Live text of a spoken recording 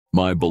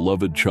My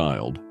beloved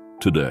child,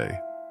 today,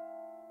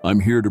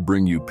 I'm here to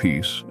bring you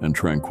peace and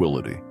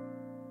tranquility.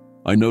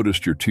 I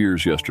noticed your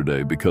tears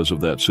yesterday because of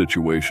that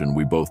situation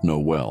we both know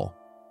well.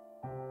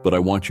 But I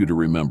want you to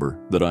remember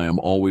that I am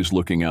always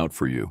looking out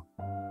for you,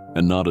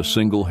 and not a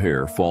single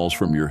hair falls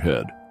from your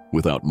head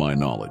without my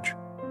knowledge.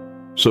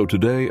 So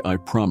today I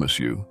promise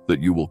you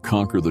that you will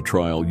conquer the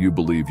trial you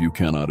believe you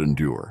cannot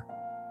endure,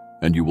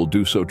 and you will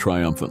do so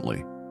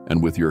triumphantly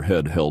and with your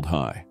head held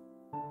high.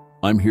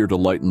 I'm here to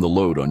lighten the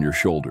load on your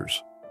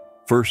shoulders.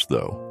 First,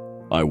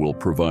 though, I will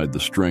provide the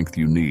strength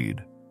you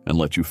need and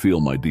let you feel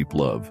my deep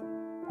love,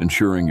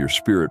 ensuring your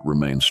spirit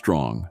remains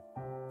strong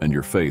and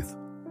your faith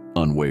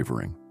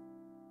unwavering.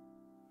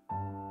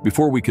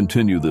 Before we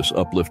continue this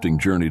uplifting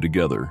journey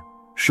together,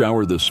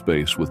 shower this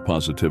space with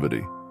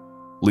positivity.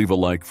 Leave a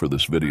like for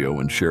this video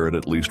and share it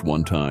at least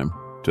one time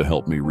to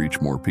help me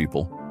reach more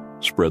people,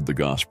 spread the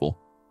gospel,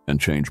 and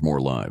change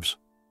more lives.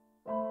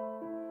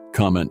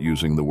 Comment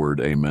using the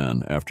word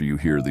Amen after you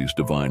hear these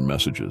divine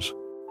messages.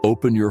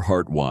 Open your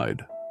heart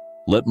wide.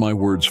 Let my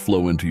words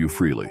flow into you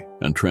freely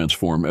and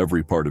transform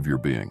every part of your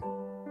being.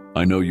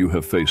 I know you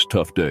have faced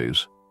tough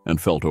days and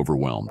felt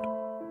overwhelmed.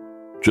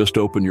 Just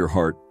open your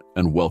heart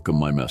and welcome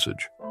my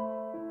message.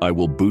 I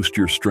will boost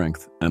your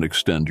strength and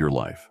extend your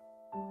life.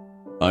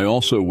 I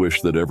also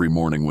wish that every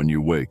morning when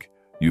you wake,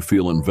 you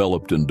feel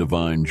enveloped in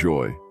divine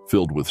joy,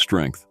 filled with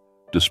strength,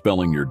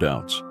 dispelling your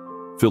doubts,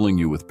 filling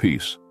you with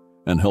peace,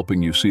 and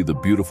helping you see the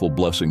beautiful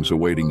blessings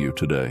awaiting you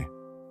today.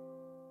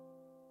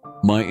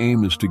 My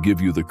aim is to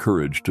give you the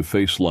courage to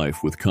face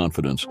life with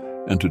confidence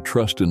and to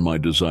trust in my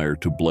desire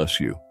to bless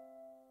you.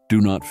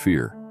 Do not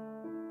fear.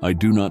 I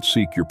do not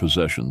seek your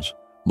possessions.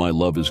 My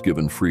love is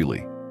given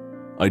freely.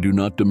 I do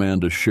not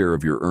demand a share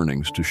of your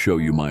earnings to show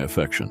you my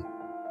affection.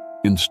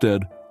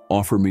 Instead,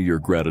 offer me your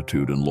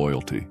gratitude and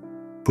loyalty.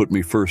 Put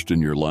me first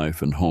in your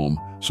life and home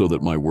so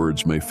that my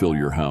words may fill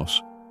your house,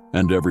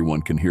 and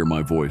everyone can hear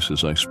my voice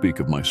as I speak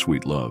of my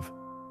sweet love.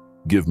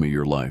 Give me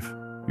your life,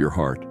 your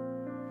heart.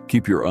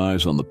 Keep your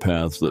eyes on the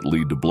paths that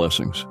lead to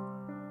blessings.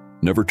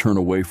 Never turn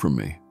away from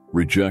me.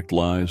 Reject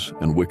lies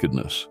and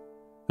wickedness,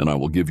 and I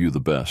will give you the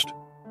best.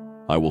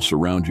 I will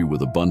surround you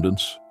with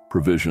abundance,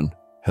 provision,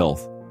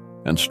 health,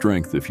 and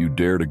strength if you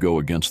dare to go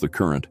against the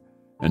current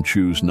and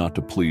choose not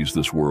to please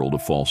this world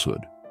of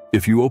falsehood.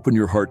 If you open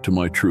your heart to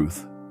my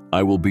truth,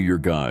 I will be your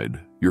guide,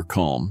 your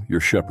calm, your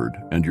shepherd,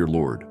 and your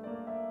Lord.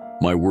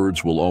 My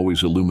words will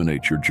always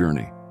illuminate your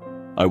journey.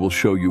 I will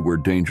show you where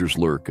dangers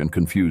lurk and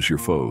confuse your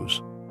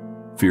foes.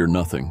 Fear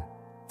nothing,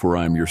 for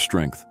I am your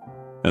strength,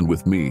 and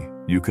with me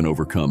you can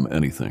overcome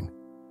anything.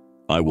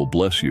 I will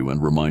bless you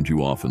and remind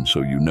you often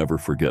so you never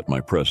forget my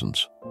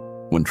presence.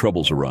 When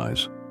troubles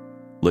arise,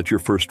 let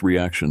your first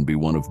reaction be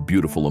one of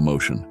beautiful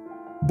emotion,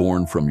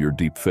 born from your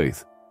deep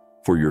faith,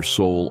 for your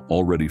soul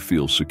already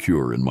feels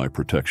secure in my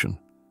protection.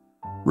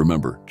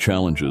 Remember,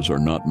 challenges are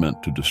not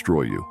meant to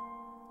destroy you.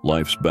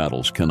 Life's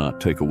battles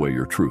cannot take away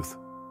your truth.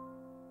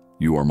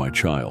 You are my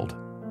child,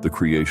 the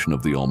creation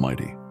of the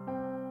Almighty.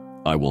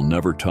 I will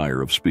never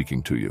tire of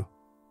speaking to you.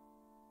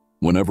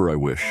 Whenever I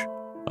wish,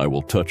 I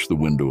will touch the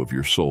window of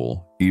your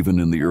soul, even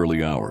in the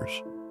early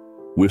hours,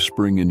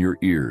 whispering in your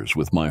ears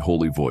with my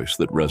holy voice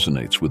that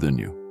resonates within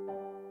you.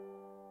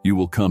 You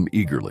will come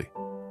eagerly,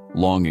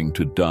 longing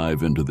to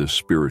dive into this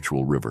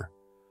spiritual river,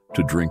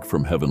 to drink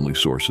from heavenly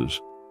sources,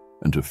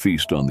 and to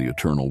feast on the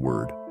eternal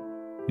word.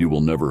 You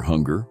will never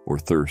hunger or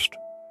thirst.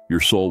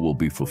 Your soul will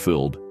be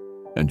fulfilled,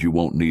 and you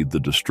won't need the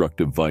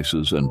destructive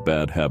vices and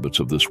bad habits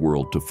of this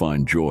world to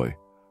find joy,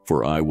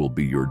 for I will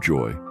be your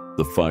joy,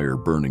 the fire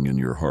burning in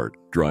your heart,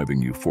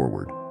 driving you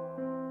forward.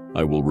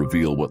 I will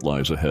reveal what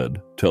lies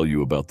ahead, tell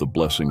you about the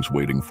blessings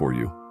waiting for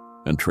you,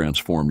 and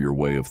transform your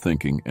way of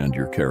thinking and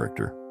your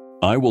character.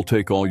 I will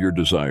take all your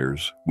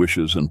desires,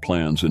 wishes, and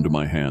plans into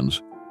my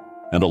hands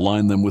and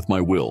align them with my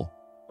will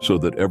so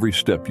that every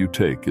step you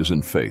take is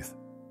in faith,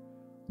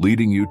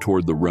 leading you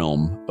toward the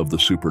realm of the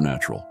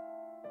supernatural.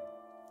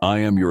 I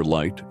am your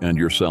light and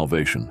your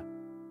salvation.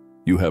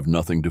 You have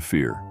nothing to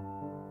fear.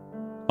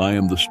 I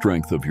am the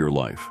strength of your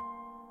life.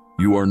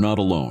 You are not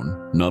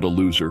alone, not a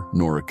loser,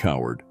 nor a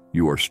coward.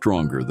 You are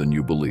stronger than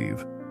you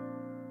believe.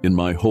 In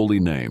my holy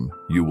name,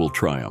 you will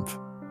triumph.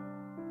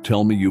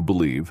 Tell me you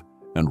believe,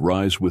 and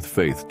rise with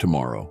faith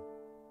tomorrow.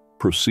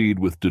 Proceed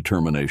with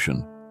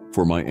determination,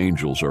 for my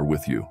angels are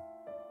with you.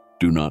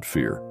 Do not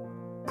fear.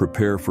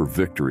 Prepare for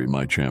victory,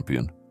 my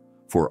champion,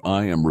 for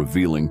I am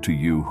revealing to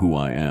you who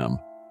I am,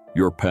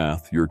 your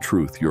path, your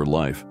truth, your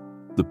life,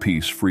 the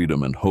peace,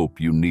 freedom, and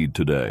hope you need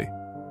today.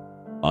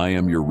 I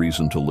am your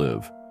reason to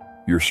live,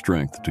 your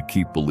strength to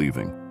keep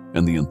believing,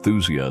 and the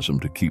enthusiasm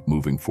to keep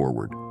moving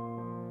forward.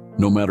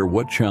 No matter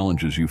what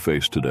challenges you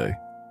face today,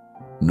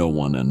 no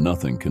one and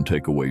nothing can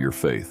take away your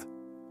faith,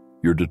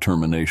 your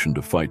determination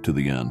to fight to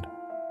the end,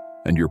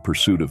 and your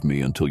pursuit of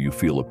me until you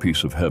feel a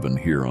piece of heaven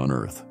here on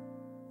earth.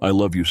 I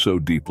love you so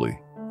deeply,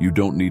 you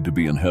don't need to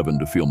be in heaven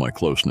to feel my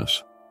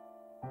closeness.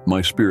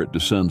 My spirit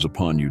descends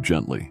upon you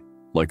gently,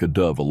 like a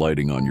dove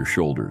alighting on your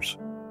shoulders.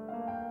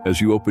 As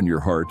you open your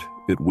heart,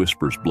 it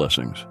whispers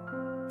blessings,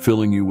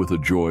 filling you with a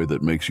joy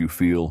that makes you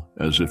feel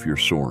as if you're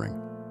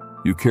soaring.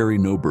 You carry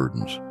no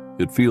burdens.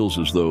 It feels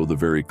as though the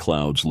very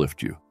clouds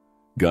lift you,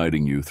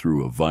 guiding you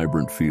through a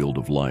vibrant field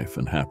of life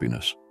and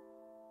happiness.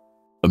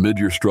 Amid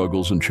your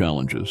struggles and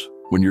challenges,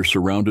 when you're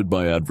surrounded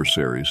by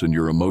adversaries and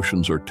your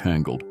emotions are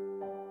tangled,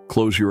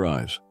 close your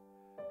eyes.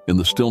 In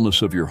the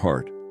stillness of your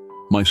heart,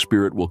 my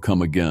spirit will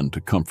come again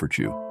to comfort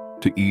you,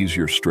 to ease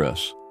your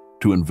stress,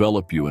 to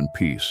envelop you in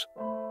peace,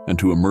 and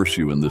to immerse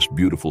you in this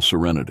beautiful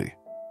serenity.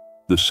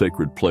 This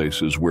sacred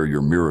place is where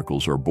your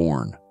miracles are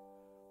born,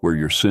 where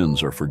your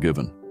sins are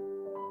forgiven.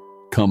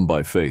 Come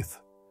by faith.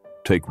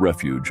 Take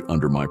refuge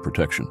under my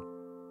protection.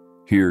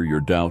 Here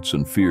your doubts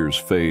and fears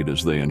fade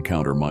as they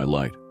encounter my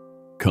light.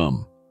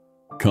 Come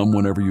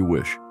whenever you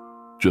wish.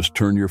 Just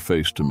turn your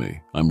face to me.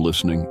 I'm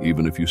listening,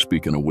 even if you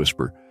speak in a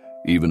whisper,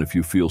 even if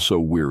you feel so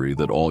weary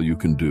that all you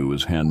can do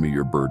is hand me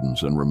your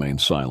burdens and remain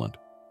silent.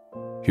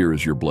 Here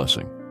is your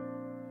blessing.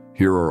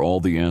 Here are all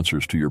the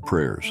answers to your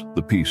prayers,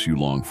 the peace you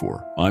long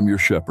for. I'm your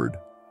shepherd,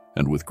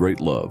 and with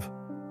great love,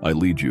 I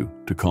lead you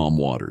to calm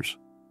waters.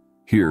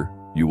 Here,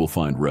 you will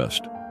find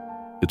rest.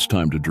 It's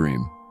time to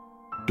dream.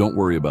 Don't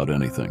worry about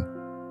anything.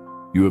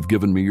 You have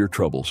given me your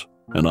troubles,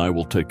 and I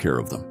will take care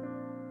of them.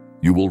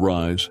 You will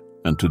rise,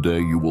 and today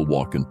you will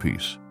walk in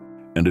peace.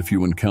 And if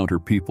you encounter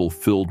people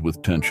filled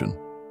with tension,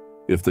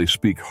 if they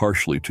speak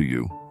harshly to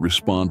you,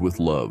 respond with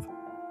love,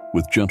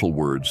 with gentle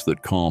words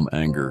that calm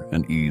anger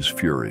and ease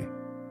fury.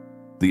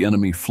 The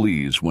enemy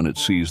flees when it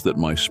sees that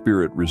my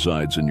spirit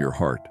resides in your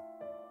heart.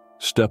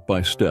 Step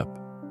by step,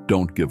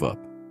 don't give up.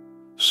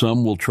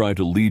 Some will try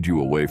to lead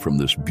you away from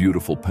this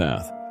beautiful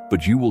path,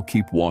 but you will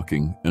keep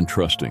walking and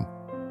trusting,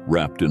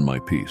 wrapped in my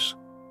peace.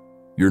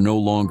 You're no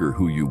longer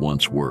who you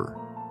once were.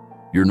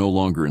 You're no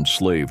longer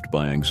enslaved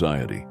by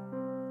anxiety.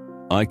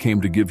 I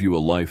came to give you a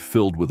life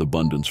filled with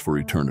abundance for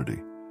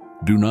eternity.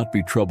 Do not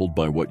be troubled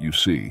by what you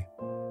see.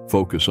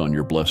 Focus on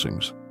your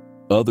blessings.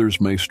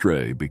 Others may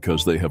stray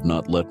because they have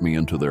not let me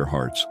into their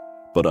hearts,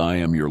 but I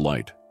am your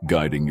light,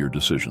 guiding your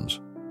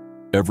decisions.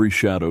 Every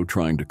shadow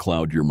trying to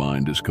cloud your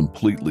mind is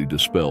completely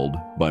dispelled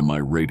by my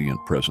radiant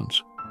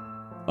presence.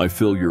 I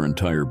fill your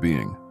entire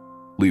being,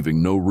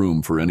 leaving no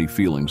room for any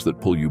feelings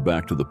that pull you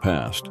back to the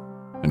past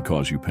and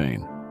cause you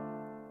pain.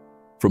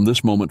 From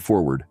this moment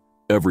forward,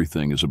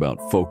 everything is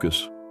about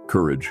focus,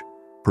 courage,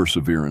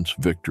 perseverance,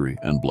 victory,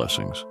 and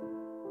blessings.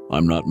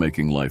 I'm not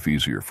making life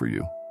easier for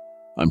you.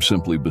 I'm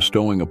simply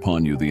bestowing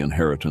upon you the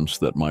inheritance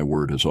that my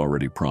word has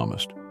already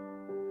promised.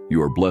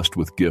 You are blessed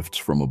with gifts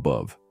from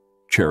above,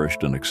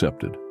 cherished and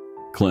accepted,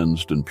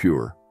 cleansed and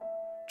pure,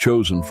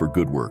 chosen for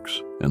good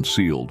works, and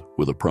sealed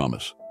with a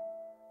promise.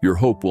 Your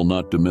hope will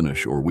not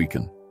diminish or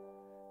weaken.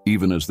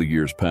 Even as the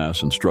years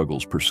pass and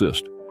struggles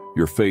persist,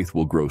 your faith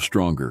will grow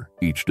stronger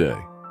each day.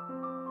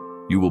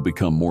 You will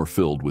become more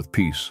filled with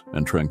peace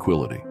and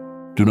tranquility.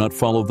 Do not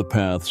follow the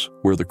paths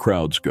where the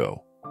crowds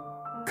go.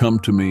 Come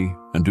to me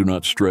and do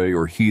not stray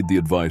or heed the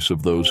advice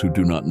of those who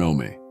do not know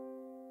me.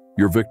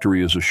 Your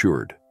victory is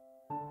assured.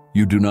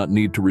 You do not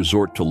need to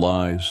resort to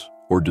lies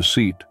or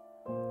deceit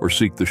or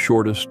seek the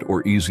shortest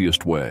or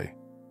easiest way.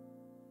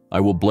 I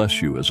will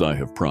bless you as I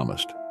have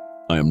promised.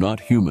 I am not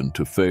human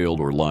to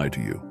fail or lie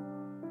to you.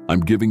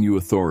 I'm giving you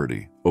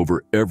authority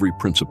over every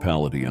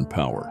principality and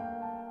power.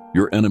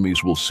 Your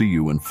enemies will see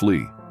you and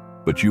flee,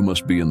 but you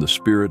must be in the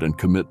spirit and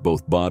commit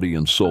both body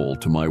and soul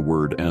to my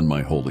word and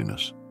my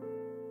holiness.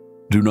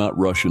 Do not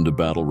rush into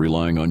battle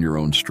relying on your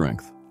own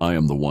strength. I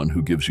am the one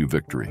who gives you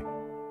victory.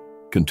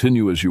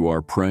 Continue as you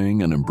are,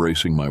 praying and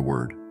embracing my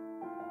word.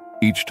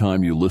 Each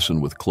time you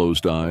listen with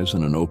closed eyes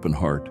and an open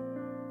heart,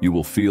 you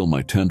will feel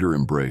my tender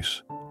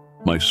embrace,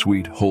 my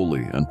sweet,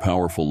 holy, and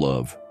powerful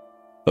love,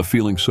 a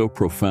feeling so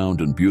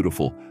profound and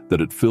beautiful that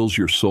it fills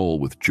your soul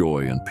with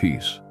joy and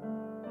peace.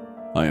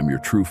 I am your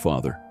true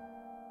Father.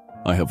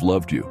 I have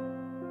loved you.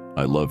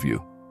 I love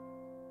you.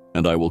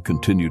 And I will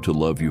continue to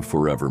love you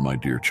forever, my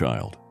dear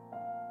child.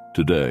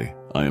 Today,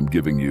 I am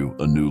giving you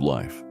a new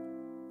life.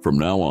 From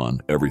now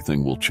on,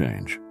 everything will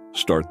change.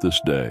 Start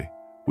this day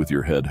with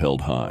your head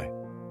held high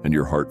and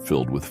your heart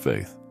filled with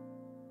faith.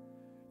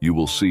 You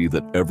will see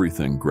that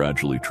everything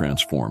gradually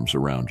transforms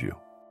around you.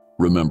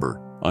 Remember,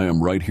 I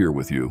am right here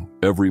with you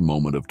every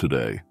moment of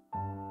today.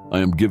 I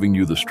am giving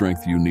you the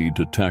strength you need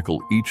to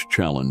tackle each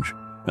challenge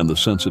and the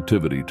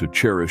sensitivity to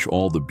cherish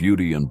all the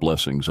beauty and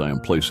blessings I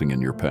am placing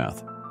in your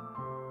path.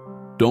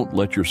 Don't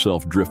let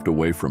yourself drift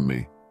away from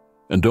me,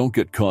 and don't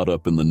get caught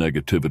up in the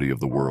negativity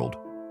of the world.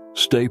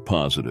 Stay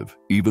positive,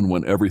 even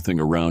when everything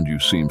around you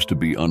seems to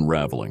be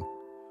unraveling.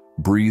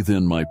 Breathe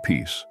in my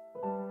peace.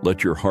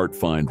 Let your heart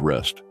find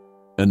rest,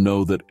 and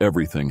know that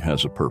everything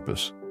has a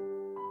purpose.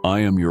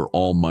 I am your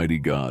Almighty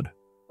God,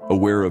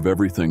 aware of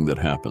everything that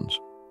happens.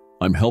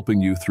 I'm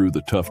helping you through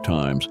the tough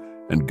times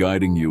and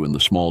guiding you in the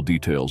small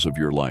details of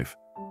your life.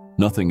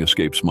 Nothing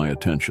escapes my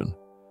attention.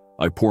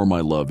 I pour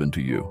my love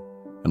into you,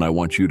 and I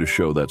want you to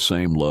show that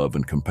same love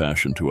and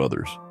compassion to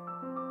others.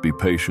 Be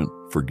patient,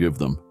 forgive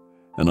them,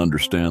 and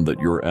understand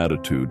that your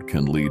attitude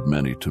can lead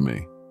many to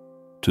me.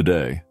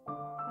 Today,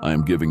 I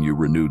am giving you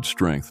renewed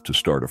strength to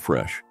start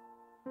afresh.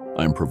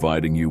 I am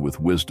providing you with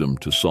wisdom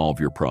to solve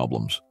your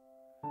problems.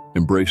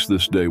 Embrace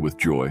this day with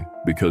joy,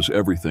 because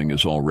everything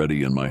is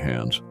already in my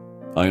hands.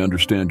 I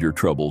understand your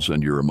troubles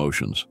and your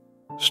emotions.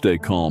 Stay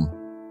calm,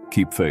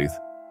 keep faith,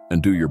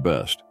 and do your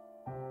best.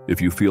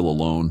 If you feel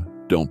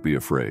alone, don't be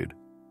afraid.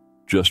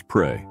 Just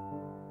pray,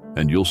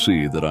 and you'll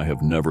see that I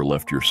have never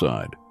left your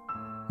side.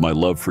 My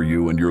love for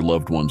you and your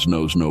loved ones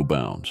knows no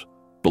bounds.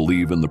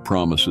 Believe in the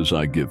promises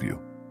I give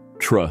you.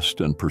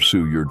 Trust and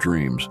pursue your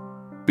dreams,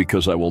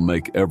 because I will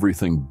make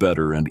everything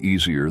better and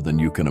easier than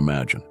you can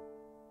imagine.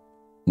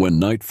 When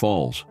night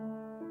falls,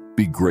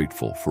 be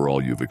grateful for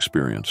all you've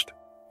experienced.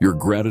 Your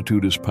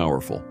gratitude is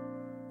powerful.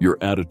 Your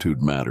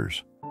attitude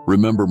matters.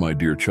 Remember, my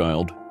dear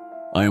child,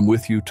 I am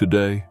with you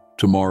today,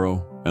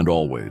 tomorrow, and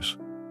always.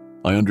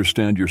 I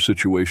understand your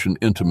situation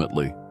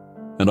intimately,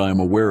 and I am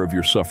aware of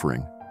your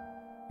suffering.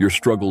 Your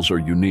struggles are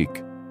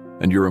unique,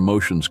 and your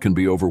emotions can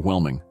be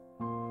overwhelming.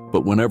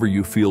 But whenever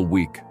you feel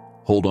weak,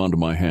 hold on to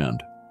my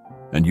hand,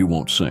 and you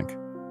won't sink.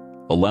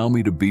 Allow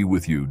me to be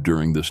with you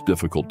during this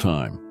difficult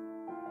time.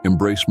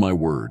 Embrace my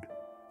word,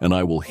 and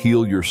I will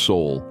heal your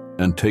soul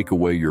and take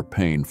away your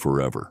pain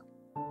forever.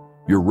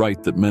 You're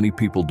right that many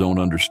people don't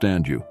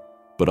understand you,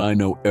 but I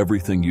know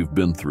everything you've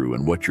been through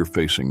and what you're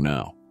facing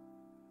now.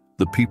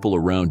 The people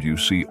around you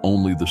see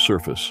only the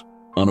surface,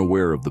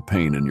 unaware of the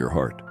pain in your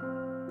heart.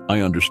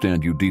 I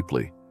understand you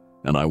deeply,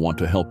 and I want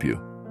to help you.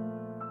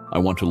 I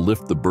want to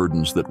lift the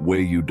burdens that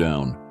weigh you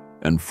down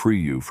and free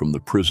you from the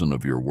prison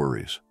of your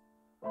worries.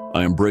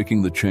 I am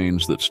breaking the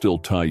chains that still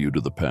tie you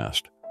to the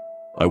past.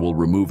 I will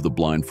remove the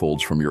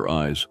blindfolds from your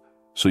eyes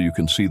so you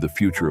can see the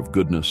future of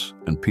goodness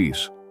and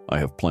peace I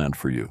have planned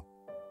for you.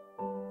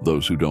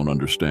 Those who don't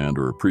understand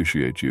or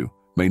appreciate you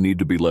may need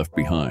to be left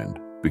behind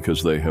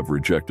because they have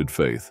rejected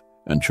faith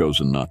and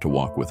chosen not to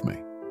walk with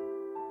me.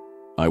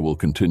 I will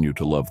continue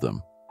to love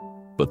them,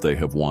 but they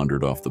have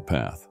wandered off the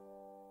path.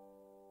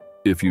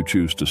 If you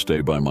choose to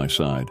stay by my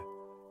side,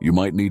 you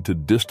might need to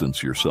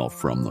distance yourself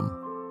from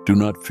them. Do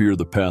not fear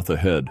the path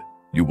ahead.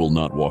 You will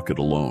not walk it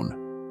alone.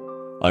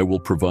 I will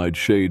provide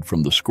shade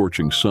from the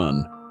scorching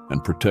sun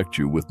and protect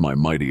you with my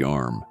mighty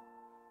arm.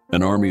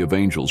 An army of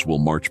angels will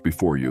march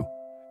before you,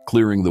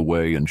 clearing the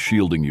way and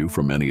shielding you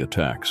from any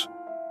attacks.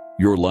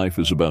 Your life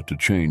is about to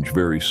change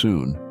very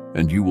soon,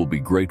 and you will be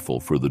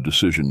grateful for the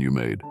decision you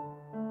made.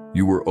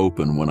 You were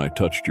open when I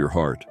touched your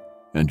heart,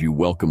 and you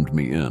welcomed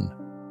me in.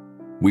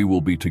 We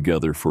will be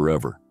together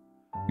forever.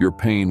 Your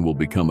pain will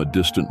become a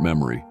distant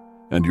memory,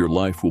 and your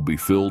life will be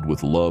filled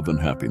with love and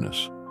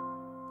happiness.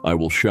 I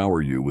will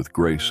shower you with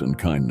grace and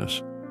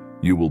kindness.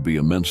 You will be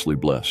immensely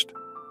blessed.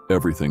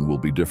 Everything will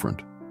be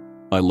different.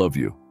 I love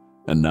you,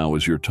 and now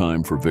is your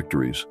time for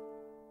victories.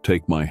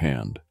 Take my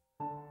hand.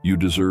 You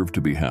deserve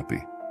to be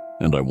happy,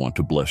 and I want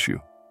to bless you.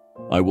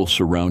 I will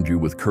surround you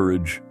with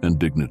courage and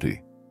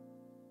dignity.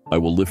 I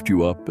will lift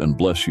you up and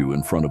bless you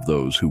in front of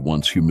those who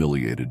once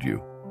humiliated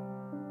you.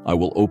 I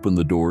will open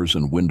the doors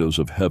and windows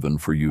of heaven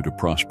for you to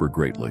prosper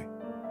greatly.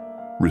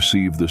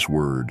 Receive this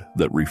word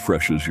that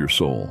refreshes your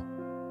soul.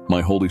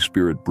 My Holy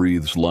Spirit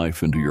breathes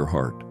life into your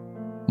heart.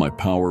 My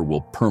power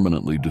will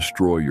permanently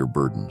destroy your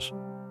burdens.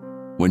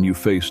 When you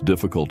face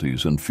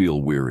difficulties and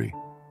feel weary,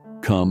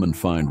 come and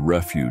find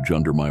refuge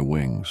under my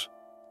wings.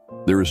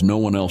 There is no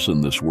one else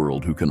in this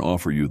world who can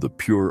offer you the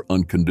pure,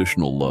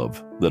 unconditional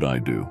love that I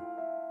do.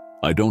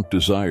 I don't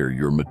desire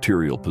your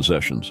material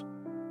possessions.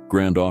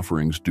 Grand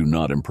offerings do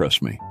not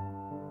impress me.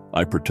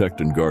 I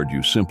protect and guard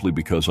you simply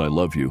because I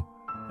love you,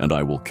 and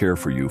I will care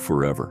for you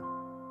forever.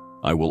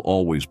 I will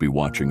always be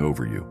watching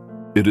over you.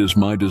 It is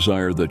my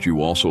desire that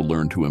you also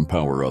learn to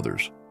empower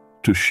others,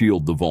 to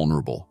shield the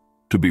vulnerable,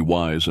 to be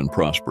wise and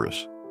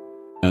prosperous,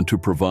 and to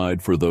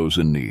provide for those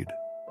in need.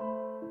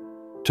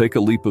 Take a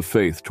leap of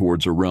faith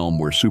towards a realm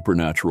where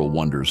supernatural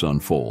wonders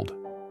unfold.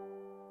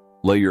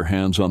 Lay your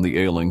hands on the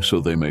ailing so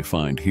they may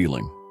find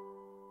healing.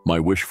 My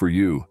wish for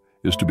you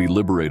is to be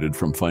liberated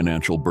from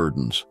financial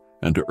burdens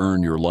and to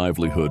earn your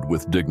livelihood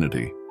with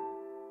dignity.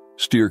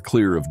 Steer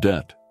clear of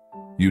debt.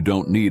 You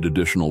don't need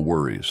additional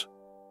worries.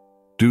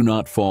 Do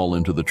not fall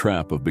into the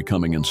trap of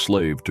becoming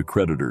enslaved to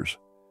creditors.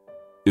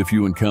 If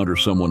you encounter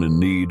someone in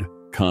need,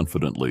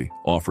 confidently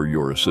offer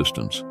your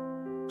assistance.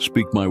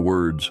 Speak my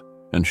words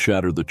and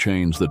shatter the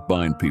chains that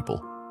bind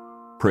people.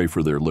 Pray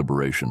for their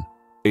liberation.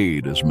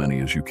 Aid as many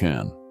as you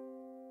can.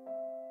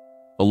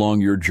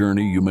 Along your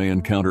journey, you may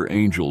encounter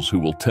angels who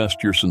will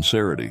test your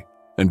sincerity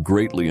and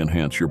greatly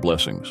enhance your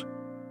blessings.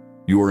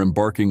 You are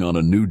embarking on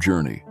a new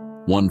journey,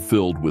 one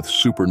filled with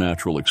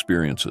supernatural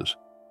experiences.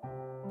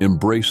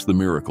 Embrace the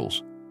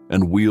miracles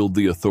and wield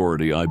the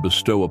authority I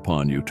bestow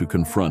upon you to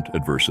confront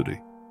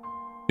adversity.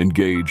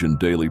 Engage in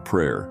daily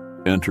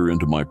prayer, enter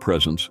into my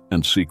presence,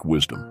 and seek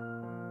wisdom.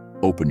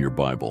 Open your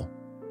Bible,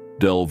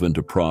 delve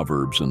into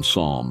Proverbs and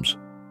Psalms,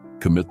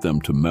 commit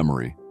them to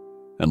memory,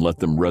 and let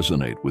them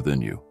resonate within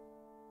you.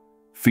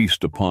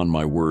 Feast upon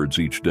my words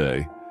each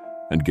day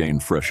and gain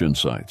fresh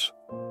insights.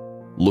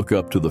 Look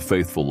up to the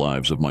faithful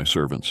lives of my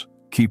servants.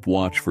 Keep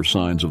watch for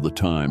signs of the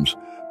times,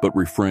 but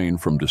refrain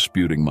from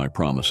disputing my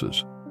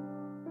promises.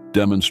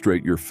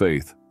 Demonstrate your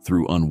faith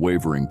through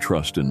unwavering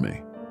trust in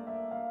me.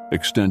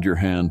 Extend your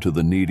hand to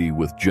the needy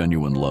with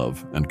genuine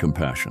love and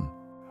compassion.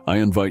 I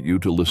invite you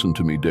to listen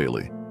to me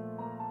daily.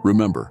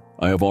 Remember,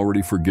 I have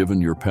already forgiven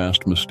your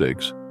past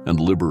mistakes and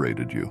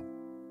liberated you.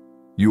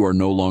 You are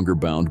no longer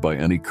bound by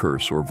any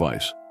curse or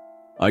vice.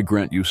 I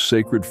grant you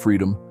sacred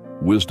freedom,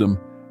 wisdom,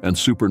 and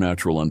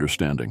supernatural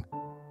understanding.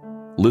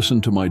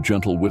 Listen to my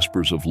gentle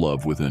whispers of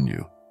love within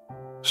you.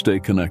 Stay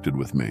connected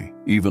with me,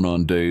 even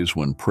on days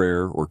when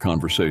prayer or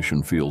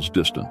conversation feels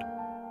distant.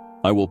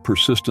 I will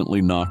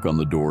persistently knock on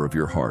the door of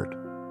your heart,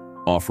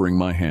 offering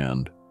my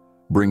hand,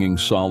 bringing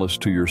solace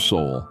to your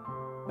soul,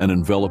 and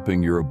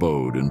enveloping your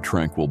abode in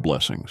tranquil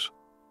blessings.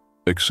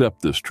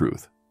 Accept this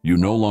truth. You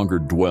no longer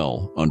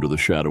dwell under the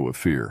shadow of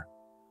fear.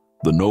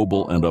 The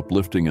noble and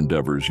uplifting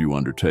endeavors you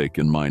undertake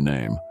in my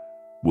name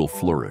will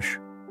flourish.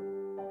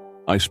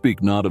 I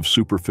speak not of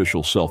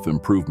superficial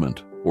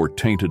self-improvement or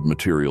tainted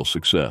material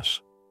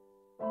success.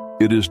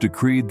 It is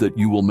decreed that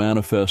you will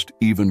manifest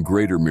even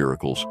greater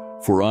miracles,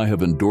 for I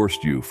have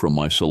endorsed you from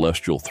my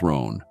celestial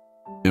throne.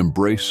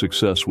 Embrace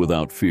success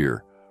without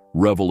fear,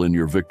 revel in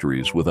your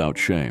victories without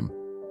shame.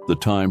 The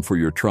time for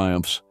your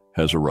triumphs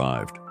has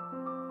arrived.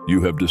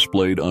 You have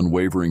displayed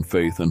unwavering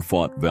faith and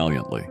fought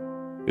valiantly.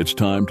 It's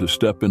time to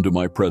step into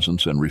my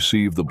presence and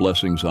receive the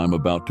blessings I'm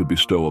about to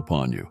bestow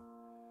upon you.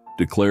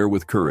 Declare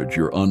with courage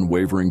your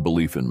unwavering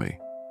belief in me.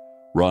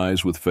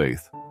 Rise with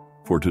faith,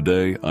 for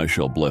today I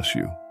shall bless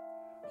you.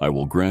 I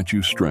will grant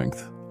you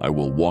strength. I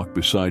will walk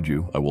beside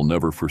you. I will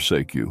never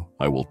forsake you.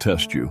 I will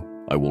test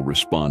you. I will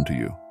respond to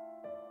you.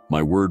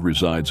 My word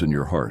resides in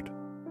your heart.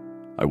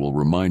 I will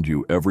remind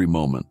you every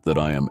moment that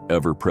I am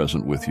ever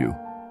present with you,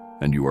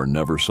 and you are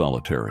never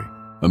solitary.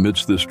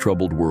 Amidst this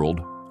troubled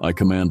world, I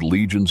command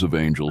legions of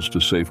angels to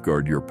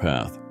safeguard your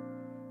path,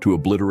 to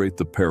obliterate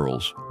the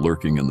perils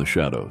lurking in the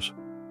shadows.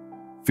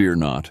 Fear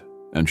not,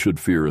 and should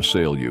fear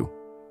assail you,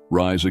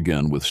 rise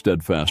again with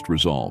steadfast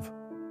resolve.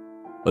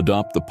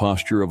 Adopt the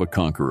posture of a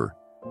conqueror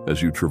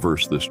as you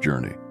traverse this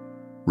journey.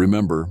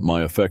 Remember,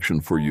 my affection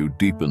for you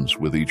deepens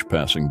with each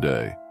passing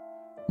day.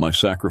 My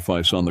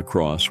sacrifice on the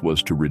cross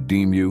was to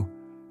redeem you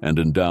and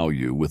endow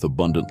you with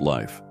abundant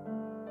life.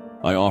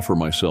 I offer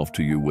myself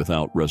to you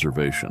without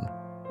reservation.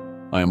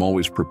 I am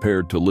always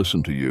prepared to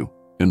listen to you,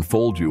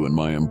 enfold you in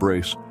my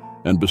embrace,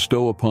 and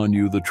bestow upon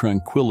you the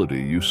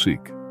tranquility you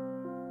seek.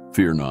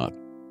 Fear not,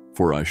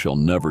 for I shall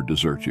never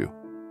desert you.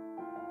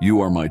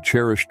 You are my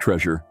cherished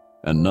treasure,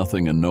 and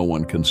nothing and no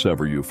one can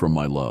sever you from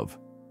my love.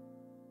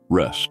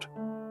 Rest.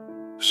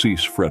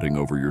 Cease fretting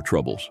over your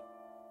troubles.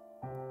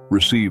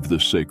 Receive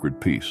this sacred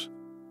peace.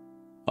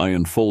 I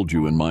enfold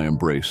you in my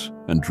embrace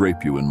and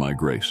drape you in my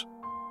grace.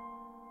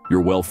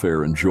 Your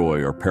welfare and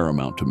joy are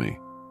paramount to me.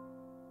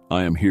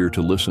 I am here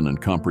to listen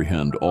and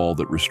comprehend all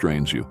that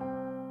restrains you.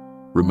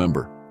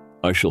 Remember,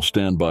 I shall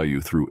stand by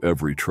you through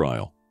every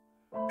trial.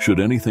 Should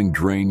anything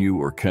drain you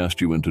or cast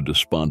you into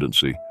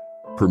despondency,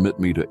 permit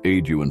me to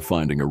aid you in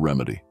finding a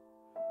remedy.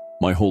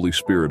 My Holy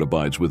Spirit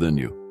abides within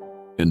you,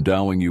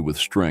 endowing you with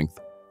strength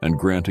and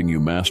granting you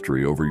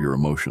mastery over your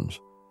emotions,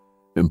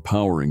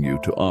 empowering you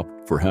to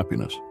opt for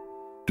happiness.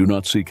 Do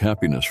not seek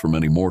happiness from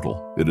any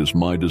mortal. It is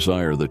my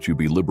desire that you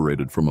be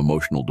liberated from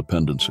emotional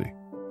dependency.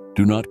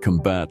 Do not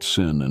combat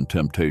sin and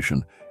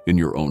temptation in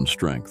your own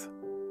strength.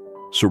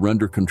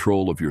 Surrender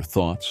control of your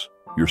thoughts,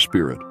 your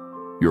spirit,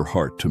 your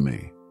heart to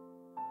me.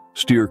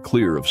 Steer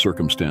clear of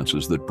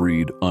circumstances that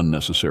breed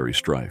unnecessary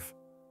strife.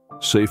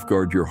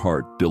 Safeguard your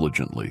heart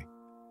diligently.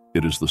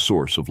 It is the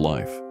source of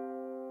life.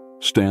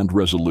 Stand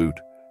resolute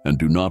and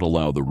do not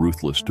allow the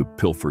ruthless to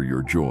pilfer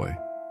your joy.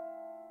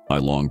 I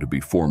long to be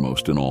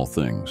foremost in all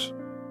things.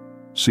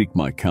 Seek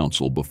my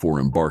counsel before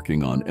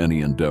embarking on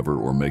any endeavor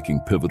or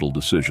making pivotal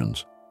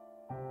decisions,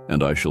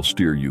 and I shall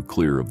steer you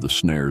clear of the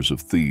snares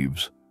of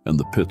thieves and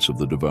the pits of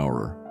the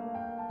devourer.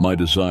 My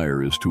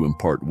desire is to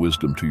impart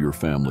wisdom to your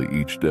family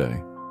each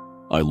day.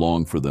 I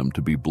long for them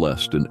to be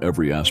blessed in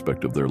every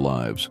aspect of their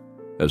lives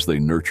as they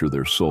nurture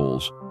their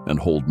souls and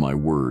hold my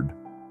word,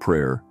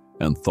 prayer,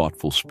 and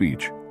thoughtful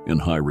speech in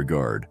high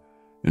regard,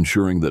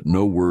 ensuring that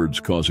no words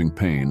causing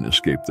pain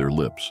escape their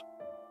lips.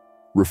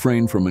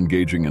 Refrain from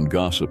engaging in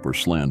gossip or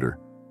slander,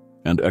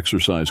 and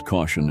exercise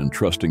caution in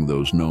trusting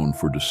those known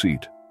for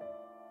deceit.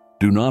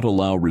 Do not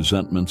allow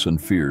resentments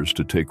and fears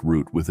to take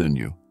root within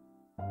you.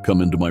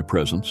 Come into my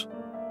presence,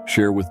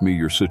 share with me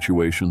your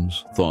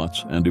situations,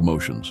 thoughts, and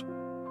emotions.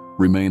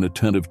 Remain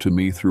attentive to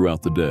me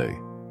throughout the day,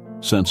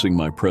 sensing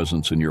my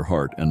presence in your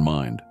heart and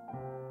mind.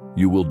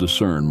 You will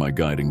discern my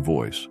guiding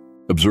voice.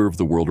 Observe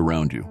the world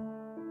around you.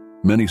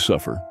 Many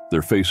suffer,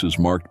 their faces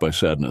marked by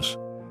sadness,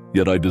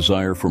 yet I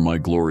desire for my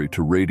glory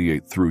to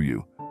radiate through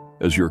you,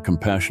 as your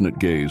compassionate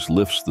gaze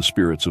lifts the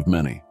spirits of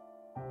many.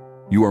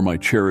 You are my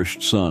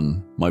cherished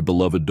son, my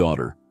beloved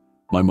daughter,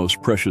 my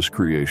most precious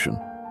creation.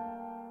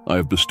 I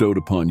have bestowed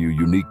upon you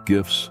unique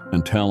gifts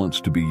and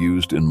talents to be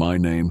used in my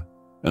name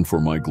and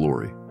for my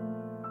glory.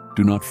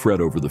 Do not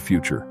fret over the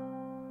future,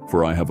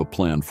 for I have a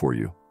plan for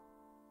you.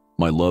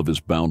 My love is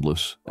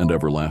boundless and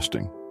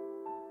everlasting.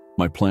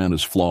 My plan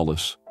is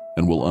flawless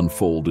and will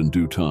unfold in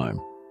due time.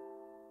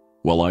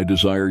 While I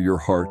desire your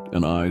heart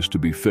and eyes to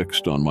be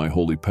fixed on my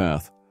holy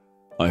path,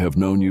 I have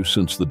known you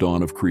since the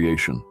dawn of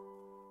creation,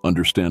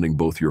 understanding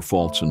both your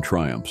faults and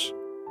triumphs.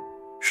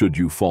 Should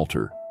you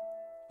falter,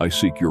 I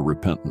seek your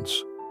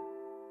repentance.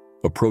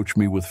 Approach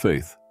me with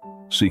faith,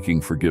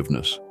 seeking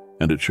forgiveness,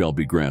 and it shall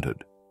be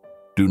granted.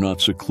 Do not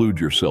seclude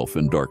yourself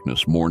in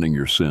darkness, mourning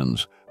your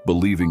sins,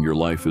 believing your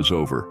life is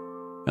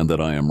over, and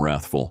that I am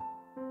wrathful.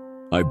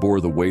 I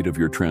bore the weight of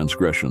your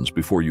transgressions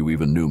before you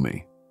even knew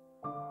me.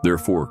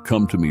 Therefore,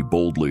 come to me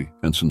boldly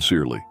and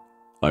sincerely.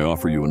 I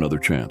offer you another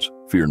chance.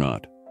 Fear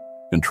not.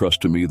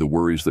 Entrust to me the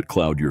worries that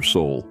cloud your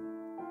soul.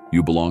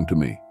 You belong to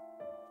me.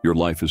 Your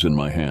life is in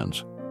my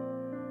hands.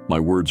 My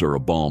words are a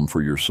balm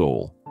for your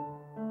soul.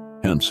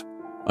 Hence,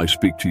 I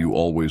speak to you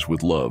always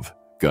with love,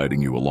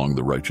 guiding you along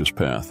the righteous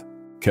path.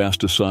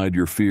 Cast aside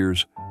your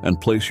fears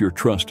and place your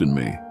trust in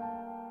me.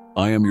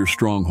 I am your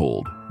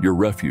stronghold, your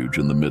refuge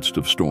in the midst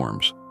of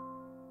storms.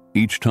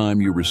 Each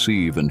time you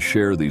receive and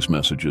share these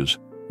messages,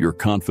 your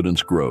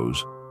confidence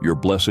grows, your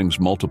blessings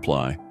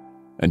multiply,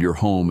 and your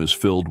home is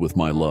filled with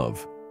my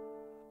love.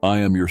 I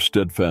am your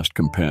steadfast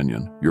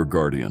companion, your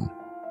guardian.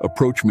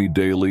 Approach me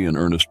daily in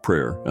earnest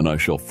prayer, and I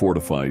shall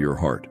fortify your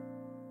heart.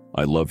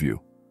 I love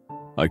you.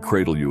 I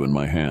cradle you in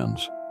my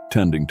hands,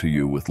 tending to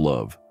you with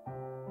love.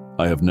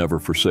 I have never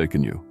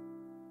forsaken you.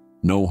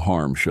 No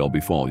harm shall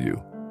befall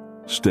you.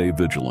 Stay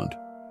vigilant.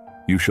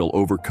 You shall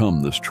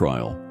overcome this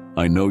trial.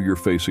 I know you're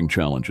facing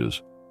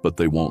challenges, but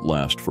they won't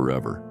last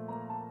forever.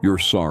 Your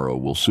sorrow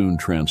will soon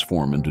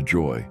transform into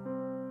joy.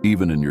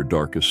 Even in your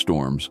darkest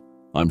storms,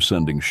 I'm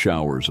sending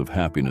showers of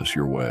happiness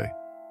your way.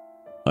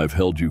 I've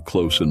held you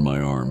close in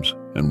my arms,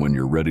 and when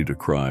you're ready to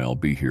cry, I'll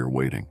be here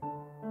waiting.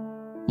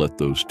 Let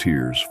those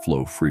tears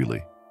flow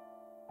freely.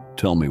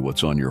 Tell me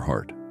what's on your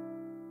heart.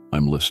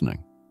 I'm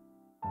listening.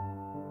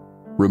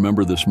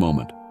 Remember this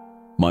moment.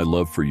 My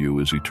love for you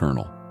is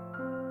eternal,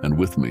 and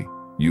with me,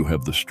 you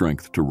have the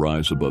strength to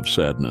rise above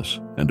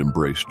sadness and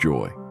embrace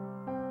joy.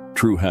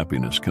 True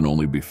happiness can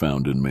only be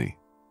found in me.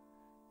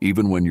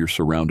 Even when you're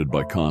surrounded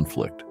by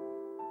conflict,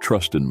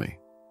 trust in me,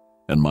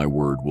 and my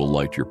word will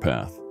light your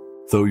path.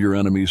 Though your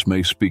enemies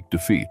may speak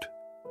defeat,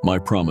 my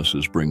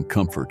promises bring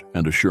comfort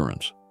and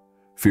assurance.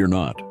 Fear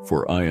not,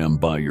 for I am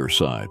by your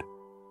side.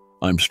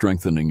 I'm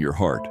strengthening your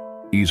heart,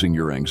 easing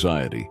your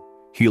anxiety,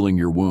 healing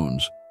your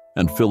wounds,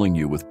 and filling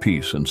you with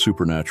peace and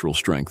supernatural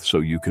strength so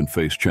you can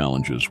face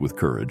challenges with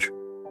courage.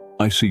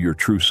 I see your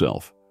true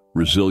self,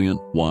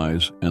 resilient,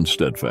 wise, and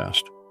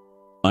steadfast.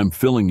 I'm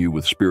filling you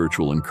with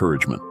spiritual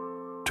encouragement.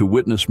 To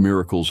witness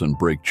miracles and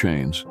break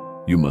chains,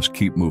 you must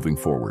keep moving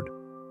forward.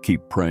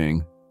 Keep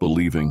praying,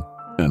 believing,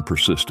 and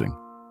persisting.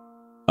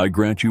 I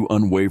grant you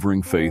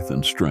unwavering faith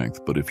and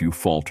strength, but if you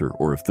falter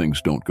or if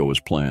things don't go as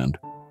planned,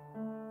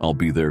 I'll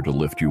be there to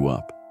lift you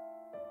up.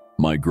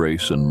 My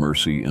grace and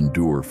mercy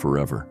endure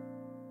forever.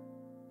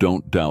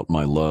 Don't doubt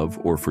my love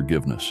or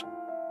forgiveness.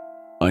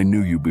 I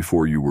knew you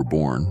before you were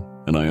born,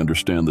 and I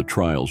understand the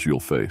trials you'll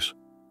face.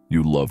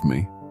 You love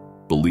me,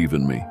 believe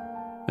in me,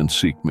 and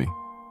seek me.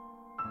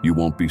 You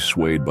won't be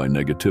swayed by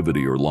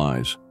negativity or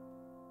lies.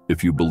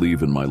 If you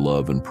believe in my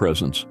love and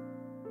presence,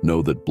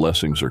 know that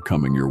blessings are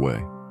coming your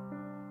way.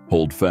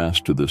 Hold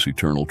fast to this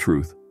eternal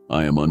truth.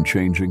 I am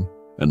unchanging,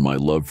 and my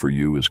love for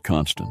you is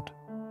constant.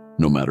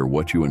 No matter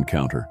what you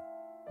encounter,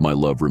 my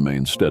love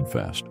remains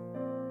steadfast.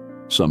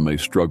 Some may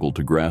struggle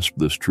to grasp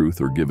this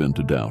truth or give in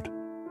to doubt,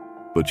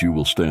 but you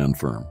will stand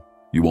firm.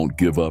 You won't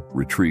give up,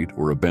 retreat,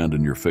 or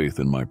abandon your faith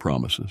in my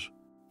promises.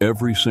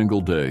 Every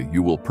single day,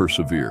 you will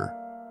persevere.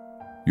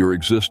 Your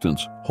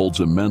existence holds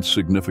immense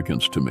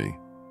significance to me.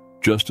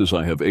 Just as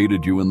I have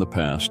aided you in the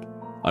past,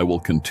 I will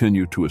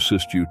continue to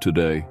assist you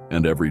today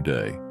and every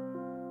day.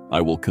 I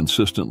will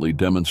consistently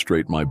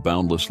demonstrate my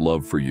boundless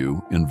love for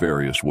you in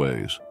various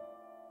ways.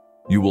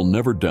 You will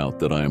never doubt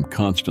that I am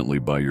constantly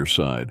by your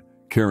side,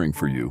 caring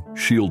for you,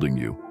 shielding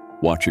you,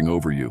 watching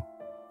over you,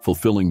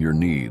 fulfilling your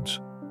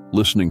needs,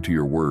 listening to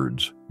your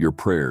words, your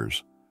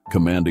prayers,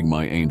 commanding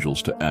my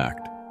angels to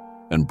act,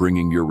 and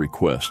bringing your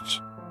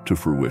requests to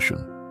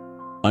fruition.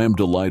 I am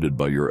delighted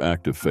by your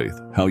active faith,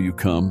 how you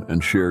come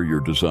and share your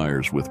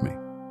desires with me.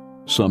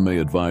 Some may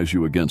advise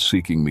you against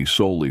seeking me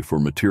solely for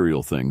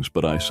material things,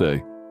 but I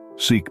say,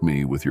 seek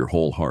me with your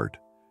whole heart,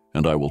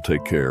 and I will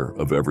take care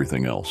of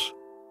everything else.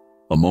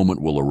 A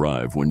moment will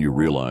arrive when you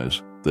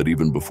realize that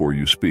even before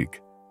you speak,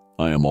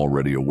 I am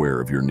already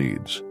aware of your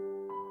needs.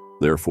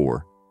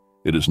 Therefore,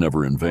 it is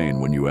never in vain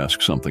when you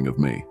ask something of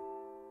me.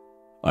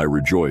 I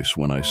rejoice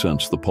when I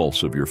sense the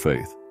pulse of your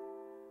faith.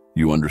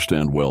 You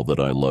understand well that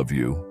I love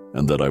you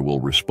and that I will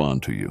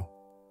respond to you.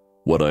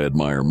 What I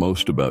admire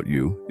most about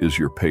you is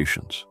your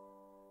patience.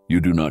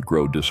 You do not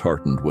grow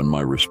disheartened when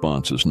my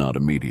response is not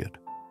immediate.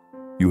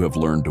 You have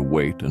learned to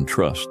wait and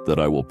trust that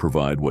I will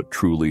provide what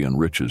truly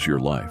enriches your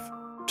life.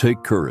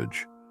 Take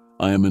courage.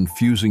 I am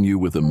infusing you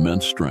with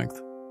immense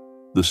strength.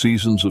 The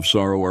seasons of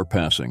sorrow are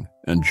passing,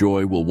 and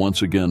joy will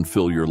once again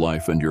fill your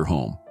life and your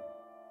home.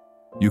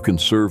 You can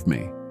serve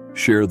me,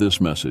 share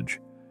this message,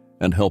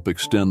 and help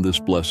extend this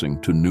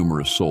blessing to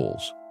numerous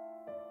souls.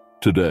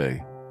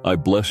 Today, I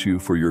bless you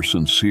for your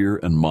sincere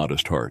and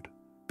modest heart.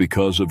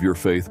 Because of your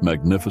faith,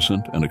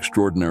 magnificent and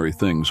extraordinary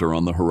things are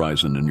on the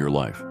horizon in your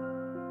life.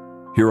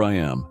 Here I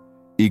am,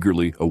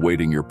 eagerly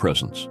awaiting your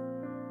presence.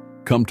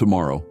 Come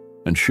tomorrow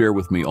and share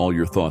with me all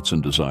your thoughts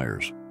and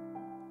desires.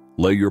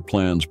 Lay your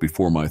plans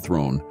before my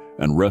throne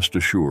and rest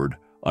assured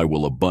I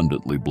will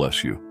abundantly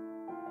bless you.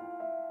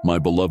 My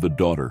beloved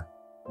daughter,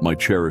 my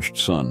cherished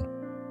son,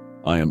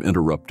 I am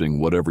interrupting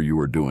whatever you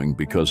are doing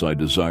because I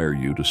desire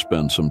you to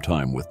spend some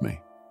time with me.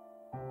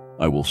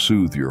 I will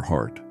soothe your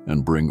heart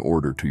and bring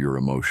order to your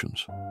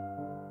emotions.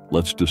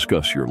 Let's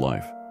discuss your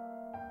life.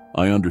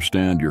 I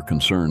understand your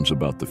concerns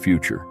about the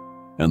future,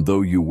 and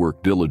though you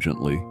work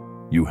diligently,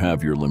 you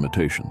have your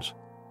limitations.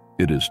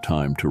 It is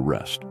time to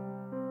rest.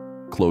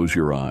 Close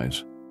your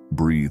eyes,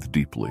 breathe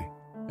deeply,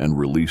 and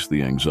release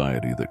the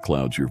anxiety that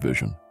clouds your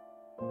vision.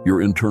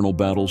 Your internal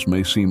battles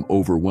may seem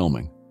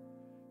overwhelming.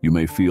 You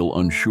may feel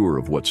unsure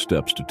of what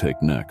steps to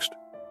take next,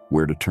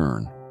 where to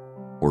turn,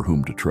 or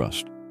whom to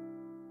trust.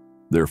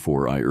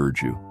 Therefore, I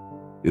urge you,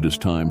 it is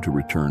time to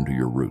return to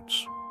your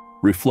roots.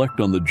 Reflect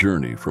on the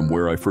journey from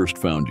where I first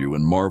found you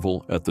and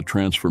marvel at the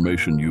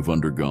transformation you've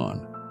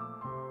undergone.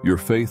 Your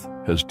faith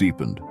has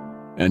deepened,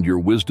 and your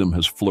wisdom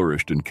has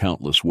flourished in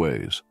countless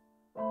ways.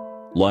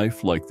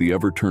 Life, like the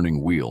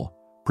ever-turning wheel,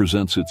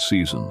 presents its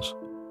seasons,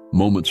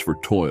 moments for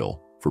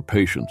toil, for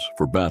patience,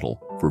 for battle,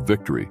 for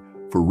victory,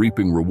 for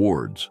reaping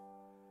rewards,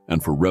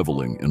 and for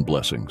reveling in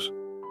blessings.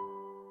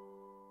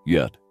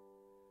 Yet,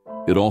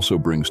 it also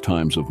brings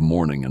times of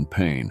mourning and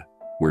pain,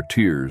 where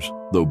tears,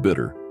 though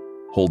bitter,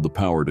 hold the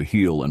power to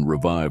heal and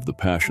revive the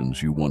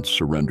passions you once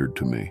surrendered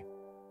to me.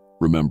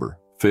 Remember,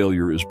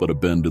 failure is but a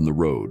bend in the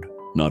road,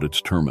 not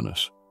its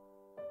terminus.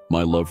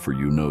 My love for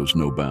you knows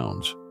no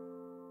bounds.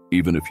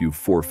 Even if you've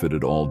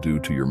forfeited all due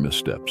to your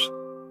missteps,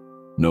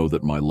 know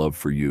that my love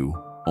for you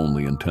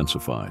only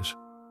intensifies,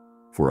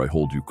 for I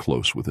hold you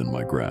close within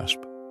my grasp.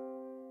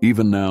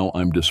 Even now,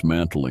 I'm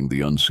dismantling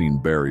the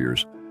unseen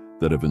barriers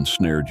that have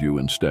ensnared you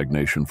in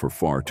stagnation for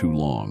far too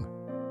long.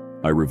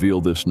 I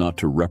reveal this not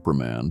to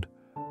reprimand,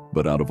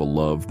 but out of a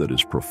love that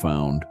is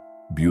profound,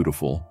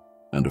 beautiful,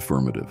 and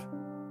affirmative.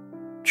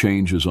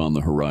 Change is on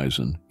the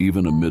horizon,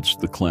 even amidst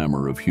the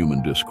clamor of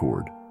human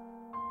discord.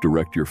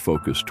 Direct your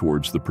focus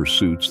towards the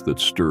pursuits that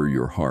stir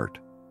your heart,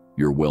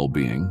 your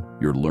well-being,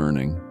 your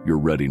learning, your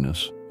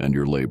readiness, and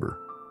your labor.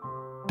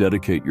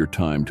 Dedicate your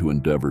time to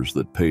endeavors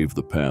that pave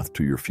the path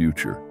to your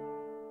future.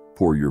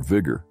 Pour your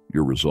vigor,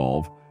 your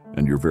resolve,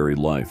 and your very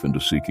life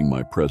into seeking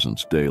my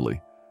presence daily,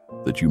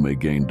 that you may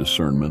gain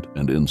discernment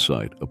and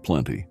insight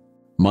aplenty.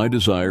 My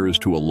desire is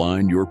to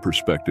align your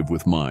perspective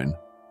with mine,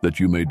 that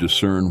you may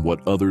discern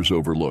what others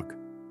overlook.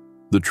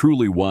 The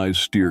truly wise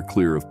steer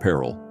clear of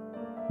peril,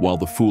 while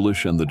the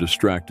foolish and the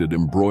distracted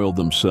embroil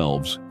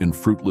themselves in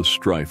fruitless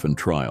strife and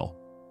trial,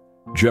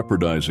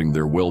 jeopardizing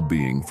their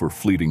well-being for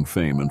fleeting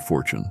fame and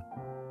fortune.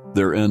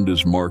 Their end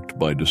is marked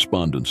by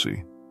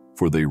despondency,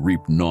 for they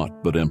reap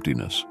naught but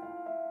emptiness.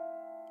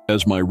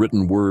 As my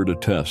written word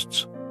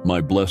attests, my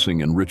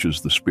blessing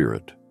enriches the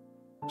spirit,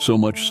 so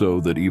much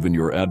so that even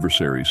your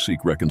adversaries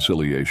seek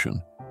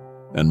reconciliation,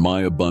 and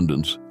my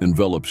abundance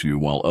envelops you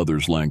while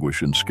others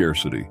languish in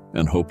scarcity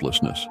and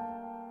hopelessness.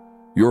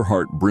 Your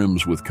heart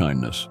brims with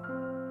kindness,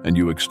 and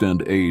you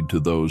extend aid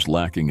to those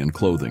lacking in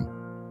clothing,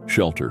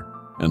 shelter,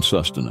 and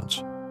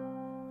sustenance.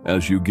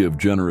 As you give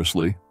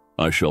generously,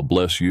 I shall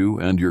bless you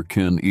and your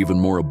kin even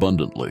more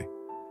abundantly.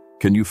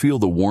 Can you feel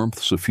the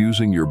warmth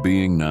suffusing your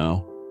being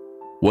now?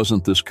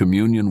 Wasn't this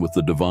communion with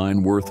the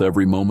divine worth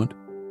every moment?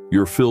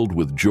 You're filled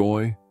with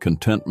joy,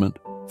 contentment,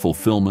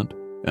 fulfillment,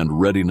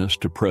 and readiness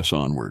to press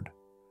onward.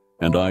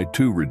 And I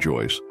too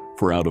rejoice,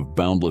 for out of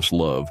boundless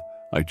love,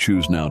 I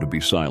choose now to be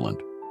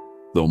silent,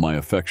 though my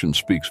affection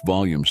speaks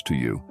volumes to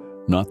you,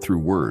 not through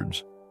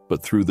words,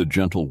 but through the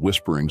gentle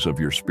whisperings of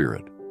your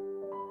spirit.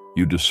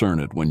 You discern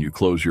it when you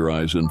close your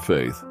eyes in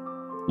faith,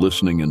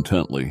 listening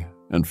intently,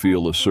 and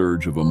feel a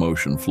surge of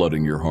emotion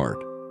flooding your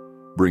heart,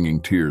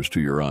 bringing tears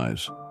to your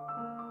eyes.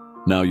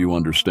 Now you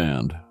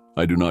understand,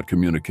 I do not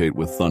communicate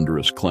with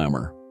thunderous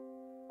clamor.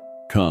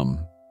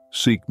 Come,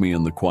 seek me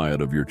in the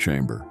quiet of your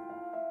chamber.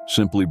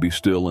 Simply be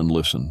still and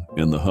listen.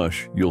 In the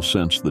hush, you'll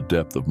sense the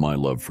depth of my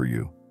love for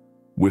you.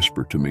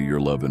 Whisper to me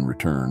your love in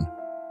return,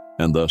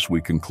 and thus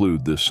we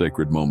conclude this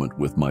sacred moment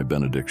with my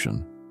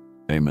benediction.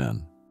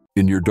 Amen.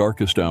 In your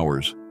darkest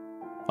hours,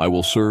 I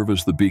will serve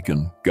as the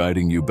beacon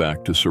guiding you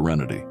back to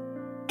serenity.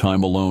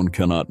 Time alone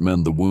cannot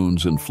mend the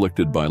wounds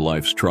inflicted by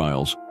life's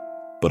trials,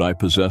 but I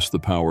possess the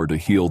power to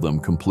heal them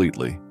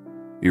completely,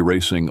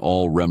 erasing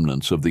all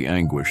remnants of the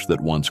anguish that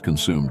once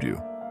consumed you.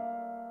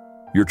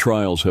 Your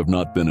trials have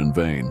not been in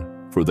vain,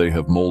 for they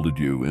have molded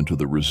you into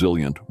the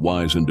resilient,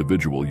 wise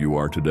individual you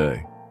are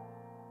today.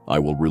 I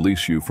will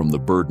release you from the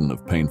burden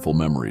of painful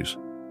memories,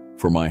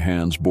 for my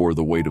hands bore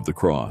the weight of the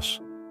cross,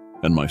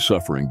 and my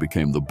suffering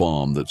became the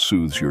balm that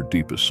soothes your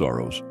deepest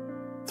sorrows.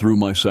 Through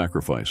my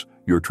sacrifice,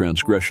 your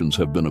transgressions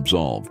have been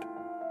absolved,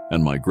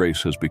 and my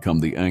grace has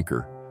become the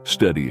anchor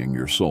steadying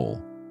your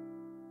soul.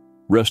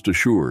 Rest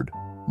assured,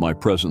 my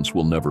presence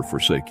will never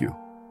forsake you.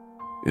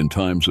 in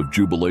times of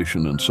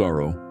jubilation and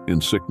sorrow,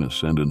 in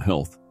sickness and in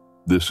health.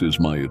 This is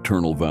my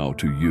eternal vow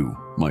to you,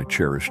 my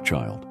cherished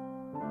child.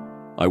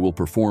 I will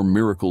perform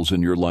miracles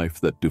in your life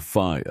that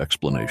defy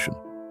explanation,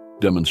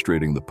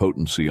 demonstrating the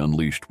potency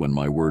unleashed when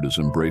my word is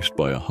embraced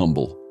by a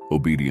humble,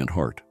 obedient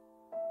heart.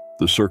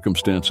 The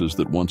circumstances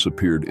that once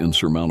appeared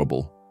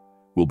insurmountable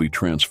will be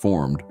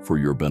transformed for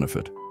your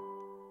benefit,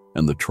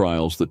 and the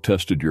trials that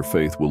tested your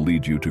faith will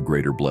lead you to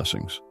greater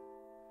blessings.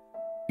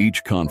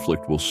 Each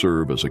conflict will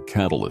serve as a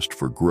catalyst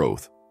for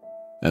growth,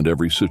 and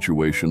every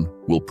situation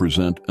will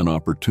present an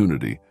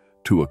opportunity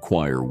to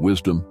acquire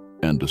wisdom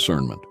and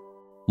discernment.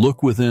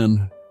 Look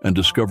within and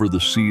discover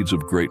the seeds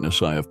of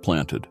greatness I have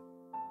planted.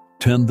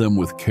 Tend them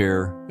with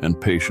care and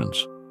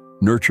patience.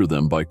 Nurture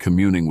them by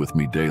communing with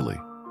me daily.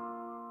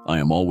 I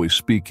am always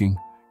speaking,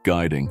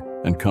 guiding,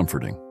 and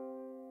comforting.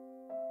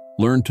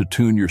 Learn to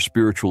tune your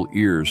spiritual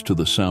ears to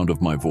the sound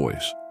of my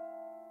voice.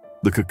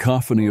 The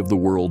cacophony of the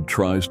world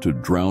tries to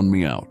drown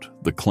me out.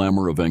 The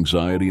clamor of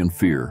anxiety and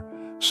fear,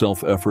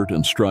 self-effort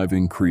and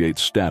striving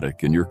creates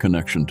static in your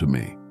connection to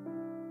me.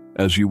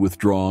 As you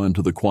withdraw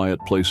into the quiet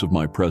place of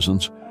my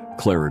presence,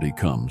 clarity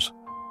comes.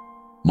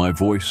 My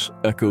voice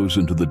echoes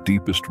into the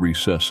deepest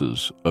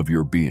recesses of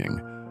your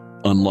being,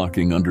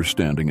 unlocking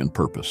understanding and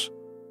purpose.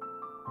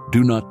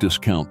 Do not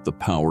discount the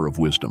power of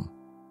wisdom.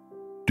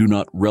 Do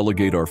not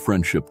relegate our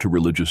friendship to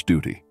religious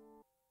duty.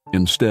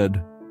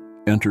 Instead,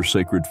 enter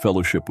sacred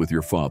fellowship with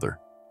your Father,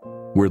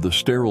 where the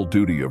sterile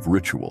duty of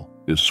ritual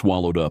is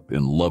swallowed up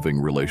in loving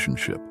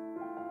relationship.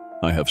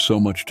 I have so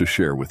much to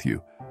share with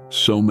you,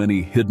 so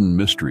many hidden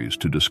mysteries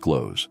to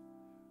disclose.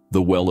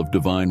 The well of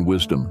divine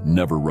wisdom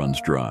never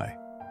runs dry.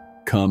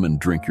 Come and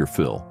drink your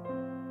fill.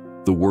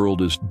 The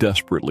world is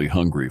desperately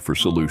hungry for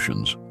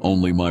solutions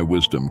only my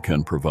wisdom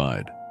can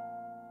provide.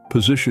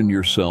 Position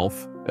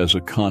yourself as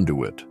a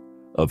conduit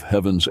of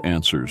heaven's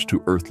answers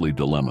to earthly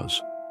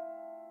dilemmas.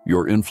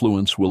 Your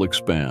influence will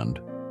expand,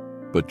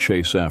 but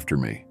chase after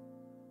me,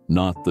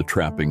 not the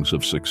trappings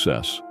of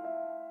success.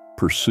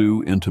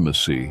 Pursue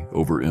intimacy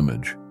over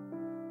image.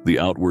 The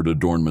outward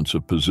adornments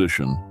of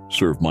position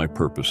serve my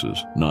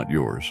purposes, not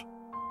yours.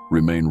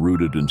 Remain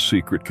rooted in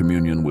secret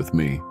communion with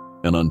me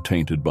and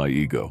untainted by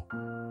ego.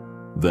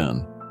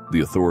 Then,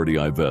 the authority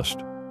I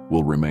vest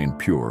will remain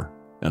pure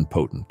and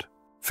potent.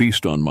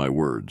 Feast on my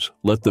words.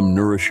 Let them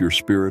nourish your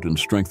spirit and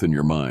strengthen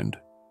your mind.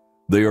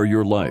 They are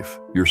your life,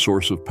 your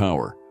source of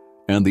power,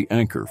 and the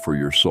anchor for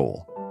your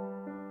soul.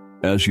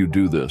 As you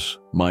do this,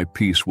 my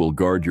peace will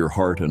guard your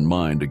heart and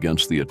mind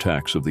against the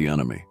attacks of the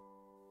enemy.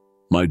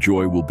 My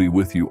joy will be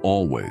with you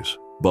always,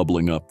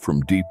 bubbling up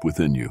from deep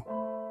within you.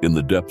 In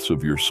the depths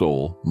of your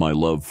soul, my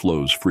love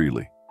flows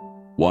freely,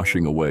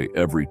 washing away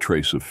every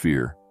trace of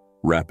fear,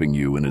 wrapping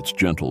you in its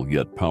gentle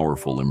yet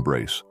powerful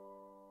embrace.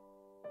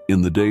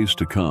 In the days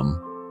to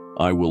come,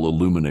 I will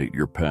illuminate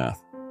your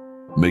path,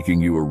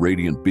 making you a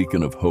radiant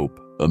beacon of hope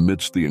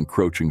amidst the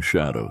encroaching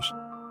shadows.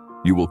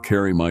 You will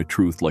carry my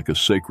truth like a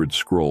sacred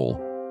scroll,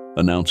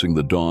 announcing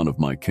the dawn of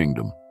my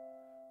kingdom.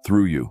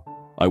 Through you,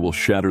 I will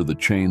shatter the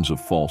chains of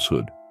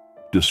falsehood,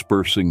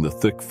 dispersing the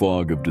thick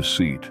fog of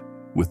deceit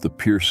with the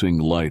piercing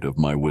light of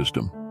my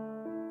wisdom.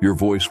 Your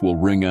voice will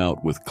ring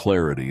out with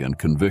clarity and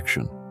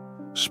conviction,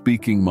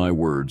 speaking my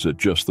words at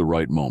just the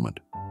right moment.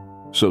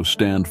 So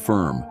stand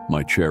firm,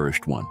 my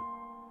cherished one.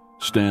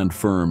 Stand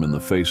firm in the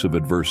face of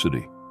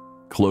adversity,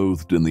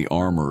 clothed in the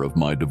armor of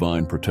my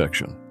divine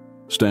protection.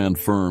 Stand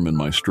firm in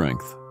my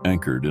strength,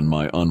 anchored in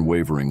my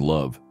unwavering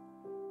love.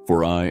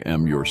 For I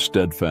am your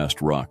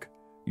steadfast rock,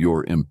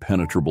 your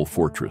impenetrable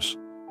fortress,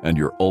 and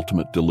your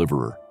ultimate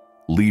deliverer,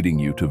 leading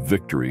you to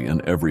victory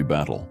in every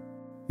battle.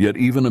 Yet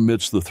even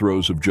amidst the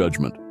throes of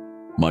judgment,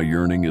 my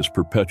yearning is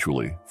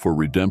perpetually for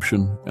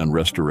redemption and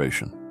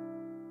restoration.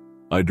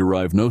 I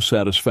derive no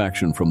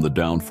satisfaction from the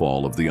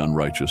downfall of the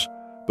unrighteous,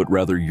 but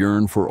rather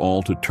yearn for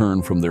all to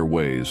turn from their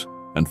ways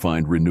and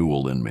find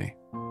renewal in me.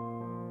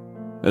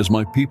 As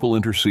my people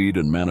intercede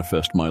and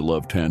manifest my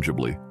love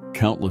tangibly,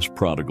 countless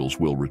prodigals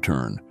will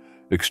return,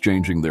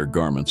 exchanging their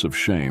garments of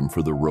shame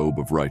for the robe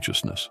of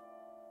righteousness.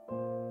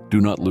 Do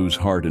not lose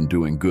heart in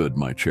doing good,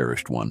 my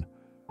cherished one,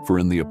 for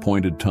in the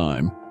appointed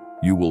time,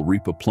 you will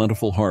reap a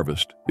plentiful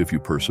harvest if you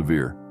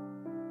persevere.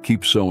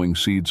 Keep sowing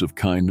seeds of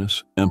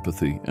kindness,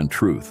 empathy, and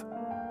truth,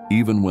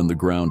 even when the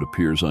ground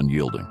appears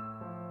unyielding.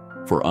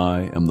 For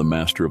I am the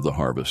master of the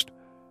harvest,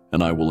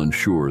 and I will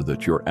ensure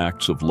that your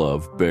acts of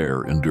love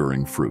bear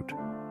enduring fruit.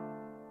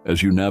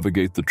 As you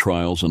navigate the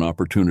trials and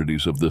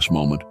opportunities of this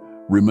moment,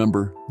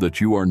 remember that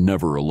you are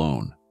never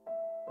alone.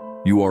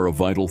 You are a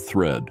vital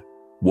thread,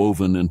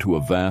 woven into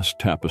a vast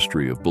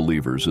tapestry of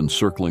believers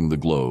encircling the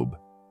globe,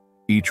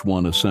 each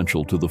one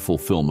essential to the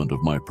fulfillment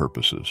of my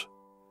purposes.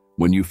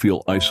 When you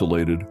feel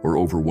isolated or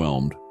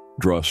overwhelmed,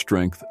 draw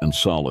strength and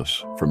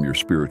solace from your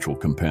spiritual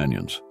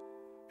companions.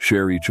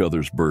 Share each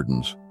other's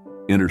burdens,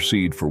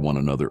 intercede for one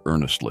another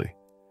earnestly,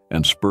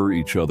 and spur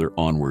each other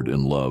onward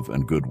in love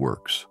and good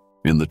works.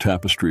 In the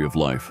tapestry of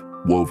life,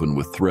 woven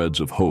with threads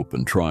of hope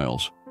and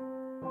trials,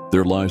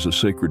 there lies a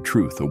sacred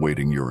truth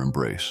awaiting your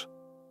embrace.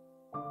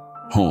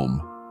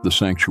 Home, the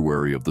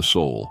sanctuary of the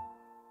soul,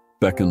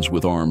 beckons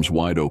with arms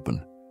wide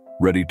open,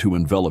 ready to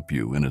envelop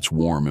you in its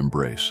warm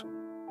embrace.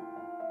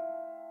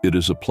 It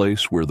is a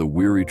place where the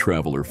weary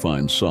traveler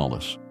finds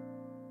solace,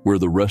 where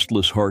the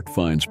restless heart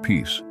finds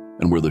peace,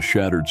 and where the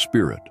shattered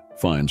spirit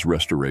finds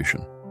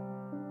restoration.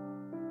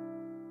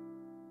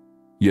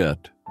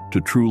 Yet,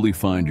 to truly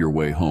find your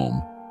way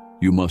home,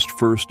 you must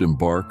first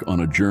embark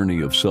on a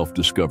journey of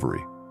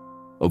self-discovery,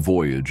 a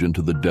voyage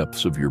into the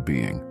depths of your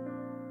being.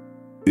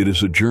 It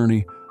is a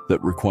journey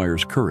that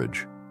requires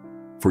courage,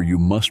 for you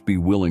must be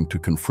willing to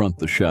confront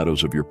the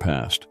shadows of your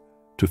past,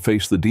 to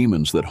face the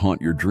demons that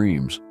haunt your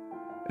dreams,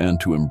 and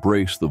to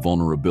embrace the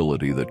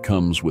vulnerability that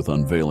comes with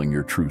unveiling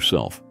your true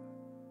self.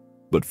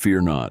 But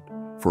fear not,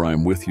 for I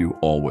am with you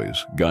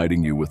always,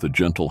 guiding you with a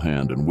gentle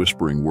hand and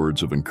whispering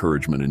words of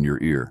encouragement in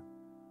your ear.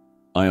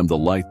 I am the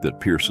light that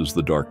pierces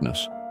the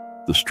darkness,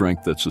 the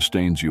strength that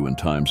sustains you in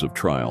times of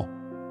trial,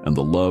 and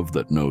the love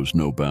that knows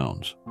no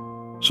bounds.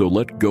 So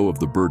let go of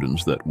the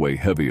burdens that weigh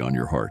heavy on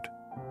your heart,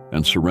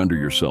 and surrender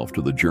yourself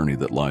to the journey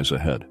that lies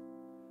ahead.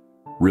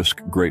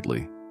 Risk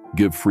greatly,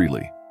 give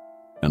freely,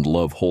 and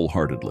love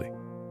wholeheartedly.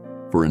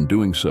 For in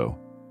doing so,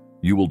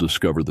 you will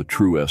discover the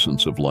true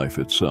essence of life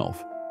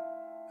itself.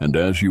 And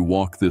as you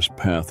walk this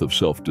path of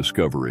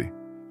self-discovery,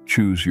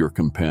 choose your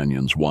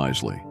companions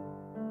wisely,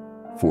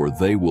 for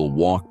they will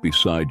walk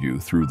beside you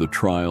through the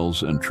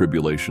trials and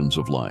tribulations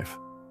of life.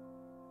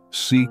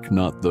 Seek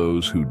not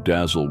those who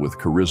dazzle with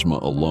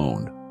charisma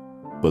alone,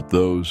 but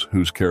those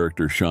whose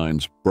character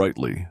shines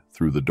brightly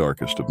through the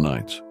darkest of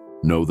nights.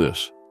 Know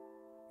this: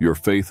 your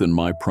faith in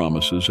my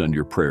promises and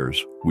your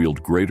prayers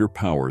wield greater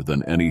power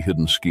than any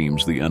hidden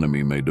schemes the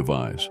enemy may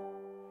devise.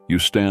 You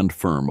stand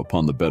firm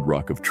upon the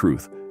bedrock of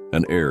truth,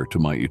 an heir to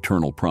my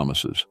eternal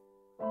promises.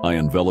 I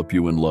envelop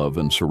you in love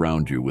and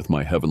surround you with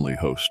my heavenly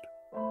host.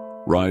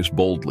 Rise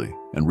boldly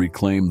and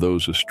reclaim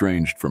those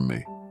estranged from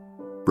me.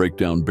 Break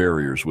down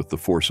barriers with the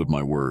force of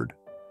my word.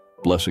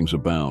 Blessings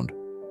abound,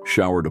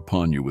 showered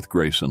upon you with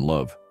grace and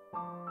love.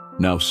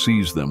 Now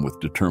seize them with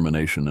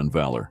determination and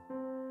valor.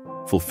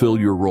 Fulfill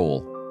your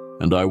role,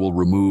 and I will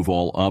remove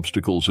all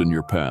obstacles in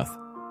your path.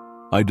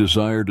 I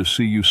desire to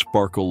see you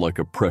sparkle like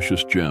a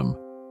precious gem.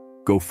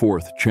 Go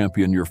forth,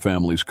 champion your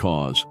family's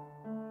cause.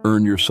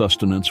 Earn your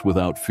sustenance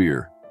without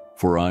fear,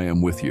 for I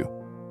am with you.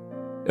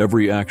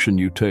 Every action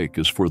you take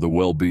is for the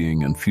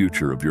well-being and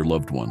future of your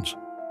loved ones.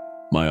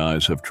 My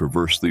eyes have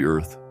traversed the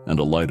earth and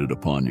alighted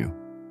upon you.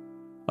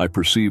 I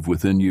perceive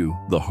within you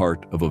the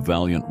heart of a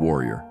valiant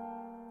warrior.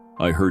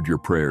 I heard your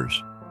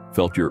prayers,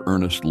 felt your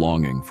earnest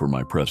longing for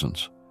my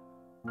presence.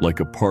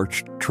 Like a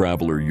parched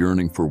traveler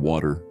yearning for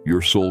water,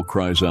 your soul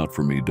cries out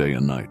for me day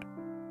and night.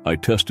 I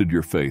tested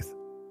your faith,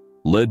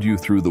 led you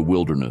through the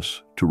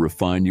wilderness to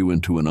refine you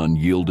into an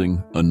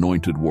unyielding,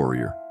 anointed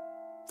warrior.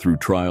 Through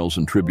trials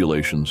and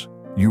tribulations,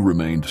 you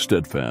remained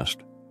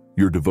steadfast,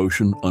 your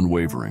devotion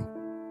unwavering.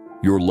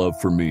 Your love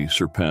for me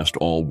surpassed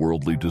all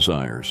worldly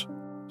desires.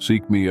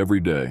 Seek me every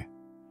day.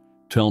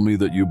 Tell me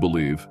that you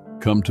believe.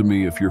 Come to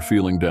me if you're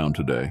feeling down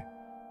today.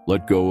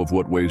 Let go of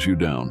what weighs you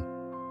down.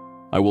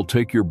 I will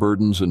take your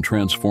burdens and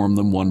transform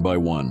them one by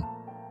one.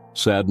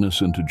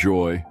 Sadness into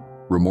joy,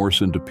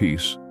 remorse into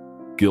peace,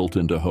 guilt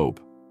into hope.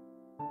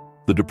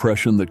 The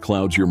depression that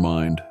clouds your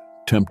mind,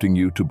 tempting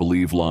you to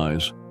believe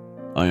lies,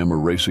 I am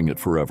erasing it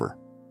forever.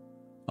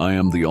 I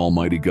am the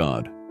Almighty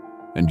God,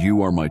 and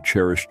you are my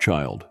cherished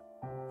child,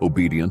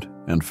 obedient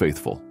and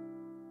faithful.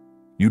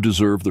 You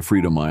deserve the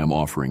freedom I am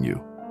offering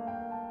you.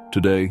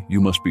 Today, you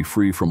must be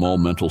free from all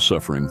mental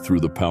suffering through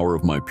the power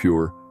of my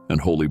pure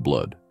and holy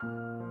blood.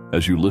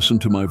 As you listen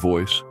to my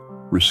voice,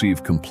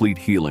 receive complete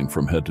healing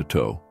from head to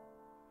toe.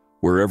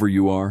 Wherever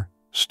you are,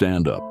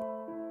 stand up.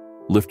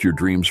 Lift your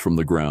dreams from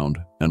the ground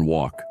and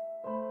walk.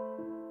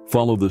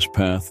 Follow this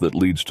path that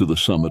leads to the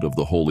summit of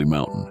the holy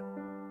mountain,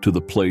 to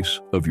the place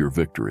of your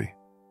victory.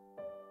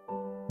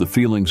 The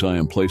feelings I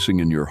am placing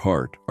in your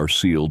heart are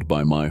sealed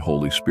by my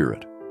Holy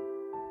Spirit.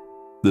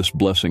 This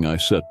blessing I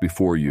set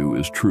before you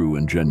is true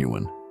and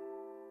genuine.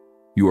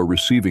 You are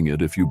receiving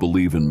it if you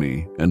believe in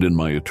me and in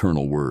my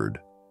eternal word.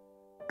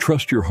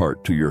 Trust your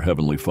heart to your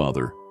Heavenly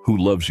Father, who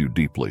loves you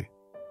deeply.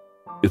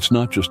 It's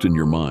not just in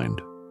your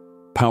mind.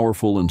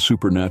 Powerful and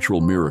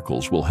supernatural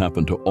miracles will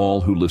happen to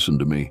all who listen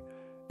to me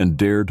and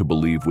dare to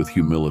believe with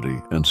humility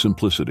and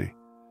simplicity.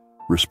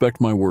 Respect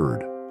my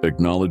word,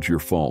 acknowledge your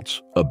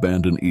faults,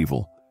 abandon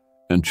evil,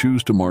 and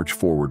choose to march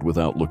forward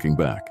without looking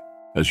back.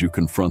 As you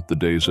confront the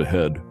days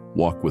ahead,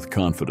 walk with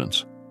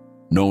confidence,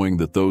 knowing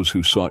that those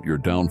who sought your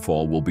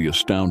downfall will be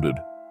astounded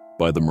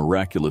by the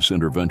miraculous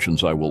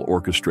interventions I will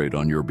orchestrate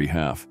on your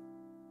behalf.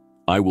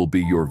 I will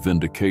be your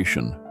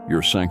vindication,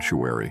 your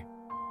sanctuary,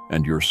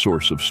 and your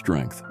source of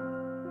strength.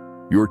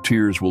 Your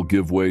tears will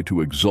give way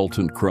to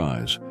exultant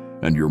cries,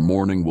 and your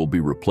mourning will be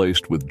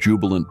replaced with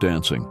jubilant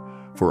dancing,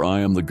 for I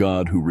am the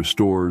God who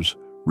restores,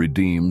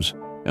 redeems,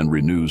 and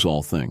renews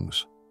all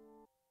things.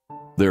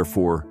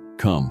 Therefore,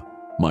 come,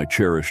 my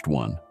cherished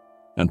one,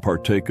 and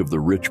partake of the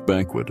rich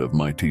banquet of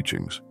my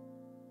teachings.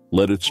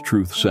 Let its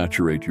truth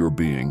saturate your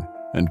being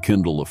and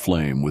kindle a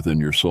flame within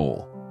your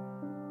soul.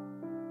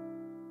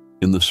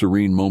 in the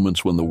serene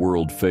moments when the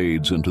world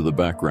fades into the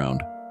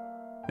background,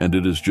 and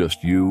it is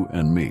just you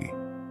and me.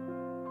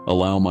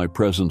 Allow my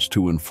presence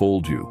to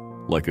enfold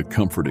you like a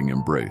comforting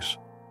embrace,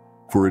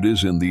 for it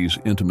is in these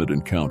intimate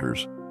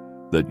encounters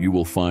that you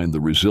will find the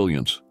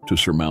resilience to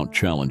surmount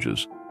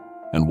challenges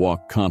and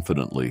walk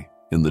confidently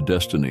in the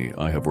destiny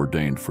I have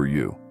ordained for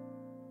you.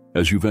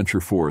 As you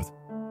venture forth,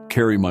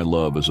 carry my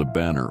love as a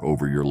banner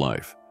over your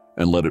life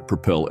and let it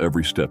propel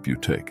every step you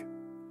take.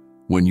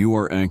 When you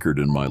are anchored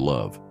in my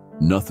love,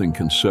 nothing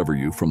can sever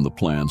you from the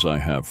plans I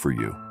have for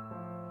you.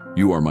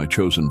 You are my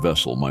chosen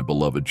vessel, my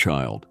beloved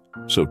child,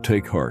 so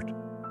take heart,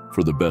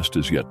 for the best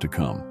is yet to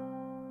come.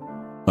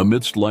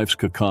 Amidst life's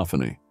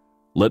cacophony,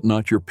 let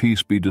not your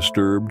peace be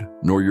disturbed,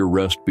 nor your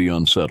rest be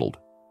unsettled.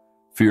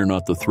 Fear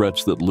not the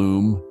threats that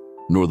loom,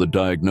 nor the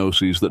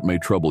diagnoses that may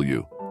trouble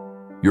you.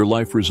 Your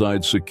life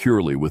resides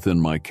securely within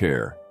my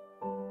care.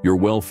 Your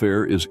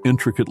welfare is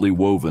intricately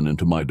woven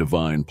into my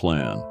divine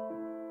plan.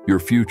 Your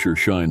future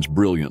shines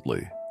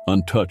brilliantly,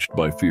 untouched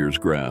by fear's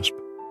grasp.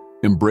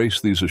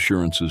 Embrace these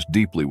assurances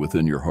deeply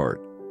within your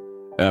heart.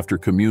 After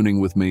communing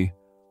with me,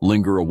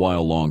 linger a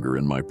while longer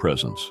in my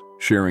presence,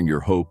 sharing your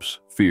hopes,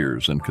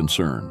 fears, and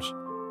concerns.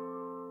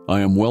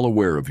 I am well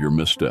aware of your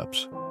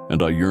missteps,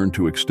 and I yearn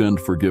to extend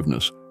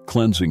forgiveness,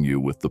 cleansing you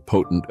with the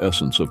potent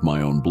essence of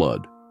my own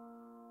blood,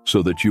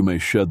 so that you may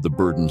shed the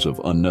burdens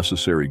of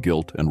unnecessary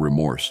guilt and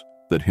remorse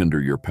that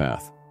hinder your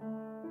path.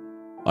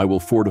 I will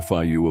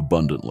fortify you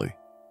abundantly,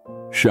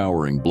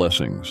 showering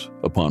blessings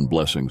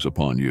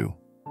upon you.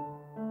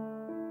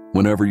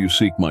 Whenever you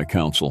seek my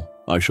counsel,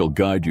 I shall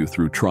guide you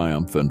through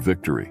triumph and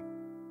victory.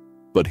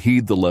 But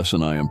heed the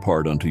lesson I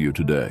impart unto you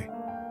today.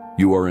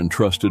 You are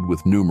entrusted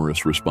with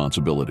numerous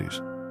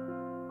responsibilities.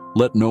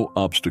 Let no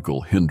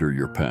obstacle hinder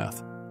your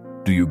path.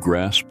 Do you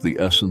grasp the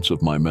essence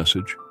of my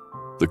message?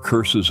 The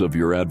curses of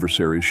your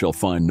adversaries shall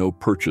find no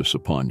purchase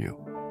upon you.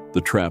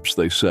 The traps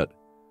they set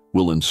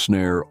will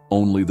ensnare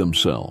only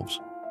themselves.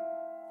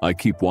 I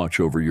keep watch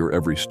over your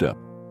every step,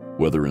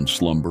 whether in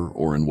slumber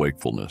or in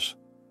wakefulness,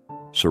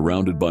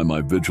 surrounded by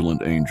my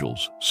vigilant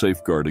angels,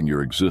 safeguarding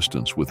your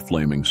existence with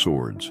flaming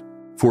swords.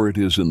 For it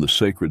is in the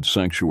sacred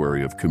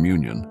sanctuary of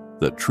communion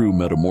that true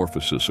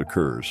metamorphosis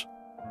occurs,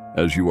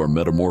 as you are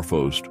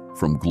metamorphosed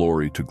from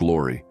glory to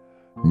glory,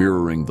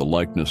 mirroring the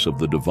likeness of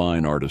the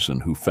divine artisan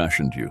who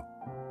fashioned you.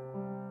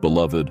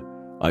 Beloved,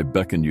 I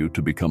beckon you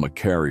to become a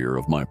carrier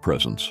of my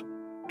presence,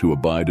 to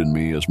abide in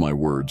me as my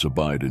words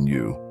abide in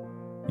you,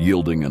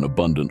 yielding an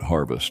abundant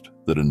harvest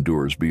that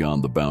endures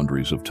beyond the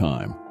boundaries of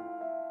time.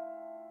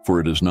 For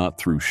it is not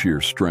through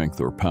sheer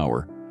strength or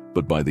power,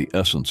 but by the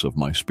essence of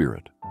my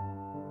spirit.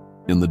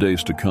 In the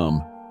days to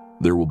come,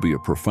 there will be a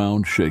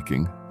profound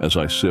shaking as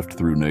I sift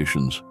through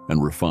nations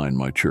and refine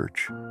my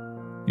church.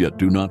 Yet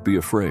do not be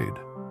afraid,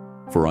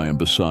 for I am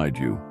beside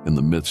you in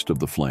the midst of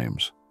the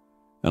flames,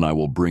 and I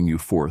will bring you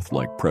forth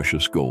like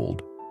precious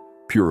gold,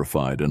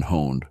 purified and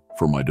honed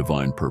for my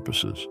divine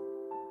purposes.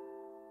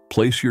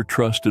 Place your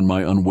trust in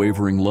my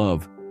unwavering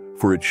love,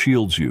 for it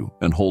shields you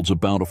and holds a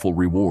bountiful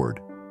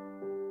reward.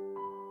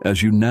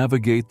 As you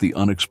navigate the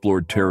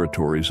unexplored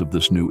territories of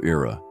this new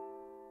era,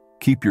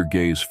 keep your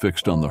gaze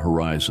fixed on the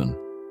horizon,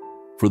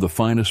 for the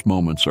finest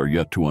moments are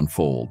yet to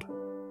unfold.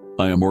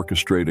 I am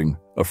orchestrating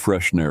a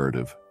fresh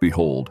narrative.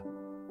 Behold,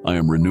 I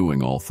am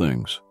renewing all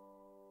things.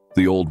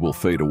 The old will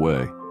fade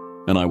away,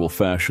 and I will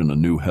fashion a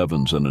new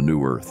heavens and a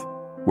new earth,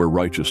 where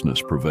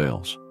righteousness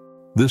prevails.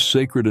 This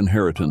sacred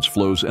inheritance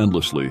flows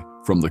endlessly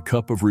from the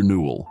cup of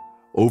renewal,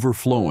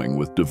 overflowing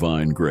with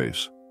divine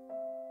grace.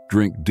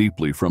 Drink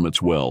deeply from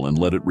its well and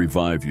let it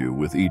revive you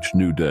with each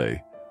new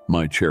day,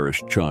 my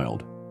cherished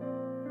child.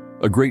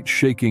 A great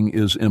shaking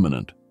is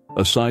imminent,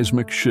 a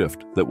seismic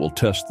shift that will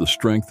test the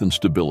strength and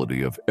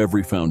stability of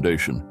every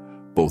foundation,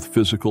 both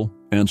physical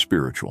and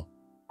spiritual.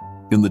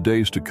 In the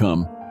days to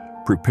come,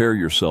 prepare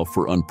yourself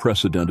for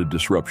unprecedented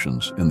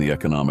disruptions in the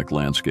economic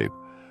landscape,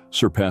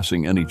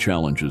 surpassing any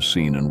challenges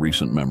seen in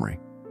recent memory.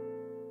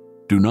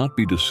 Do not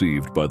be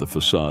deceived by the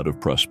facade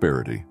of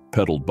prosperity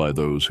peddled by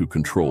those who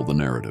control the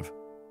narrative.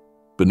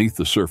 Beneath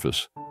the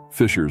surface,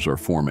 fissures are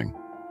forming,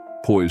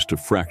 poised to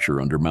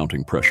fracture under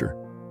mounting pressure.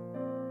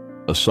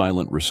 A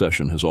silent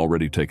recession has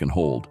already taken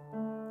hold,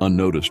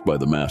 unnoticed by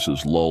the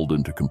masses lulled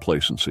into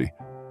complacency,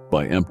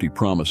 by empty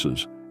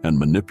promises and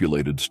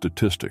manipulated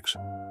statistics.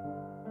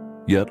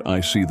 Yet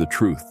I see the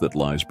truth that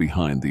lies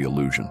behind the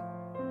illusion.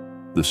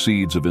 The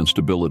seeds of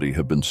instability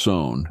have been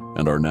sown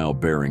and are now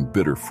bearing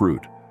bitter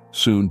fruit,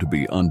 soon to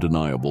be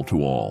undeniable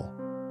to all.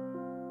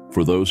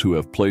 For those who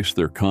have placed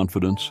their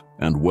confidence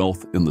and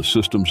wealth in the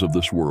systems of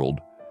this world,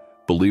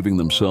 believing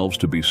themselves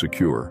to be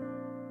secure,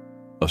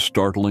 a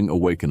startling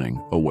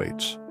awakening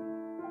awaits.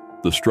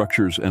 The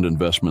structures and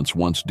investments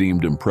once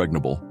deemed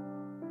impregnable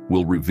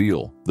will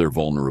reveal their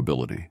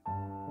vulnerability,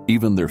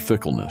 even their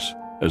fickleness,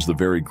 as the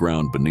very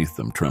ground beneath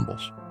them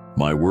trembles.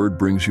 My word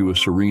brings you a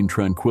serene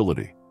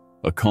tranquility,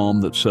 a calm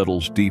that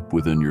settles deep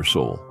within your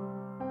soul.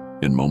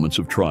 In moments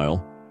of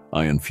trial,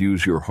 I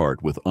infuse your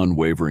heart with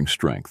unwavering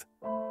strength,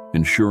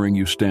 ensuring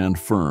you stand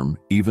firm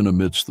even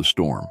amidst the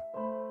storm.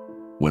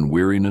 When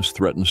weariness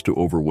threatens to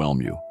overwhelm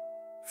you,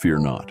 fear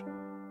not,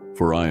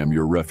 for I am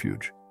your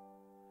refuge.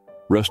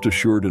 Rest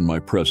assured in my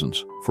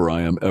presence, for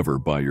I am ever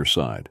by your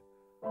side.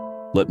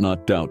 Let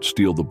not doubt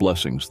steal the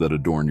blessings that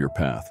adorn your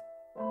path.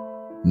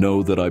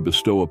 Know that I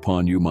bestow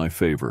upon you my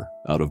favor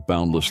out of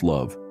boundless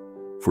love,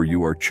 for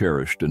you are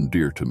cherished and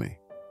dear to me.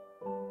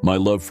 My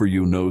love for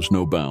you knows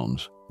no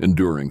bounds,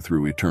 enduring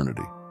through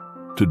eternity.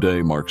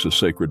 Today marks a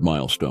sacred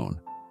milestone,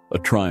 a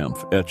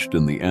triumph etched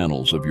in the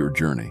annals of your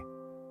journey.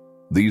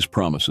 These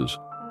promises,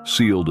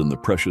 sealed in the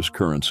precious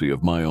currency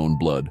of my own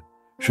blood,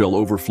 shall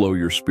overflow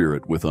your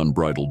spirit with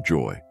unbridled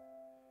joy.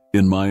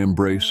 In my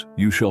embrace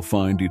you shall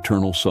find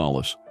eternal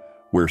solace,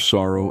 where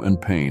sorrow and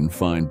pain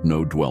find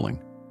no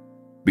dwelling.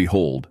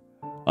 Behold,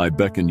 I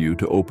beckon you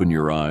to open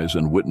your eyes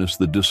and witness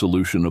the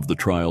dissolution of the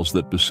trials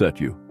that beset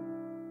you.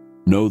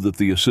 Know that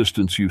the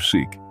assistance you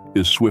seek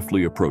is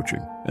swiftly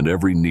approaching, and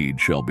every need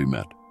shall be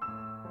met.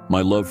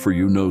 My love for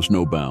you knows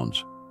no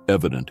bounds,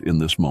 evident in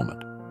this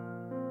moment.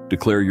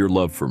 Declare your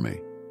love for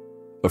me.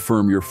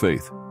 Affirm your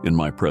faith in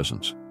my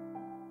presence.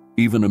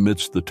 Even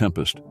amidst the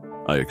tempest,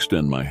 I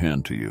extend my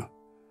hand to you.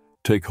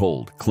 Take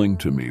hold, cling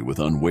to me with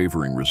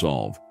unwavering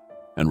resolve,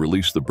 and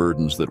release the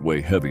burdens that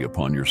weigh heavy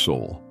upon your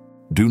soul.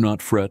 Do not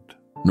fret,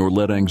 nor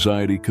let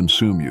anxiety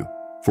consume you,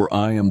 for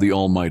I am the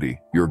Almighty,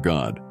 your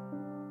God.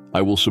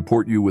 I will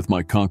support you with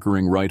my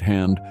conquering right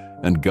hand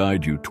and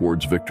guide you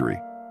towards victory.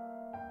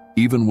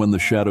 Even when the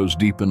shadows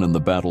deepen and the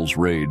battles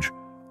rage,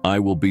 I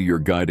will be your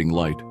guiding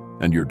light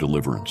and your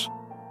deliverance.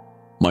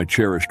 My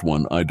cherished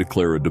one, I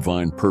declare a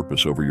divine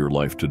purpose over your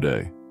life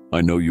today.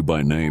 I know you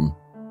by name,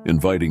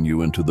 inviting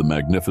you into the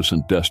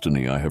magnificent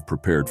destiny I have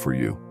prepared for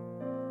you.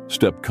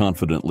 Step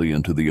confidently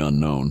into the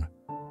unknown,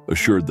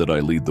 assured that I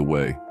lead the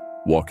way,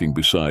 walking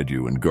beside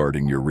you and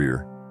guarding your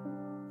rear.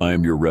 I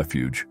am your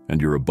refuge and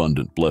your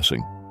abundant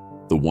blessing,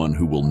 the one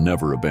who will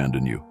never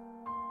abandon you.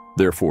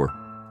 Therefore,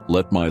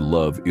 let my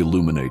love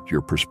illuminate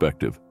your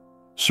perspective,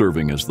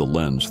 serving as the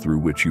lens through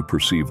which you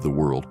perceive the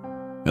world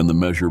and the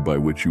measure by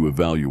which you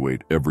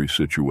evaluate every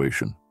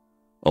situation.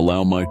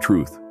 Allow my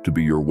truth to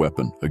be your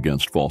weapon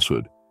against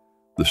falsehood,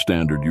 the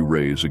standard you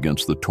raise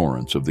against the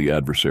torrents of the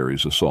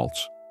adversary's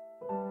assaults.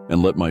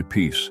 And let my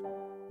peace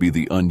be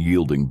the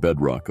unyielding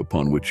bedrock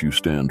upon which you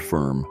stand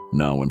firm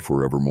now and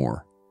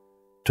forevermore.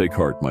 Take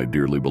heart, my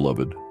dearly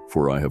beloved,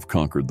 for I have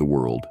conquered the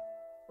world,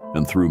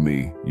 and through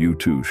me you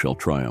too shall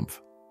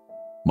triumph.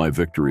 My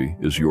victory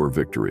is your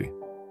victory,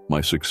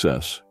 my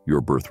success your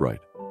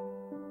birthright.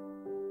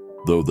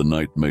 Though the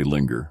night may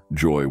linger,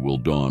 joy will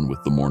dawn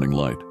with the morning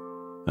light,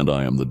 and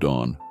I am the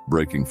dawn,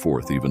 breaking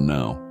forth even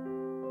now,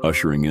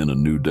 ushering in a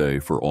new day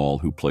for all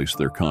who place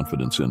their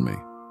confidence in me.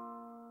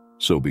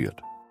 So be it.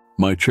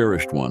 My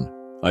cherished one,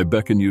 I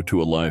beckon you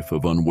to a life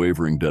of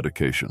unwavering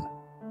dedication,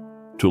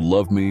 to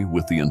love me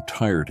with the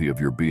entirety of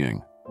your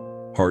being,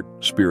 heart,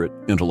 spirit,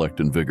 intellect,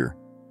 and vigor,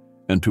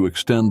 and to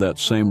extend that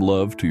same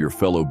love to your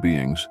fellow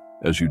beings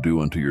as you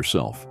do unto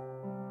yourself.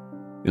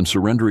 In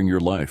surrendering your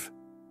life,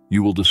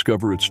 you will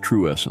discover its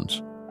true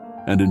essence,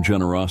 and in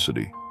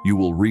generosity, you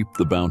will reap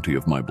the bounty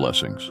of my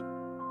blessings.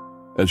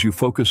 As you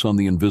focus on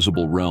the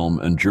invisible realm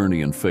and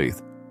journey in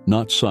faith,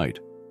 not sight,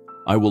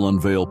 I will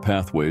unveil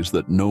pathways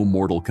that no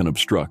mortal can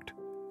obstruct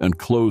and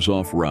close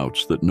off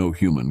routes that no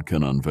human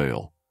can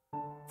unveil.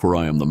 For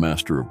I am the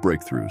master of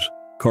breakthroughs,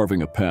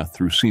 carving a path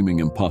through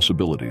seeming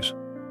impossibilities,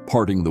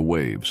 parting the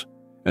waves,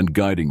 and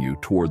guiding you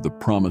toward the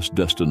promised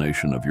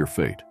destination of your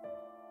fate.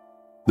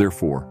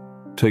 Therefore,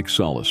 take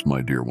solace,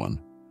 my dear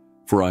one,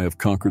 for I have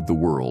conquered the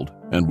world,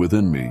 and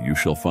within me you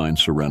shall find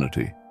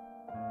serenity.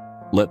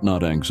 Let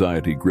not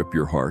anxiety grip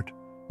your heart,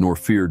 nor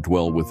fear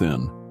dwell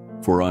within,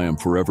 for I am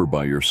forever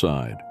by your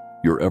side,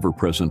 your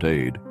ever-present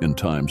aid in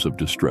times of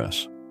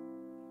distress.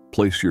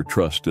 Place your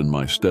trust in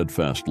my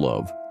steadfast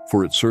love,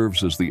 for it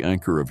serves as the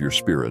anchor of your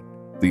spirit,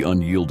 the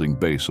unyielding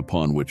base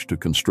upon which to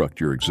construct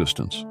your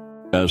existence.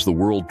 As the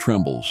world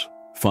trembles,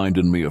 find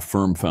in me a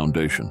firm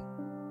foundation,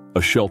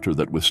 a shelter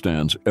that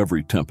withstands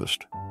every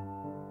tempest.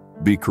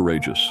 Be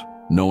courageous,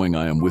 knowing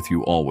I am with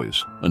you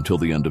always until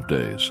the end of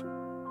days.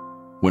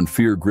 When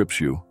fear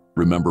grips you,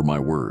 remember my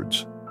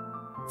words.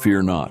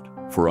 Fear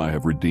not, for I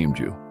have redeemed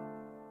you.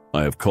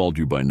 I have called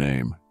you by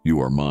name, you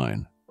are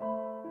mine.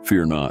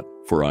 Fear not,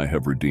 for I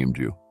have redeemed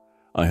you.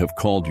 I have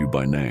called you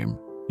by name,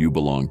 you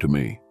belong to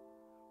me.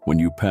 When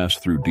you pass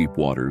through deep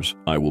waters,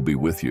 I will be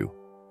with you.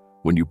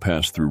 When you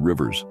pass through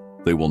rivers,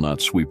 they will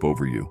not sweep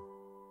over you.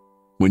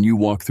 When you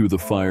walk through the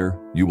fire,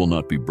 you will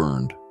not be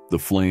burned. The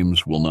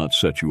flames will not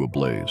set you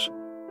ablaze.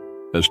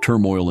 As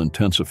turmoil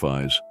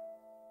intensifies,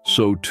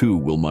 so too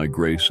will my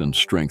grace and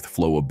strength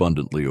flow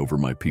abundantly over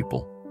my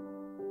people.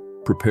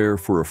 Prepare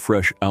for a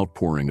fresh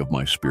outpouring of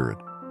my spirit,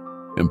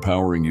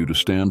 empowering you to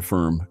stand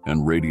firm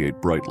and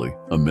radiate brightly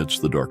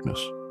amidst the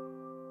darkness.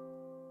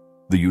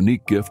 The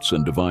unique gifts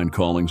and divine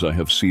callings I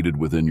have seeded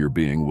within your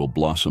being will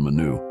blossom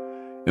anew,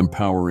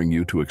 empowering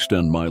you to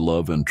extend my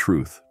love and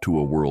truth to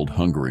a world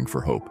hungering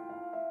for hope.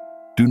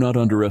 Do not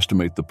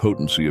underestimate the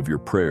potency of your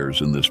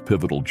prayers in this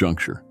pivotal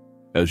juncture.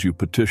 As you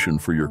petition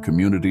for your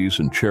communities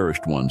and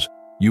cherished ones,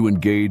 You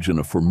engage in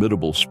a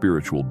formidable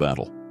spiritual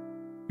battle.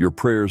 Your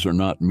prayers are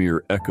not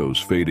mere echoes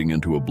fading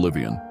into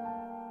oblivion,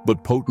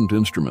 but potent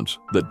instruments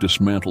that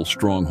dismantle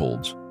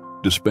strongholds,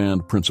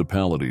 disband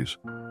principalities,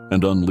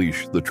 and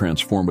unleash the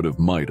transformative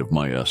might of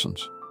my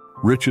essence.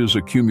 Riches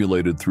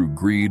accumulated through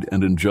greed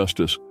and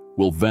injustice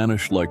will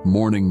vanish like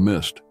morning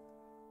mist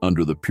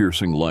under the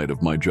piercing light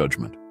of my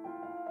judgment.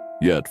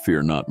 Yet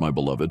fear not, my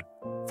beloved,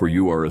 for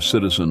you are a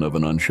citizen of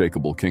an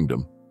unshakable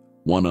kingdom,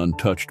 one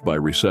untouched by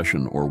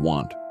recession or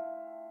want.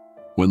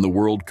 When the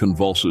world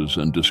convulses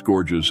and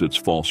disgorges its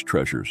false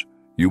treasures,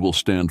 you will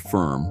stand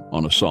firm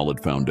on a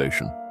solid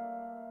foundation,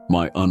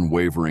 my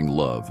unwavering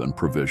love and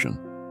provision.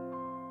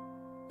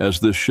 As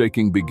this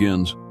shaking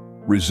begins,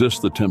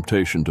 resist the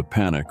temptation to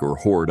panic or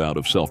hoard out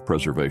of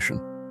self-preservation.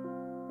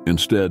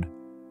 Instead,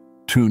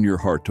 tune your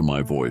heart to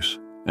my voice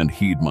and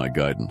heed my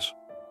guidance.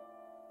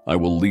 I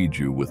will lead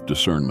you with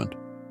discernment,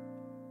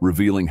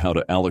 revealing how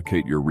to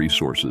allocate your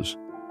resources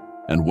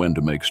and when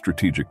to make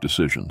strategic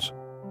decisions.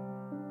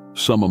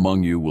 Some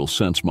among you will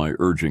sense my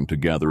urging to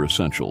gather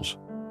essentials,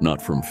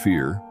 not from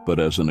fear, but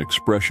as an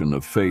expression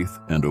of faith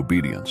and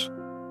obedience.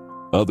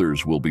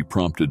 Others will be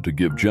prompted to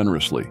give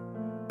generously,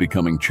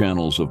 becoming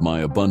channels of my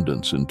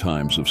abundance in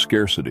times of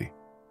scarcity.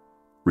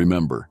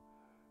 Remember,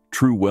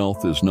 true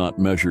wealth is not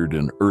measured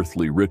in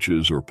earthly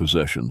riches or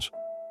possessions,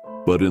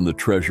 but in the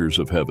treasures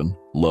of heaven,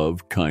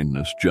 love,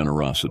 kindness,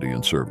 generosity,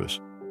 and service.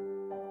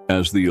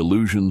 As the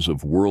illusions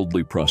of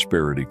worldly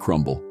prosperity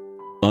crumble,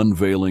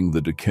 unveiling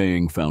the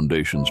decaying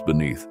foundations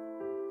beneath,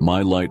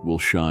 my light will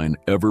shine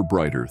ever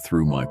brighter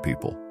through my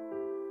people.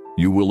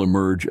 You will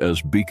emerge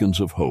as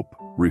beacons of hope,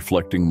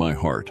 reflecting my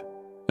heart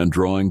and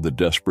drawing the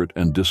desperate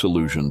and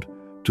disillusioned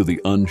to the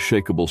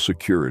unshakable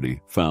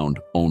security found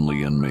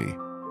only in me.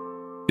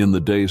 In the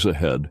days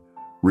ahead,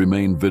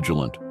 remain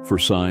vigilant for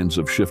signs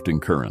of shifting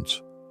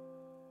currents.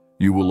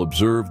 You will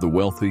observe the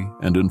wealthy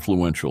and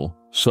influential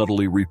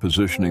subtly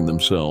repositioning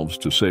themselves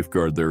to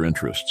safeguard their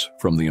interests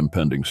from the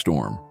impending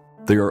storm.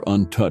 They are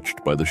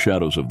untouched by the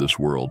shadows of this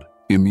world,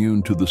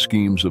 immune to the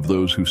schemes of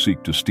those who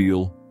seek to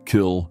steal,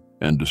 kill,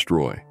 and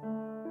destroy.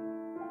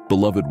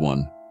 Beloved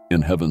one,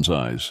 in heaven's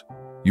eyes,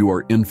 you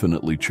are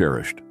infinitely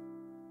cherished,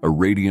 a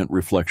radiant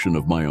reflection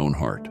of my own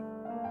heart.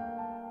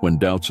 When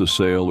doubts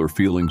assail or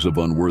feelings of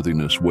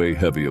unworthiness weigh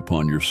heavy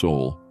upon your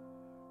soul,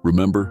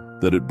 remember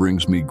that it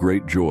brings me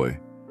great joy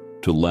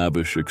to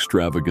lavish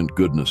extravagant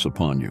goodness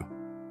upon you.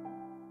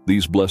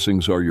 These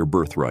blessings are your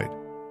birthright,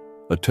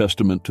 a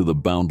testament to the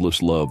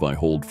boundless love I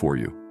hold for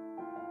you.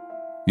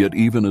 Yet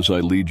even as I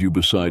lead you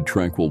beside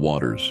tranquil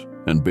waters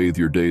and bathe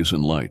your days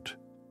in light,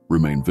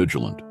 remain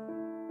vigilant.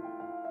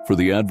 For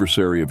the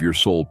adversary of your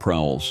soul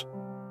prowls,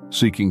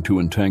 seeking to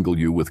entangle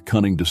you with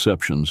cunning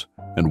deceptions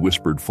and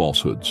whispered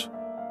falsehoods.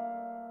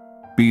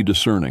 Be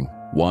discerning,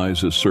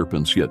 wise as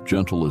serpents yet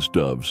gentle as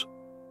doves,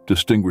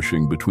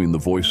 distinguishing between the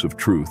voice of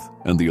truth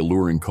and the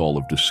alluring call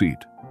of deceit.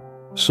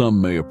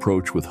 Some may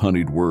approach with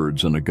honeyed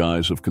words and a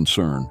guise of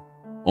concern,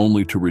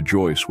 only to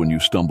rejoice when you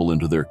stumble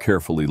into their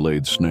carefully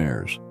laid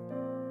snares.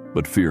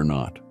 But fear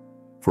not,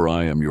 for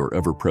I am your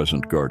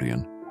ever-present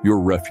guardian, your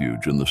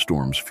refuge in the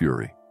storm's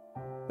fury.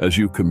 As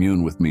you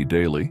commune with me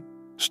daily,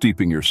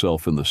 steeping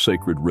yourself in the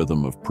sacred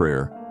rhythm of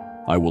prayer,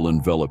 I will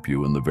envelop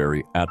you in the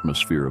very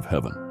atmosphere of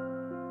heaven.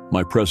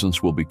 My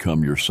presence will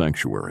become your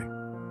sanctuary,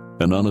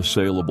 an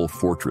unassailable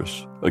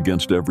fortress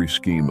against every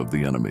scheme of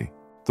the enemy.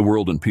 The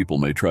world and people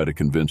may try to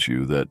convince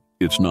you that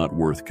it's not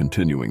worth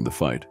continuing the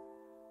fight,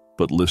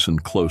 but listen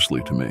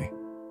closely to me.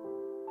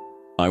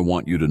 I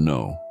want you to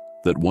know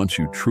that once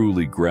you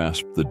truly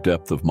grasp the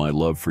depth of my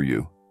love for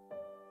you,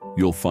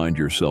 you'll find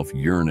yourself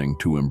yearning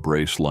to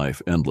embrace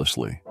life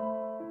endlessly.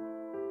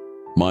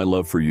 My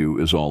love for you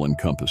is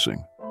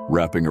all-encompassing,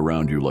 wrapping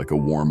around you like a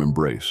warm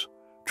embrace,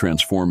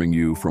 transforming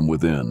you from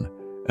within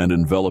and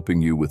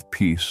enveloping you with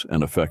peace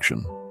and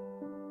affection.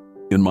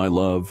 In my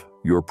love,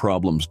 your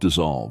problems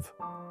dissolve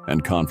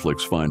and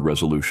conflicts find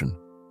resolution.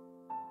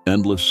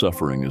 Endless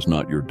suffering is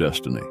not your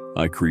destiny.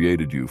 I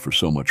created you for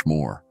so much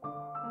more.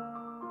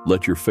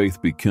 Let your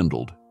faith be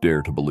kindled,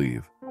 dare to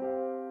believe.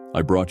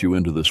 I brought you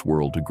into this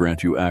world to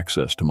grant you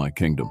access to my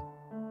kingdom,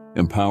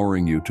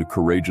 empowering you to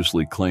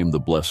courageously claim the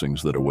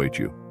blessings that await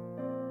you.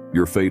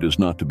 Your fate is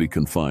not to be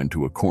confined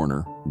to a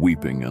corner,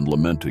 weeping and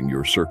lamenting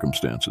your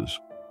circumstances.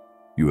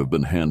 You have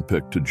been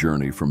handpicked to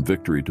journey from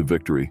victory to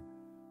victory,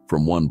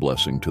 from one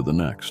blessing to the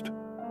next.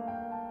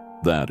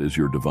 That is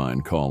your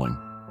divine calling.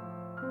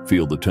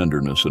 Feel the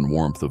tenderness and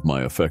warmth of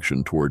my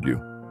affection toward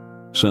you.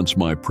 Sense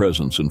my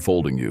presence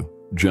enfolding you,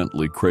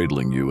 gently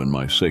cradling you in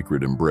my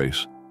sacred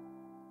embrace.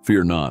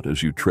 Fear not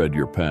as you tread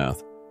your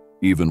path,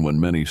 even when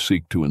many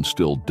seek to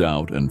instill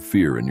doubt and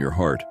fear in your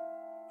heart,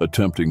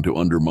 attempting to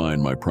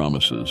undermine my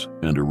promises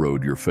and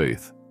erode your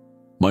faith.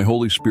 My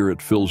Holy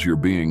Spirit fills your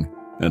being,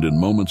 and in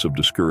moments of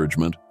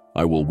discouragement,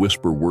 I will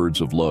whisper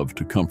words of love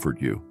to comfort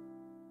you.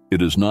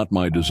 It is not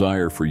my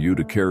desire for you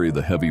to carry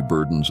the heavy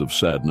burdens of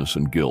sadness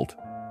and guilt.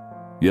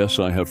 Yes,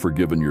 I have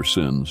forgiven your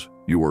sins.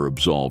 You are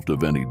absolved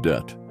of any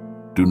debt.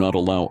 Do not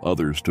allow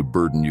others to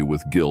burden you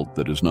with guilt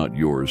that is not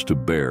yours to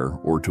bear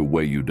or to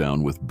weigh you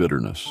down with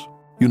bitterness.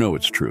 You know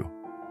it's true.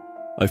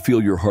 I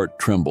feel your heart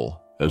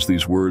tremble as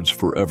these words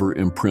forever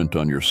imprint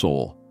on your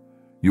soul.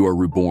 You are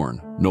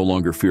reborn, no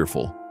longer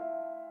fearful.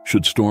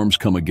 Should storms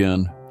come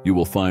again, you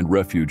will find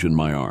refuge in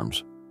my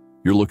arms.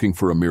 You're looking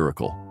for a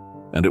miracle,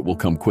 and it will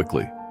come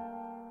quickly.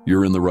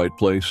 You're in the right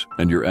place,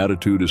 and your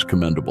attitude is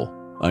commendable.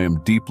 I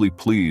am deeply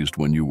pleased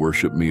when you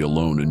worship me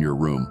alone in your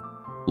room,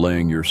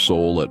 laying your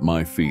soul at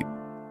my feet,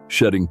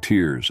 shedding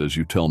tears as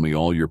you tell me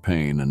all your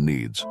pain and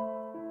needs.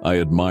 I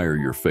admire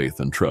your faith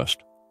and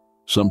trust.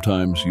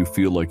 Sometimes you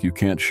feel like you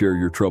can't share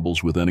your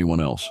troubles with anyone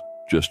else,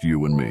 just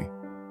you and me.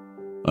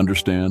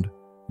 Understand,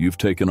 you've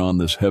taken on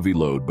this heavy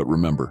load, but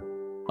remember,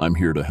 I'm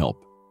here to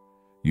help.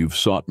 You've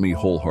sought me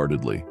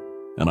wholeheartedly,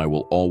 and I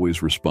will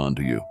always respond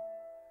to you.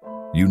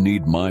 You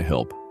need my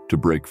help to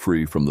break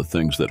free from the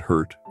things that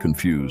hurt,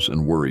 confuse,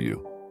 and worry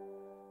you.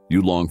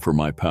 You long for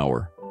my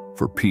power,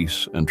 for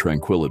peace and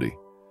tranquility,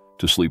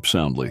 to sleep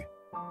soundly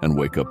and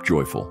wake up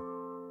joyful.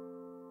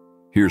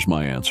 Here's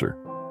my answer.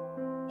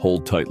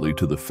 Hold tightly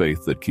to the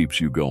faith that keeps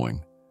you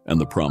going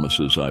and the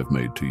promises I've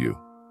made to you.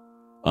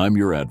 I'm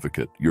your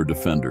advocate, your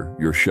defender,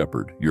 your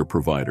shepherd, your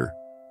provider,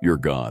 your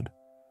God.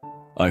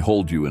 I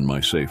hold you in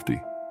my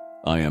safety.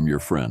 I am your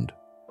friend.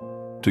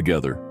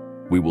 Together,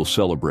 we will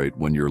celebrate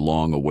when your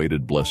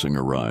long-awaited blessing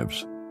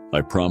arrives.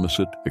 I promise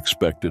it,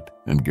 expect it,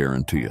 and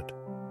guarantee it.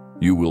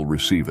 You will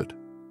receive it.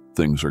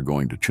 Things are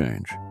going to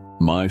change.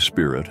 My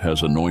Spirit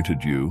has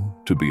anointed you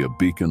to be a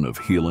beacon of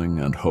healing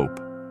and hope,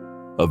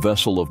 a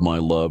vessel of my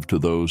love to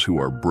those who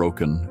are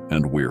broken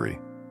and weary.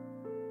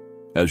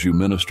 As you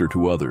minister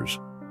to others,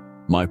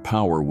 my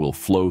power will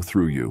flow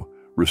through you,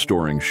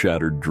 restoring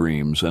shattered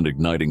dreams and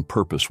igniting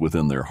purpose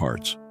within their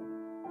hearts.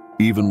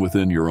 Even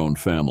within your own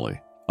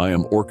family, I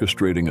am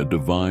orchestrating a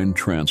divine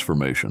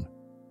transformation,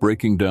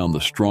 breaking down the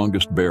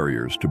strongest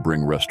barriers to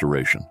bring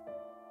restoration.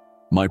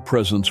 My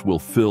presence will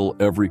fill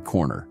every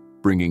corner,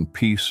 bringing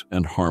peace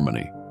and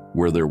harmony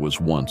where there was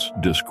once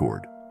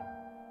discord.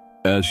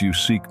 As you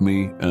seek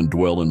me and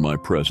dwell in my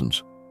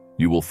presence,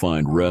 you will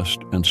find rest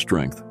and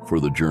strength for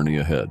the journey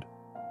ahead.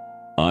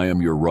 I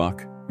am your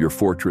rock, your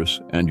fortress,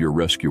 and your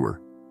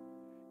rescuer.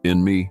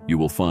 In me, you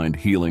will find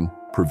healing,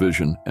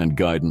 provision, and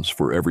guidance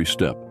for every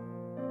step.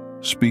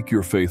 Speak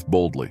your faith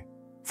boldly,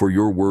 for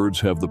your words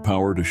have the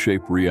power to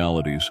shape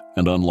realities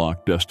and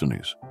unlock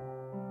destinies.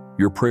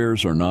 Your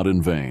prayers are not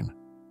in vain.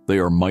 They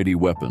are mighty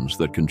weapons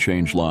that can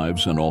change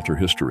lives and alter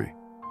history.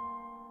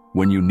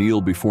 When you kneel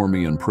before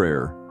me in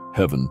prayer,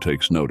 heaven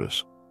takes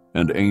notice,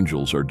 and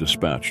angels are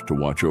dispatched to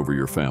watch over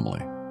your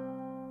family.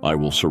 I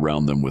will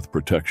surround them with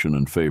protection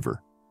and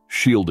favor,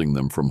 shielding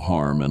them from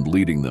harm and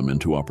leading them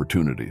into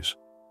opportunities.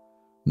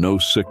 No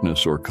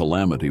sickness or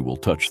calamity will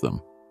touch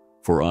them,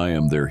 for I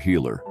am their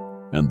healer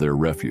and their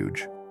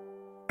refuge.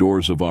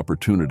 Doors of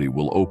opportunity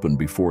will open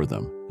before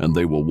them, and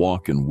they will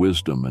walk in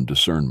wisdom and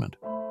discernment.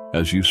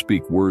 As you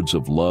speak words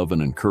of love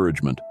and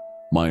encouragement,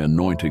 my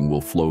anointing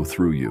will flow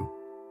through you,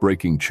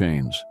 breaking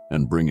chains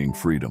and bringing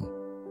freedom.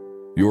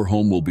 Your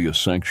home will be a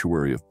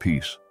sanctuary of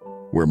peace,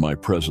 where my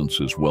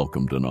presence is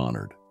welcomed and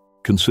honored.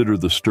 Consider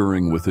the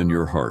stirring within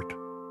your heart.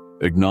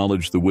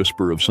 Acknowledge the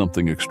whisper of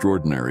something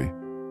extraordinary.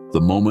 The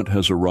moment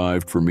has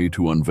arrived for me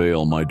to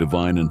unveil my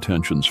divine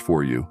intentions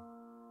for you.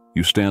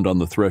 You stand on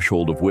the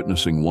threshold of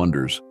witnessing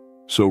wonders,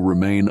 so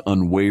remain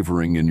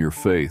unwavering in your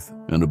faith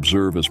and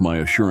observe as my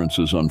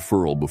assurances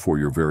unfurl before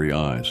your very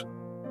eyes.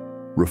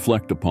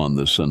 Reflect upon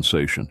this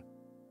sensation.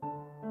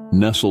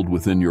 Nestled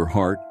within your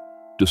heart,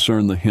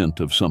 discern the hint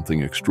of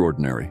something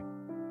extraordinary.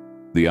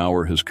 The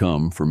hour has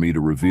come for me to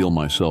reveal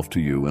myself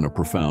to you in a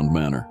profound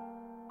manner.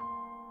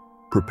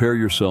 Prepare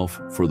yourself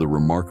for the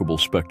remarkable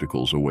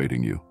spectacles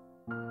awaiting you.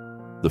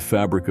 The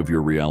fabric of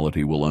your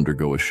reality will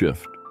undergo a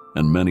shift,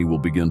 and many will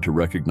begin to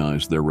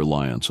recognize their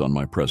reliance on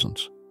my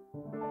presence.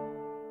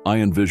 I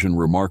envision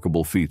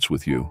remarkable feats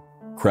with you,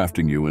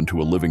 crafting you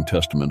into a living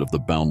testament of the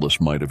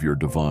boundless might of your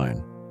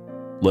divine.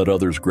 Let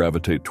others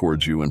gravitate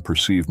towards you and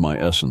perceive my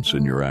essence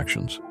in your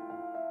actions.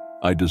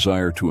 I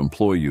desire to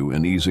employ you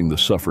in easing the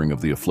suffering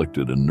of the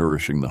afflicted and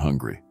nourishing the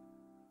hungry.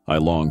 I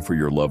long for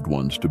your loved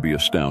ones to be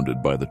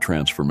astounded by the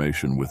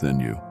transformation within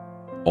you.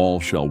 All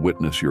shall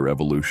witness your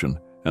evolution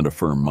and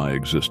affirm my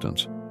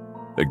existence,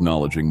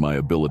 acknowledging my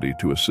ability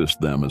to assist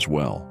them as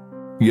well.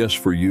 Yes,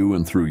 for you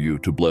and through you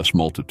to bless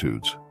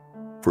multitudes.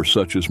 For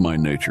such is my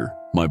nature,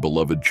 my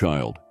beloved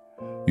child.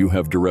 You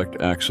have direct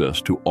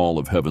access to all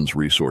of heaven's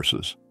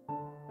resources.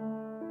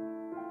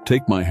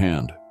 Take my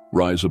hand,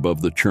 rise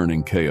above the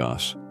churning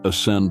chaos,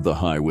 ascend the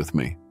high with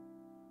me.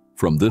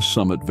 From this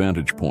summit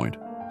vantage point,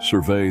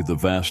 survey the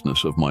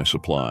vastness of my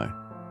supply.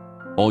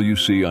 All you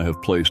see I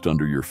have placed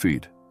under your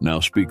feet. Now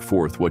speak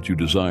forth what you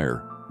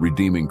desire,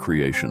 redeeming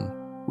creation,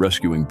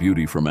 rescuing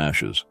beauty from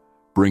ashes,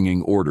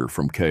 bringing order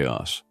from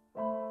chaos.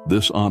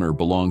 This honor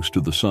belongs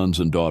to the sons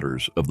and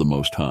daughters of the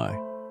Most High.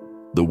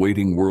 The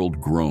waiting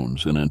world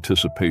groans in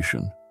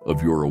anticipation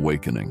of your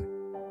awakening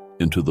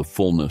into the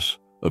fullness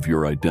of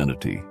your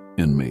identity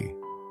in me.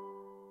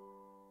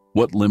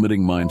 What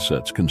limiting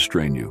mindsets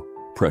constrain you,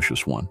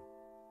 precious one?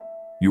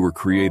 You were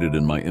created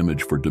in my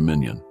image for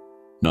dominion,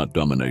 not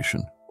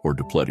domination or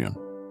depletion.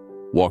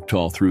 Walk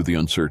tall through the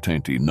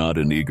uncertainty, not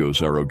in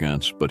ego's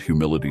arrogance, but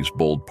humility's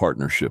bold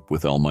partnership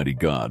with Almighty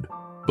God.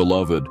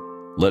 Beloved,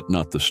 let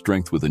not the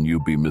strength within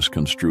you be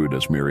misconstrued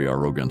as mere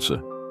arrogance,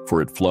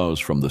 for it flows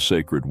from the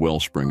sacred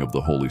wellspring of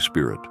the Holy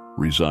Spirit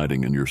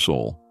residing in your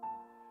soul.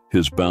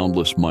 His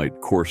boundless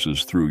might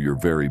courses through your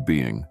very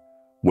being,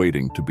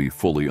 waiting to be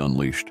fully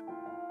unleashed.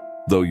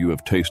 Though you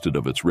have tasted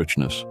of its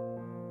richness,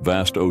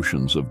 vast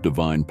oceans of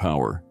divine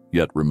power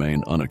yet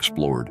remain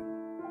unexplored,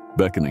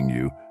 beckoning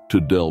you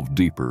to delve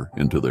deeper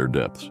into their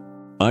depths.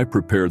 I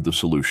prepared the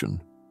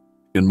solution.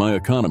 In my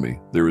economy,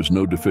 there is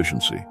no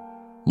deficiency.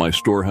 My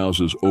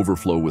storehouses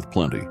overflow with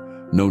plenty.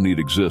 No need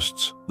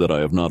exists that I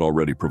have not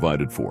already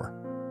provided for.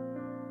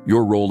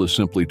 Your role is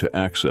simply to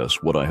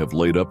access what I have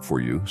laid up for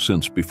you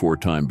since before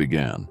time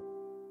began.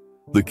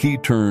 The key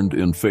turned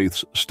in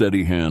faith's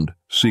steady hand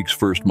seeks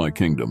first my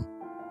kingdom,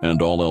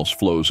 and all else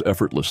flows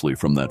effortlessly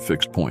from that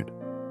fixed point.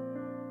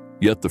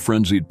 Yet the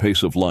frenzied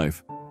pace of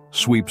life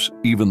sweeps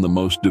even the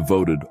most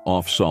devoted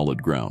off solid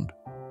ground.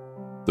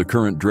 The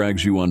current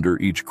drags you under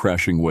each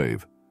crashing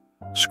wave,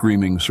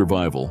 screaming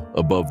survival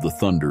above the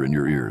thunder in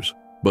your ears.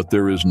 But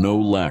there is no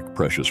lack,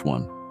 precious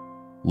one.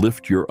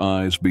 Lift your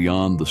eyes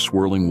beyond the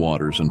swirling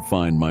waters and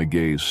find my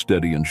gaze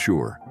steady and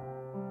sure.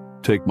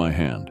 Take my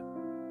hand.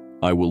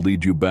 I will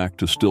lead you back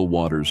to still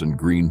waters and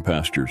green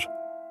pastures,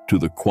 to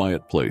the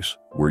quiet place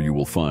where you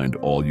will find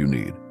all you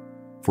need.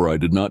 For I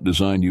did not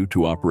design you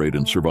to operate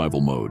in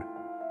survival mode,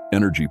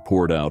 energy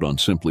poured out on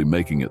simply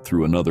making it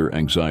through another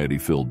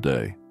anxiety-filled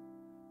day.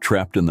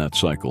 Trapped in that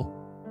cycle,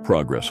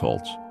 progress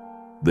halts.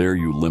 There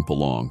you limp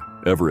along,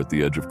 ever at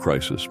the edge of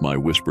crisis, my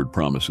whispered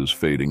promises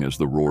fading as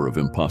the roar of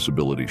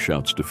impossibility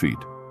shouts defeat.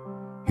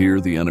 Here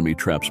the enemy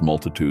traps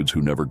multitudes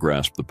who never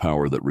grasp the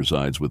power that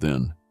resides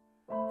within.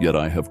 Yet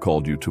I have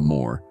called you to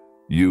more,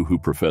 you who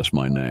profess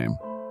my name,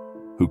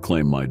 who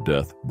claim my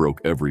death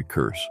broke every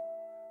curse.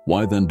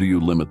 Why then do you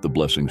limit the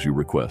blessings you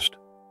request?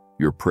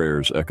 Your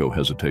prayers echo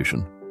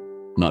hesitation,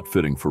 not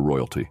fitting for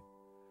royalty.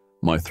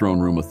 My throne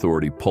room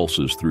authority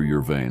pulses through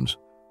your veins,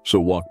 so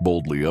walk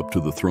boldly up to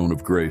the throne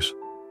of grace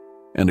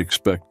and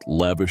expect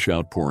lavish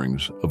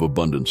outpourings of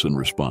abundance in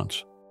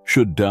response.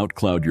 Should doubt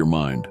cloud your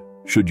mind,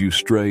 should you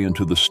stray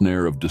into the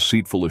snare of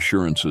deceitful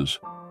assurances,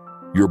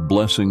 your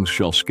blessings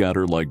shall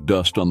scatter like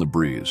dust on the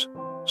breeze,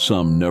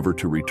 some never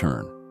to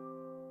return.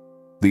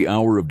 The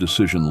hour of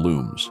decision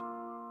looms.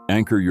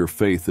 Anchor your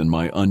faith in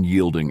my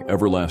unyielding,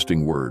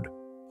 everlasting word,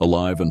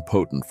 alive and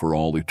potent for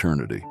all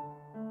eternity.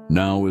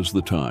 Now is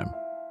the time.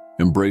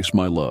 Embrace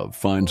my love,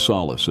 find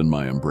solace in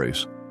my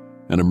embrace,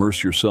 and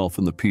immerse yourself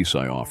in the peace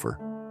I offer.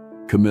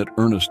 Commit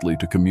earnestly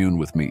to commune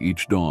with me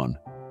each dawn,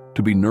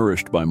 to be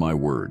nourished by my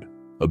word,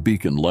 a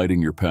beacon lighting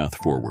your path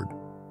forward.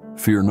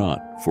 Fear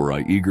not, for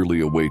I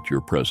eagerly await your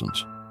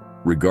presence,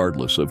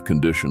 regardless of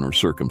condition or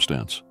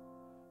circumstance.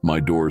 My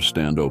doors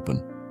stand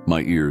open,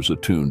 my ears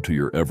attuned to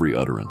your every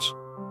utterance.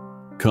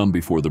 Come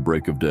before the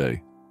break of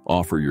day,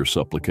 offer your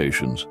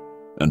supplications,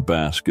 and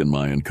bask in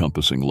my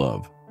encompassing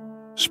love.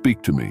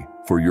 Speak to me,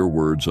 for your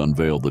words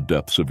unveil the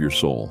depths of your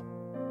soul.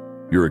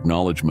 Your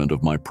acknowledgement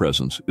of my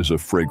presence is a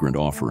fragrant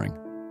offering,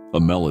 a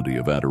melody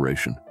of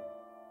adoration.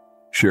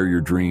 Share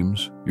your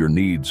dreams, your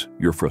needs,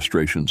 your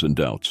frustrations and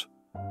doubts,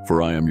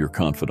 for I am your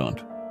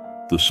confidant,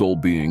 the sole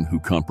being who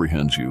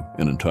comprehends you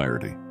in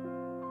entirety.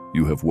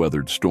 You have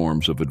weathered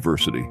storms of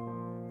adversity,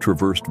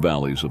 traversed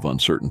valleys of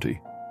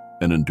uncertainty,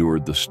 and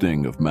endured the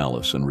sting of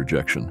malice and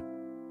rejection.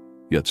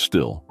 Yet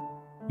still,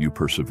 you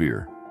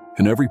persevere.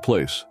 In every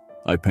place,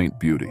 I paint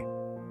beauty.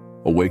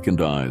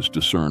 Awakened eyes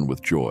discern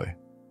with joy.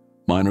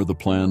 Mine are the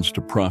plans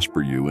to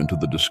prosper you into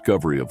the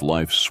discovery of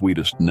life's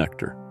sweetest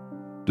nectar,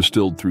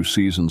 distilled through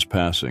seasons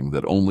passing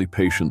that only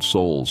patient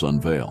souls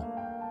unveil.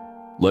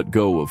 Let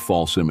go of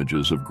false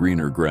images of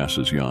greener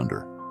grasses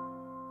yonder.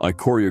 I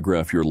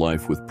choreograph your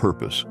life with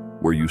purpose.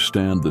 Where you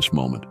stand this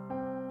moment,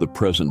 the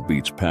present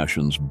beats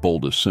passion's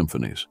boldest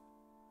symphonies.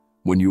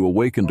 When you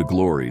awaken to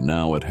glory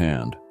now at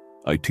hand,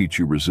 I teach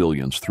you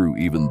resilience through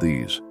even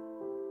these.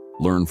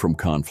 Learn from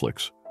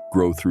conflicts,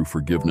 grow through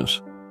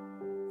forgiveness,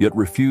 yet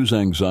refuse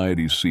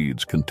anxiety's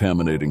seeds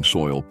contaminating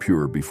soil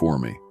pure before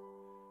me.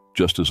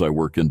 Just as I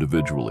work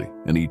individually,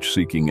 and each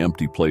seeking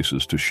empty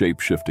places to shape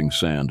shifting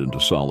sand into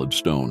solid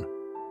stone,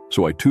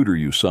 so I tutor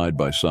you side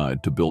by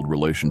side to build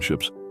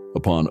relationships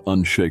upon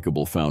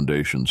unshakable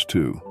foundations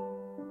too.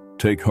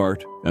 Take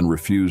heart and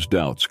refuse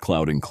doubts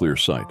clouding clear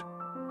sight.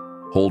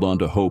 Hold on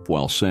to hope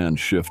while sand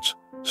shifts,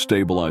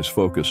 stabilize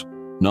focus,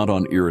 not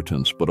on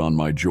irritants but on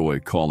my joy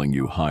calling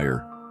you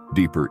higher,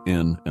 deeper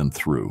in and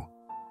through.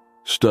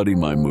 Study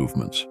my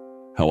movements,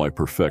 how I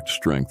perfect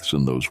strengths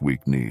in those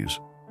weak knees.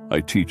 I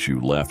teach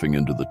you, laughing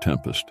into the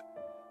tempest,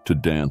 to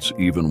dance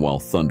even while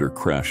thunder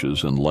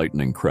crashes and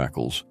lightning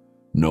crackles,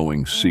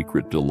 knowing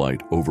secret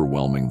delight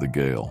overwhelming the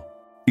gale.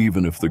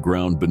 Even if the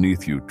ground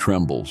beneath you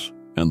trembles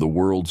and the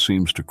world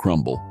seems to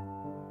crumble,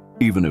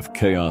 even if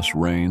chaos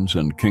reigns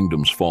and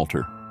kingdoms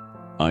falter,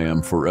 I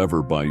am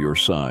forever by your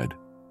side,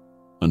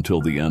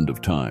 until the end of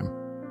time.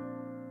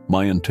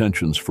 My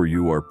intentions for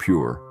you are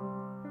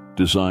pure,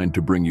 designed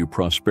to bring you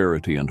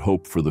prosperity and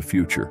hope for the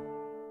future.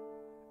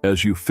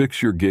 As you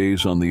fix your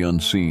gaze on the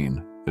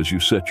unseen, as you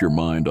set your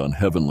mind on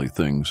heavenly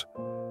things,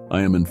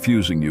 I am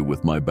infusing you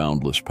with my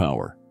boundless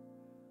power.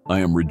 I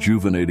am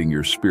rejuvenating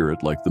your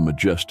spirit like the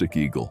majestic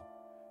eagle,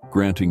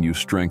 granting you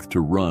strength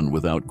to run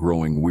without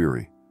growing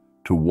weary,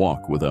 to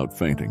walk without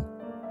fainting.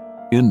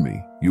 In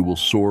me, you will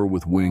soar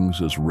with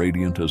wings as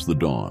radiant as the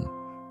dawn,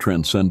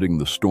 transcending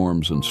the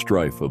storms and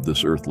strife of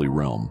this earthly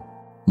realm.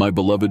 My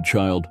beloved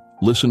child,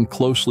 listen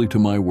closely to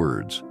my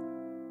words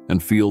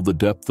and feel the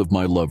depth of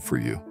my love for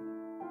you.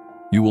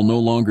 You will no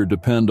longer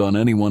depend on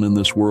anyone in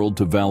this world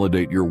to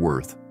validate your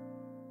worth.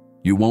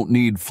 You won't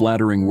need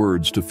flattering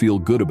words to feel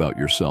good about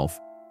yourself,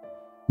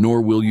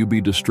 nor will you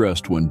be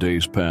distressed when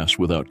days pass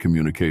without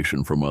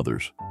communication from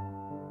others.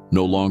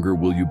 No longer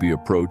will you be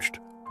approached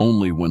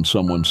only when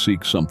someone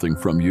seeks something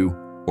from you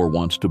or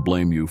wants to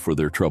blame you for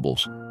their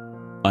troubles.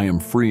 I am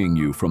freeing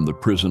you from the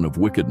prison of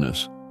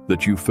wickedness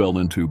that you fell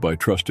into by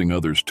trusting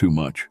others too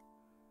much.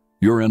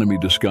 Your enemy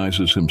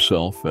disguises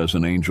himself as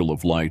an angel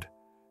of light,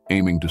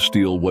 aiming to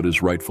steal what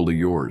is rightfully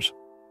yours.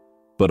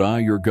 But I,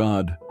 your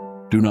God,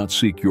 do not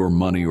seek your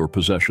money or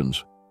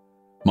possessions.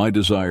 My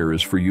desire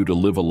is for you to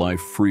live a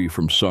life free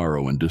from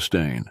sorrow and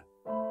disdain.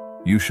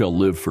 You shall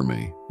live for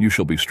me, you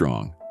shall be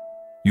strong.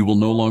 You will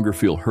no longer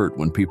feel hurt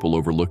when people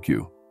overlook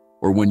you,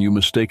 or when you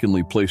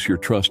mistakenly place your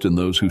trust in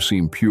those who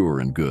seem pure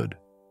and good.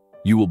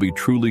 You will be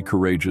truly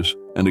courageous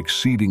and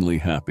exceedingly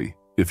happy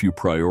if you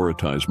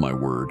prioritize my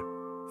word,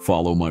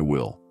 follow my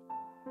will,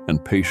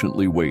 and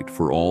patiently wait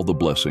for all the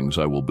blessings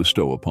I will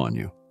bestow upon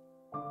you.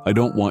 I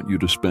don't want you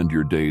to spend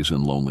your days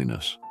in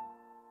loneliness.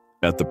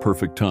 At the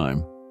perfect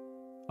time,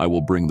 I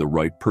will bring the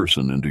right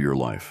person into your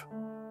life.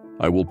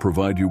 I will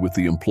provide you with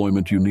the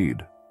employment you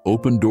need,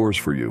 open doors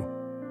for you,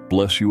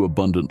 bless you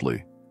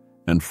abundantly,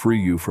 and free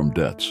you from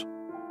debts.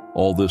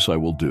 All this I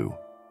will do.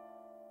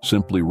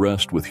 Simply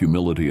rest with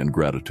humility and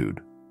gratitude.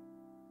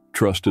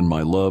 Trust in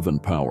my love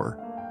and power,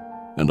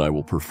 and I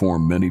will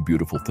perform many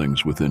beautiful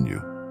things within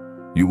you.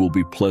 You will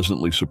be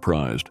pleasantly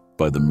surprised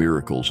by the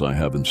miracles I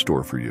have in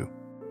store for you.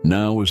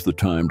 Now is the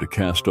time to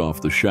cast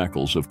off the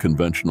shackles of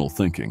conventional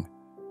thinking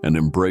and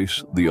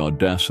embrace the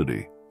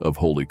audacity of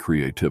holy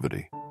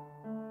creativity.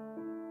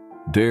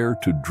 Dare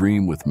to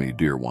dream with me,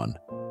 dear one,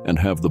 and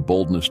have the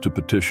boldness to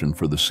petition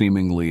for the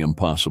seemingly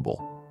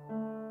impossible.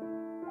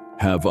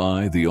 Have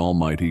I, the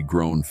Almighty,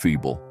 grown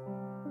feeble?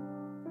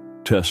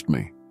 Test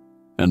me,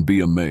 and be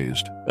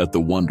amazed at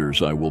the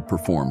wonders I will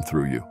perform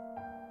through you,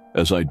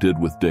 as I did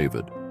with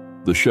David,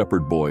 the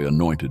shepherd boy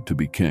anointed to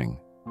be king.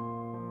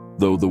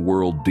 Though the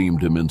world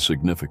deemed him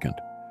insignificant,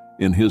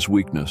 in his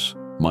weakness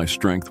my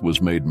strength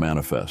was made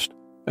manifest,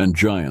 and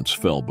giants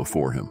fell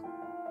before him.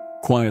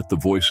 Quiet the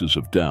voices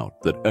of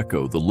doubt that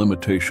echo the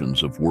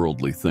limitations of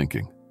worldly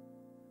thinking.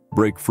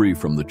 Break free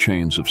from the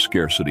chains of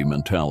scarcity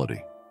mentality,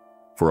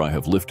 for I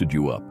have lifted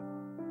you up,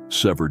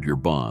 severed your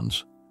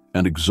bonds,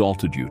 and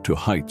exalted you to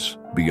heights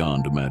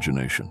beyond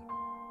imagination.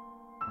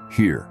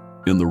 Here,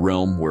 in the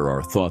realm where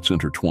our thoughts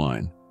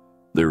intertwine,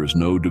 there is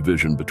no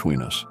division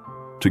between us.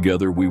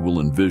 Together we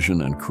will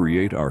envision and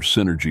create our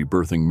synergy,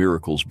 birthing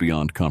miracles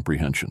beyond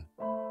comprehension.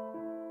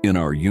 In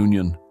our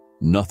union,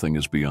 nothing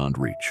is beyond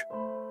reach.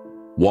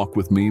 Walk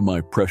with me,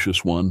 my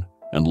precious one,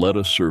 and let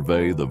us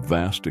survey the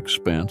vast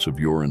expanse of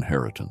your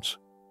inheritance.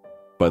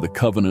 By the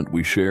covenant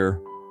we share,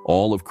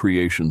 all of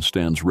creation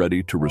stands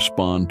ready to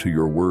respond to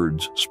your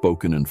words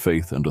spoken in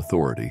faith and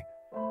authority,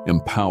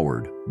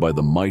 empowered by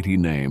the mighty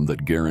name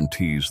that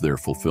guarantees their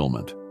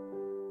fulfillment.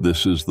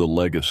 This is the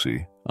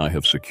legacy I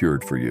have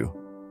secured for you.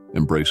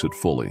 Embrace it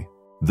fully.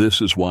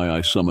 This is why I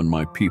summon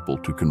my people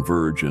to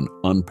converge in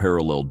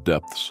unparalleled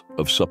depths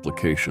of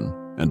supplication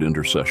and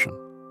intercession.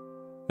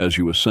 As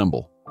you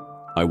assemble,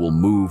 I will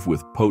move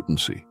with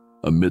potency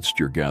amidst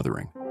your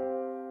gathering.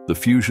 The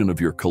fusion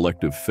of your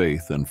collective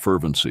faith and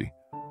fervency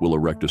will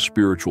erect a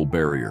spiritual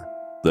barrier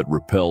that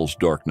repels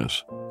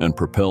darkness and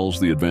propels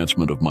the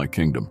advancement of my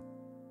kingdom.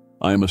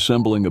 I am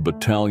assembling a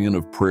battalion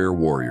of prayer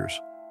warriors,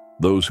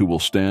 those who will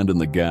stand in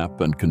the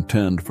gap and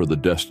contend for the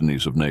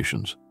destinies of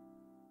nations.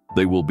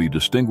 They will be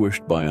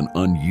distinguished by an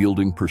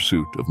unyielding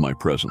pursuit of my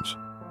presence,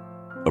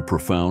 a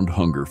profound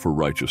hunger for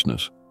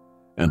righteousness,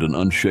 and an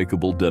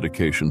unshakable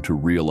dedication to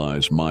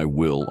realize my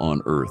will on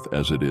earth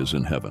as it is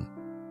in heaven.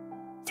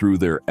 Through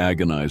their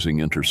agonizing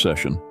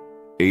intercession,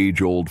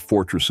 age-old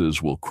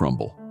fortresses will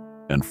crumble,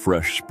 and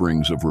fresh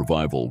springs of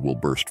revival will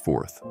burst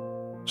forth.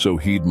 So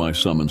heed my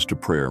summons to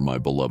prayer, my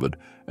beloved,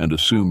 and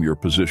assume your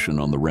position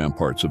on the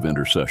ramparts of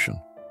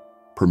intercession.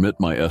 Permit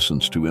my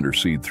essence to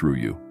intercede through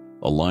you,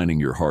 aligning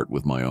your heart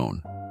with my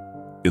own.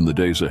 In the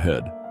days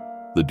ahead,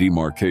 the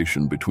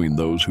demarcation between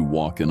those who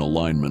walk in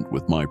alignment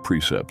with my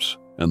precepts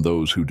and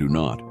those who do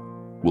not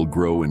will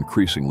grow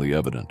increasingly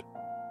evident.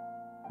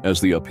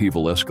 As the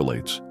upheaval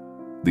escalates,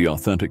 the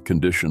authentic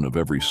condition of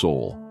every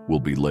soul will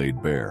be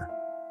laid bare.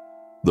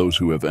 Those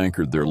who have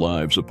anchored their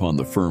lives upon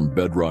the firm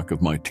bedrock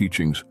of my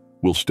teachings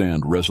will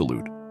stand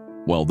resolute,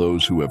 while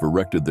those who have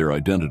erected their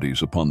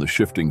identities upon the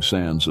shifting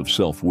sands of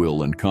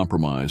self-will and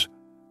compromise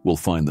will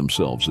find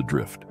themselves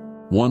adrift.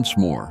 Once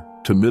more,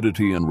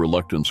 timidity and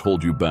reluctance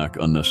hold you back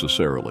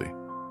unnecessarily.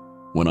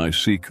 When I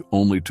seek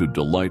only to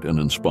delight and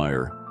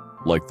inspire,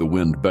 like the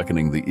wind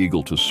beckoning the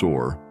eagle to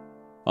soar,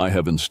 I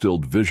have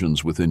instilled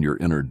visions within your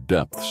inner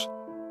depths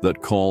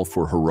that call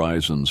for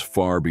horizons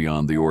far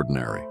beyond the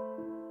ordinary.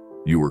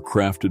 You were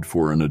crafted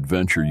for an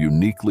adventure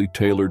uniquely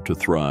tailored to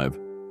thrive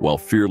while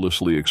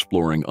fearlessly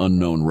exploring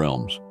unknown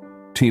realms,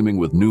 teeming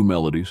with new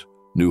melodies,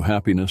 new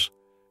happiness,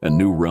 and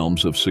new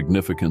realms of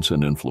significance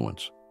and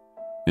influence.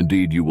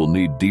 Indeed, you will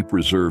need deep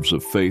reserves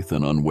of faith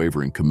and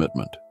unwavering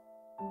commitment.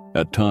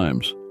 At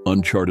times,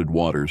 uncharted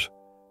waters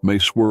may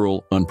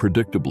swirl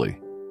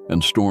unpredictably,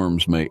 and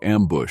storms may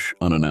ambush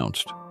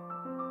unannounced.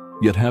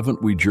 Yet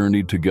haven't we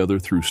journeyed together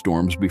through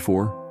storms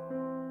before?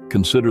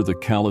 Consider the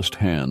calloused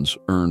hands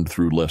earned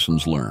through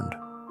lessons learned.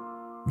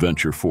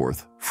 Venture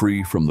forth,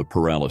 free from the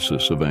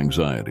paralysis of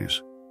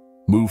anxieties.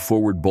 Move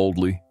forward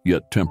boldly,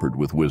 yet tempered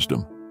with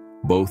wisdom,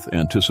 both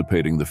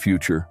anticipating the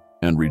future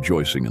and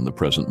rejoicing in the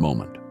present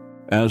moment.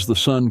 As the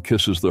sun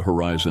kisses the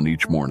horizon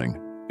each morning,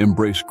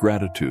 embrace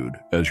gratitude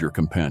as your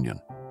companion.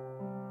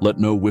 Let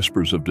no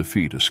whispers of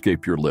defeat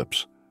escape your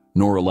lips,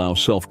 nor allow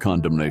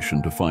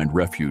self-condemnation to find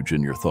refuge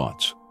in your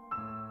thoughts.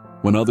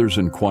 When others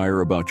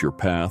inquire about your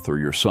path or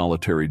your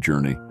solitary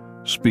journey,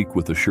 speak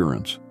with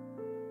assurance.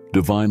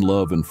 Divine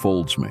love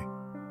enfolds me.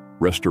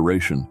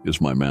 Restoration is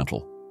my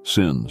mantle,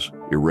 sins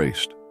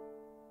erased.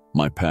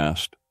 My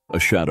past, a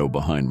shadow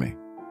behind me.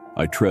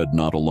 I tread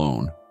not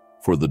alone,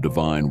 for the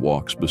divine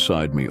walks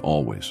beside me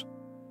always.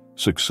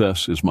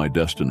 Success is my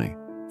destiny,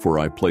 for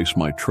I place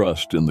my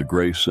trust in the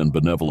grace and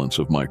benevolence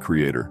of my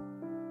Creator.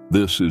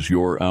 This is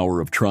your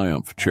hour of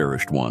triumph,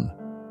 cherished one.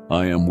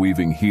 I am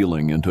weaving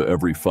healing into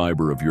every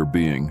fiber of your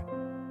being,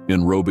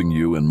 enrobing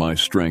you in my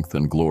strength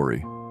and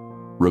glory.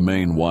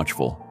 Remain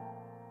watchful.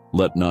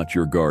 Let not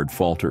your guard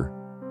falter.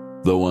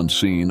 Though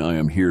unseen, I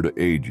am here to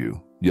aid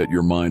you, yet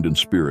your mind and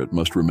spirit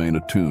must remain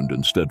attuned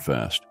and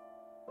steadfast.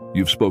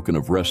 You've spoken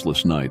of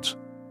restless nights,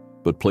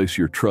 but place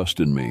your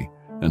trust in me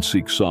and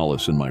seek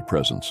solace in my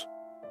presence.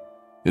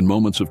 In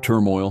moments of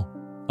turmoil,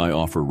 I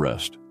offer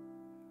rest.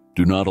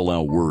 Do not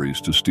allow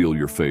worries to steal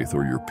your faith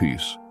or your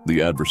peace.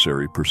 The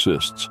adversary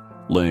persists,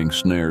 laying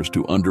snares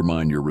to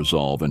undermine your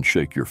resolve and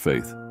shake your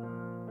faith.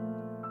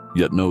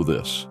 Yet know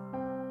this: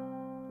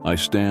 I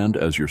stand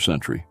as your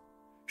sentry,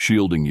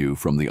 shielding you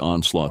from the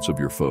onslaughts of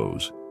your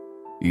foes,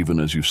 even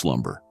as you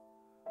slumber.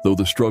 Though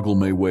the struggle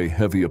may weigh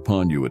heavy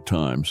upon you at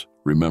times,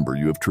 remember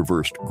you have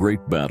traversed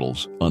great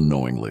battles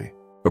unknowingly.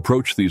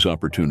 Approach these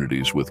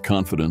opportunities with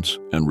confidence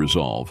and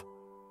resolve,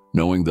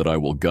 knowing that I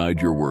will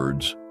guide your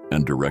words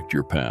and direct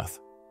your path.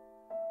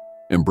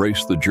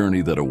 Embrace the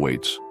journey that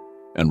awaits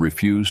and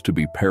refuse to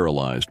be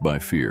paralyzed by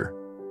fear.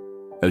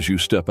 As you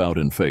step out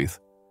in faith,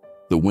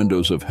 the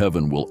windows of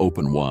heaven will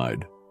open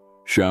wide,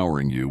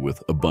 showering you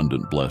with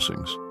abundant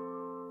blessings.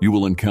 You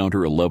will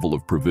encounter a level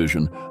of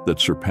provision that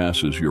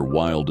surpasses your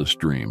wildest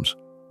dreams,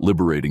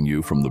 liberating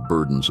you from the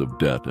burdens of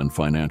debt and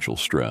financial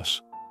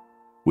stress.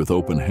 With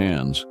open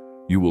hands,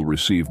 you will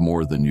receive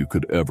more than you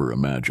could ever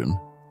imagine,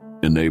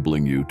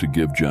 enabling you to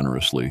give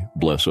generously,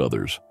 bless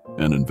others,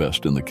 and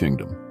invest in the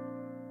kingdom.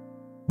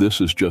 This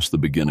is just the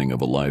beginning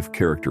of a life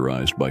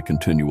characterized by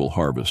continual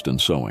harvest and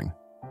sowing.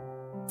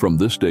 From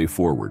this day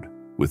forward,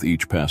 with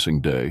each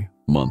passing day,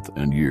 month,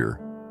 and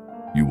year,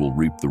 you will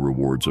reap the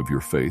rewards of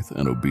your faith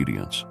and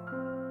obedience.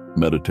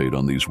 Meditate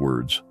on these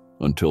words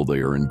until they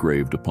are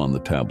engraved upon the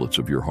tablets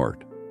of your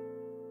heart.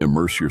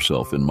 Immerse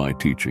yourself in my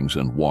teachings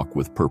and walk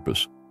with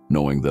purpose,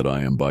 knowing that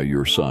I am by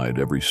your side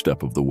every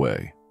step of the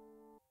way.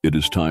 It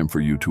is time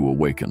for you to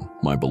awaken,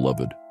 my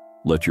beloved.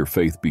 Let your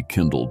faith be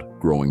kindled,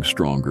 growing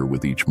stronger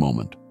with each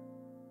moment.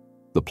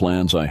 The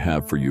plans I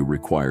have for you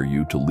require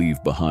you to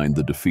leave behind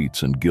the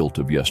defeats and guilt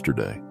of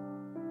yesterday.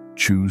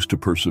 Choose to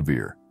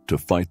persevere, to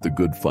fight the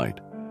good fight,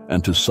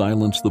 and to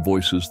silence the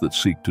voices that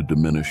seek to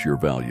diminish your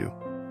value.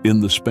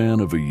 In the span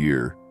of a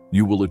year,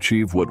 you will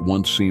achieve what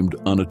once seemed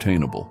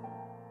unattainable.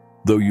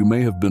 Though you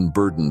may have been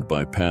burdened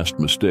by past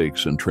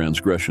mistakes and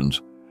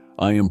transgressions,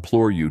 I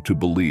implore you to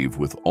believe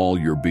with all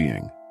your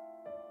being.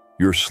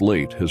 Your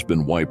slate has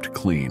been wiped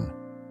clean.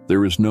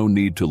 There is no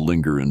need to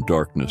linger in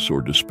darkness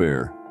or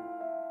despair.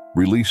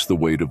 Release the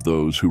weight of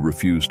those who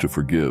refuse to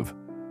forgive,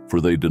 for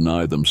they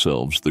deny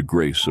themselves the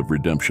grace of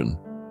redemption.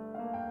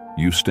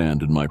 You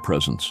stand in my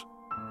presence,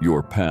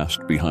 your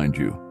past behind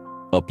you,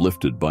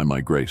 uplifted by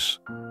my grace.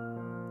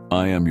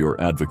 I am your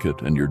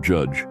advocate and your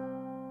judge.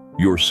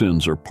 Your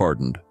sins are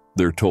pardoned,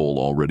 their toll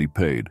already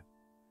paid.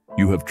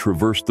 You have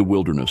traversed the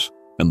wilderness,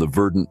 and the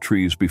verdant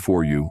trees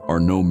before you are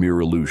no mere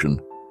illusion,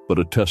 but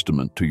a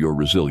testament to your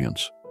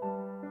resilience.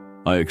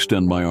 I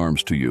extend my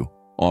arms to you,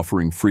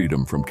 offering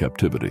freedom from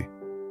captivity.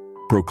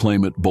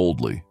 Proclaim it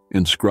boldly,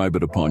 inscribe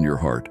it upon your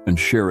heart, and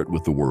share it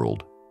with the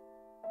world.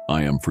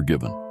 I am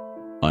forgiven.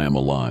 I am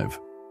alive.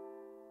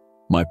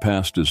 My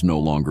past is no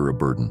longer a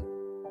burden.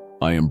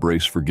 I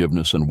embrace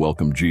forgiveness and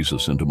welcome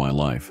Jesus into my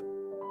life.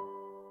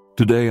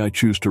 Today I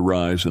choose to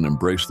rise and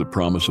embrace the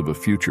promise of a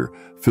future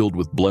filled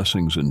with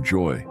blessings and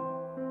joy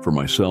for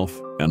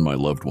myself and my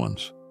loved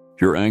ones.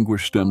 Your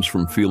anguish stems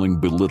from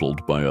feeling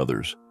belittled by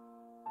others.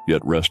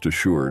 Yet rest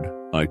assured,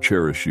 I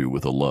cherish you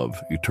with a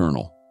love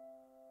eternal.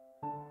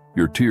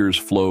 Your tears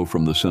flow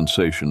from the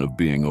sensation of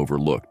being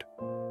overlooked.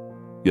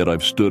 Yet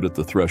I've stood at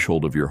the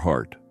threshold of your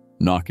heart,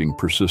 knocking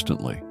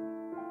persistently.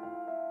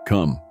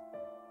 Come,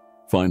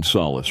 find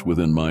solace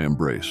within my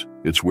embrace.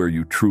 It's where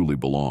you truly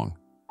belong.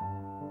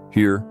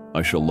 Here,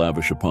 I shall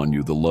lavish upon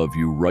you the love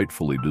you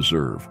rightfully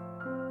deserve,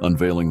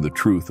 unveiling the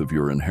truth of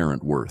your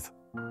inherent worth.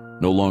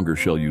 No longer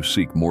shall you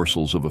seek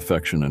morsels of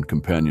affection and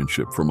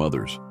companionship from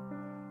others.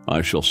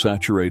 I shall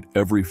saturate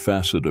every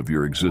facet of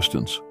your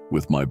existence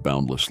with my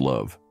boundless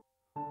love.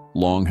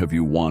 Long have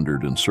you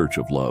wandered in search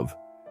of love,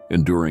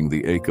 enduring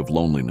the ache of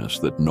loneliness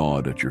that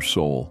gnawed at your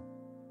soul.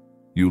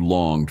 You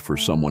longed for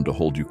someone to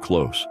hold you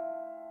close,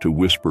 to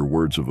whisper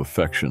words of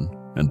affection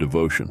and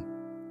devotion.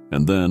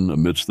 And then,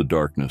 amidst the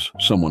darkness,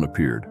 someone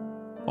appeared,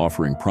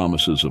 offering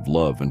promises of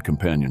love and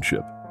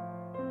companionship.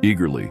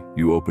 Eagerly,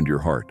 you opened your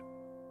heart,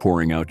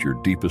 pouring out your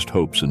deepest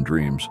hopes and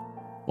dreams,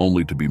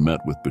 only to be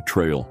met with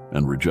betrayal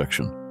and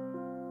rejection.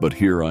 But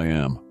here I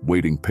am,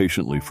 waiting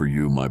patiently for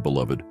you, my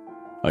beloved.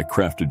 I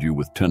crafted you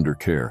with tender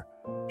care,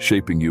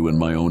 shaping you in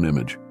my own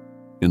image,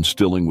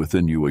 instilling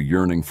within you a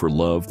yearning for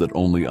love that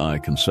only I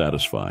can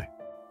satisfy.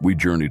 We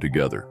journey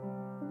together.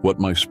 What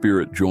my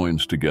spirit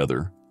joins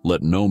together,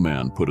 let no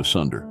man put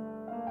asunder.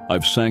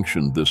 I've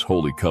sanctioned this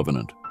holy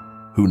covenant.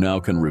 Who now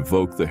can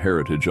revoke the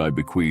heritage I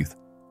bequeath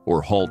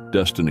or halt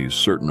destiny's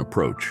certain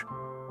approach?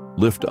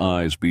 Lift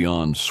eyes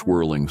beyond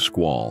swirling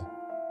squall.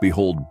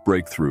 Behold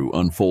breakthrough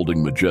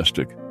unfolding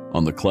majestic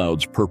on the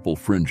cloud's purple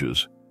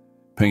fringes,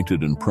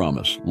 painted in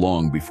promise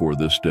long before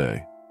this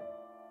day.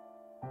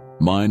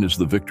 Mine is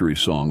the victory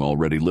song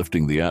already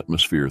lifting the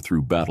atmosphere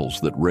through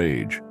battles that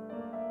rage.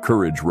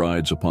 Courage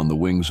rides upon the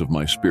wings of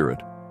my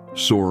spirit,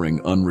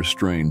 soaring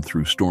unrestrained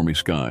through stormy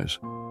skies.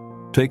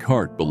 Take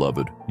heart,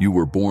 beloved, you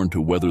were born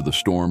to weather the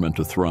storm and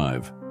to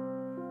thrive.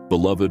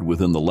 Beloved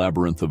within the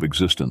labyrinth of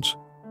existence,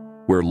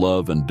 where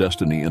love and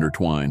destiny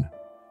intertwine,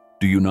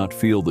 do you not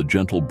feel the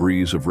gentle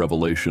breeze of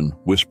revelation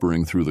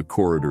whispering through the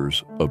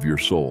corridors of your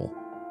soul?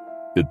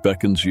 It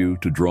beckons you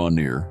to draw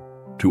near,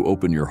 to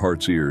open your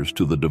heart's ears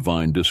to the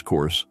divine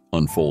discourse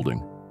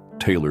unfolding,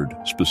 tailored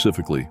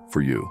specifically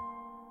for you.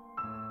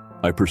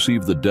 I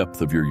perceive the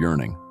depth of your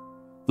yearning,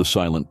 the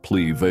silent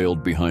plea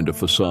veiled behind a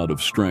facade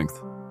of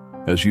strength,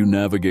 as you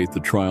navigate the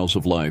trials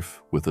of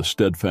life with a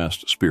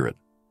steadfast spirit.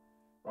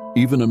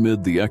 Even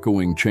amid the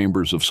echoing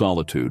chambers of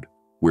solitude,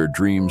 where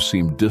dreams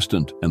seem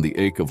distant and the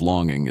ache of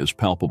longing is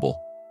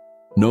palpable,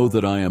 know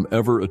that I am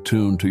ever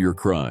attuned to your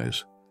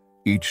cries,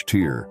 each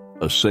tear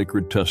a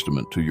sacred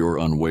testament to your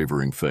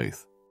unwavering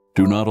faith.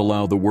 Do not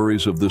allow the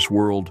worries of this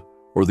world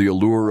or the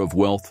allure of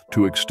wealth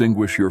to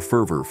extinguish your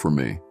fervor for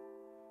me.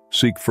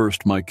 Seek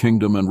first my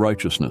kingdom and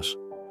righteousness,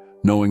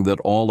 knowing that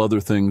all other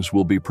things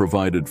will be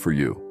provided for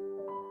you.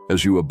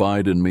 As you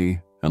abide in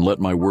me and let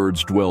my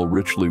words dwell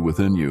richly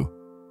within you,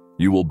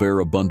 you will bear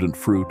abundant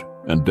fruit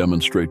and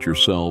demonstrate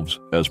yourselves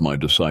as my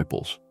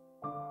disciples.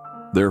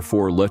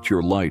 Therefore, let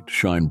your light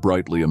shine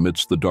brightly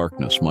amidst the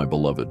darkness, my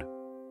beloved.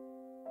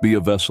 Be a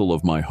vessel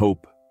of my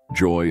hope,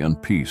 joy,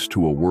 and peace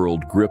to a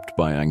world gripped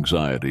by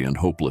anxiety and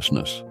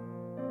hopelessness.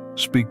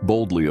 Speak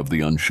boldly of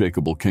the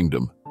unshakable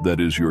kingdom that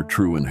is your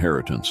true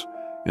inheritance,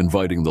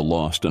 inviting the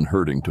lost and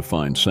hurting to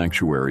find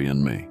sanctuary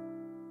in me.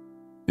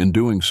 In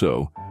doing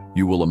so,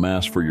 you will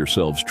amass for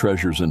yourselves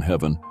treasures in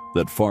heaven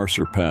that far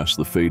surpass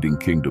the fading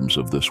kingdoms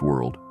of this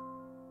world.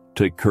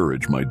 Take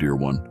courage, my dear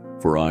one,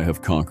 for I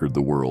have conquered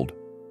the world.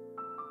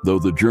 Though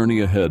the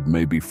journey ahead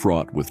may be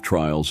fraught with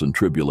trials and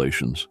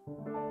tribulations,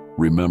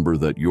 remember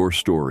that your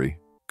story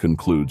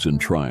concludes in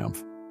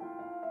triumph.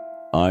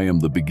 I am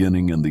the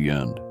beginning and the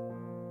end,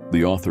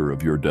 the author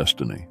of your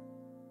destiny.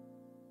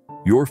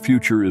 Your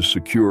future is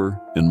secure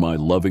in my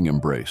loving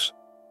embrace,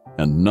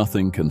 and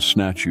nothing can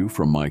snatch you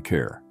from my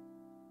care.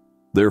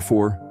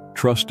 Therefore,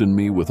 trust in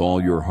me with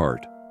all your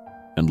heart,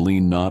 and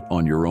lean not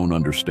on your own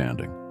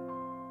understanding.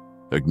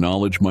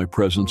 Acknowledge my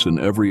presence in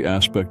every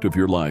aspect of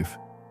your life,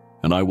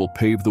 and I will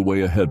pave the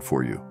way ahead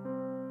for you.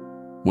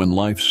 When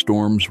life's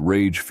storms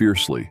rage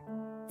fiercely,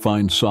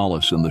 find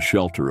solace in the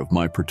shelter of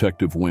my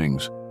protective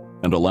wings,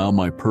 and allow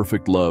my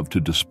perfect love to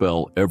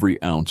dispel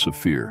every ounce of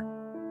fear.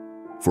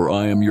 For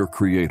I am your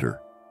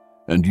creator,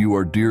 and you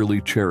are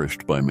dearly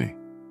cherished by me.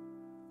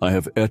 I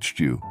have etched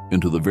you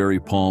into the very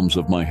palms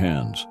of my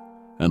hands,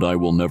 and I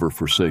will never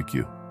forsake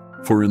you.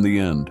 For in the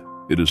end,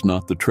 it is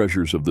not the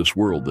treasures of this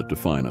world that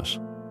define us,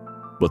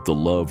 but the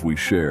love we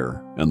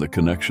share and the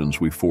connections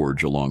we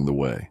forge along the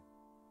way.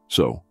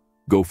 So,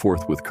 go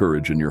forth with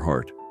courage in your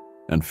heart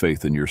and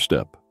faith in your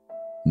step,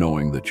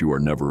 knowing that you are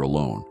never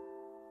alone,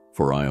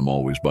 for I am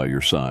always by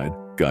your side,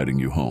 guiding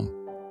you home.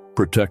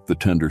 Protect the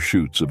tender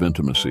shoots of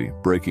intimacy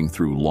breaking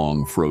through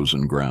long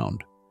frozen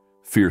ground.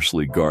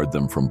 Fiercely guard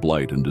them from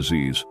blight and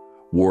disease,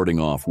 warding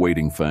off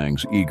waiting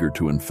fangs eager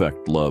to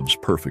infect love's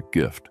perfect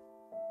gift.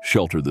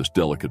 Shelter this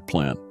delicate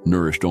plant,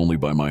 nourished only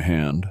by my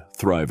hand,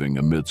 thriving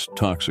amidst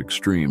toxic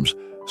streams,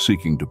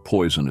 seeking to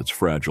poison its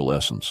fragile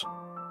essence.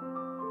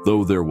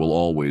 Though there will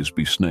always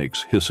be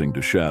snakes hissing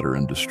to shatter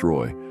and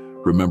destroy,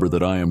 remember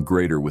that I am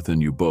greater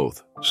within you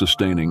both,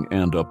 sustaining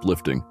and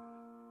uplifting,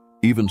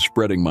 even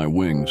spreading my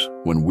wings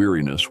when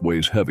weariness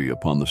weighs heavy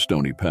upon the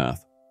stony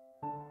path.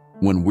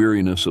 When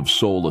weariness of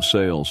soul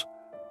assails,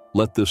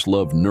 let this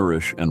love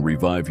nourish and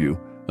revive you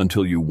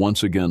until you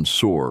once again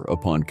soar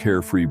upon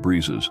carefree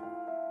breezes,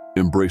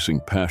 embracing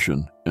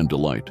passion and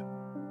delight.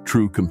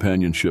 True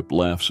companionship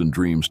laughs and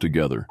dreams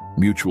together,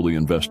 mutually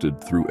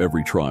invested through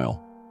every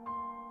trial.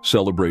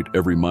 Celebrate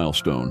every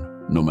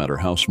milestone, no matter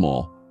how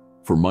small,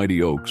 for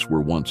mighty oaks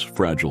were once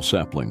fragile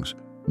saplings,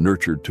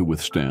 nurtured to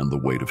withstand the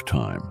weight of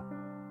time.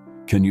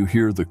 Can you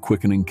hear the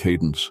quickening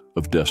cadence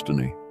of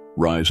destiny?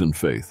 Rise in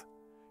faith,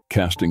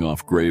 casting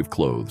off grave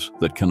clothes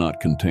that cannot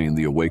contain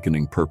the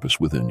awakening purpose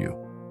within you.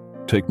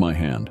 Take my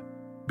hand.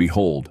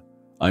 Behold,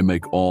 I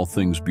make all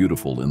things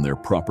beautiful in their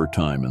proper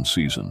time and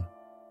season.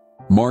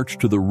 March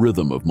to the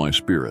rhythm of my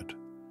spirit,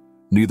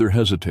 neither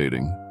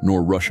hesitating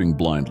nor rushing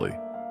blindly.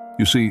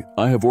 You see,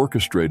 I have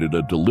orchestrated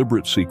a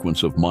deliberate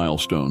sequence of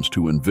milestones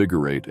to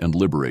invigorate and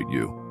liberate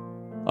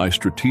you. I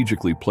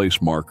strategically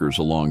place markers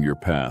along your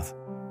path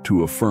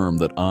to affirm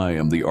that I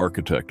am the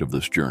architect of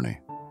this journey.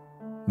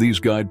 These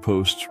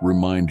guideposts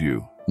remind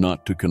you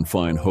not to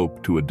confine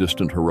hope to a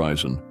distant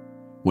horizon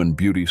when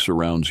beauty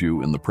surrounds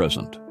you in the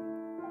present.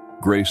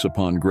 Grace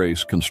upon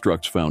grace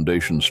constructs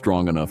foundations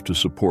strong enough to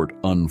support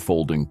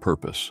unfolding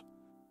purpose.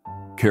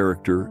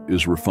 Character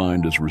is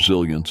refined as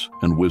resilience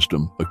and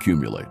wisdom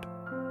accumulate.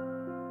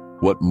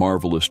 What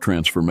marvelous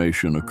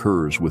transformation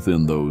occurs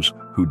within those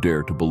who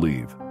dare to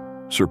believe,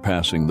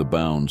 surpassing the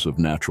bounds of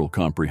natural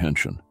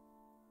comprehension.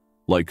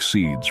 Like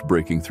seeds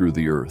breaking through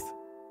the earth,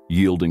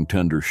 yielding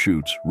tender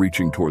shoots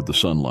reaching toward the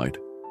sunlight,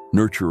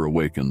 nurture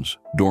awakens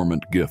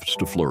dormant gifts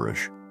to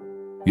flourish.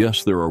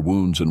 Yes, there are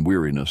wounds and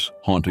weariness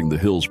haunting the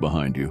hills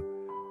behind you,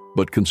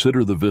 but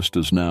consider the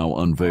vistas now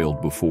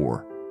unveiled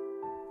before.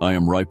 I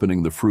am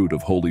ripening the fruit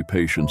of holy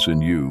patience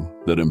in you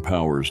that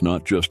empowers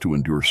not just to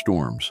endure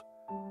storms,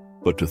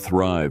 but to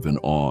thrive in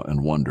awe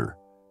and wonder,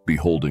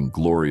 beholding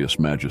glorious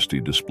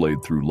majesty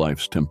displayed through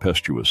life's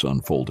tempestuous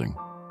unfolding.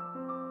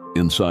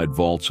 Inside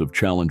vaults of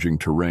challenging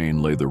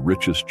terrain lay the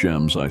richest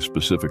gems I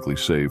specifically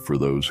save for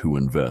those who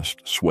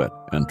invest, sweat,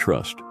 and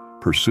trust,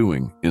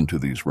 pursuing into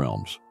these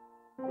realms.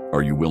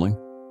 Are you willing?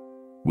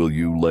 Will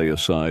you lay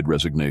aside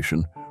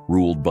resignation,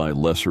 ruled by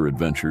lesser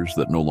adventures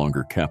that no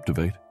longer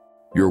captivate?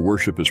 Your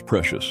worship is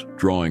precious,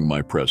 drawing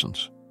my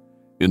presence.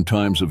 In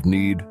times of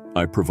need,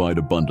 I provide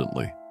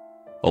abundantly.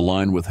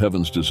 Align with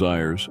heaven's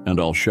desires, and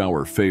I'll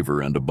shower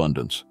favor and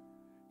abundance.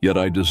 Yet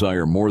I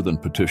desire more than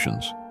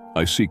petitions.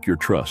 I seek your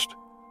trust,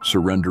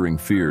 surrendering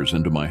fears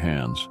into my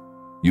hands.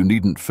 You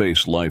needn't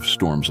face life's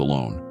storms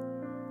alone.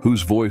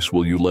 Whose voice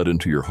will you let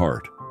into your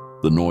heart?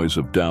 The noise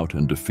of doubt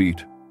and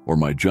defeat, or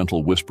my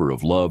gentle whisper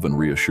of love and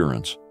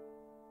reassurance?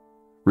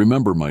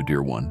 Remember, my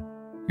dear one,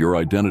 your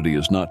identity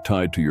is not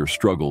tied to your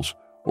struggles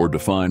or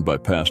defined by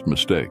past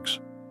mistakes.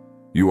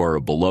 You are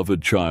a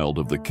beloved child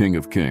of the King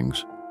of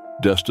Kings,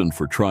 destined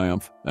for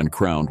triumph and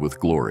crowned with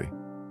glory.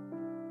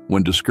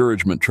 When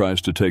discouragement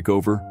tries to take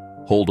over,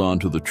 hold on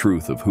to the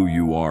truth of who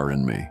you are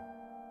in me.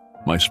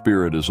 My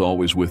spirit is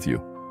always with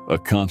you, a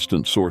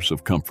constant source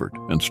of comfort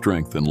and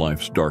strength in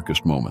life's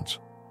darkest moments.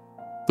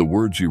 The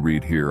words you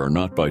read here are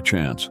not by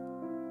chance,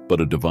 but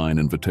a divine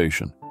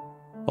invitation,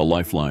 a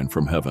lifeline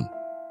from heaven.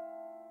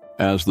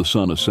 As the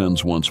sun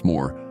ascends once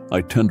more,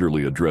 I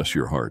tenderly address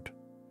your heart,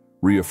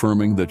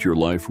 reaffirming that your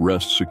life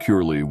rests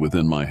securely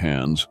within my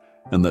hands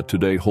and that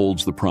today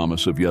holds the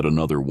promise of yet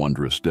another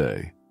wondrous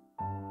day.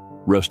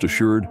 Rest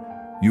assured,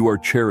 you are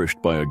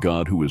cherished by a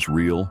God who is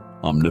real,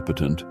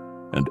 omnipotent,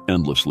 and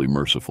endlessly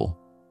merciful.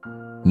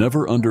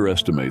 Never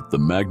underestimate the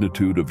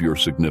magnitude of your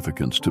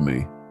significance to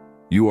me.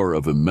 You are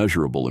of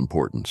immeasurable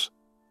importance.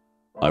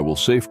 I will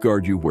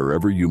safeguard you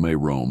wherever you may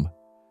roam,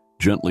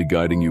 gently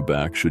guiding you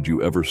back should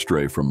you ever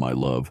stray from my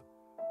love,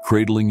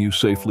 cradling you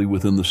safely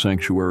within the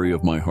sanctuary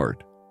of my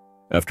heart.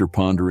 After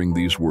pondering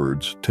these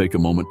words, take a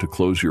moment to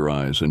close your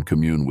eyes and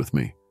commune with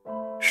me.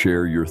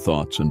 Share your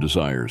thoughts and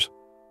desires,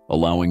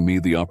 allowing me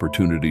the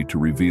opportunity to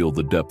reveal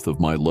the depth of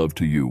my love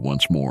to you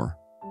once more.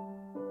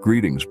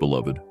 Greetings,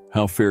 beloved.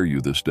 How fare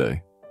you this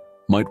day?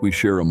 Might we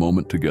share a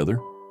moment together?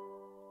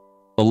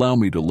 Allow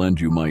me to lend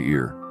you my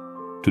ear,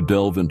 to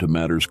delve into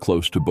matters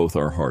close to both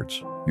our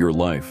hearts, your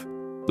life,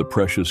 the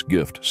precious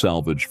gift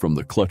salvaged from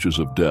the clutches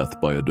of death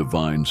by a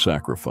divine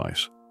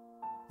sacrifice.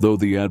 Though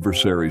the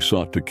adversary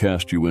sought to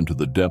cast you into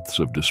the depths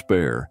of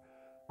despair,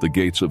 the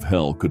gates of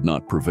hell could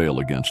not prevail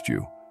against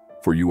you,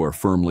 for you are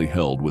firmly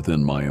held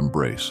within my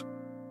embrace.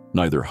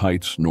 Neither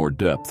heights nor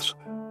depths,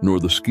 nor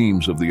the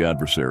schemes of the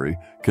adversary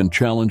can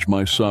challenge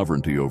my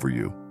sovereignty over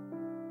you.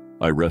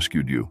 I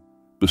rescued you,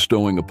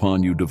 bestowing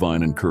upon you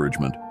divine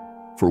encouragement,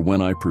 for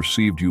when I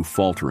perceived you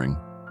faltering,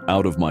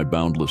 out of my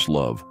boundless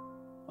love,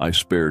 I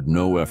spared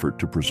no effort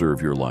to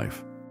preserve your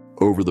life.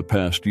 Over the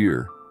past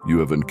year, you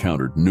have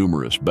encountered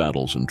numerous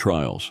battles and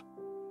trials.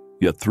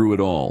 Yet through it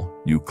all,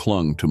 you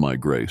clung to my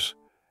grace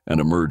and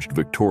emerged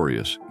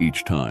victorious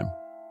each time.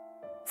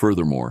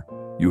 Furthermore,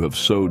 you have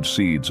sowed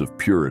seeds of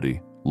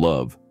purity,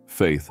 love,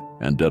 faith,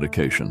 and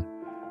dedication,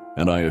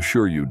 and I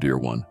assure you, dear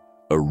one,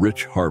 a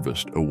rich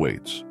harvest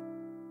awaits.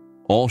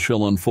 All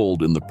shall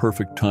unfold in the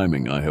perfect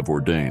timing I have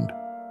ordained,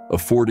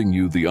 affording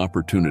you the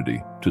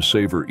opportunity to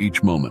savor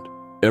each moment,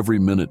 every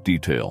minute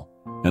detail,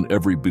 and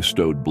every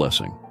bestowed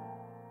blessing.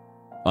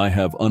 I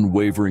have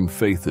unwavering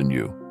faith in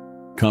you,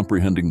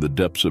 comprehending the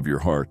depths of your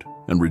heart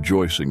and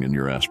rejoicing in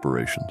your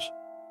aspirations.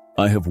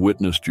 I have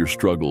witnessed your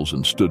struggles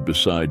and stood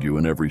beside you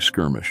in every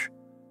skirmish.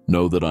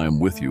 Know that I am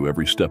with you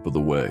every step of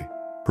the way,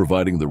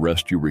 providing the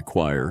rest you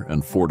require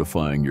and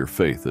fortifying your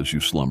faith as you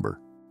slumber.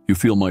 You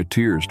feel my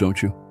tears,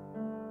 don't you?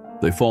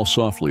 They fall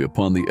softly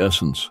upon the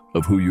essence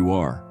of who you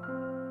are.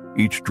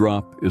 Each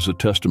drop is a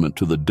testament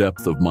to the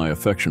depth of my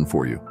affection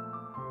for you.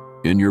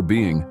 In your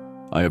being,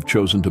 I have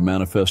chosen to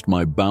manifest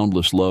my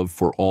boundless love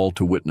for all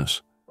to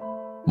witness.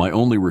 My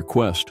only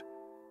request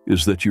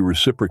is that you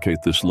reciprocate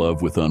this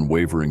love with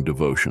unwavering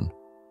devotion,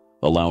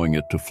 allowing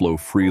it to flow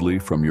freely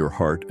from your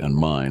heart and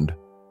mind,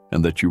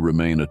 and that you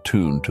remain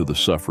attuned to the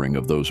suffering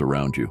of those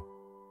around you.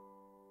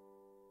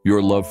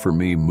 Your love for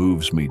me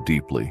moves me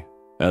deeply,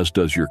 as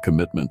does your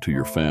commitment to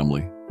your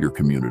family, your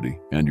community,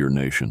 and your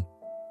nation.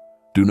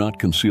 Do not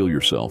conceal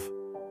yourself,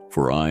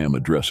 for I am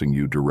addressing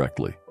you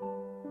directly.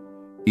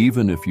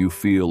 Even if you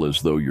feel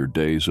as though your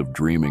days of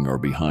dreaming are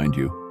behind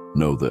you,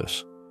 know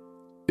this: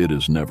 it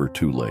is never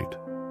too late.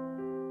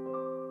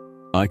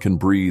 I can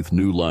breathe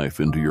new life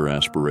into your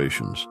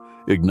aspirations,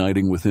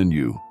 igniting within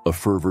you a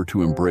fervor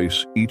to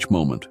embrace each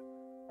moment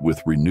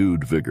with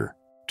renewed vigor.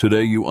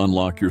 Today you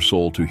unlock your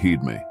soul to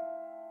heed me,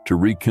 to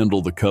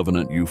rekindle the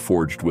covenant you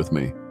forged with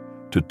me,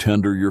 to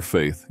tender your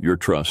faith, your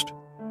trust,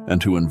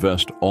 and to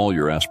invest all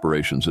your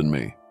aspirations in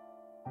me.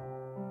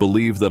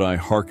 Believe that I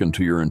hearken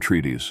to your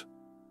entreaties,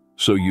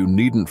 so you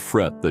needn't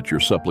fret that your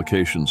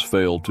supplications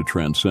failed to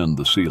transcend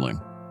the ceiling.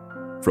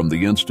 From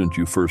the instant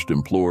you first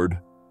implored,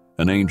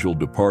 an angel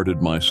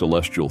departed my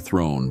celestial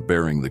throne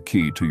bearing the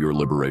key to your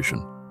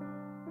liberation.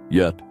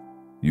 Yet,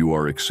 you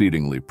are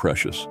exceedingly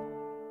precious.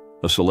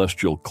 A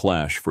celestial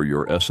clash for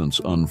your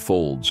essence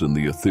unfolds in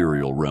the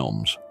ethereal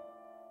realms.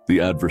 The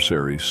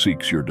adversary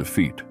seeks your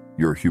defeat,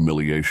 your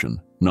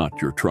humiliation,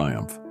 not your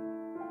triumph.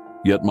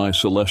 Yet my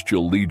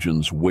celestial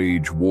legions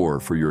wage war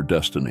for your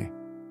destiny,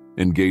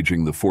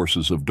 engaging the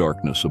forces of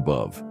darkness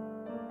above.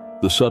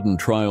 The sudden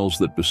trials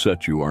that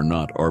beset you are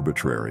not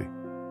arbitrary.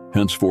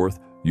 Henceforth,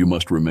 you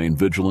must remain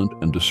vigilant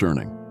and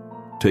discerning.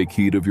 Take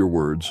heed of your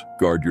words,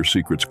 guard your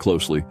secrets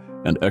closely,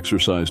 and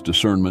exercise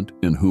discernment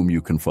in whom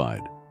you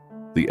confide.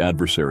 The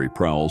adversary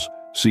prowls,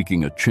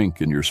 seeking a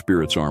chink in your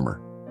spirit's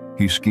armor.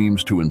 He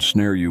schemes to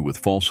ensnare you with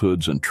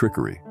falsehoods and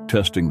trickery,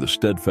 testing the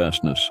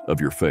steadfastness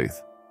of your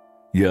faith.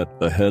 Yet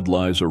ahead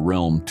lies a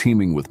realm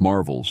teeming with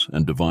marvels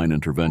and divine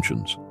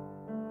interventions.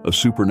 A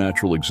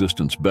supernatural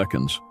existence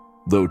beckons.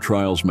 Though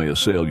trials may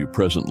assail you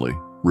presently,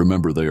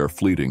 remember they are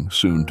fleeting,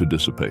 soon to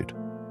dissipate.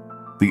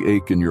 The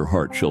ache in your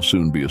heart shall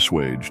soon be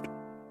assuaged.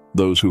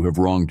 Those who have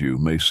wronged you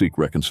may seek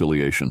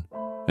reconciliation,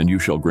 and you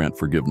shall grant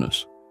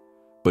forgiveness.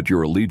 But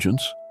your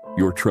allegiance,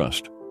 your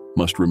trust,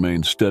 must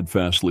remain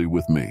steadfastly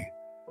with me.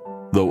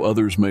 Though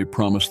others may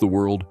promise the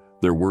world,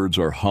 their words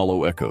are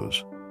hollow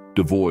echoes,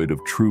 devoid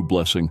of true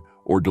blessing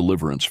or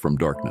deliverance from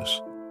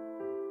darkness.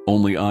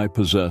 Only I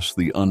possess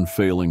the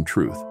unfailing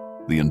truth,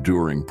 the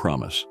enduring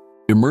promise.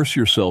 Immerse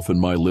yourself in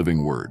my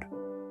living word,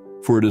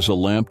 for it is a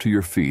lamp to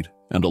your feet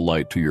and a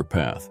light to your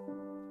path.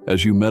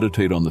 As you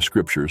meditate on the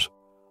scriptures,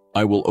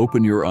 I will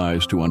open your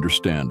eyes to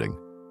understanding,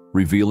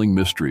 revealing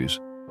mysteries,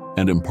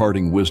 and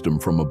imparting wisdom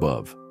from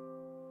above.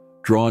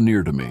 Draw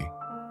near to me,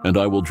 and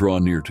I will draw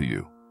near to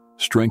you,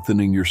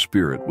 strengthening your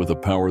spirit with a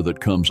power that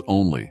comes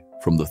only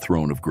from the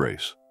throne of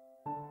grace.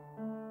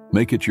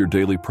 Make it your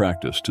daily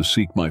practice to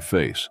seek my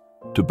face,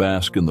 to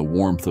bask in the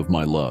warmth of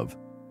my love,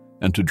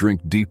 and to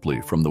drink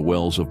deeply from the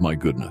wells of my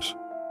goodness.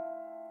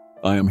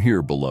 I am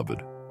here,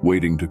 beloved,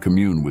 waiting to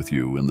commune with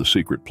you in the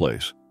secret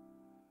place.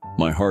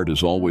 My heart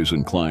is always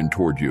inclined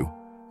toward you,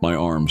 my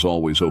arms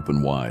always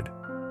open wide.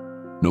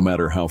 No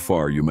matter how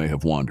far you may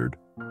have wandered,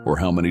 or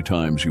how many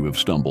times you have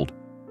stumbled,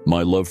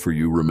 my love for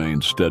you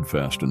remains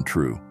steadfast and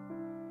true.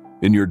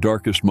 In your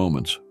darkest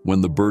moments,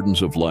 when the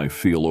burdens of life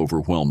feel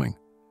overwhelming,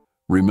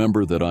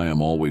 remember that I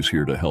am always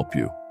here to help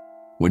you.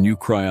 When you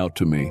cry out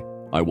to me,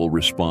 I will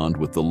respond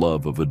with the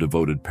love of a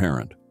devoted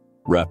parent,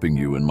 wrapping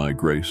you in my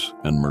grace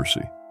and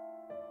mercy.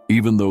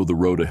 Even though the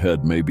road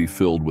ahead may be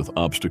filled with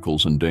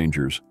obstacles and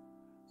dangers,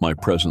 my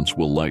presence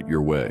will light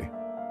your way,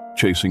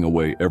 chasing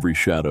away every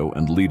shadow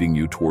and leading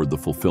you toward the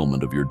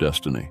fulfillment of your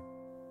destiny.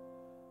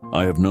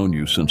 I have known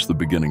you since the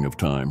beginning of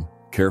time,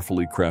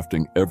 carefully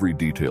crafting every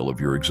detail of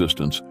your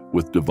existence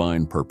with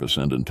divine purpose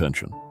and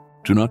intention.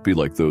 Do not be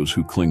like those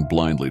who cling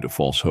blindly to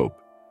false hope,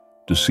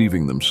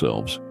 deceiving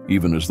themselves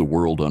even as the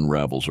world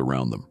unravels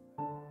around them.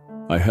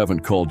 I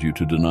haven't called you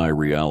to deny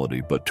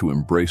reality, but to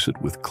embrace it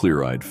with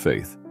clear-eyed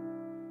faith.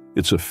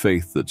 It's a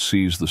faith that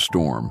sees the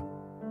storm,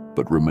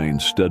 but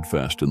remains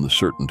steadfast in the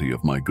certainty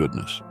of my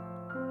goodness.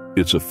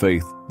 It's a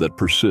faith that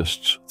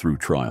persists through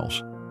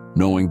trials,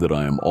 knowing that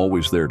I am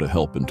always there to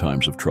help in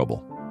times of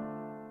trouble.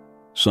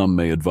 Some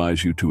may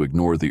advise you to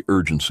ignore the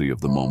urgency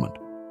of the moment,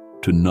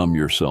 to numb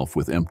yourself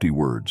with empty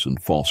words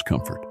and false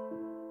comfort.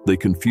 They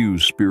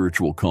confuse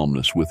spiritual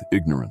calmness with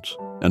ignorance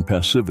and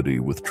passivity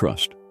with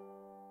trust.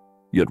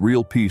 Yet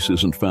real peace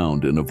isn't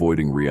found in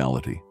avoiding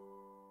reality,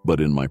 but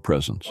in my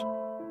presence.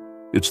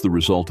 It's the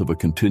result of a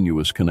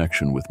continuous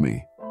connection with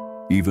me,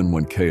 even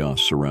when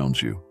chaos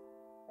surrounds you.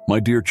 My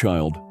dear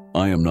child,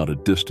 I am not a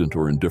distant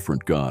or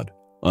indifferent God,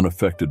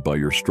 unaffected by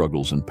your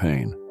struggles and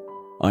pain.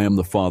 I am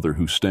the Father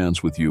who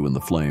stands with you in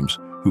the flames,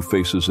 who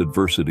faces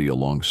adversity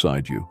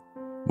alongside you.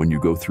 When you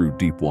go through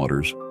deep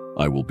waters,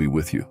 I will be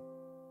with you.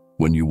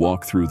 When you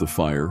walk through the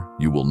fire,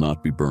 you will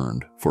not be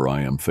burned, for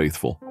I am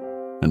faithful,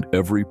 and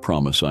every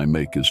promise I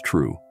make is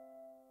true.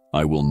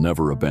 I will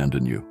never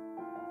abandon you.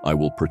 I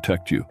will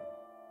protect you,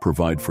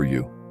 provide for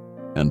you,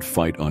 and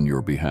fight on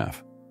your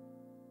behalf.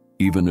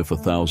 Even if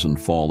 1,000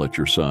 fall at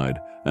your side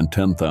and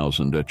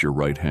 10,000 at your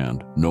right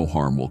hand, no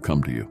harm will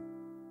come to you.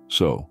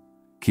 So,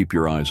 keep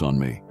your eyes on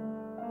me,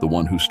 the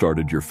one who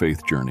started your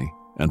faith journey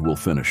and will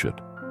finish it.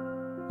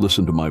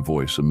 Listen to my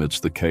voice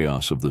amidst the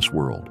chaos of this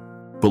world.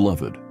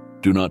 Beloved,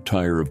 do not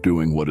tire of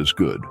doing what is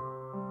good,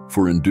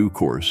 for in due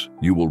course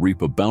you will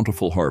reap a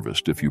bountiful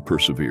harvest if you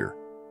persevere.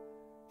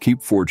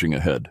 Keep forging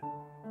ahead.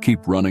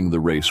 Keep running the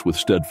race with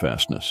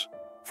steadfastness,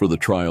 for the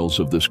trials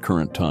of this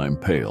current time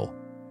pale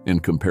in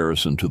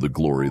comparison to the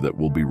glory that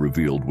will be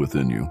revealed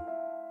within you.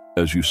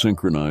 As you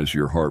synchronize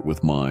your heart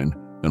with mine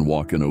and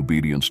walk in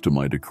obedience to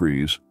my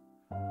decrees,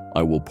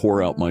 I will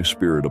pour out my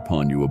Spirit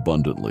upon you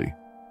abundantly,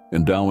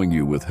 endowing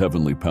you with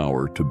heavenly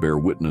power to bear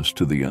witness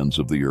to the ends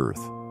of the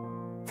earth.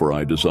 For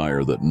I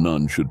desire that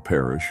none should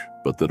perish,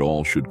 but that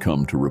all should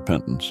come to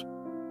repentance.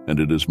 And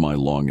it is my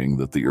longing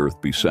that the earth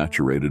be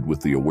saturated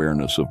with the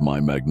awareness of my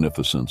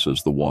magnificence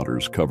as the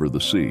waters cover the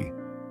sea.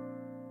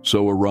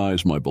 So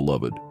arise, my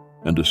beloved,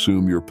 and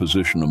assume your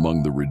position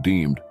among the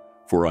redeemed,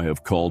 for I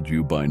have called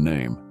you by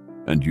name,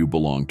 and you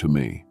belong to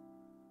me.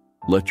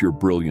 Let your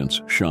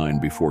brilliance shine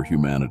before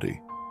humanity,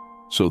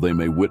 so they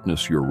may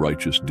witness your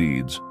righteous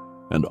deeds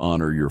and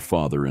honor your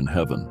Father in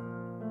heaven.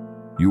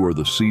 You are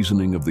the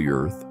seasoning of the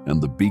earth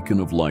and the beacon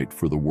of light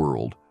for the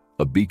world,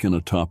 a beacon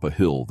atop a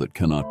hill that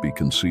cannot be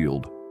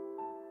concealed.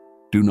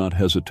 Do not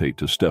hesitate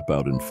to step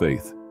out in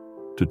faith,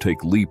 to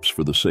take leaps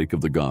for the sake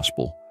of the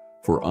gospel,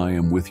 for I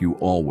am with you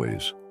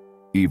always,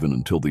 even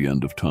until the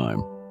end of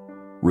time.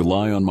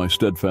 Rely on my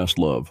steadfast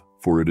love,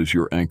 for it is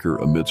your anchor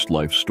amidst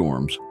life's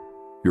storms,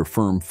 your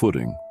firm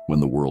footing when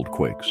the world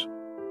quakes.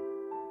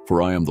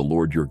 For I am the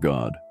Lord your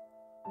God,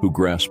 who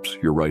grasps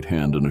your right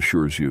hand and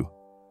assures you,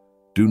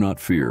 do not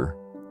fear,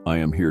 I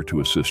am here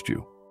to assist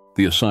you.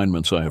 The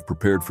assignments I have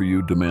prepared for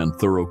you demand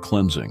thorough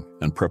cleansing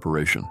and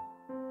preparation.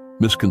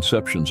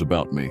 Misconceptions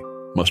about me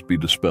must be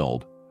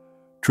dispelled.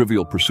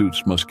 Trivial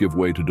pursuits must give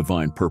way to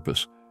divine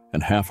purpose,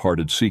 and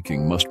half-hearted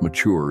seeking must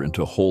mature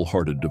into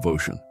wholehearted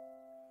devotion.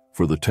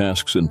 For the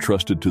tasks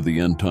entrusted to the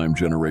end-time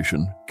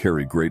generation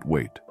carry great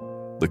weight.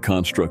 The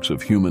constructs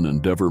of human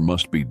endeavor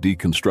must be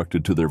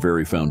deconstructed to their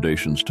very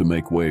foundations to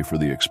make way for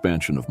the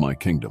expansion of my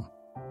kingdom.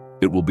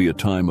 It will be a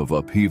time of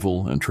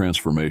upheaval and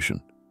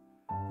transformation.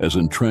 As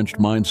entrenched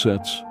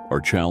mindsets are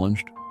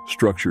challenged,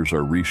 structures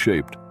are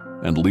reshaped,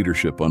 and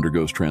leadership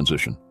undergoes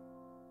transition.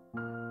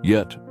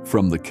 Yet,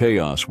 from the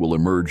chaos will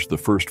emerge the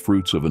first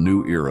fruits of a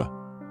new era.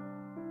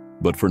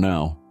 But for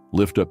now,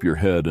 lift up your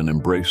head and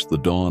embrace the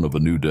dawn of a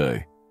new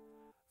day.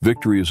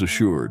 Victory is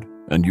assured,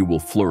 and you will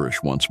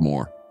flourish once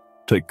more.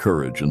 Take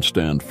courage and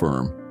stand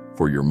firm,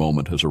 for your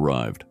moment has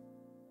arrived.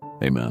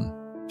 Amen.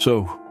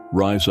 So,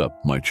 rise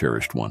up, my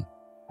cherished one,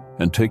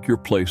 and take your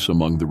place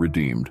among the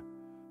redeemed,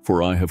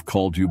 for I have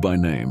called you by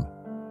name,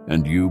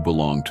 and you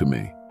belong to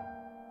me.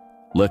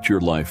 Let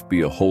your life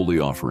be a holy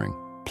offering,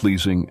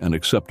 pleasing and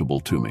acceptable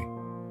to me,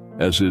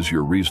 as is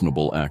your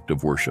reasonable act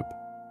of worship.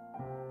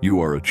 You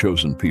are a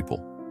chosen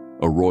people,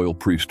 a royal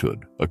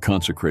priesthood, a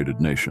consecrated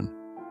nation,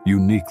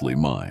 uniquely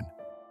mine,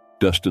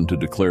 destined to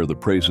declare the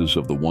praises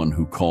of the one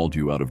who called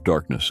you out of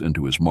darkness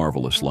into his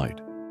marvelous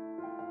light.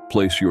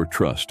 Place your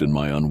trust in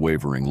my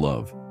unwavering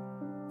love,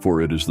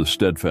 for it is the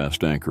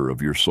steadfast anchor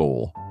of your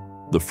soul,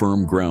 the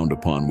firm ground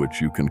upon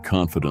which you can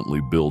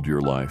confidently build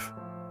your life.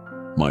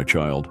 My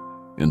child,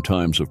 in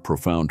times of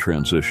profound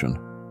transition,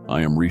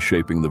 I am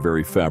reshaping the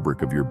very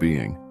fabric of your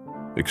being,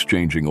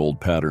 exchanging old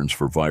patterns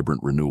for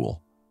vibrant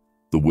renewal.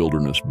 The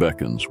wilderness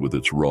beckons with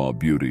its raw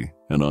beauty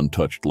and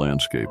untouched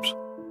landscapes,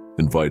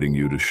 inviting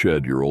you to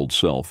shed your old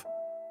self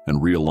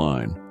and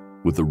realign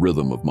with the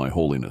rhythm of my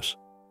holiness.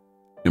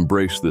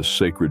 Embrace this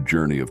sacred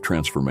journey of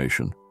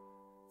transformation,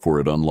 for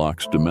it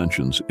unlocks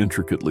dimensions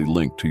intricately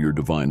linked to your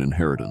divine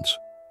inheritance.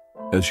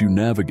 As you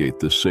navigate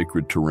this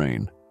sacred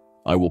terrain,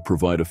 I will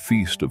provide a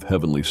feast of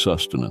heavenly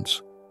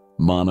sustenance,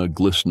 manna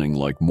glistening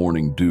like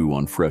morning dew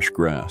on fresh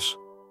grass.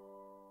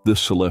 This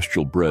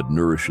celestial bread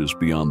nourishes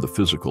beyond the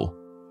physical,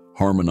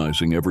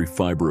 harmonizing every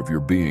fiber of your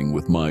being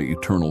with my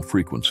eternal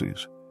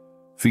frequencies.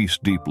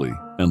 Feast deeply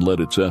and let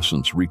its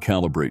essence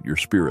recalibrate your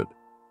spirit,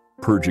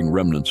 purging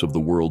remnants of the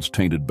world's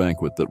tainted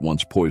banquet that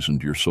once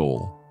poisoned your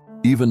soul.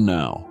 Even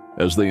now,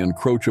 as they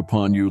encroach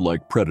upon you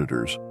like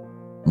predators,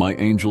 my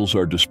angels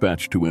are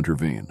dispatched to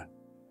intervene.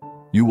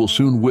 You will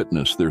soon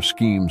witness their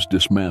schemes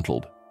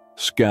dismantled,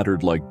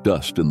 scattered like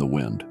dust in the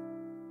wind.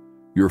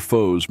 Your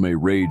foes may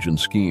rage and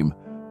scheme,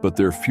 but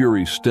their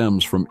fury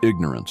stems from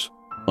ignorance,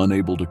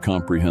 unable to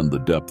comprehend the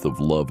depth of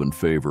love and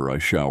favor I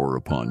shower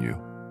upon you.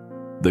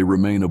 They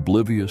remain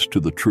oblivious to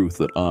the truth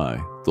that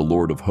I, the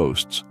Lord of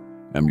hosts,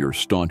 am your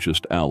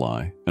staunchest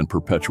ally and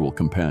perpetual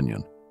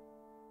companion.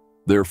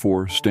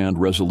 Therefore, stand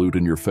resolute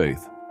in your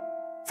faith,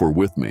 for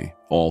with me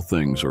all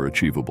things are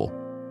achievable.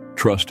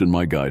 Trust in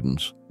my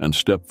guidance and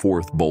step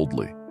forth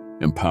boldly,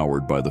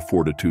 empowered by the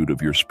fortitude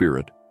of your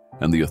spirit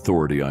and the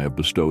authority I have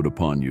bestowed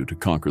upon you to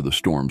conquer the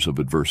storms of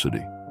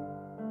adversity.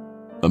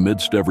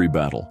 Amidst every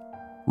battle,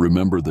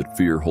 remember that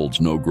fear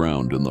holds no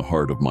ground in the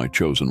heart of my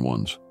chosen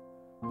ones.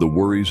 The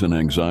worries and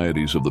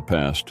anxieties of the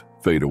past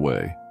fade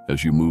away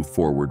as you move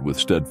forward with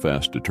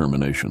steadfast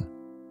determination.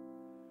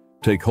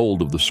 Take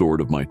hold of the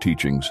sword of my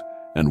teachings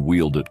and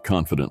wield it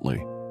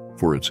confidently,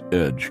 for its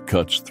edge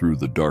cuts through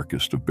the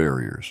darkest of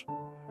barriers.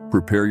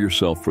 Prepare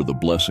yourself for the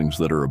blessings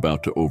that are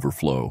about to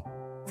overflow,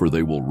 for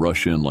they will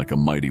rush in like a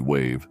mighty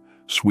wave,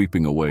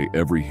 sweeping away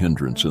every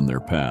hindrance in their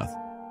path.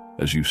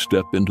 As you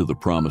step into the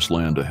promised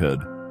land ahead,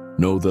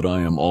 know that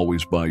I am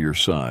always by your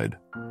side,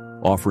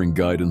 offering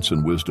guidance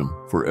and wisdom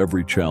for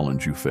every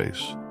challenge you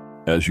face.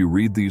 As you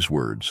read these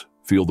words,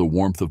 feel the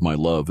warmth of my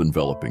love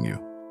enveloping you.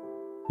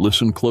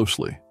 Listen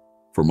closely,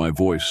 for my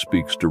voice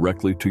speaks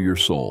directly to your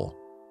soul.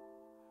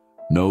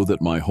 Know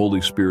that my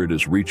Holy Spirit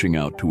is reaching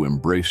out to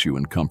embrace you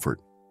in comfort.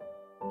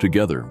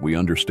 Together, we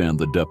understand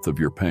the depth of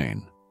your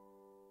pain.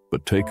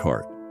 But take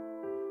heart,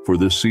 for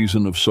this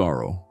season of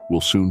sorrow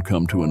will soon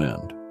come to an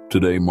end.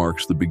 Today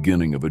marks the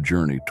beginning of a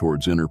journey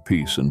towards inner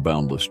peace and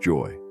boundless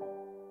joy.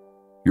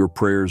 Your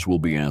prayers will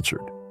be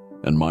answered,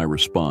 and my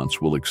response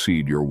will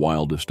exceed your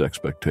wildest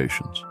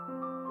expectations.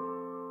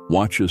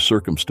 Watch as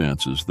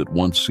circumstances that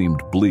once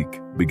seemed bleak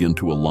begin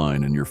to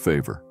align in your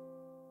favor.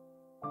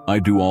 I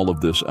do all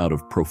of this out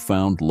of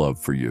profound love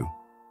for you.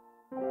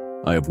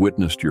 I have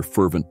witnessed your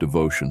fervent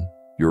devotion,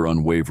 your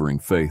unwavering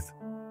faith,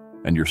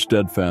 and your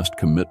steadfast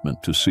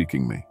commitment to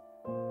seeking me,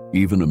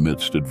 even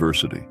amidst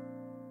adversity.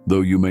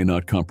 Though you may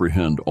not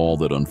comprehend all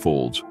that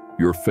unfolds,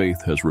 your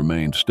faith has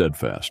remained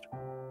steadfast.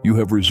 You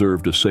have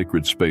reserved a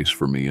sacred space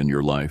for me in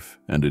your life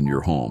and in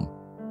your home,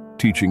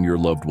 teaching your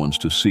loved ones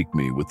to seek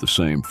me with the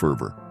same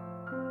fervor.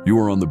 You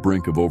are on the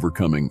brink of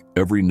overcoming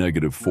every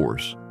negative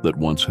force that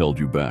once held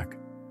you back.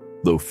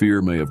 Though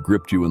fear may have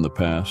gripped you in the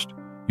past,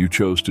 you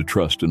chose to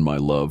trust in my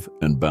love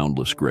and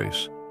boundless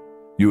grace.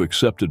 You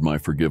accepted my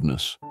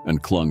forgiveness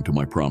and clung to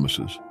my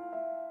promises.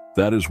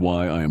 That is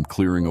why I am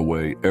clearing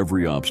away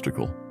every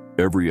obstacle,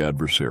 every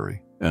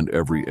adversary, and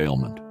every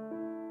ailment.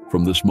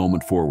 From this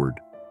moment forward,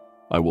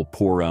 I will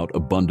pour out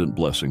abundant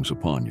blessings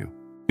upon you.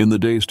 In the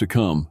days to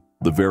come,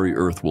 the very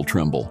earth will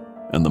tremble,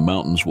 and the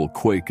mountains will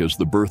quake as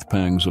the birth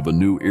pangs of a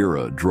new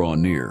era draw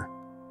near.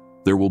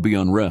 There will be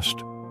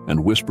unrest,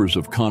 and whispers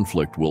of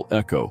conflict will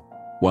echo,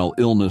 while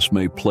illness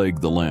may plague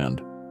the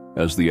land,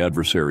 as the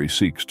adversary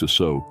seeks to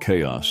sow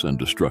chaos and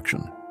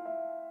destruction.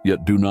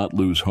 Yet do not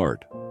lose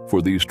heart,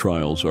 for these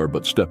trials are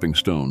but stepping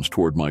stones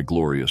toward my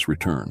glorious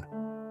return.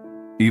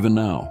 Even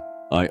now,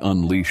 I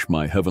unleash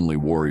my heavenly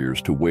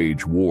warriors to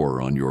wage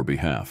war on your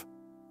behalf,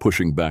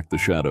 pushing back the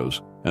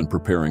shadows and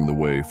preparing the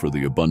way for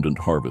the abundant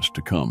harvest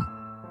to come.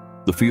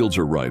 The fields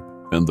are ripe,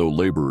 and though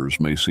laborers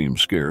may seem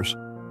scarce,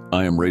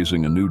 I am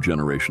raising a new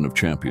generation of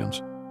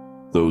champions,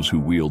 those who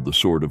wield the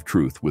sword of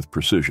truth with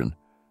precision,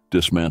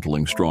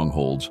 dismantling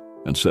strongholds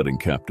and setting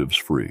captives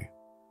free.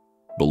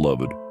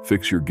 Beloved,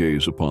 fix your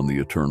gaze upon the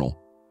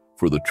eternal,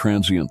 for the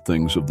transient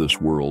things of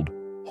this world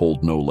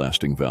hold no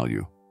lasting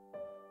value.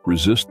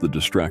 Resist the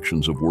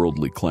distractions of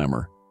worldly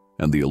clamor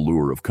and the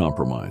allure of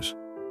compromise.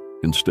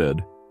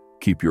 Instead,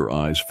 keep your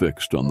eyes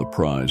fixed on the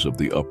prize of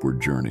the upward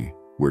journey,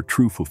 where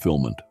true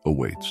fulfillment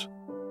awaits.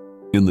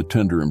 In the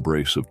tender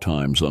embrace of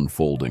time's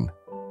unfolding,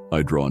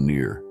 I draw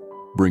near,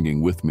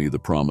 bringing with me the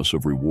promise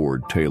of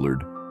reward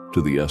tailored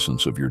to the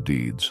essence of your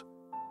deeds.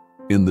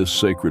 In this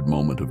sacred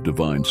moment of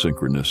divine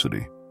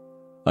synchronicity,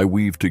 I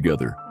weave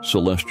together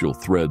celestial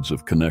threads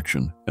of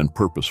connection and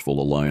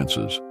purposeful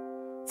alliances,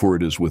 for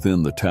it is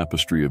within the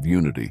tapestry of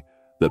unity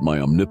that my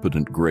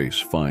omnipotent grace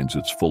finds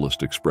its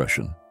fullest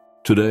expression.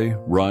 Today,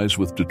 rise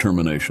with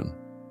determination,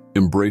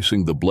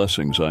 embracing the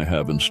blessings I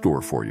have in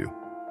store for you.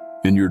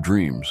 In your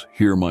dreams,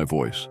 hear my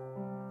voice,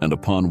 and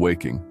upon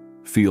waking,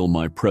 feel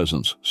my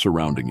presence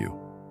surrounding you.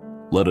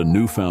 Let a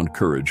newfound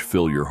courage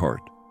fill your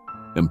heart,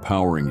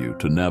 empowering you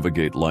to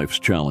navigate life's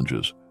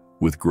challenges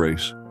with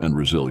grace and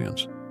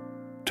resilience.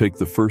 Take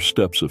the first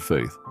steps of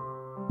faith,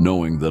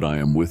 knowing that I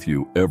am with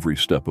you every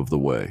step of the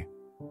way.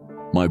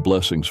 My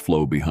blessings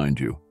flow behind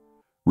you,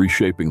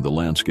 reshaping the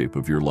landscape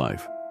of your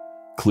life,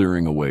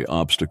 clearing away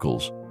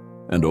obstacles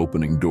and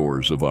opening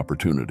doors of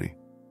opportunity.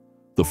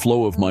 The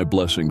flow of my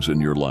blessings in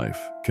your life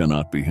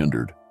cannot be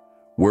hindered.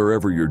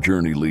 Wherever your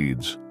journey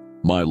leads,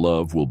 my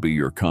love will be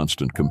your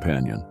constant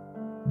companion,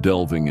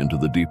 delving into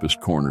the deepest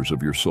corners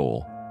of your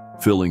soul,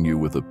 filling you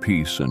with a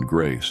peace and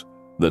grace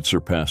that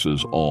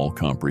surpasses all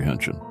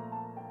comprehension.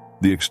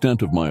 The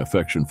extent of my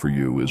affection for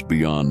you is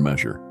beyond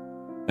measure,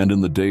 and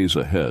in the days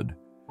ahead,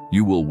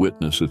 you will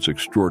witness its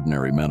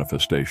extraordinary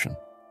manifestation.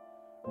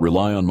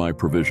 Rely on my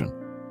provision,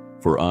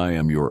 for I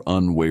am your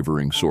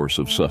unwavering source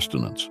of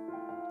sustenance.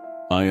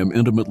 I am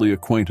intimately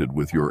acquainted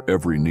with your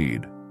every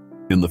need.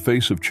 In the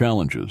face of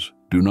challenges,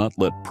 do not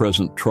let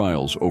present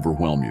trials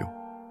overwhelm you.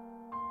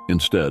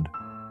 Instead,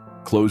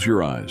 close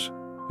your eyes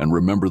and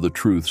remember the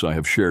truths I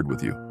have shared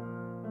with you.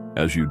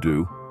 As you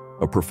do,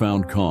 a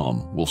profound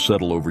calm will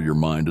settle over your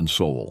mind and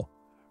soul,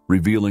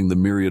 revealing the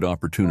myriad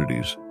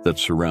opportunities that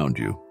surround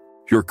you.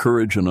 Your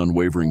courage and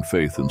unwavering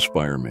faith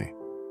inspire me.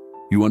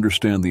 You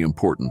understand the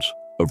importance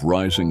of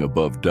rising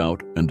above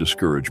doubt and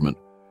discouragement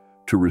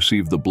to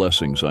receive the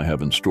blessings I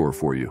have in store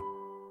for you.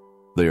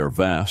 They are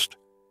vast,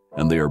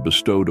 and they are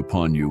bestowed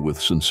upon you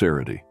with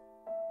sincerity.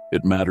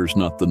 It matters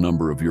not the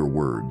number of your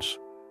words,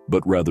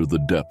 but rather the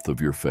depth of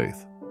your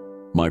faith.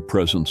 My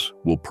presence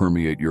will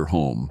permeate your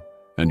home,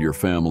 and your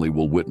family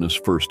will witness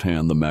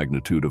firsthand the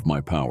magnitude of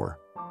my power.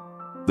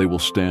 They will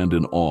stand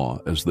in awe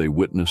as they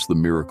witness the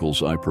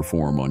miracles I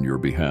perform on your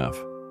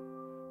behalf.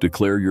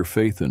 Declare your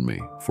faith in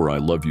me, for I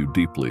love you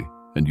deeply,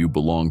 and you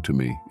belong to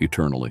me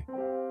eternally.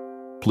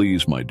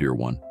 Please, my dear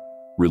one,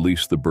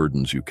 release the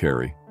burdens you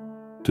carry.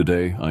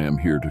 Today, I am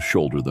here to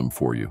shoulder them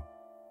for you.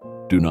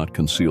 Do not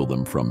conceal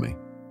them from me.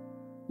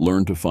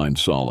 Learn to find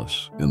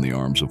solace in the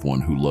arms of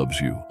one who loves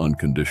you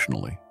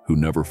unconditionally, who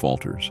never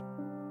falters,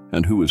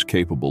 and who is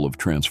capable of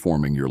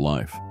transforming your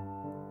life.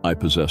 I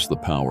possess the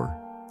power,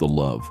 the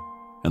love,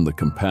 and the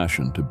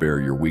compassion to bear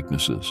your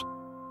weaknesses,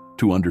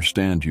 to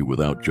understand you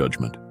without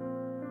judgment,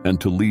 and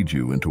to lead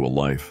you into a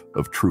life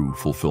of true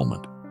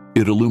fulfillment.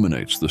 It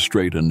illuminates the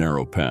straight and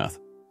narrow path,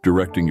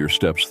 directing your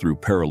steps through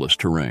perilous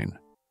terrain.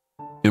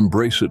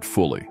 Embrace it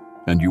fully,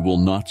 and you will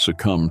not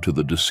succumb to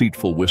the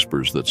deceitful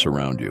whispers that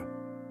surround you.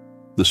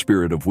 The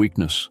spirit of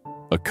weakness,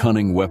 a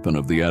cunning weapon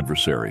of the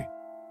adversary,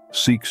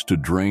 seeks to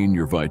drain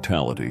your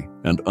vitality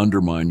and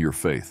undermine your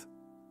faith.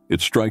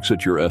 It strikes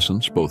at your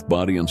essence, both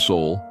body and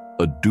soul,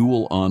 a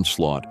dual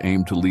onslaught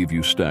aimed to leave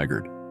you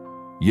staggered.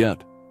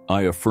 Yet,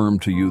 I affirm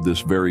to you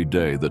this very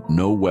day that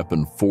no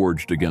weapon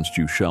forged against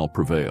you shall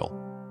prevail.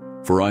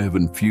 For I have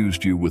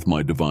infused you with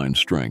my divine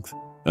strength,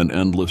 an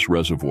endless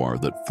reservoir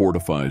that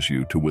fortifies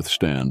you to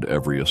withstand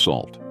every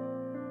assault.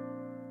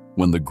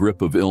 When the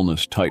grip of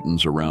illness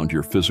tightens around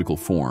your physical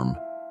form,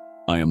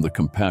 I am the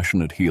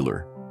compassionate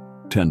healer,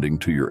 tending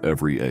to your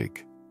every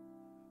ache.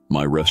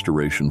 My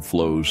restoration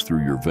flows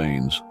through your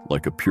veins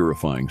like a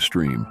purifying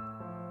stream,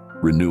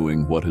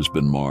 renewing what has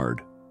been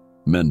marred,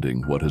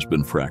 mending what has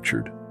been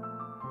fractured.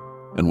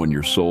 And when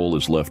your soul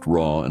is left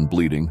raw and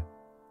bleeding,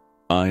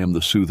 I am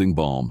the soothing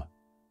balm,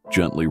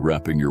 gently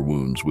wrapping your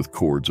wounds with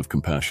cords of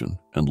compassion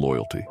and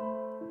loyalty.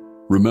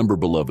 Remember,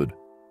 beloved,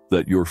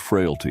 that your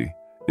frailty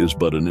is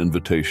but an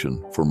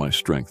invitation for my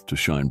strength to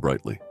shine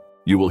brightly.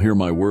 You will hear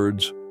my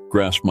words,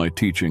 grasp my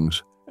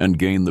teachings, and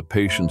gain the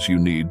patience you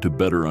need to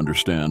better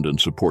understand and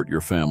support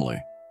your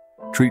family.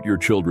 Treat your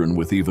children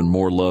with even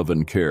more love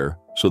and care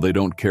so they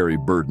don't carry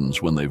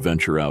burdens when they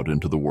venture out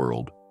into the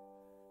world.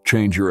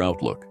 Change your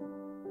outlook.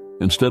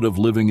 Instead of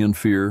living in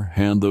fear,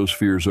 hand those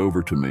fears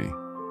over to me.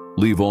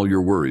 Leave all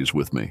your worries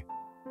with me.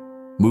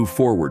 Move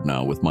forward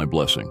now with my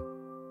blessing.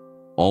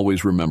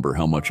 Always remember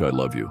how much I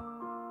love you.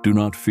 Do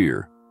not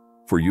fear,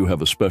 for you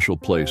have a special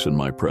place in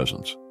my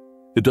presence.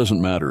 It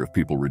doesn't matter if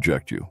people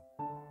reject you.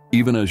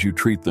 Even as you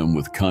treat them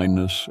with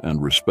kindness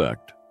and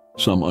respect,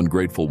 some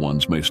ungrateful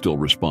ones may still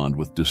respond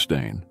with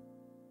disdain.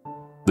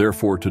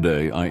 Therefore,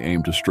 today I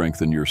aim to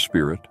strengthen your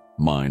spirit,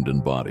 mind,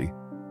 and body,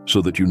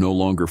 so that you no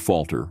longer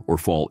falter or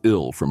fall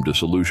ill from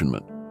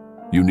disillusionment.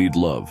 You need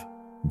love,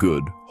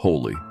 good,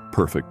 holy,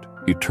 perfect,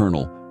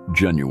 eternal,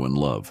 genuine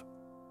love.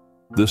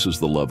 This is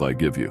the love I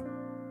give you.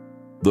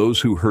 Those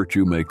who hurt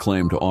you may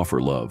claim to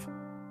offer love,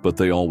 but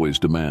they always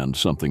demand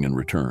something in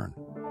return.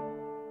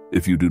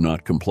 If you do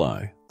not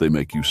comply, they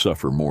make you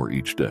suffer more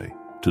each day.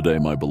 Today,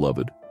 my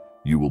beloved,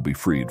 you will be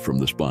freed from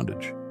this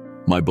bondage.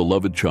 My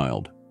beloved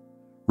child,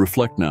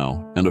 reflect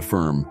now and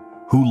affirm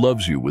who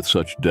loves you with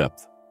such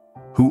depth,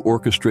 who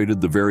orchestrated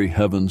the very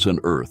heavens and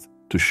earth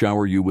to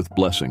shower you with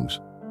blessings,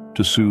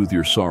 to soothe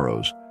your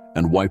sorrows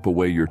and wipe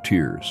away your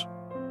tears,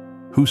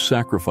 who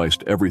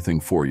sacrificed everything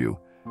for you,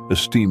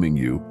 esteeming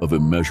you of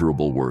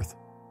immeasurable worth,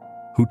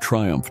 who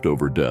triumphed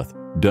over death,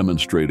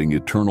 demonstrating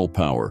eternal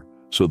power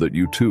so that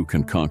you too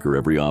can conquer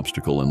every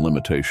obstacle and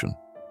limitation.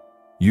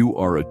 You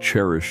are a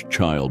cherished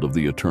child of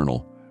the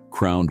eternal,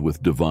 crowned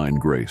with divine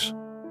grace.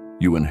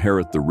 You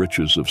inherit the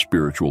riches of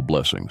spiritual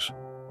blessings.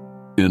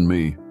 In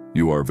me,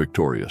 you are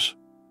victorious.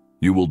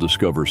 You will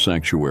discover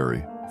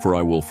sanctuary, for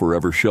I will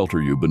forever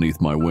shelter you beneath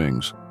my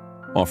wings,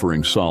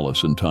 offering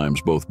solace in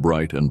times both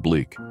bright and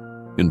bleak,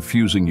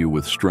 infusing you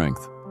with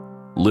strength,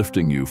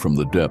 lifting you from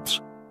the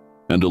depths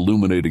and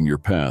illuminating your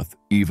path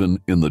even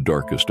in the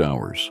darkest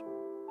hours.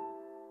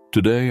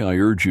 Today, I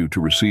urge you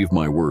to receive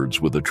my words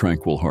with a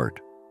tranquil heart.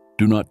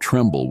 Do not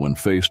tremble when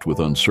faced with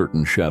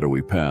uncertain,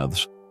 shadowy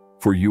paths,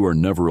 for you are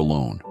never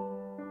alone.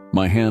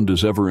 My hand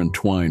is ever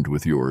entwined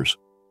with yours,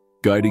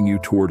 guiding you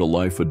toward a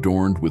life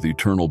adorned with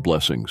eternal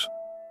blessings.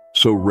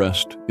 So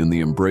rest in the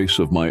embrace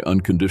of my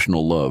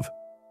unconditional love,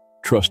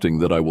 trusting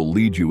that I will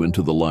lead you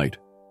into the light,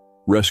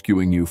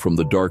 rescuing you from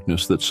the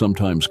darkness that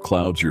sometimes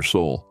clouds your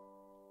soul.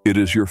 It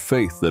is your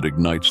faith that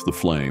ignites the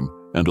flame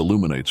and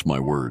illuminates my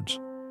words.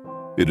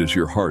 It is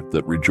your heart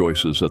that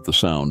rejoices at the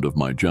sound of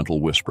my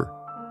gentle whisper.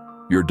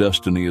 Your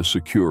destiny is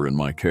secure in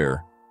my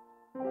care.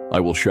 I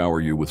will shower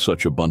you with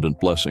such abundant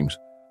blessings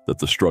that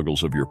the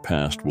struggles of your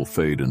past will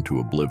fade into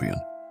oblivion,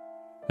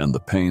 and the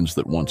pains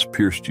that once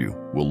pierced you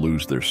will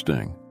lose their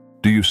sting.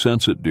 Do you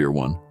sense it, dear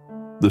one?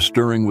 The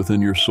stirring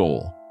within your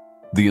soul,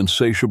 the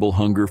insatiable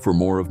hunger for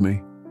more of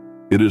me?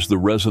 It is the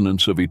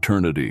resonance of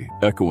eternity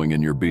echoing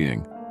in your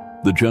being,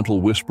 the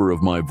gentle whisper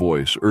of my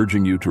voice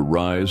urging you to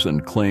rise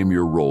and claim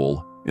your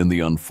role in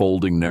the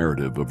unfolding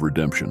narrative of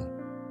redemption.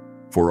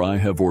 For I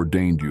have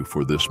ordained you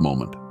for this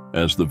moment.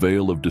 As the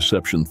veil of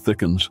deception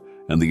thickens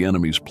and the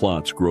enemy's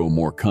plots grow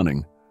more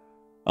cunning,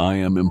 I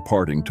am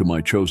imparting to my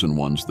chosen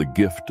ones the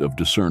gift of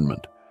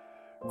discernment,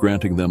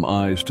 granting them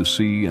eyes to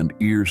see and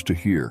ears to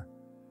hear,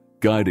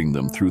 guiding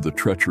them through the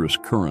treacherous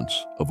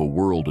currents of a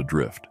world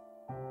adrift.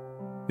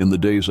 In the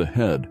days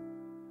ahead,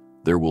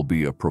 there will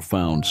be a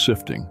profound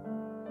sifting,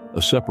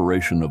 a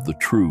separation of the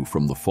true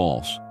from the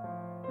false.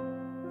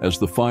 As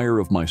the fire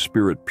of my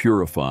spirit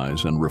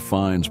purifies and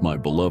refines my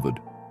beloved,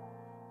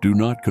 do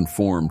not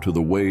conform to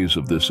the ways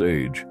of this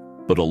age,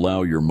 but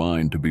allow your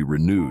mind to be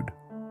renewed,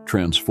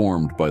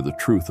 transformed by the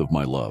truth of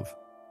my love.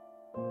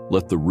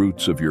 Let the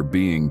roots of your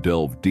being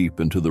delve deep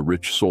into the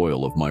rich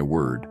soil of my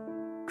word,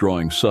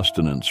 drawing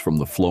sustenance from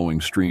the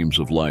flowing streams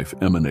of life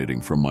emanating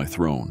from my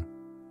throne.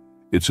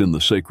 It's in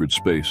the sacred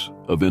space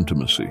of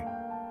intimacy,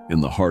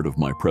 in the heart of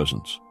my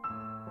presence,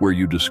 where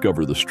you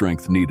discover the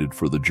strength needed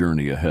for the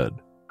journey ahead.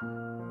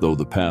 Though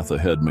the path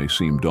ahead may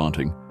seem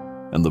daunting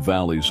and the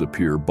valleys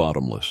appear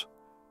bottomless,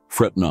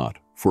 fret not,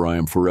 for I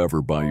am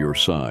forever by your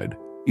side,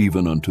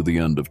 even unto the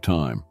end of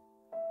time.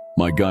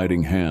 My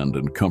guiding hand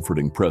and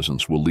comforting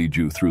presence will lead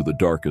you through the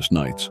darkest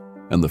nights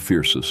and the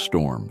fiercest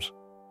storms.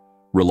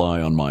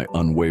 Rely on my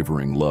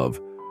unwavering love,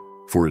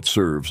 for it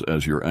serves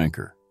as your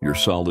anchor, your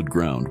solid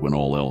ground when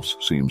all else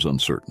seems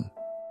uncertain.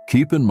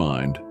 Keep in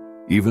mind,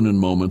 even in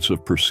moments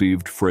of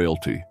perceived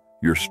frailty,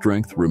 your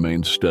strength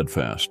remains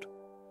steadfast.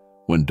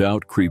 When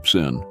doubt creeps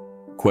in,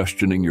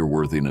 questioning your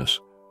worthiness,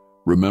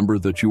 remember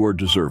that you are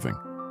deserving.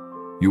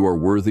 You are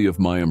worthy of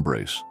my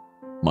embrace,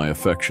 my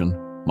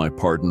affection, my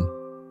pardon,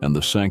 and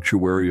the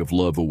sanctuary of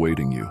love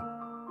awaiting you.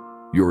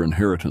 Your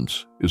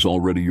inheritance is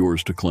already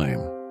yours to claim.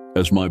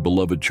 As my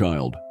beloved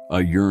child, I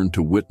yearn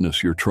to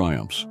witness your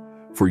triumphs,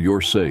 for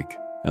your sake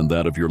and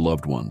that of your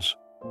loved ones.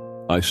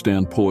 I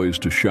stand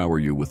poised to shower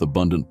you with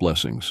abundant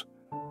blessings,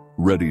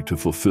 ready to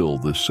fulfill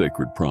this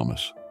sacred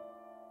promise.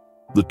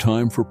 The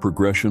time for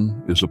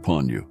progression is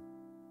upon you.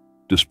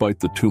 Despite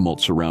the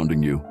tumult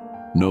surrounding you,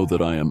 know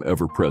that I am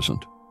ever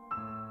present.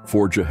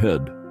 Forge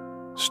ahead,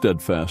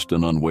 steadfast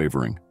and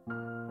unwavering,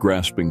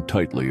 grasping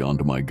tightly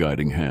onto my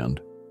guiding hand.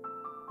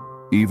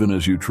 Even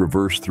as you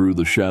traverse through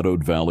the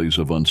shadowed valleys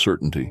of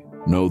uncertainty,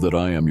 know that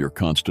I am your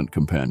constant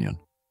companion.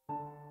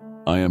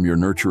 I am your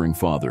nurturing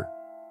Father,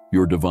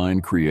 your divine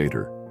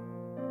Creator,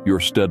 your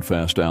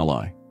steadfast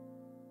ally,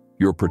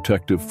 your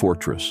protective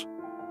fortress,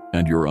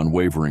 and your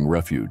unwavering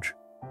refuge.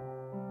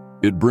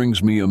 It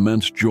brings me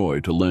immense joy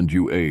to lend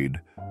you aid,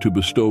 to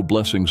bestow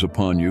blessings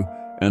upon you,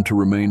 and to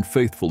remain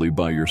faithfully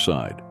by your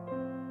side.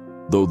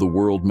 Though the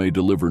world may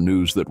deliver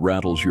news that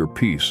rattles your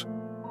peace,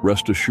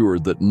 rest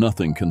assured that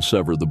nothing can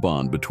sever the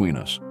bond between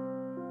us.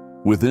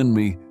 Within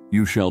me,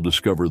 you shall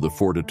discover the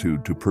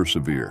fortitude to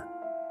persevere,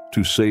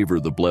 to savor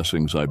the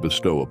blessings I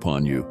bestow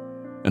upon you,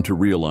 and to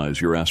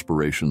realize your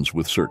aspirations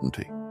with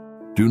certainty.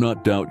 Do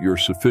not doubt your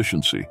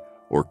sufficiency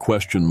or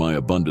question my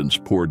abundance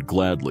poured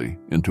gladly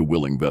into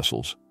willing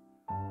vessels.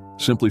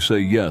 Simply say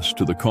yes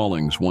to the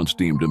callings once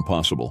deemed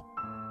impossible,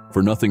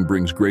 for nothing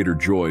brings greater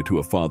joy to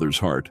a father's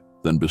heart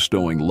than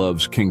bestowing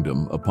love's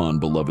kingdom upon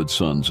beloved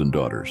sons and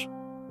daughters.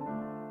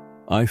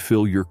 I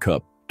fill your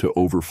cup to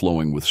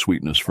overflowing with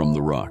sweetness from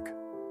the rock.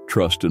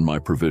 Trust in my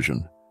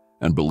provision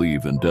and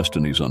believe in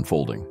destiny's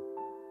unfolding.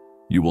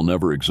 You will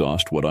never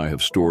exhaust what I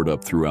have stored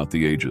up throughout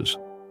the ages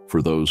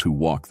for those who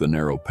walk the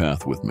narrow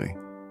path with me.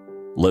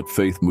 Let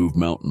faith move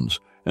mountains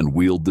and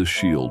wield this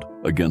shield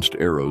against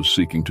arrows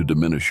seeking to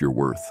diminish your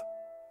worth.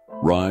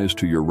 Rise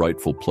to your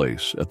rightful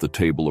place at the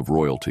table of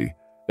royalty,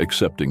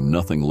 accepting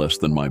nothing less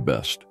than my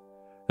best.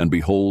 And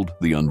behold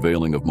the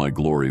unveiling of my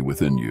glory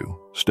within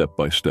you, step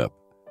by step,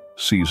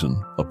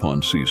 season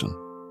upon season.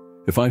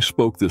 If I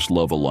spoke this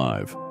love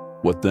alive,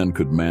 what then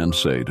could man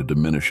say to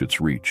diminish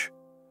its reach?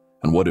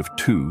 And what if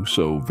two,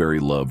 so very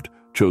loved,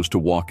 chose to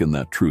walk in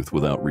that truth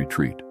without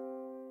retreat?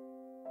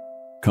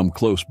 Come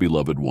close,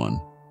 beloved one,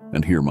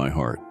 and hear my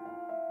heart.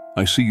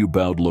 I see you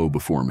bowed low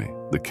before me,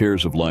 the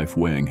cares of life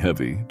weighing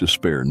heavy,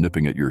 despair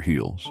nipping at your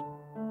heels.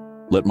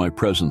 Let my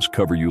presence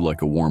cover you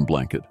like a warm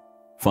blanket.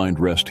 Find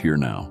rest here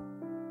now.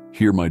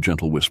 Hear my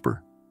gentle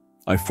whisper.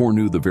 I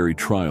foreknew the very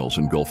trials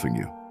engulfing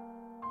you.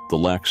 The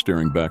lack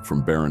staring back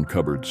from barren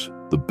cupboards,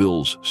 the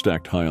bills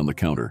stacked high on the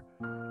counter,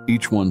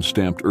 each one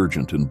stamped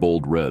urgent in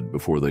bold red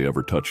before they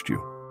ever touched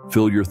you.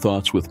 Fill your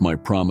thoughts with my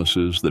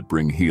promises that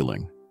bring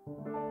healing.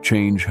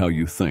 Change how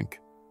you think.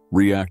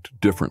 React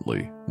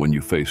differently when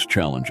you face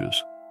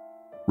challenges.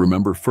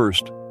 Remember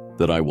first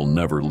that I will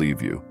never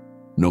leave you,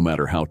 no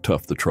matter how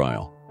tough the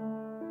trial.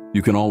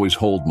 You can always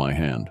hold my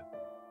hand.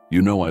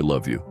 You know I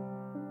love you.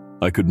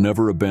 I could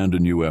never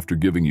abandon you after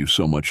giving you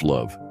so much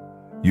love.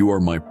 You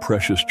are my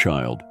precious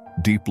child,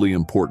 deeply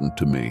important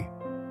to me.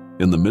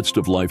 In the midst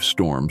of life's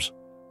storms,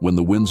 when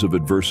the winds of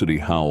adversity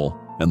howl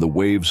and the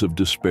waves of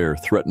despair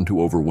threaten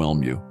to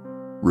overwhelm you,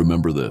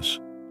 remember this: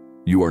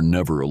 you are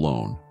never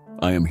alone.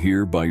 I am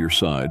here by your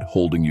side,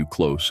 holding you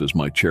close as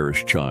my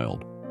cherished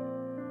child.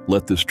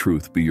 Let this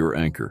truth be your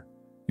anchor,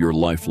 your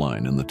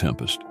lifeline in the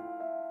tempest.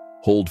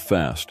 Hold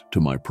fast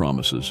to my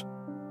promises,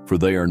 for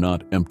they are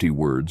not empty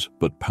words,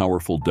 but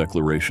powerful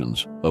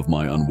declarations of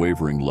my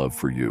unwavering love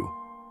for you.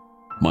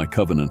 My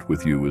covenant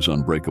with you is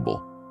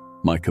unbreakable,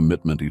 my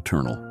commitment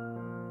eternal.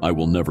 I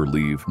will never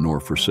leave nor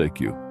forsake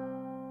you.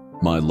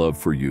 My love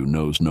for you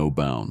knows no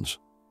bounds.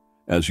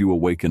 As you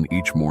awaken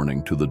each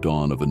morning to the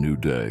dawn of a new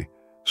day,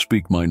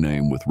 speak my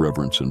name with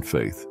reverence and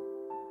faith.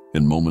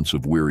 In moments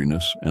of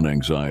weariness and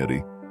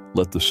anxiety,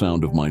 let the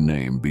sound of my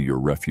name be your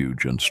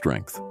refuge and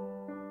strength.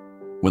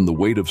 When the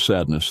weight of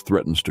sadness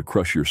threatens to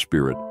crush your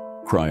spirit,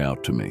 cry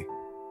out to me.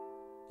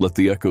 Let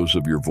the echoes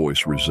of your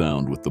voice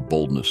resound with the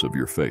boldness of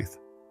your faith.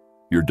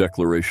 Your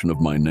declaration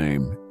of my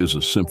name is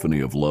a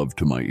symphony of love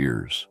to my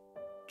ears.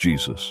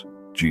 Jesus,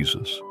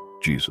 Jesus,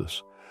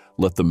 Jesus.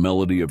 Let the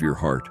melody of your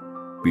heart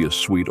be a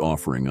sweet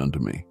offering unto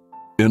me.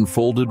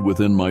 Enfolded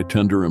within my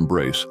tender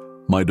embrace,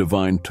 my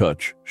divine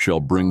touch shall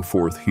bring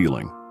forth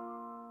healing.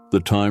 The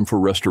time for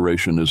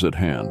restoration is at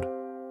hand.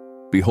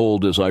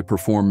 Behold, as I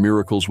perform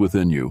miracles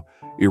within you,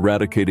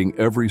 eradicating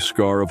every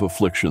scar of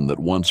affliction that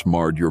once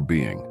marred your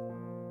being.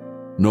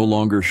 No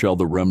longer shall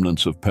the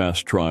remnants of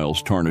past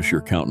trials tarnish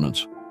your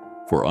countenance,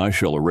 for I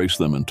shall erase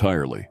them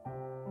entirely.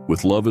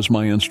 With love as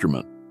my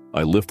instrument,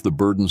 I lift the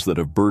burdens that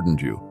have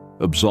burdened you,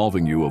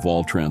 absolving you of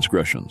all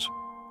transgressions.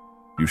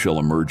 You shall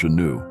emerge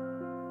anew,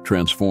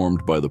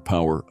 transformed by the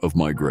power of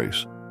my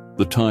grace.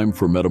 The time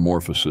for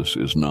metamorphosis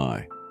is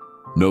nigh.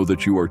 Know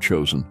that you are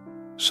chosen,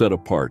 set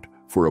apart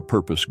for a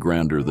purpose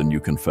grander than you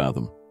can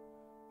fathom.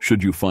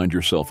 Should you find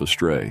yourself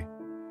astray,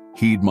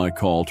 heed my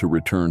call to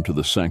return to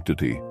the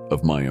sanctity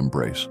of my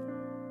embrace.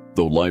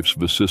 Though life's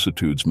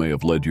vicissitudes may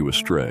have led you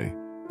astray,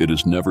 it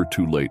is never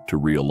too late to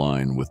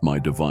realign with my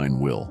divine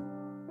will.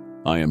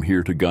 I am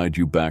here to guide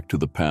you back to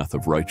the path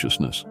of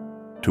righteousness,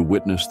 to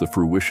witness the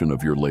fruition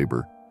of your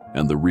labor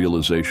and the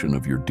realization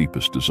of your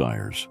deepest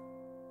desires.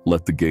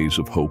 Let the gaze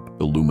of hope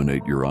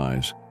illuminate your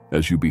eyes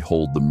as you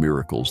behold the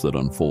miracles that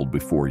unfold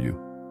before you,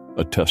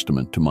 a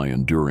testament to my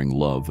enduring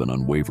love and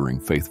unwavering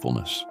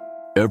faithfulness.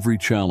 Every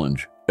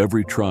challenge,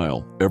 every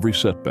trial, every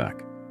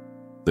setback,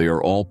 they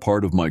are all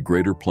part of my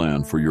greater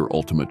plan for your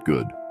ultimate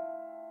good.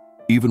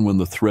 Even when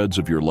the threads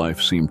of your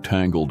life seem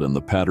tangled and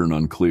the pattern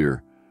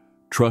unclear,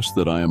 trust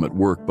that I am at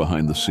work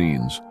behind the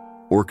scenes,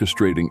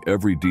 orchestrating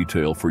every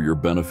detail for your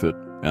benefit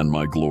and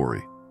my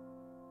glory.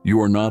 You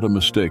are not a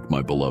mistake,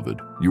 my beloved.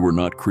 You were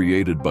not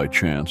created by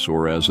chance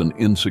or as an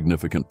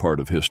insignificant part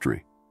of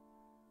history.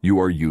 You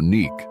are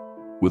unique,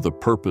 with a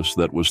purpose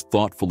that was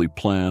thoughtfully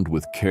planned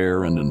with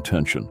care and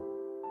intention.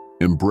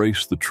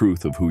 Embrace the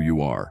truth of who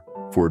you are,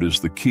 for it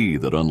is the key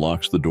that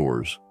unlocks the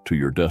doors to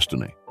your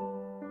destiny.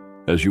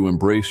 As you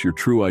embrace your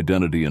true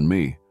identity in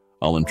me,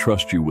 I'll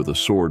entrust you with a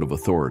sword of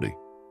authority.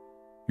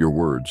 Your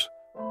words,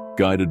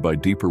 guided by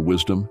deeper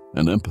wisdom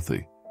and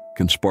empathy,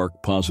 can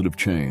spark positive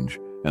change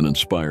and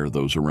inspire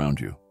those around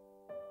you.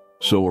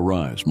 So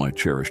arise, my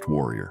cherished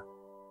warrior.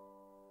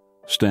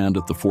 Stand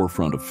at the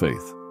forefront of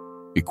faith,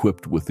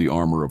 equipped with the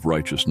armor of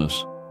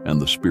righteousness and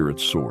the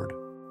Spirit's sword.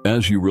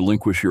 As you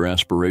relinquish your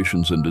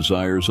aspirations and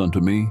desires unto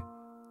me,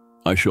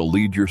 I shall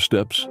lead your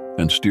steps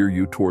and steer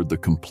you toward the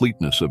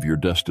completeness of your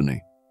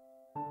destiny.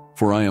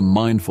 For I am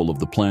mindful of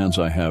the plans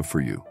I have for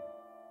you,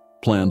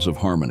 plans of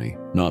harmony,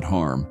 not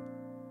harm,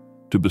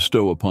 to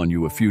bestow upon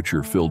you a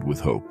future filled with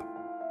hope.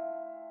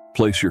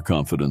 Place your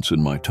confidence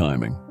in my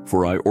timing,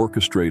 for I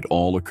orchestrate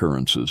all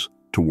occurrences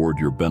toward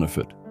your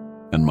benefit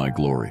and my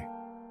glory.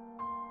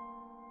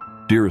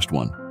 Dearest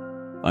one,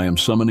 I am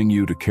summoning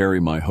you to carry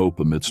my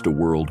hope amidst a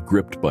world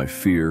gripped by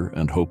fear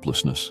and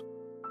hopelessness.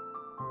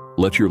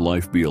 Let your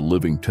life be a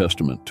living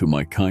testament to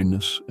my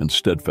kindness and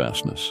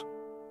steadfastness,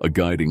 a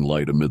guiding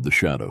light amid the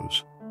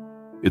shadows.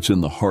 It's in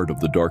the heart of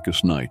the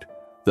darkest night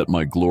that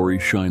my glory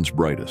shines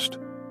brightest,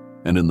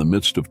 and in the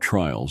midst of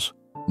trials,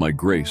 my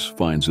grace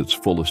finds its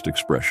fullest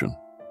expression.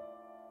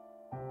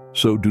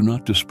 So do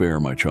not despair,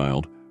 my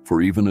child,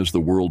 for even as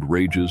the world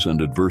rages and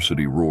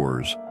adversity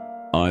roars,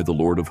 I, the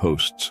Lord of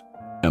hosts,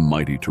 am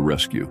mighty to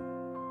rescue.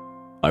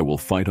 I will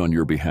fight on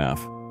your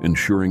behalf,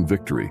 ensuring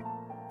victory,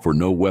 for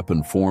no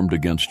weapon formed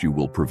against you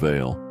will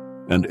prevail,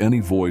 and any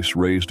voice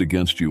raised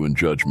against you in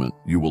judgment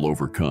you will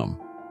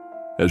overcome.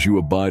 As you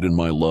abide in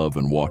my love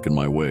and walk in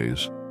my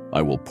ways,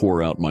 I will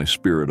pour out my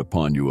Spirit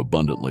upon you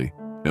abundantly,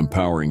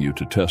 empowering you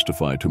to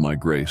testify to my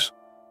grace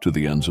to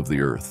the ends of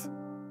the earth.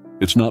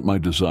 It's not my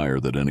desire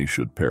that any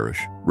should perish.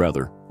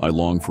 Rather, I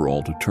long for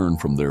all to turn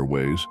from their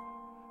ways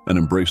and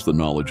embrace the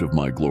knowledge of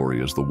my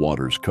glory as the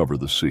waters cover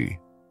the sea.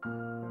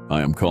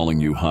 I am calling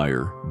you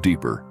higher,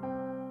 deeper,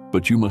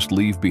 but you must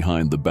leave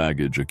behind the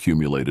baggage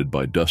accumulated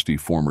by dusty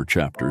former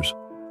chapters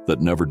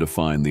that never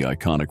define the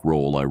iconic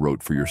role I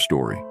wrote for your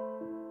story.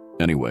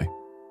 Anyway,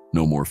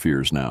 no more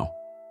fears now.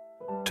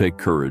 Take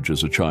courage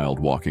as a child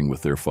walking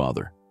with their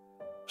father.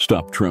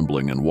 Stop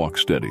trembling and walk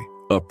steady,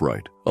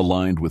 upright,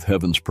 aligned with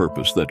heaven's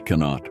purpose that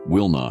cannot,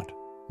 will not,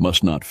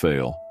 must not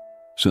fail,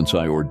 since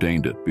I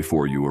ordained it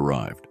before you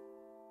arrived.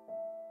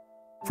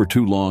 For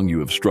too long you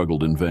have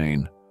struggled in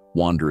vain,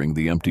 wandering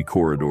the empty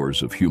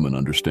corridors of human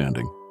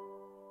understanding.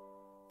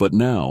 But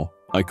now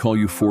I call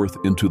you forth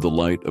into the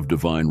light of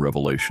divine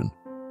revelation.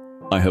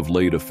 I have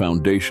laid a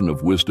foundation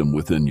of wisdom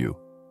within you,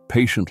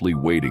 patiently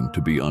waiting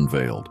to be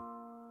unveiled.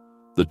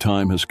 The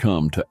time has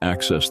come to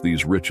access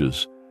these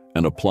riches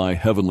and apply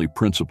heavenly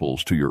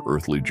principles to your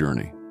earthly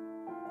journey.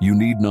 You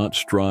need not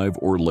strive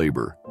or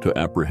labor to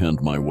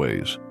apprehend my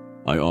ways.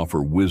 I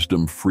offer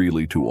wisdom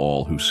freely to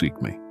all who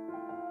seek me.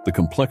 The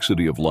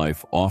complexity of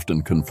life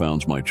often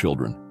confounds my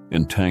children,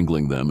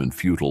 entangling them in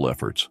futile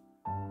efforts.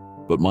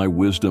 But my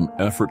wisdom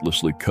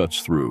effortlessly cuts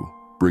through,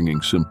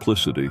 bringing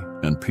simplicity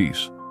and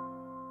peace.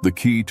 The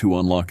key to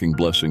unlocking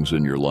blessings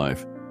in your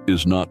life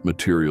is not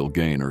material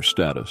gain or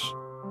status,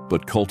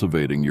 but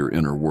cultivating your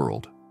inner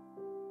world.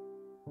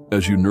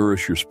 As you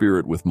nourish your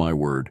spirit with my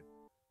word,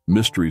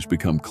 mysteries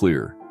become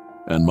clear,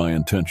 and my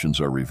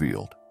intentions are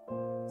revealed.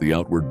 The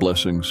outward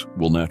blessings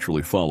will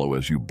naturally follow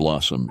as you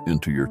blossom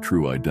into your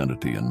true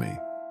identity in me.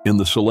 In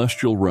the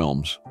celestial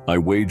realms, I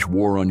wage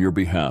war on your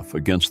behalf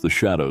against the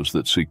shadows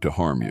that seek to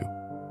harm you.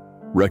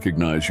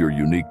 Recognize your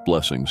unique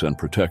blessings and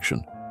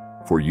protection,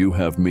 for you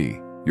have me,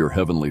 your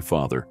heavenly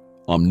Father,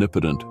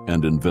 omnipotent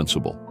and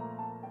invincible.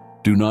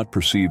 Do not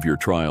perceive your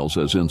trials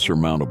as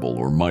insurmountable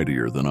or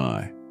mightier than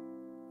I.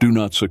 Do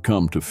not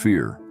succumb to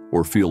fear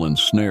or feel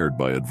ensnared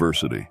by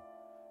adversity.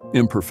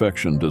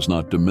 Imperfection does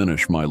not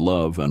diminish my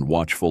love and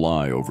watchful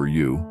eye over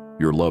you,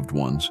 your loved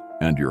ones,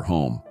 and your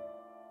home.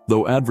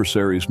 Though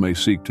adversaries may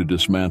seek to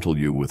dismantle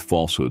you with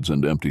falsehoods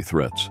and empty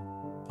threats,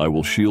 I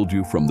will shield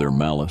you from their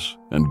malice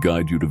and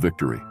guide you to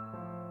victory.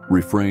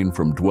 Refrain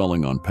from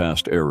dwelling on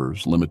past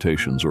errors,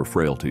 limitations, or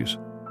frailties.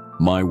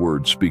 My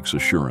word speaks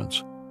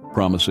assurance,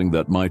 promising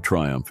that my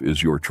triumph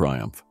is your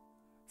triumph.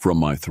 From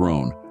my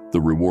throne, the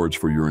rewards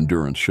for your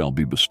endurance shall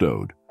be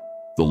bestowed,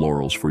 the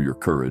laurels for your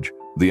courage,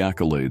 the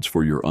accolades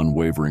for your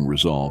unwavering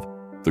resolve,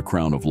 the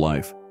crown of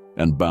life,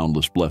 and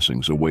boundless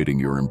blessings awaiting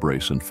your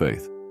embrace and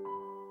faith.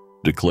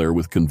 Declare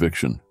with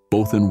conviction,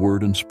 both in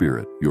word and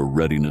spirit, your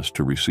readiness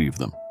to receive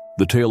them.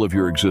 The tale of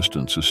your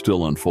existence is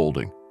still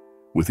unfolding,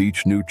 with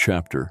each new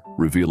chapter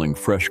revealing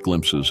fresh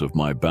glimpses of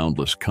my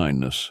boundless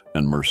kindness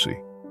and mercy.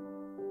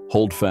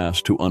 Hold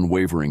fast to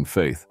unwavering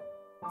faith,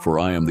 for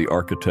I am the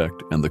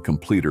architect and the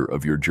completer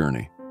of your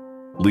journey,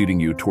 leading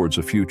you towards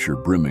a future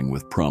brimming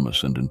with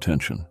promise and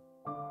intention.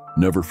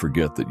 Never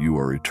forget that you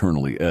are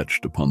eternally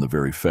etched upon the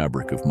very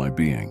fabric of my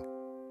being,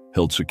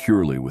 held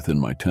securely within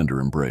my tender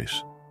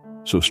embrace.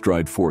 So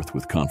stride forth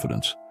with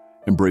confidence,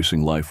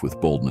 embracing life with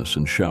boldness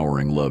and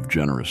showering love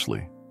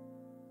generously.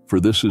 For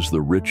this is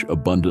the rich,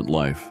 abundant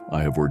life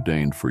I have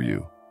ordained for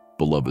you,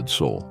 beloved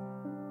soul.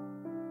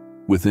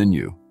 Within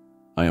you,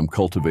 I am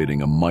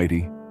cultivating a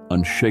mighty,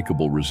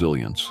 unshakable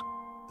resilience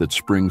that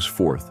springs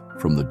forth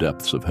from the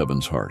depths of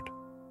heaven's heart.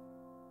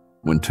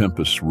 When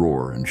tempests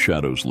roar and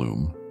shadows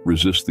loom,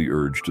 resist the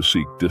urge to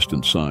seek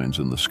distant signs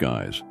in the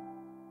skies.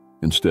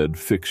 Instead,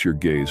 fix your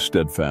gaze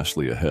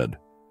steadfastly ahead,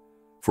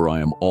 for I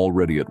am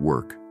already at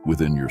work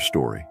within your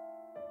story.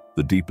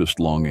 The deepest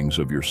longings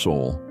of your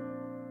soul,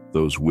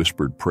 those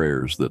whispered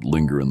prayers that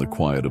linger in the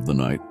quiet of the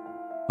night,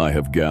 I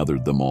have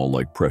gathered them all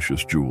like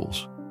precious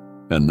jewels.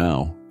 And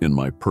now, in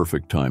my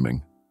perfect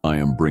timing, I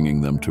am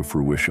bringing them to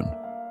fruition,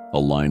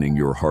 aligning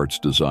your heart's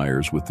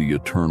desires with the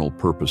eternal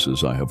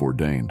purposes I have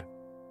ordained.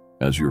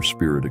 As your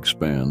spirit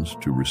expands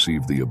to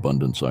receive the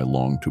abundance I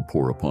long to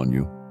pour upon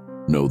you,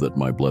 know that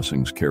my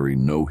blessings carry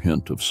no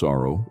hint of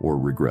sorrow or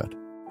regret.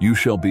 You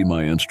shall be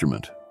my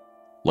instrument.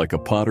 Like a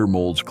potter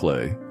molds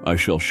clay, I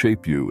shall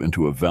shape you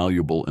into a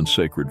valuable and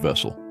sacred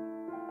vessel.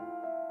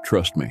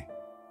 Trust me,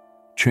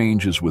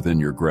 change is within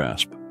your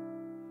grasp.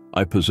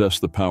 I possess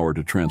the power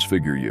to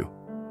transfigure you.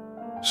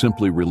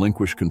 Simply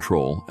relinquish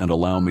control and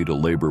allow me to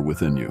labor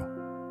within you.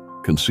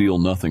 Conceal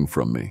nothing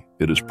from me.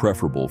 It is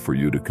preferable for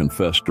you to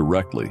confess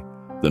directly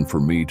than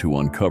for me to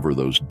uncover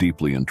those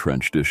deeply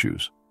entrenched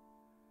issues.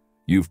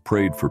 You've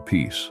prayed for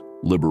peace,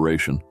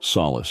 liberation,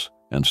 solace,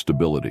 and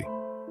stability.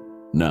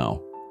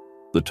 Now,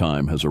 the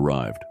time has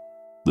arrived.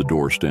 The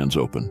door stands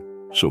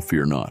open, so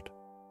fear not.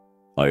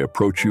 I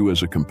approach you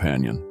as a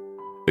companion,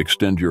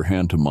 Extend your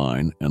hand to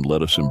mine and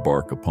let us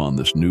embark upon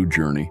this new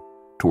journey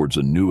towards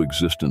a new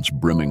existence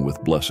brimming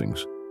with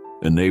blessings,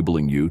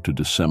 enabling you to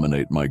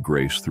disseminate my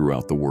grace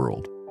throughout the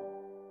world.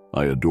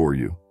 I adore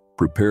you.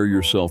 Prepare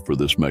yourself for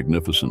this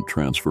magnificent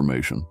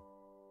transformation.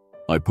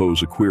 I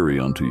pose a query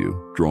unto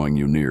you, drawing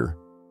you near.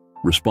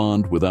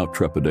 Respond without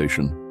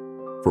trepidation,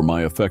 for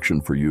my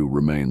affection for you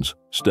remains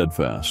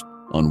steadfast,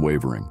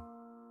 unwavering.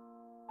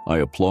 I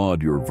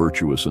applaud your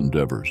virtuous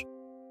endeavors,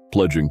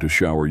 pledging to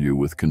shower you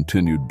with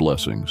continued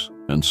blessings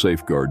and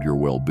safeguard your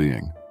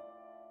well-being.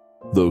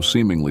 Though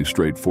seemingly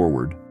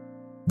straightforward,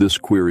 this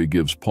query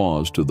gives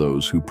pause to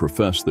those who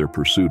profess their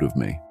pursuit of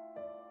me,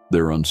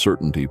 their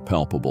uncertainty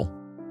palpable.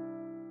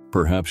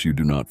 Perhaps you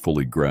do not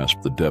fully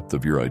grasp the depth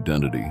of your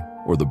identity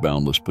or the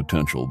boundless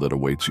potential that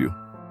awaits you.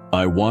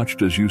 I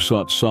watched as you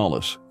sought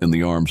solace in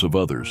the arms of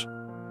others,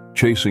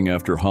 chasing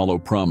after hollow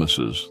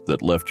promises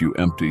that left you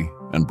empty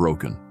and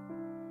broken.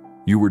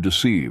 You were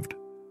deceived,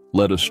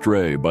 led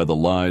astray by the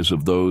lies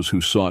of those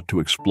who sought to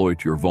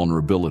exploit your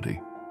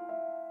vulnerability.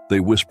 They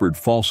whispered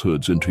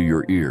falsehoods into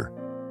your ear,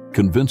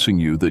 convincing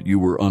you that you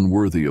were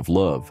unworthy of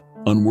love,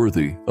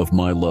 unworthy of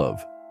my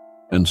love.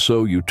 And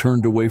so you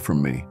turned away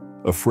from me,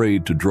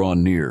 afraid to draw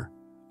near,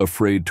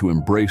 afraid to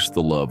embrace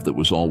the love that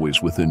was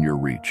always within your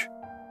reach.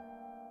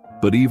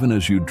 But even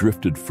as you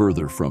drifted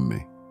further from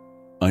me,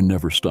 I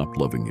never stopped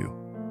loving you.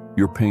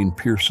 Your pain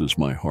pierces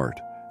my heart,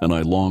 and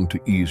I long to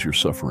ease your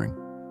suffering,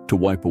 to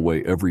wipe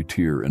away every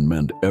tear and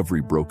mend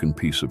every broken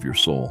piece of your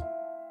soul.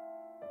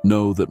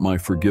 Know that my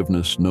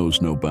forgiveness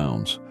knows no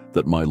bounds,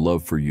 that my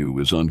love for you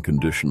is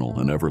unconditional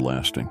and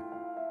everlasting.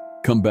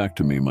 Come back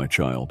to me, my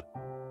child,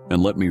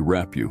 and let me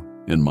wrap you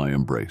in my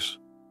embrace.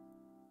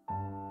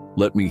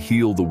 Let me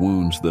heal the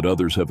wounds that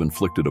others have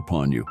inflicted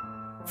upon you,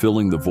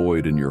 filling the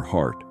void in your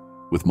heart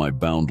with my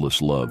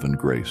boundless love and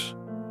grace.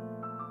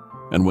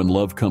 And when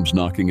love comes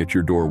knocking at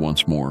your door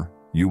once more,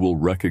 you will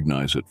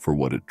recognize it for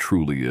what it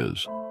truly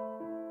is,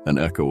 an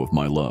echo of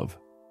my love,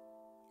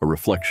 a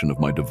reflection of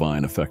my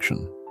divine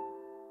affection.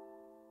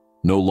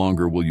 No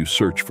longer will you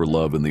search for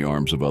love in the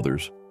arms of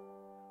others,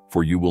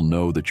 for you will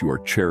know that you are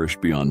cherished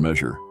beyond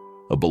measure,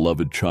 a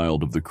beloved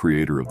child of the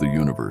Creator of the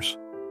universe.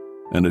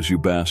 And as you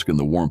bask in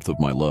the warmth of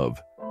my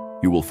love,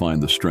 you will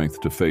find the strength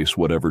to face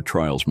whatever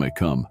trials may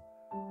come,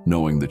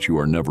 knowing that you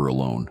are never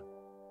alone,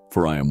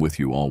 for I am with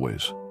you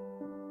always.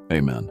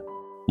 Amen.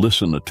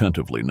 Listen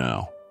attentively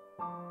now.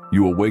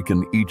 You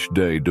awaken each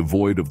day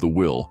devoid of the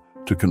will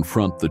to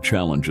confront the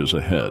challenges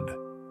ahead,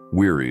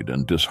 wearied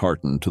and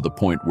disheartened to the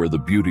point where the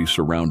beauty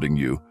surrounding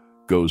you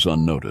goes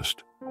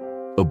unnoticed,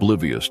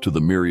 oblivious to the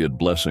myriad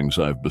blessings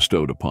I've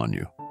bestowed upon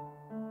you.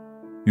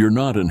 You're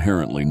not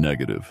inherently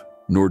negative,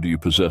 nor do you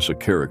possess a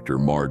character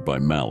marred by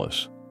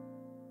malice.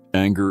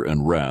 Anger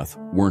and wrath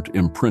weren't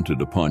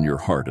imprinted upon your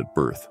heart at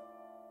birth.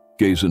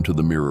 Gaze into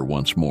the mirror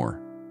once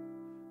more.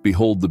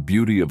 Behold the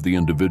beauty of the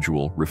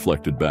individual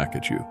reflected back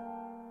at you.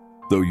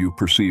 Though you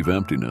perceive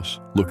emptiness,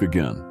 look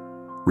again.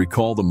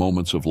 Recall the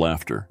moments of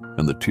laughter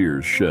and the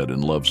tears shed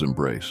in love's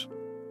embrace.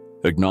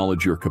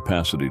 Acknowledge your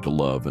capacity to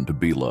love and to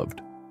be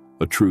loved,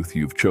 a truth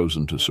you've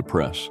chosen to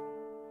suppress.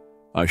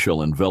 I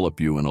shall envelop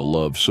you in a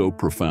love so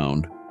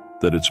profound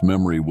that its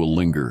memory will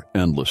linger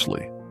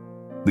endlessly.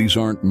 These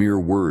aren't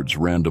mere words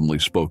randomly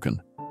spoken.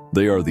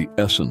 They are the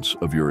essence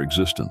of your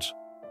existence.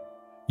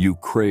 You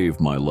crave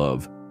my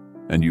love,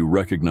 and you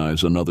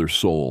recognize another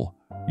soul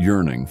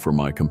yearning for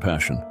my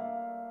compassion.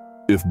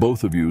 If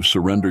both of you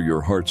surrender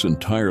your hearts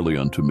entirely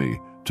unto me,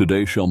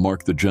 today shall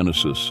mark the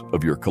genesis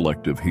of your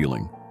collective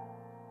healing.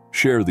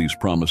 Share these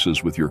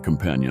promises with your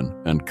companion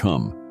and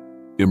come,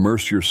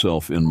 immerse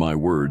yourself in my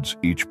words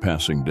each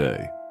passing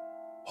day.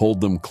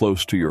 Hold them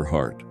close to your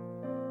heart,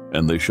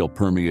 and they shall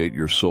permeate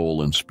your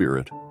soul and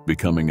spirit,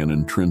 becoming an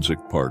intrinsic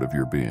part of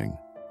your being.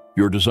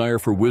 Your desire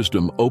for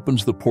wisdom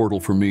opens the portal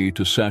for me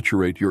to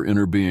saturate your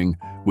inner being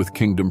with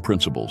kingdom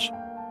principles.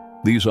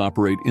 These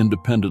operate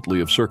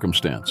independently of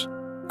circumstance,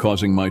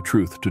 causing my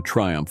truth to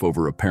triumph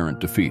over apparent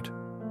defeat.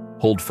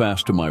 Hold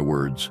fast to my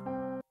words,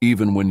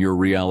 even when your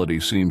reality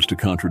seems to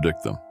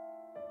contradict them.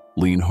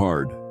 Lean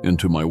hard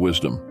into my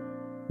wisdom,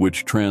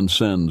 which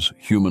transcends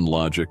human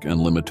logic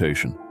and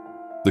limitation.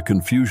 The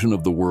confusion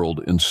of the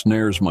world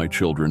ensnares my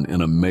children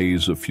in a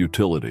maze of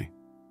futility.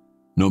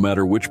 No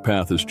matter which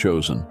path is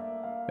chosen,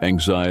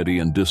 anxiety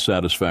and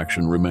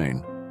dissatisfaction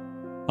remain.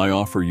 I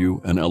offer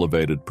you an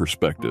elevated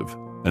perspective,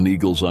 an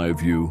eagle's eye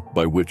view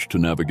by which to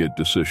navigate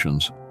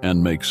decisions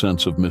and make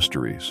sense of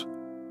mysteries.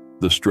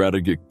 The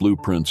strategic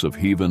blueprints of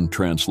heaven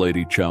translate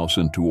each house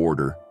into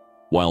order,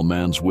 while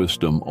man's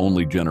wisdom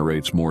only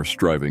generates more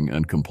striving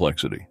and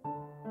complexity.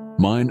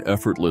 Mine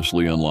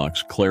effortlessly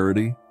unlocks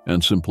clarity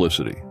and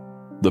simplicity.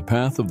 The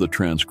path of the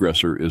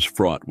transgressor is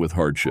fraught with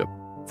hardship,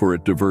 for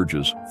it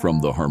diverges from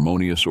the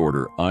harmonious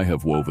order I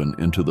have woven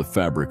into the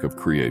fabric of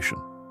creation.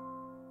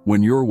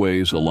 When your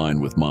ways align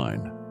with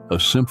mine, a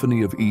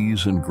symphony of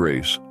ease and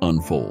grace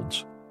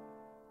unfolds,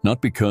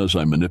 not because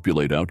I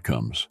manipulate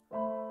outcomes,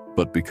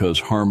 but because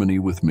harmony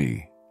with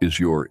me is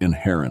your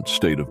inherent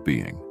state of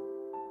being.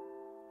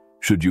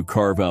 should you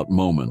carve out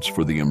moments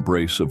for the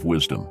embrace of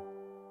wisdom.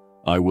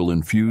 I will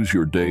infuse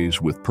your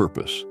days with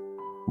purpose,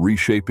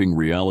 reshaping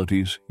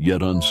realities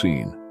yet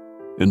unseen.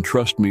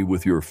 Entrust me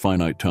with your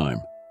finite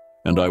time,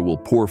 and I will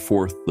pour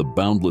forth the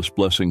boundless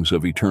blessings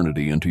of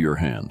eternity into your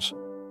hands.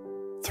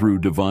 Through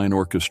divine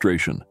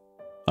orchestration,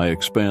 I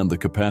expand the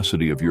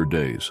capacity of your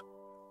days,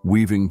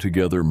 weaving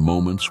together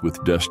moments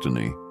with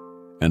destiny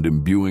and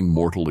imbuing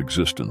mortal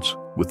existence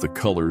with the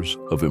colors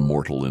of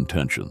immortal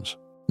intentions.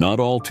 Not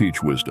all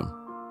teach wisdom.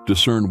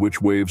 Discern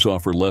which waves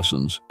offer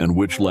lessons and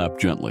which lap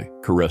gently,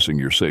 caressing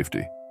your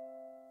safety.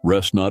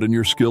 Rest not in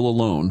your skill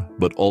alone,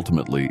 but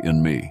ultimately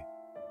in me.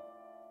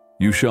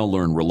 You shall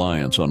learn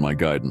reliance on my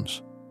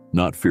guidance,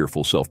 not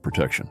fearful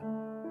self-protection.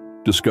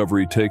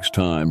 Discovery takes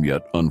time,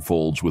 yet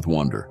unfolds with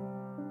wonder.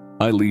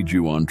 I lead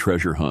you on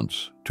treasure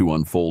hunts to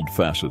unfold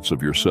facets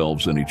of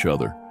yourselves and each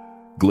other,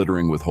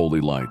 glittering with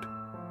holy light,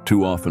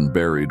 too often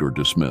buried or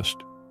dismissed.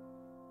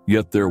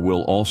 Yet there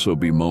will also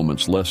be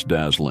moments less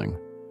dazzling,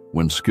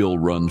 when skill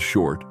runs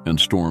short and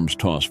storms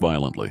toss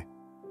violently.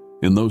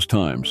 In those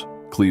times,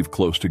 cleave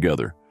close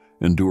together,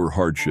 endure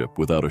hardship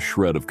without a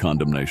shred of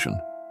condemnation.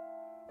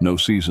 No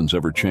seasons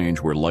ever change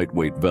where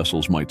lightweight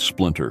vessels might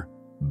splinter,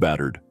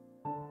 battered.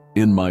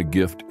 In my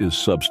gift is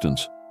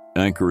substance,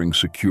 anchoring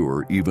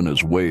secure even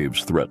as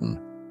waves threaten.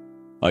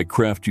 I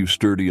craft you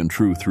sturdy and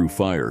true through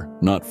fire,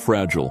 not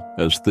fragile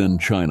as thin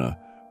china,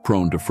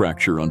 prone to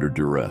fracture under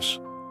duress.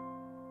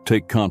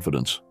 Take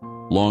confidence.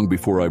 Long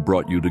before I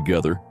brought you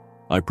together,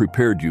 I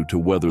prepared you to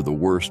weather the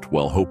worst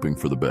while hoping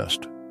for the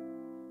best.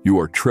 You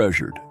are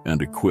treasured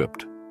and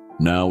equipped.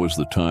 Now is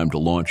the time to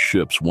launch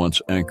ships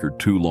once anchored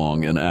too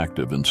long and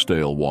active in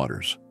stale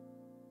waters.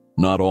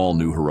 Not all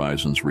new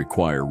horizons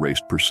require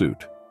raced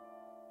pursuit.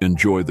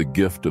 Enjoy the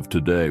gift of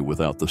today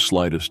without the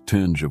slightest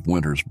tinge of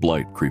winter's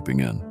blight creeping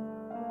in.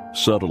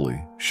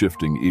 Subtly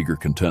shifting eager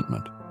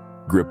contentment,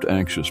 gripped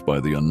anxious by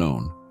the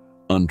unknown,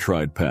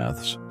 untried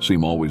paths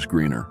seem always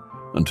greener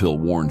until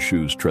worn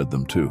shoes tread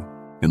them too.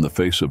 In the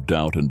face of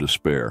doubt and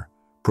despair,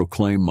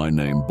 proclaim my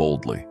name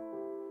boldly.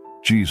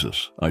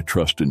 Jesus, I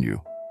trust in you.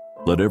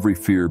 Let every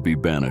fear be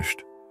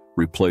banished,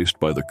 replaced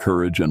by the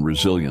courage and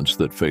resilience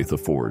that faith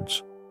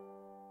affords.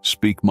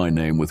 Speak my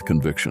name with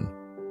conviction,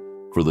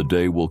 for the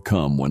day will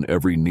come when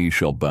every knee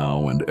shall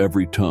bow and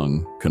every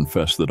tongue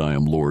confess that I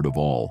am Lord of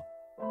all.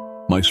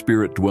 My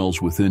spirit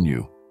dwells within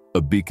you,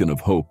 a beacon of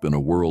hope in a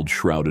world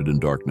shrouded in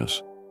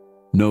darkness.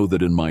 Know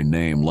that in my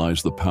name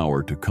lies the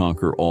power to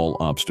conquer all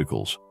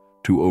obstacles,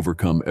 to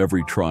overcome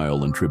every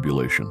trial and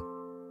tribulation.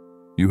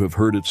 You have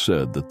heard it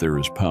said that there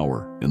is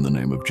power in the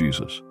name of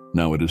Jesus.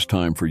 Now it is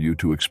time for you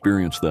to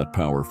experience that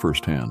power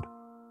firsthand.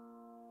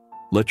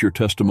 Let your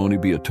testimony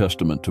be a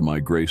testament to my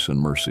grace and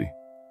mercy,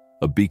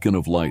 a beacon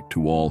of light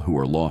to all who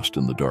are lost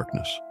in the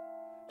darkness.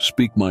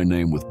 Speak my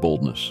name with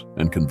boldness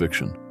and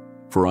conviction,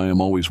 for I am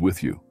always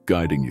with you,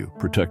 guiding you,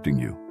 protecting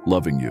you,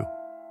 loving you.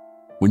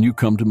 When you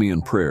come to me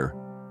in prayer,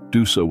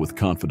 do so with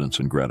confidence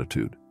and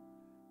gratitude.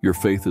 Your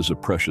faith is a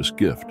precious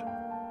gift,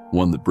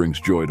 one that brings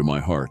joy to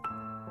my heart.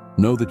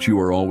 Know that you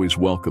are always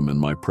welcome in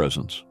my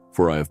presence,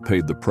 for I have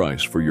paid the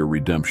price for your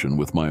redemption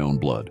with my own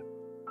blood.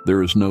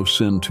 There is no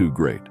sin too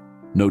great,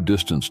 no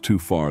distance too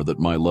far that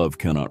my love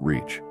cannot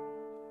reach.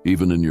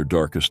 Even in your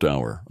darkest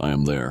hour, I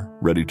am there,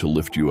 ready to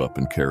lift you up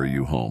and carry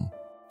you home.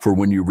 For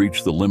when you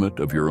reach the limit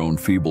of your own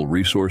feeble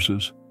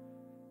resources,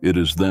 it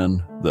is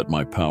then that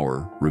my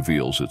power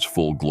reveals its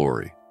full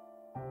glory.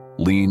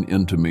 Lean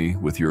into me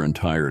with your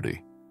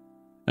entirety,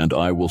 and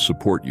I will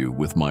support you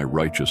with my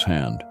righteous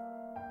hand.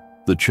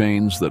 The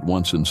chains that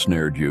once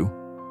ensnared you,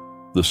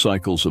 the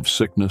cycles of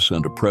sickness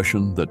and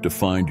oppression that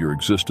defined your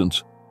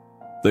existence,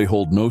 they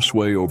hold no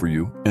sway over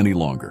you any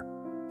longer,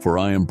 for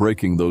I am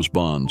breaking those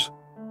bonds,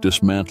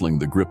 dismantling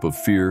the grip of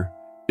fear,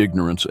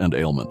 ignorance, and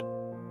ailment.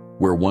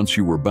 Where once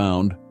you were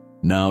bound,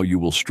 now you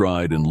will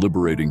stride in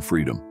liberating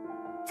freedom,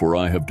 for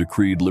I have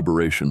decreed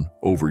liberation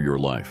over your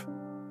life.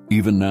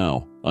 Even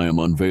now, I am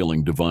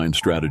unveiling divine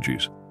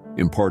strategies,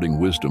 imparting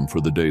wisdom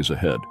for the days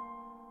ahead,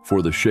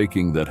 for the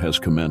shaking that has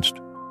commenced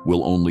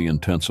will only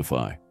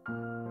intensify.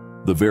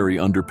 The very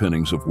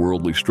underpinnings of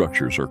worldly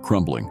structures are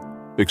crumbling,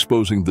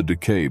 exposing the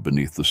decay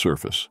beneath the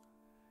surface.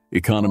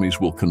 Economies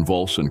will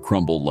convulse and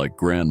crumble like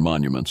grand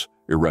monuments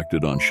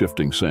erected on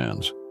shifting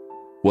sands.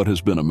 What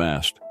has been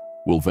amassed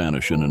will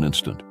vanish in an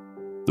instant.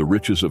 The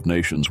riches of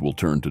nations will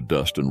turn to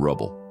dust and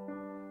rubble.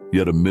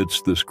 Yet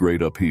amidst this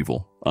great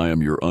upheaval, I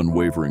am your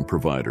unwavering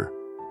provider.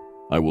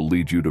 I will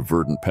lead you to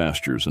verdant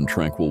pastures and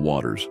tranquil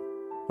waters,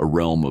 a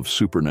realm of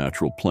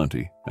supernatural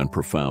plenty and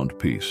profound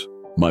peace.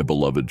 My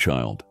beloved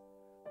child,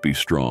 be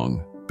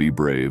strong, be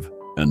brave,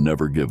 and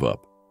never give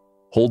up.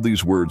 Hold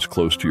these words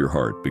close to your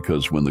heart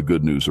because when the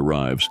good news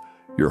arrives,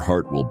 your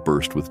heart will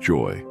burst with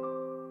joy.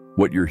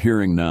 What you're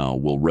hearing now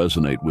will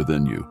resonate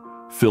within you,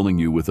 filling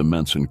you with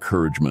immense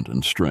encouragement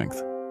and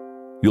strength.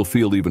 You'll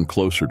feel even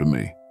closer to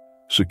me,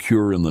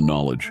 secure in the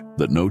knowledge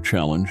that no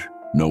challenge,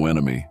 no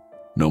enemy,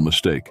 no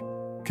mistake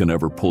can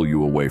ever pull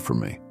you away from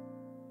me.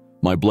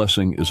 My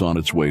blessing is on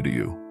its way to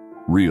you,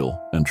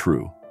 real and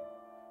true.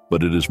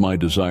 but it is my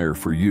desire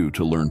for you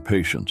to learn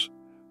patience,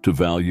 to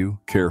value,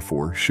 care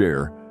for,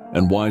 share,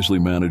 and wisely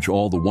manage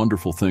all the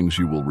wonderful things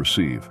you will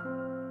receive.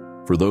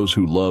 For those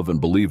who love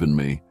and believe in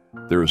me,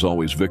 there is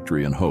always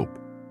victory and hope.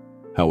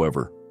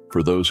 However,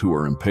 for those who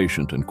are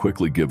impatient and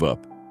quickly give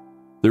up,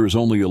 there is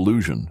only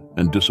illusion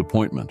and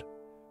disappointment.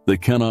 They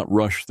cannot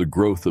rush the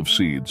growth of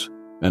seeds,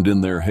 and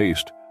in their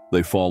haste,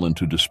 they fall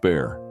into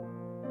despair.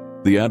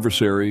 The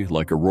adversary,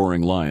 like a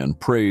roaring lion,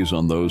 preys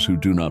on those who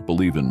do not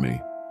believe in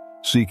me,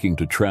 seeking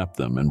to trap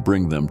them and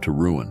bring them to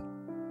ruin.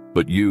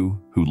 But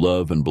you, who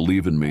love and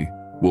believe in me,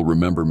 will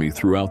remember me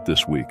throughout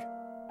this week.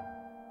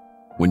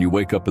 When you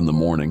wake up in the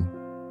morning,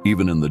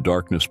 even in the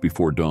darkness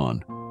before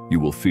dawn, you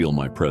will feel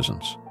my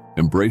presence.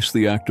 Embrace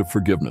the act of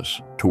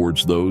forgiveness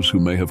towards those who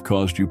may have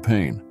caused you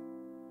pain,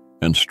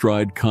 and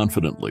stride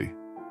confidently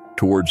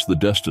towards the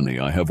destiny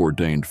I have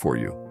ordained for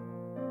you.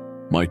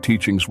 My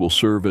teachings will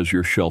serve as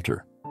your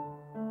shelter,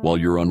 while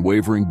your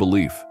unwavering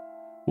belief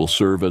will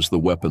serve as the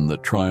weapon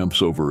that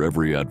triumphs over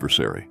every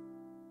adversary.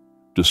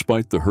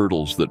 Despite the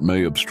hurdles that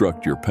may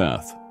obstruct your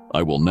path,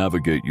 I will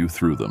navigate you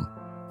through them,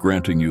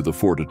 granting you the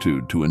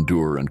fortitude to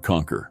endure and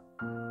conquer.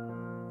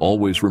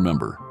 Always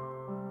remember,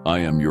 I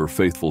am your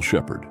faithful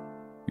shepherd,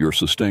 your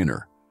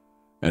sustainer,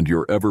 and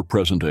your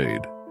ever-present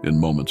aid in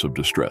moments of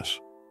distress.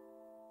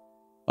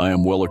 I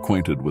am well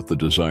acquainted with the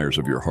desires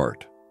of your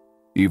heart,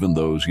 even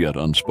those yet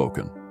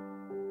unspoken.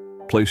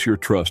 Place your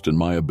trust in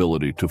my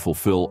ability to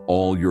fulfill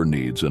all your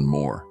needs and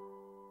more.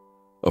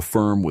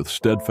 Affirm with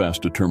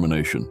steadfast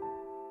determination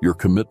your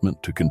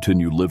commitment to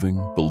continue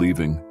living,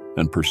 believing,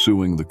 and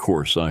pursuing the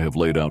course I have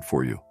laid out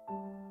for you.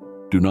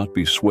 Do not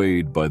be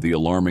swayed by the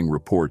alarming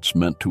reports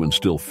meant to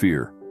instill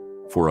fear,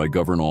 for I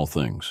govern all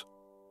things.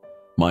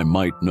 My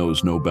might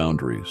knows no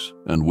boundaries,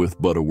 and with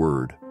but a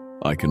word,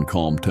 I can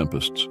calm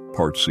tempests,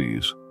 part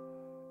seas,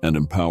 and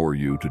empower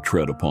you to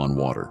tread upon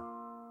water.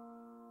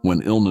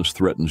 When illness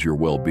threatens your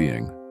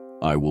well-being,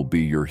 I will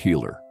be your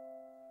healer.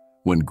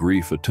 When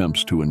grief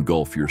attempts to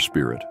engulf your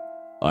spirit,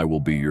 I will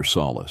be your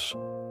solace.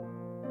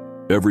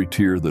 Every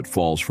tear that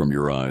falls from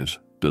your eyes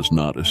does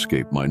not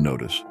escape my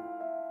notice.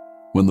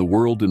 When the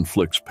world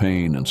inflicts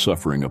pain and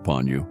suffering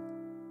upon you,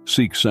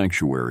 seek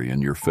sanctuary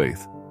in your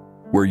faith,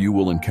 where you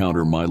will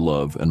encounter my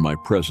love and my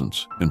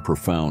presence in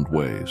profound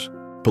ways.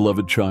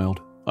 Beloved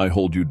child, I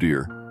hold you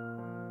dear.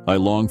 I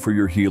long for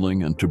your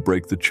healing and to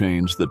break the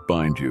chains that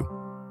bind you.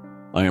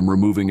 I am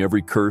removing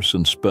every curse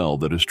and spell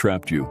that has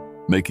trapped you,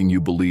 making you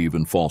believe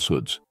in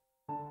falsehoods.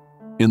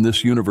 In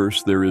this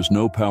universe, there is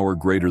no power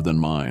greater than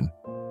mine.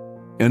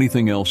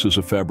 Anything else is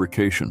a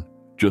fabrication,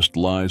 just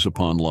lies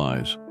upon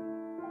lies.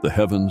 The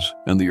heavens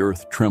and the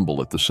earth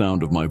tremble at the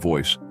sound of my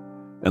voice,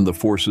 and the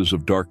forces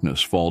of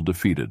darkness fall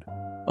defeated,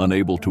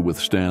 unable to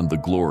withstand the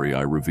glory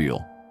I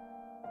reveal.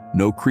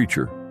 No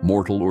creature,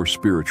 mortal or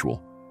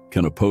spiritual,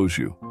 can oppose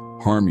you,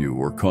 harm you,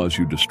 or cause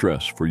you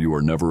distress, for you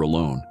are never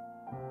alone.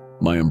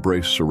 My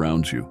embrace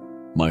surrounds you,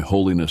 my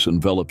holiness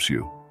envelops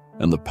you,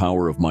 and the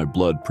power of my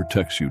blood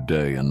protects you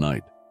day and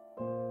night.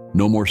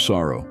 No more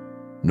sorrow,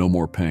 no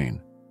more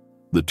pain.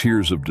 The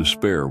tears of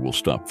despair will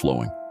stop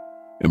flowing.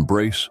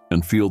 Embrace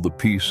and feel the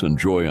peace and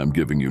joy I'm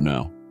giving you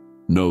now.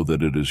 Know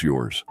that it is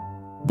yours.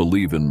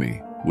 Believe in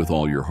me with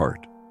all your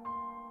heart.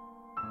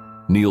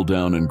 Kneel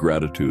down in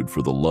gratitude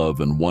for the love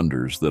and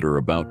wonders that are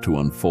about to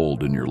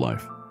unfold in your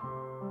life.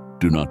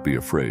 Do not be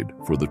afraid,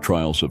 for the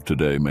trials of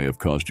today may have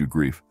caused you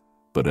grief,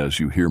 but as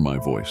you hear my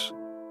voice,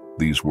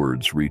 these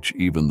words reach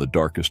even the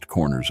darkest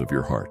corners of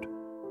your heart.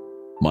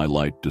 My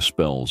light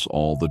dispels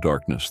all the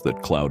darkness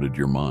that clouded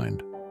your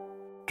mind.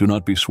 Do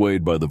not be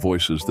swayed by the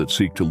voices that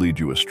seek to lead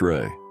you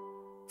astray,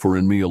 for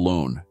in me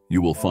alone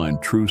you will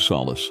find true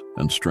solace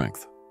and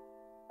strength.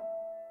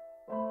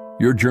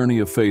 Your journey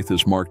of faith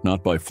is marked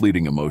not by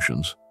fleeting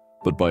emotions,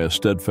 but by a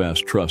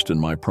steadfast trust in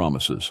my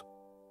promises.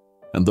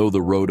 And though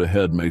the road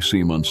ahead may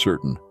seem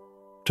uncertain,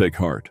 take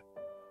heart,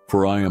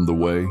 for I am the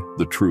way,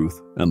 the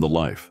truth, and the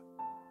life.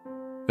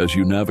 As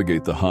you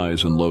navigate the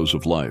highs and lows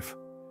of life,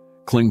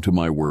 cling to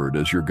my word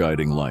as your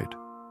guiding light.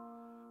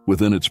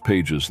 Within its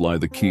pages lie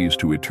the keys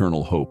to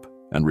eternal hope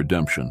and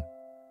redemption.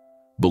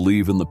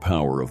 Believe in the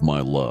power of my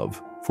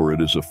love, for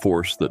it is a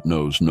force that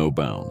knows no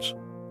bounds.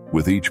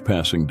 With each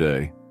passing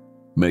day,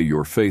 may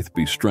your faith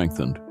be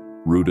strengthened,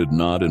 rooted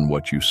not in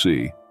what you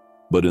see,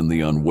 but in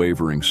the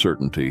unwavering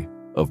certainty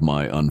of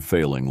my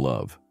unfailing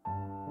love.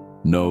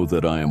 Know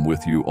that I am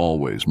with you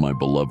always, my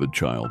beloved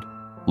child,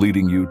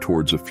 leading you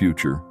towards a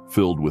future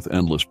filled with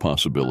endless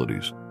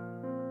possibilities.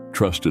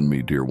 Trust in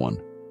me, dear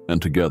one, and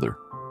together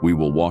we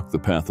will walk the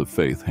path of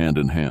faith hand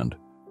in hand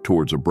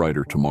towards a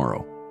brighter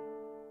tomorrow.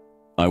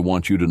 I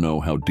want you to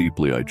know how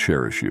deeply I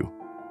cherish you.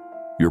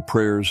 Your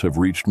prayers have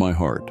reached my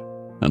heart,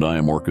 and I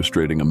am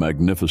orchestrating a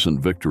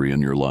magnificent victory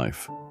in your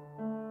life.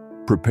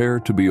 Prepare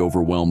to be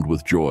overwhelmed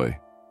with joy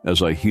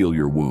as I heal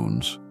your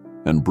wounds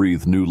and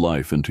breathe new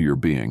life into your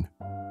being.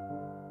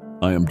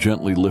 I am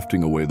gently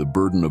lifting away the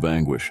burden of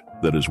anguish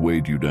that has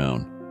weighed you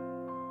down.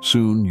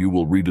 Soon you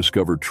will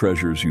rediscover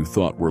treasures you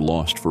thought were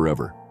lost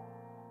forever.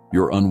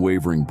 Your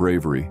unwavering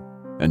bravery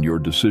and your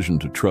decision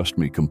to trust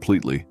me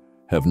completely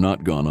have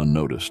not gone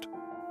unnoticed.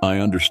 I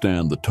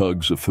understand the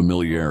tugs of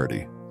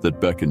familiarity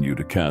that beckon you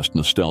to cast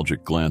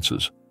nostalgic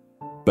glances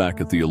back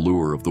at the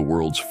allure of the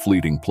world's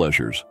fleeting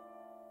pleasures,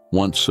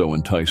 once so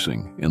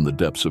enticing in the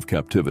depths of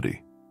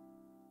captivity.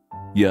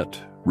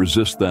 Yet,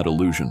 resist that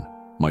illusion,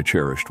 my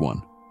cherished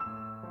one.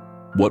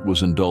 What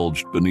was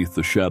indulged beneath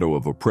the shadow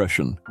of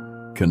oppression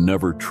can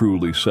never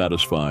truly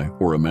satisfy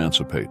or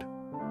emancipate.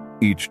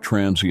 Each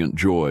transient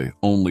joy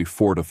only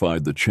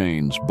fortified the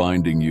chains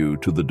binding you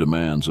to the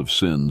demands of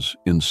sin's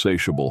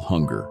insatiable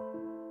hunger.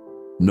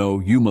 No,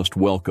 you must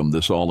welcome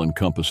this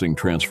all-encompassing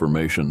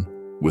transformation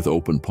with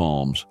open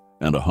palms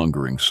and a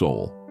hungering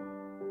soul.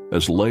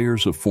 As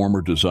layers of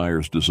former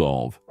desires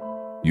dissolve,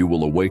 you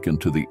will awaken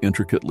to the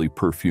intricately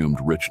perfumed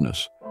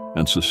richness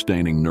and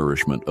sustaining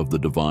nourishment of the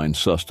divine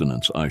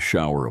sustenance I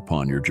shower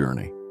upon your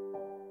journey.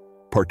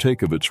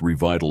 Partake of its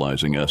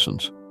revitalizing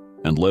essence,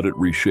 and let it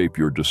reshape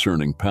your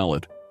discerning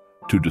palate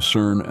to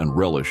discern and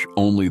relish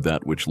only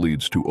that which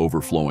leads to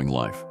overflowing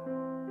life.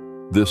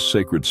 This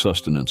sacred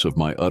sustenance of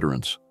my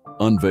utterance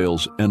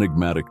unveils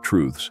enigmatic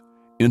truths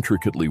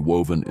intricately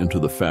woven into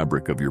the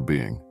fabric of your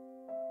being.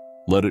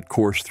 Let it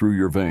course through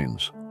your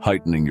veins,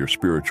 heightening your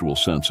spiritual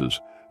senses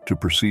to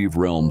perceive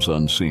realms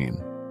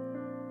unseen.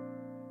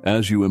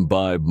 As you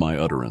imbibe my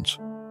utterance,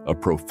 a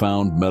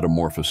profound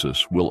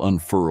metamorphosis will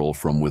unfurl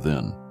from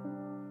within.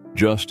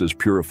 Just as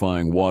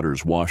purifying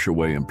waters wash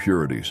away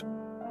impurities,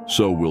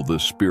 so will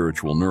this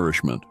spiritual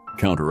nourishment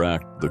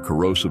counteract the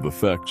corrosive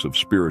effects of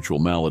spiritual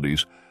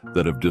maladies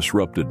that have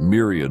disrupted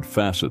myriad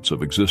facets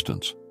of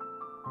existence.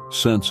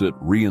 Sense it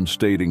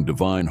reinstating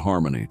divine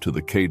harmony to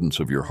the cadence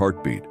of your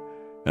heartbeat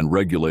and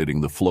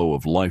regulating the flow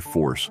of life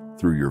force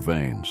through your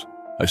veins.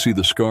 I see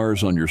the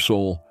scars on your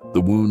soul, the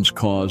wounds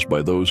caused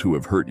by those who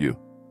have hurt you.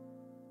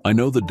 I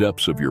know the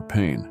depths of your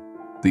pain,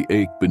 the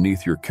ache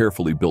beneath your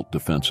carefully built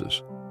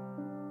defenses.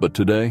 But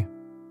today,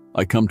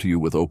 I come to you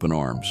with open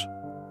arms,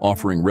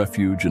 offering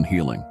refuge and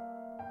healing.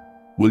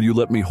 Will you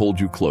let me hold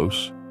you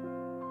close,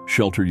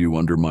 shelter you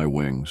under my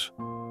wings?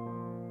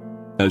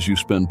 As you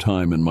spend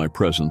time in my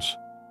presence,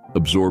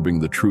 absorbing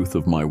the truth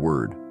of my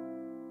word,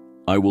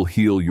 I will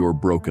heal your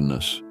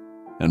brokenness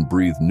and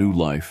breathe new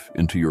life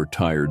into your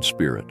tired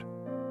spirit.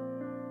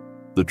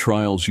 The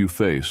trials you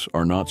face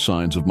are not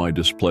signs of my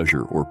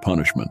displeasure or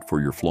punishment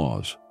for your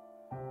flaws.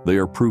 They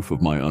are proof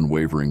of my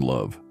unwavering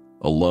love,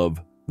 a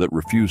love that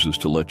refuses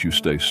to let you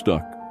stay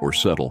stuck or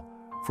settle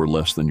for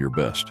less than your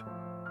best.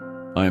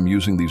 I am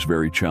using these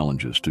very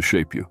challenges to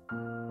shape you,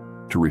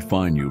 to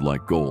refine you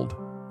like gold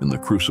in the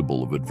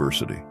crucible of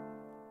adversity.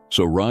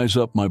 So rise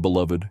up, my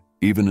beloved,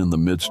 even in the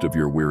midst of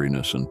your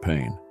weariness and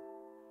pain.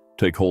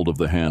 Take hold of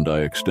the hand I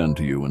extend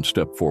to you and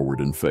step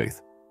forward in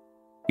faith.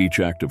 Each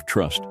act of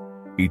trust,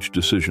 each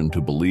decision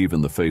to believe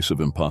in the face of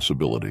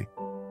impossibility,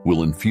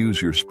 will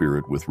infuse your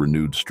spirit with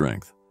renewed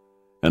strength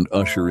and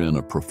usher in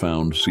a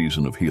profound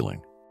season of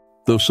healing.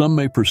 Though some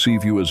may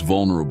perceive you as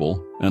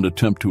vulnerable and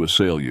attempt to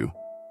assail you,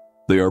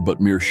 they are but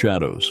mere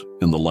shadows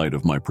in the light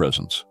of my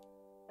presence.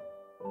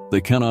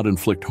 They cannot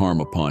inflict harm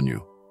upon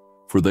you,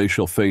 for they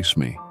shall face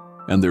me,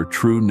 and their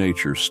true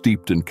nature,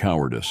 steeped in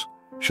cowardice,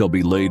 shall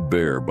be laid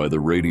bare by the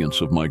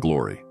radiance of my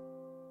glory.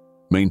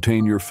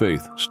 Maintain your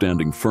faith,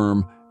 standing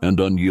firm and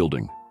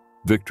unyielding.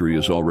 Victory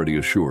is already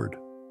assured.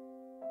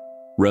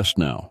 Rest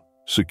now,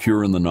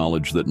 secure in the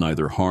knowledge that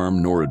neither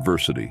harm nor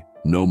adversity,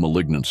 no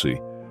malignancy,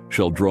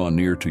 shall draw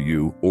near to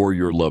you or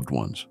your loved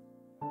ones.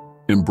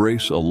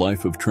 Embrace a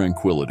life of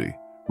tranquility,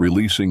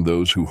 releasing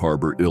those who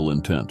harbor ill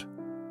intent.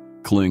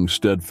 Cling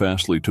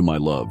steadfastly to my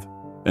love,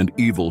 and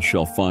evil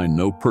shall find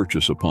no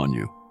purchase upon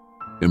you.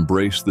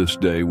 Embrace this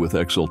day with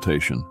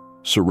exultation,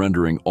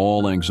 surrendering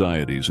all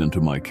anxieties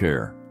into my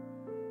care.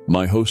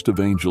 My host of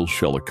angels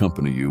shall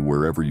accompany you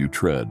wherever you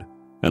tread,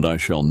 and I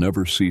shall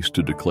never cease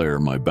to declare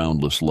my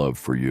boundless love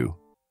for you.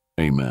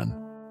 Amen.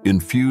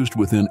 Infused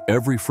within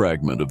every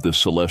fragment of this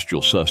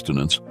celestial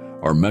sustenance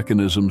are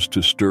mechanisms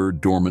to stir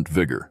dormant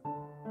vigor,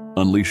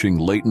 unleashing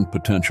latent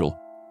potential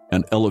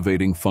and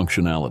elevating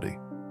functionality.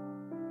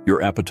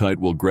 Your appetite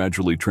will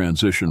gradually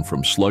transition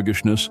from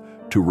sluggishness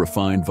to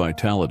refined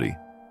vitality,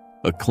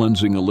 a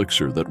cleansing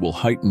elixir that will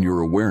heighten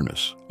your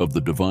awareness of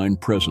the divine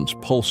presence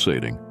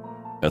pulsating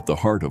at the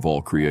heart of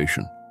all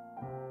creation.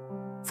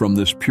 From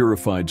this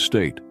purified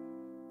state,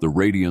 the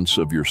radiance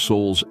of your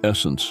soul's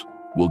essence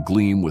will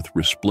gleam with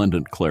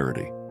resplendent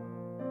clarity.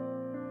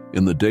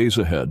 In the days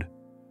ahead,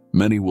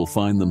 many will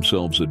find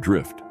themselves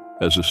adrift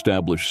as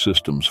established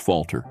systems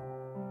falter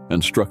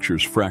and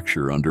structures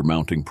fracture under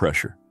mounting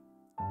pressure.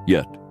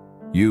 Yet,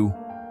 you,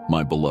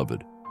 my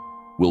beloved,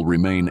 will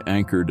remain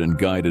anchored and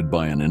guided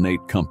by an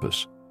innate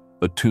compass,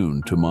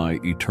 attuned to my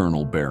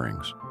eternal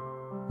bearings.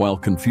 While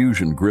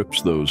confusion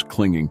grips those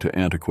clinging to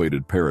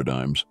antiquated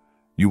paradigms,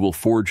 you will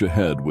forge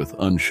ahead with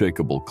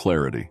unshakable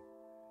clarity,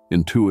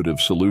 intuitive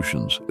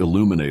solutions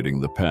illuminating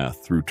the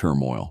path through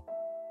turmoil.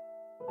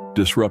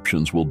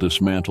 Disruptions will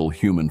dismantle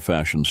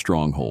human-fashioned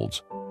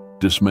strongholds,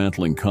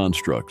 dismantling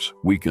constructs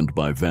weakened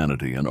by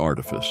vanity and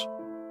artifice.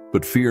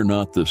 But fear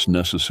not this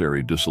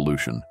necessary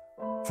dissolution,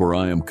 for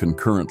I am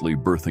concurrently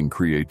birthing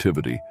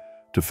creativity,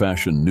 to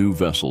fashion new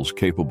vessels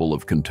capable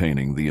of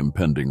containing the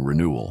impending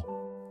renewal.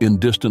 In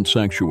distant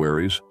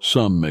sanctuaries,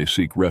 some may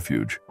seek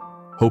refuge,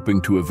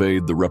 hoping to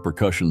evade the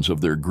repercussions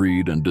of their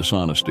greed and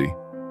dishonesty.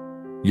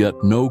 Yet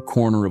no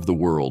corner of the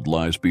world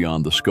lies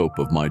beyond the scope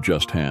of my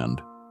just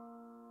hand.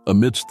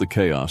 Amidst the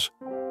chaos,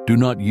 do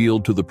not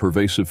yield to the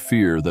pervasive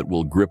fear that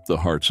will grip the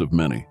hearts of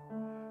many.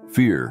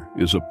 Fear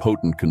is a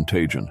potent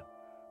contagion,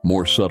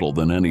 more subtle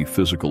than any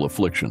physical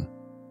affliction.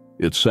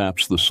 It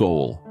saps the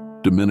soul,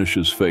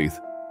 diminishes faith,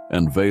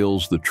 and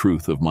veils the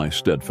truth of my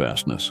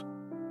steadfastness.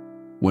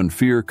 When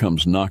fear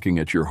comes knocking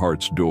at your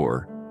heart's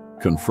door,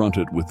 confront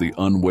it with the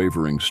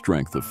unwavering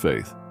strength of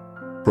faith.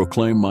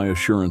 Proclaim my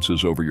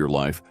assurances over your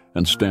life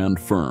and stand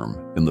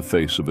firm in the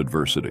face of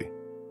adversity.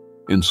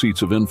 In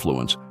seats of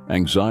influence,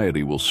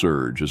 anxiety will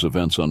surge as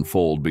events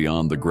unfold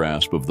beyond the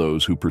grasp of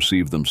those who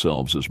perceive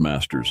themselves as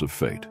masters of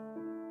fate.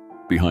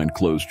 Behind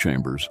closed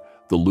chambers,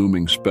 the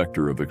looming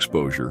specter of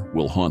exposure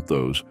will haunt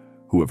those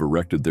who have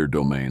erected their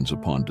domains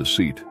upon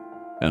deceit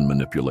and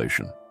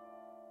manipulation.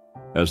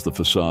 As the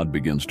facade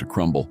begins to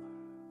crumble,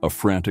 a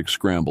frantic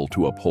scramble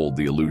to uphold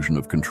the illusion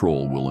of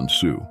control will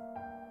ensue.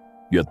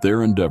 Yet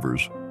their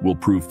endeavors will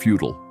prove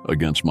futile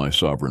against my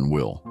sovereign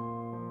will.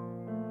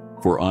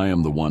 For I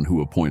am the one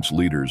who appoints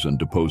leaders and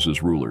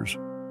deposes rulers,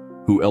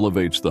 who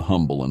elevates the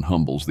humble and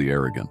humbles the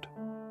arrogant.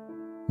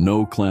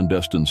 No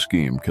clandestine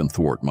scheme can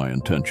thwart my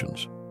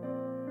intentions.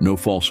 No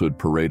falsehood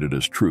paraded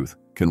as truth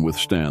can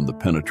withstand the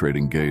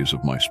penetrating gaze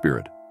of my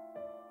spirit.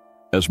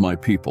 As my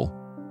people,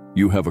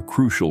 you have a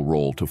crucial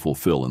role to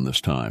fulfill in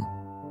this time.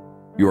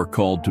 You are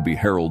called to be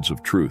heralds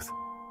of truth,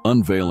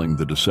 unveiling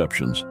the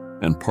deceptions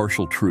and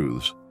partial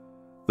truths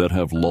that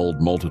have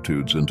lulled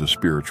multitudes into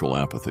spiritual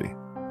apathy.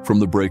 From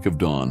the break of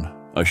dawn,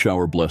 I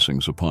shower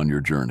blessings upon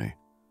your journey.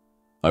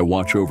 I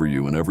watch over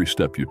you in every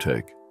step you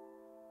take.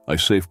 I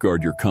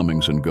safeguard your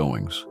comings and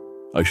goings.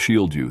 I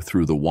shield you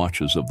through the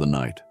watches of the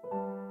night.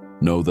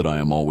 Know that I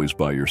am always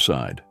by your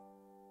side.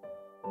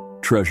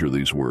 Treasure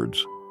these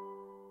words.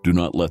 Do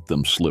not let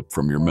them slip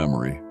from your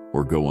memory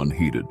or go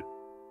unheeded.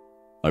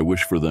 I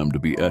wish for them to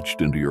be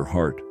etched into your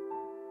heart,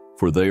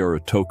 for they are a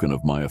token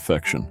of my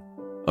affection,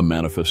 a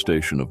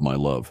manifestation of my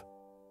love.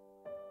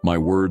 My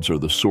words are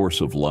the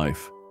source of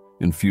life,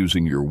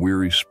 infusing your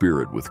weary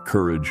spirit with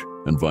courage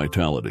and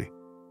vitality.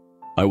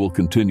 I will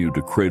continue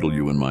to cradle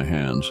you in my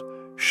hands,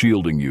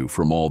 shielding you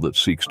from all that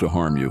seeks to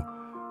harm you,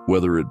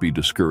 whether it be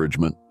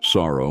discouragement,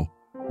 sorrow,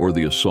 or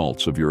the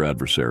assaults of your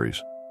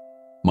adversaries.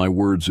 My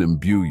words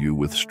imbue you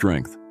with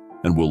strength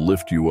and will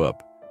lift you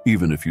up,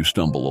 even if you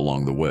stumble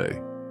along the way.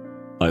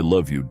 I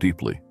love you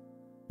deeply.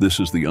 This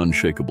is the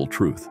unshakable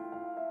truth.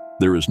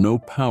 There is no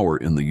power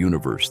in the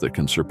universe that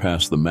can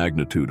surpass the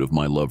magnitude of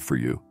my love for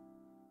you.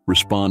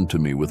 Respond to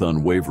me with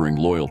unwavering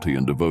loyalty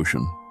and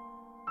devotion.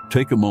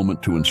 Take a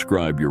moment to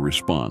inscribe your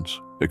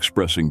response,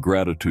 expressing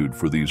gratitude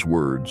for these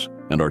words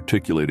and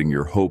articulating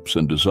your hopes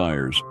and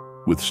desires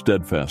with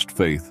steadfast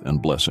faith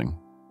and blessing.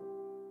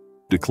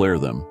 Declare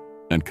them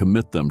and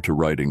commit them to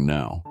writing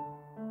now.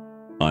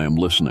 I am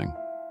listening,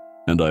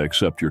 and I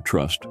accept your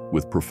trust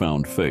with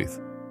profound faith.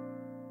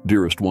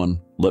 Dearest one,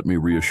 let me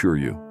reassure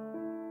you.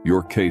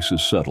 Your case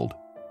is settled,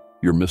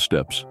 your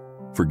missteps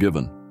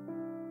forgiven.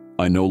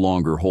 I no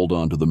longer hold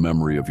on to the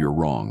memory of your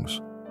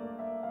wrongs.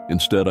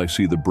 Instead, I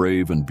see the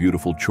brave and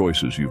beautiful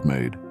choices you've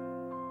made.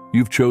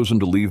 You've chosen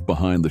to leave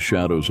behind the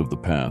shadows of the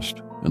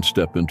past and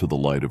step into the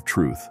light of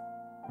truth.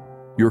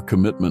 Your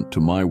commitment to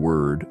my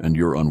word and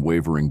your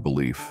unwavering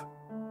belief.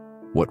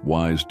 What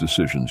wise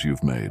decisions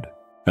you've made.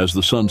 As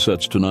the sun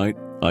sets tonight,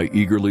 I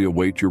eagerly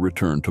await your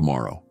return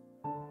tomorrow.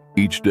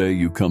 Each day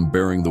you come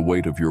bearing the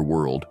weight of your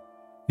world,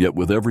 yet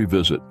with every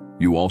visit,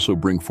 you also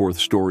bring forth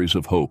stories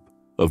of hope,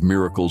 of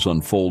miracles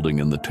unfolding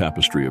in the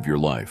tapestry of your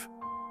life.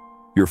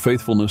 Your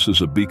faithfulness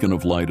is a beacon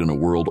of light in a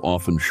world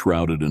often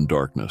shrouded in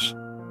darkness.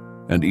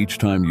 And each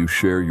time you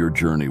share your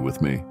journey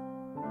with me,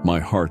 my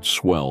heart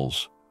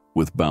swells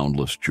with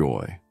boundless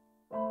joy.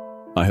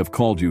 I have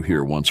called you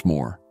here once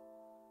more,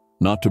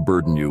 not to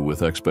burden you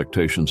with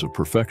expectations of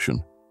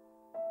perfection,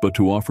 but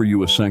to offer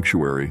you a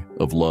sanctuary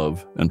of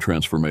love and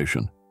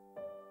transformation.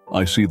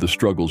 I see the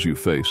struggles you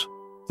face,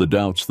 the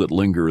doubts that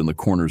linger in the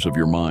corners of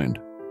your mind.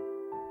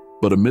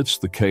 But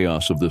amidst the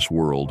chaos of this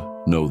world,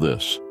 know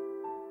this: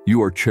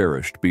 you are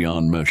cherished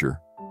beyond measure,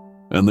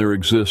 and there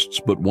exists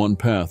but one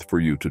path for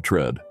you to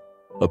tread,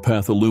 a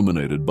path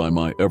illuminated by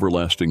my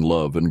everlasting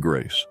love and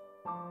grace.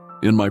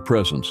 In my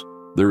presence,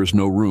 there is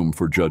no room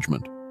for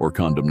judgment or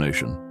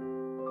condemnation.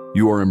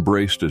 You are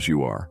embraced as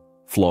you are,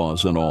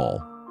 flaws and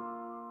all.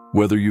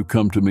 Whether you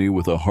come to me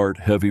with a heart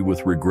heavy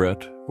with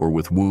regret or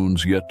with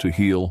wounds yet to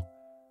heal,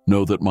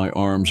 know that my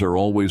arms are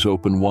always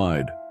open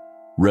wide,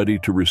 ready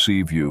to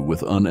receive you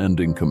with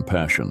unending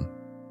compassion.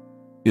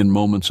 In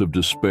moments of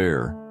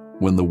despair,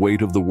 when the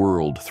weight of the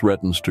world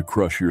threatens to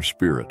crush your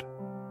spirit,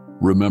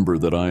 remember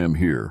that I am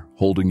here,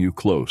 holding you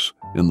close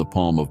in the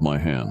palm of my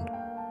hand.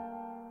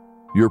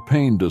 Your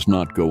pain does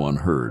not go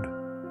unheard.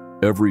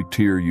 Every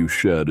tear you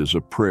shed is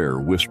a prayer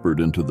whispered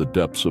into the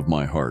depths of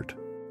my heart.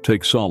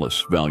 Take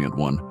solace, valiant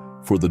one,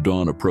 for the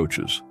dawn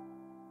approaches.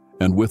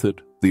 and with it,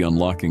 the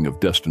unlocking of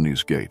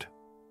destiny's gate.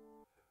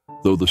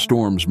 Though the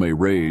storms may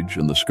rage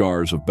and the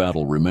scars of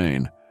battle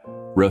remain,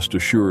 rest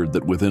assured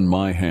that within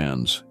my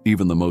hands,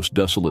 even the most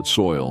desolate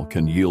soil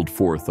can yield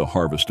forth a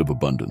harvest of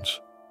abundance.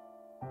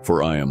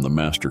 For I am the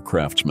master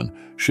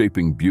craftsman,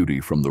 shaping beauty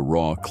from the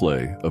raw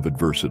clay of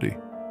adversity.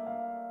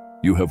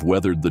 You have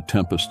weathered the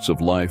tempests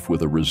of life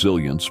with a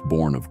resilience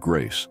born of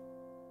grace,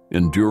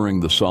 enduring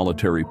the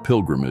solitary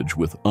pilgrimage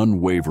with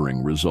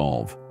unwavering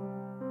resolve.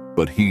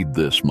 But heed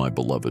this, my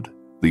beloved,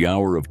 the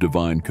hour of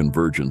divine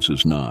convergence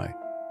is nigh,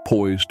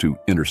 poised to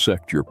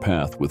intersect your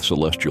path with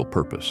celestial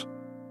purpose.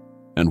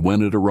 And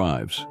when it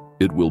arrives,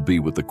 it will be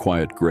with the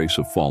quiet grace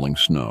of falling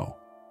snow,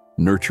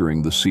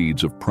 nurturing the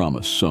seeds of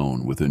promise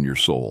sown within your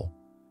soul.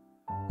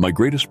 My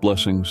greatest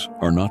blessings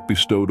are not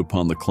bestowed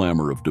upon the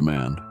clamor of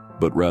demand,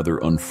 but rather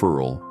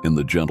unfurl in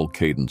the gentle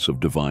cadence of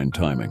divine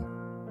timing.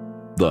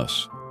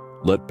 Thus,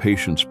 let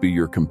patience be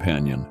your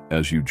companion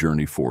as you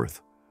journey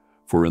forth,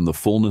 for in the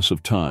fullness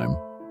of time,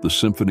 the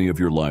symphony of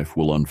your life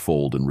will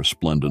unfold in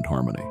resplendent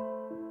harmony.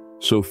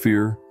 So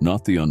fear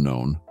not the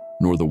unknown,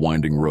 nor the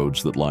winding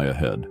roads that lie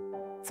ahead,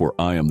 for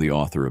I am the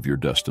author of your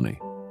destiny,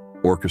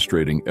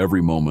 orchestrating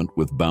every moment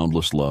with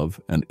boundless love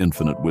and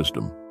infinite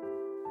wisdom.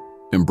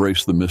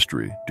 Embrace the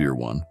mystery, dear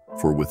one,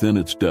 for within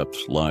its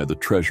depths lie the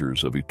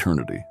treasures of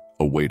eternity,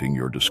 awaiting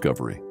your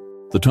discovery.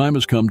 The time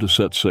has come to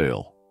set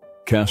sail,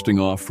 casting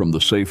off from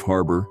the safe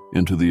harbor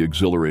into the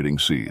exhilarating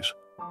seas.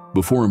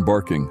 Before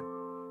embarking,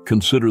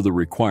 consider the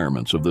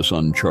requirements of this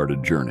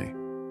uncharted journey.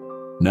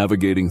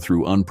 Navigating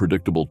through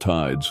unpredictable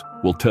tides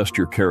will test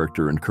your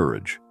character and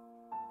courage.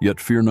 Yet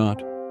fear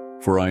not,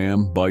 for I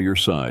am by your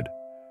side.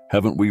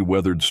 Haven't we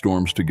weathered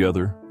storms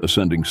together,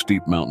 ascending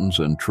steep mountains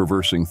and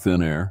traversing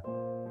thin air?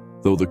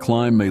 Though the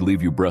climb may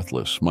leave you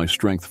breathless, my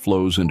strength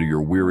flows into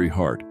your weary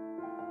heart,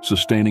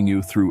 sustaining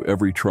you through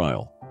every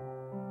trial.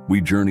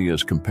 We journey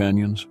as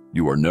companions,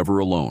 you are never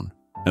alone.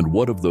 And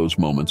what of those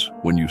moments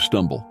when you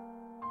stumble?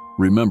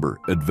 Remember,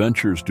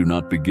 adventures do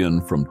not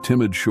begin from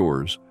timid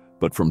shores,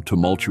 but from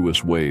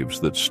tumultuous waves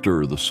that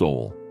stir the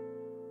soul.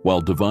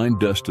 While divine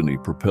destiny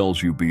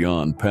propels you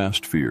beyond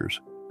past fears,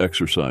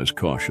 exercise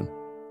caution.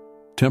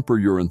 Temper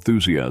your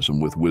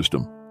enthusiasm with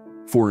wisdom,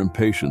 for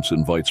impatience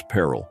invites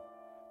peril,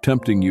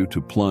 tempting you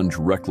to plunge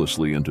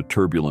recklessly into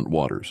turbulent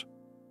waters.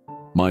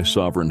 My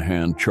sovereign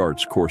hand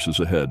charts courses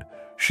ahead,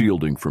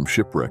 shielding from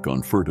shipwreck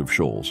on furtive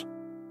shoals.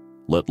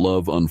 Let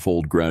love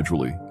unfold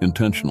gradually,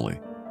 intentionally,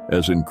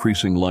 as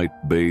increasing light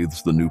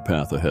bathes the new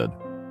path ahead.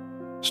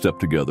 Step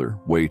together,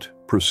 wait,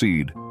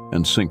 proceed,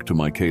 and sink to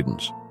my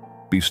cadence.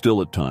 Be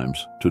still at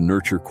times, to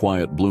nurture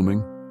quiet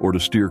blooming, or to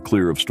steer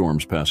clear of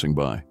storms passing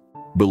by.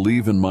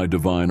 Believe in my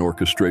divine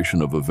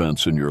orchestration of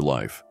events in your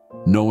life,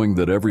 knowing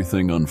that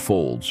everything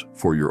unfolds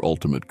for your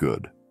ultimate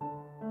good.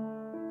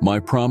 My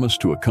promise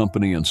to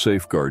accompany and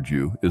safeguard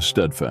you is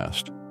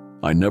steadfast.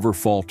 I never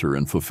falter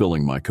in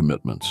fulfilling my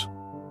commitments.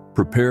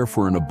 Prepare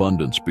for an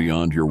abundance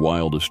beyond your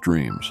wildest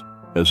dreams,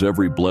 as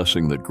every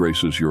blessing that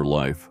graces your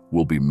life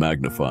will be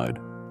magnified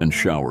and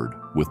showered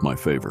with my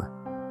favor.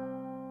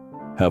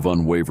 Have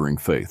unwavering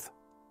faith,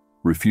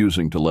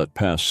 refusing to let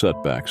past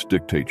setbacks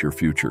dictate your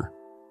future.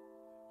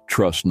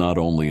 Trust not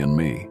only in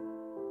me,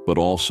 but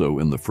also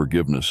in the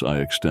forgiveness I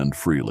extend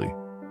freely.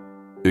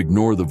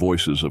 Ignore the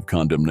voices of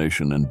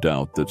condemnation and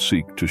doubt that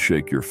seek to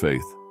shake your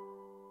faith.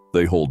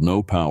 They hold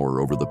no power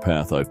over the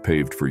path I've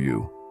paved for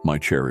you, my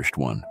cherished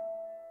one.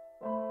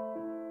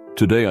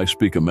 Today I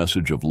speak a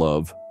message of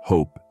love,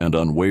 hope, and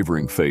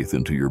unwavering faith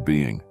into your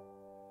being.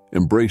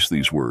 Embrace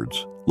these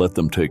words, let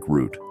them take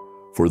root,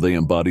 for they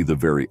embody the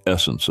very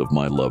essence of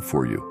my love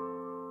for you.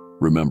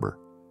 Remember,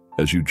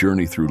 as you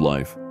journey through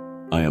life,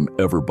 I am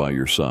ever by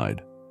your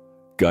side,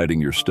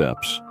 guiding your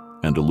steps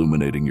and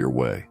illuminating your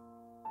way.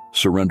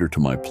 Surrender to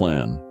my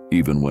plan,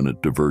 even when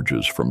it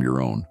diverges from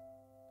your own,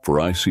 for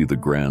I see the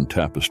grand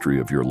tapestry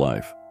of your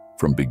life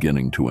from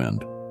beginning to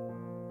end.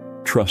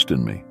 Trust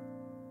in me.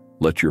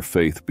 Let your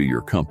faith be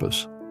your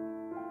compass,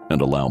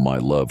 and allow my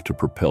love to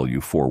propel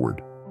you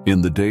forward.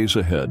 In the days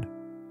ahead,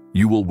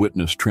 you will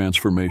witness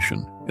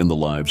transformation in the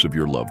lives of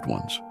your loved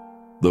ones.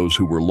 Those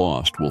who were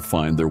lost will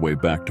find their way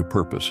back to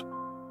purpose,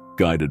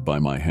 guided by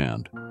my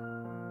hand.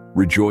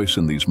 Rejoice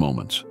in these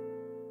moments,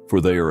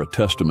 for they are a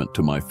testament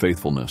to my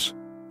faithfulness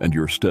and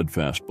your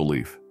steadfast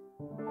belief.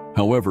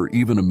 However,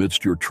 even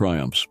amidst your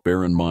triumphs,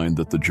 bear in mind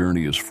that the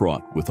journey is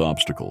fraught with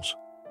obstacles.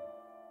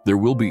 There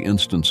will be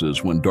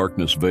instances when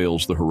darkness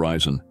veils the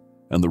horizon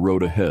and the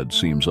road ahead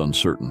seems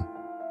uncertain.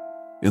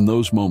 In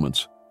those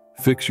moments,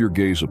 fix your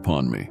gaze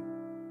upon me,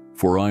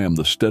 for I am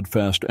the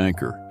steadfast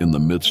anchor in the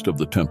midst of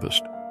the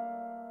tempest.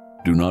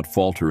 Do not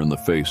falter in the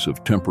face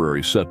of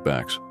temporary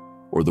setbacks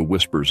or the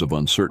whispers of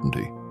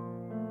uncertainty,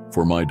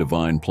 for my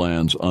divine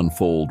plans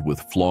unfold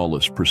with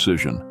flawless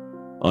precision,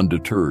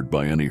 undeterred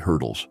by any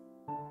hurdles.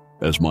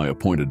 As my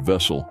appointed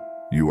vessel,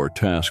 you are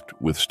tasked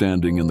with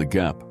standing in the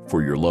gap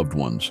for your loved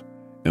ones,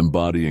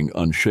 embodying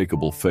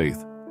unshakable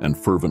faith and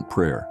fervent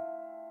prayer.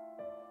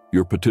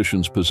 Your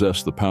petitions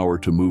possess the power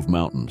to move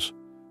mountains,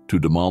 to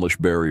demolish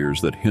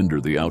barriers that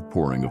hinder the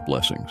outpouring of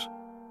blessings.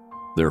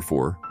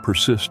 Therefore,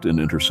 persist in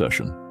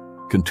intercession.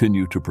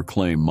 Continue to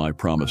proclaim my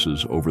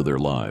promises over their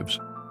lives,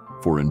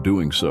 for in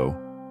doing so,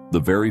 the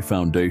very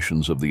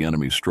foundations of the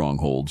enemy's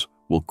strongholds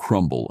will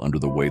crumble under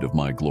the weight of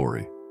my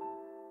glory.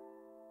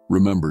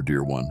 Remember,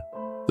 dear one,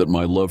 that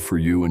my love for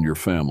you and your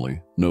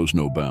family knows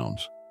no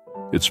bounds.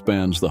 It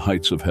spans the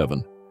heights of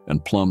heaven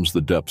and plumbs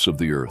the depths of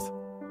the earth,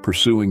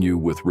 pursuing you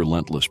with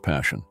relentless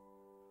passion.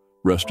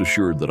 Rest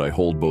assured that I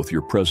hold both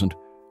your present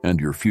and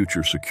your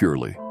future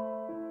securely,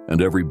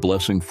 and every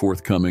blessing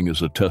forthcoming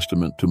is a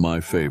testament to my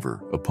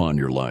favor upon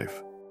your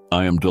life.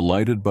 I am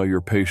delighted by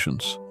your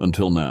patience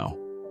until now,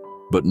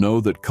 but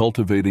know that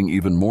cultivating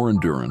even more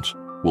endurance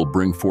will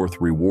bring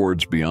forth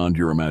rewards beyond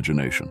your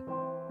imagination.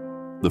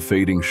 The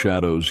fading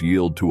shadows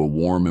yield to a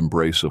warm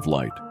embrace of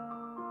light,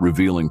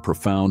 revealing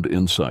profound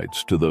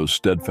insights to those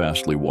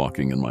steadfastly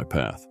walking in my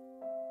path.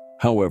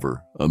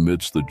 However,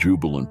 amidst the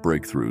jubilant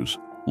breakthroughs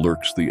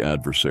lurks the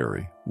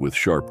adversary, with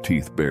sharp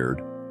teeth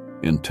bared,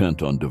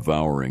 intent on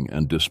devouring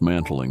and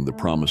dismantling the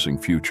promising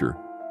future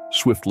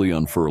swiftly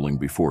unfurling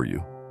before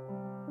you.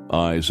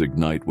 Eyes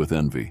ignite with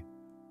envy,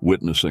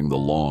 witnessing the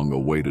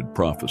long-awaited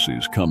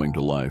prophecies coming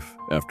to life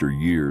after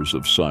years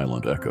of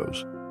silent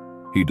echoes.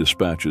 He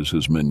dispatches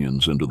his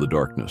minions into the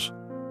darkness,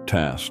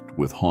 tasked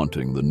with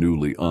haunting the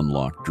newly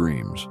unlocked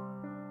dreams.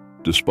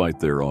 Despite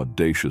their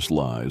audacious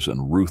lies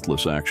and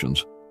ruthless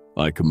actions,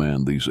 I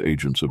command these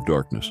agents of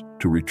darkness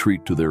to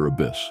retreat to their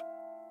abyss.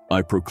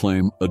 I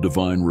proclaim a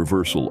divine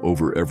reversal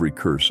over every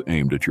curse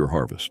aimed at your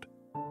harvest.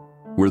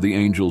 Where the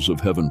angels of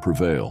heaven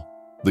prevail,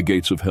 the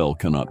gates of hell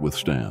cannot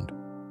withstand.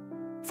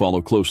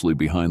 Follow closely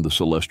behind the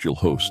celestial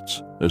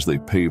hosts as they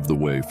pave the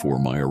way for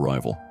my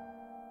arrival.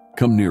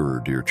 Come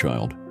nearer, dear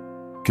child.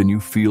 Can you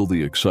feel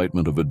the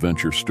excitement of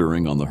adventure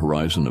stirring on the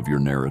horizon of your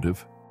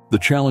narrative? The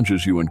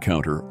challenges you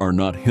encounter are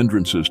not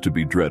hindrances to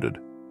be dreaded,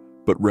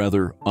 but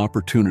rather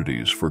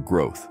opportunities for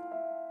growth.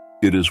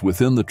 It is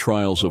within the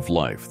trials of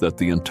life that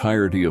the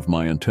entirety of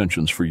my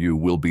intentions for you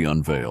will be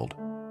unveiled.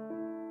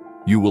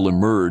 You will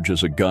emerge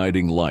as a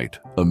guiding light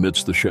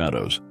amidst the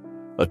shadows,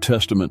 a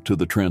testament to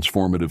the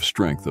transformative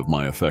strength of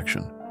my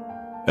affection.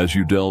 As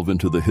you delve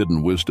into the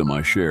hidden wisdom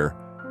I share,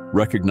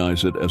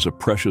 recognize it as a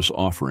precious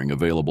offering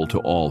available to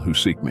all who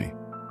seek me.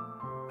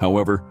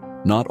 However,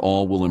 not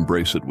all will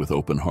embrace it with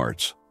open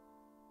hearts.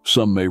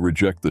 Some may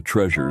reject the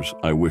treasures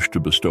I wish to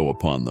bestow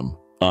upon them,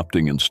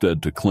 opting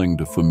instead to cling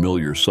to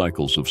familiar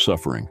cycles of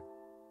suffering.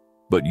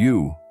 But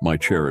you, my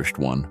cherished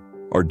one,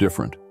 are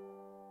different.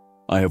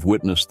 I have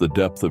witnessed the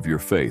depth of your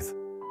faith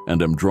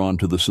and am drawn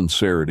to the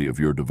sincerity of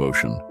your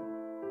devotion.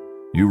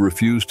 You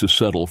refuse to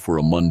settle for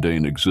a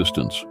mundane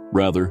existence.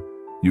 Rather,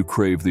 you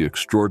crave the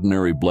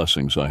extraordinary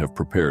blessings I have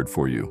prepared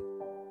for you.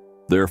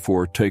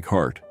 Therefore, take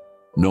heart,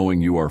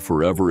 knowing you are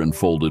forever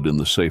enfolded in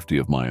the safety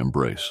of my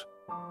embrace.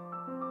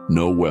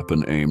 No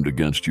weapon aimed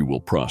against you will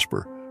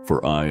prosper,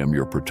 for I am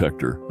your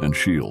protector and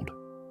shield.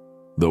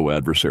 Though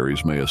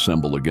adversaries may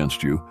assemble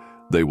against you,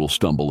 they will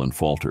stumble and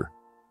falter,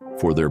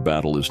 for their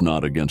battle is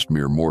not against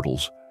mere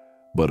mortals,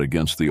 but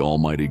against the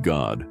Almighty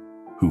God,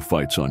 who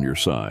fights on your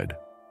side.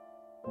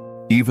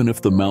 Even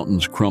if the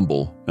mountains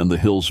crumble and the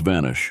hills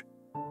vanish,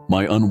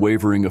 my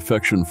unwavering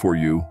affection for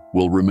you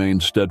will remain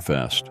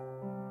steadfast.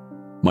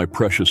 My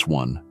precious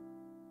one,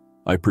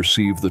 I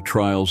perceive the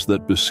trials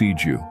that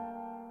besiege you,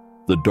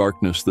 the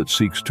darkness that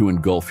seeks to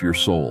engulf your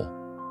soul.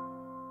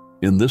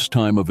 In this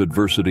time of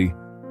adversity,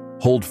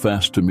 hold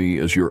fast to me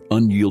as your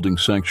unyielding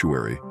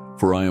sanctuary,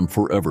 for I am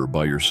forever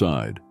by your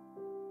side.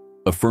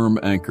 A firm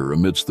anchor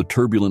amidst the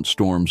turbulent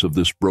storms of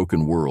this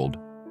broken world,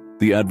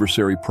 the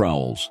adversary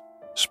prowls,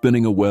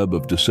 spinning a web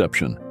of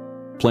deception,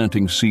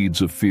 planting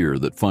seeds of fear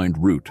that find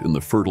root in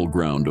the fertile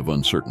ground of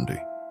uncertainty.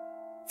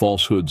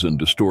 Falsehoods and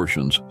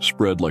distortions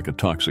spread like a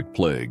toxic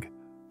plague,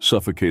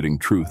 suffocating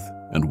truth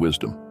and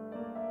wisdom.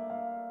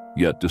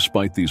 Yet,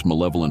 despite these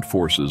malevolent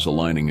forces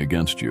aligning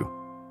against you,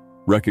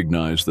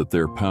 recognize that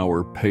their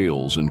power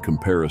pales in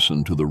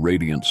comparison to the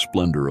radiant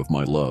splendor of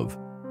my love.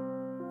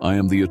 I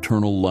am the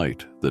eternal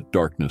light that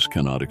darkness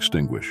cannot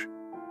extinguish.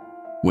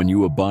 When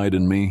you abide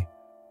in me,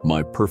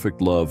 my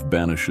perfect love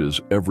banishes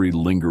every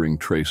lingering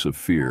trace of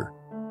fear.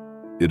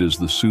 It is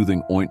the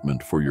soothing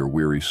ointment for your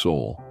weary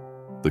soul,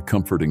 the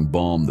comforting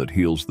balm that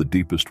heals the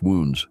deepest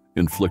wounds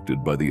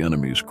inflicted by the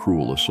enemy's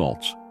cruel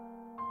assaults.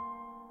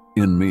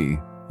 In me,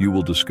 you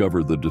will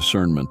discover the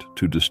discernment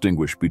to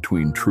distinguish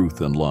between truth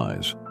and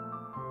lies,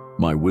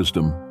 my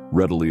wisdom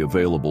readily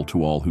available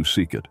to all who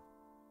seek it,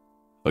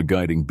 a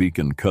guiding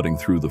beacon cutting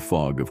through the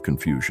fog of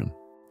confusion.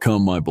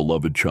 Come, my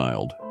beloved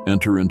child,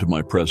 enter into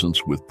my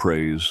presence with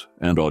praise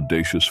and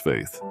audacious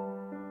faith.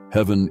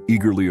 Heaven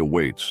eagerly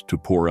awaits to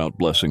pour out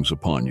blessings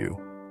upon you,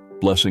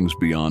 blessings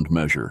beyond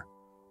measure,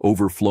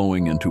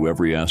 overflowing into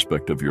every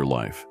aspect of your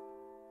life.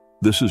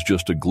 This is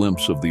just a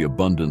glimpse of the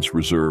abundance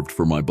reserved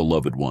for my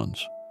beloved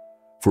ones,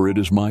 for it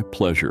is my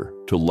pleasure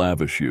to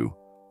lavish you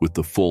with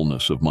the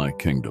fullness of my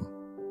kingdom.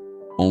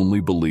 Only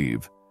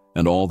believe,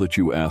 and all that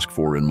you ask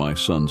for in my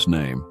Son's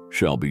name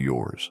shall be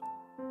yours.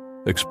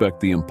 Expect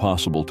the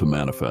impossible to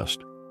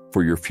manifest,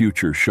 for your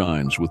future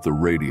shines with the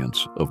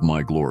radiance of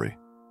my glory.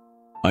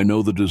 I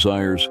know the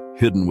desires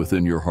hidden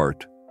within your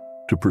heart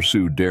to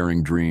pursue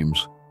daring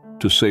dreams,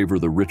 to savor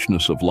the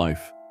richness of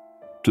life,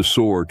 to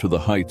soar to the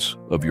heights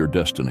of your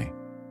destiny.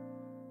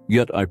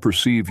 Yet I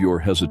perceive your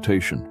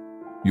hesitation,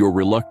 your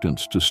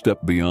reluctance to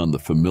step beyond the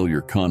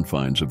familiar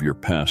confines of your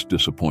past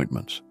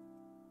disappointments.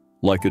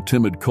 Like a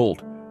timid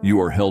colt, you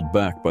are held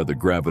back by the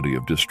gravity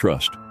of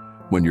distrust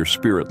when your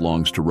spirit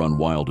longs to run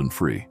wild and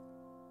free.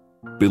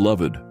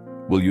 Beloved,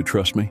 will you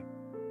trust me?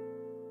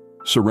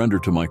 Surrender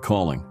to my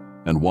calling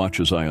and watch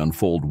as I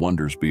unfold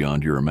wonders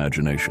beyond your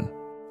imagination.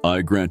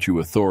 I grant you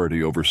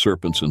authority over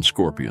serpents and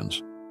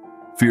scorpions.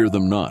 Fear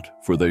them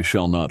not, for they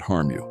shall not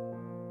harm you.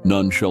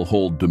 None shall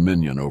hold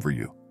dominion over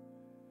you.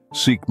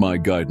 Seek my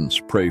guidance,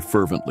 pray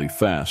fervently,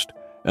 fast,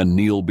 and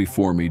kneel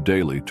before me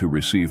daily to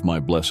receive my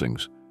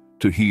blessings,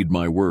 to heed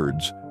my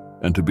words,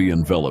 and to be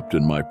enveloped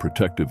in my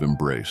protective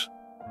embrace.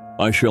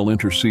 I shall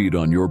intercede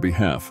on your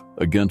behalf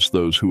against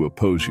those who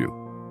oppose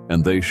you,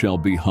 and they shall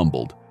be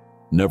humbled,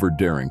 never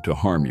daring to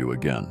harm you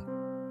again.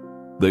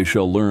 They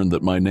shall learn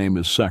that my name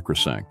is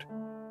sacrosanct,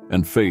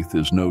 and faith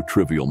is no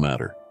trivial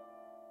matter.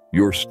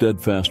 Your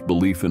steadfast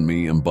belief in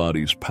me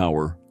embodies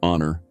power,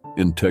 honor,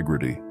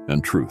 integrity,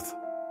 and truth.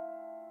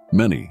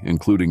 Many,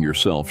 including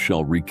yourself,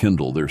 shall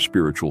rekindle their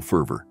spiritual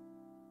fervor.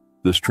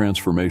 This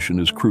transformation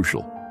is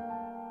crucial.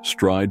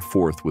 Stride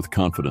forth with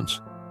confidence,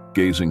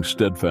 gazing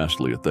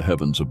steadfastly at the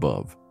heavens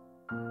above.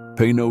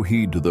 Pay no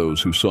heed to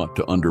those who sought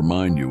to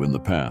undermine you in the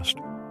past.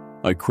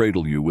 I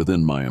cradle you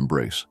within my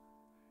embrace,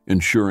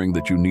 ensuring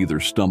that you neither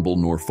stumble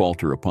nor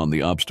falter upon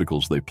the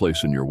obstacles they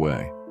place in your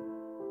way.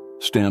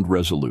 Stand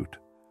resolute,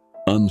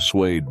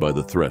 unswayed by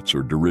the threats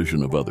or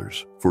derision of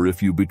others, for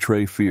if you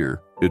betray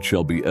fear, it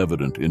shall be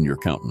evident in your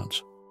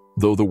countenance.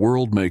 Though the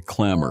world may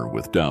clamor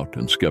with doubt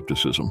and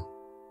skepticism,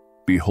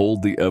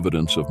 behold the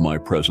evidence of my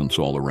presence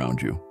all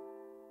around you.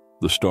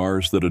 The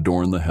stars that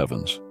adorn the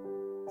heavens,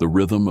 the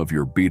rhythm of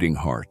your beating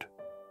heart.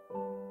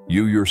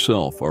 You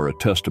yourself are a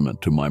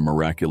testament to my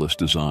miraculous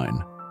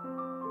design,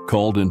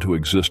 called into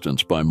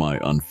existence by my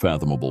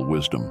unfathomable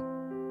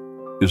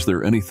wisdom. Is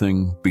there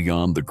anything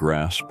beyond the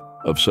grasp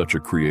of such a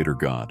creator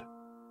God?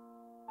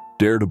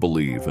 Dare to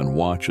believe and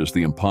watch as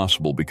the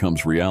impossible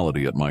becomes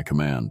reality at my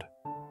command.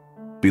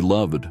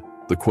 Beloved,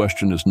 the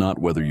question is not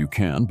whether you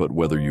can, but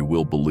whether you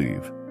will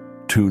believe.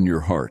 Tune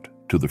your heart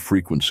to the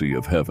frequency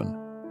of heaven,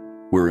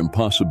 where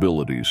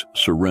impossibilities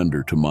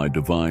surrender to my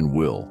divine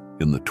will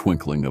in the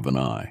twinkling of an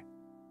eye.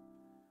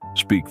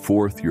 Speak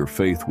forth your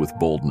faith with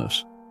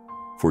boldness,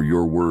 for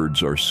your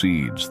words are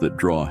seeds that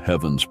draw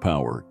heaven's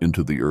power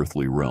into the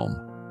earthly realm.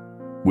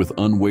 With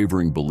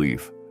unwavering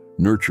belief,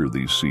 nurture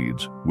these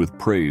seeds with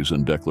praise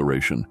and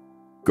declaration,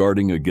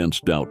 guarding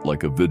against doubt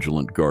like a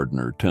vigilant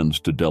gardener tends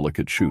to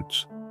delicate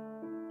shoots.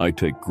 I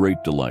take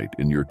great delight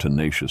in your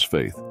tenacious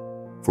faith,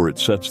 for it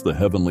sets the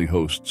heavenly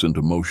hosts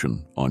into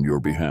motion on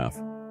your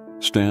behalf.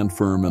 Stand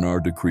firm in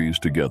our decrees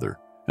together,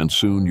 and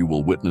soon you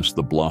will witness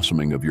the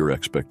blossoming of your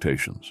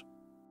expectations.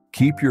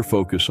 Keep your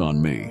focus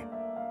on me,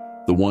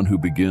 the one who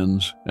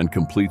begins and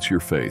completes your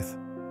faith,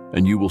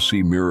 and you will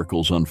see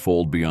miracles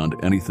unfold beyond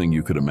anything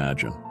you could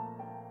imagine.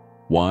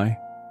 Why?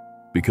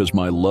 Because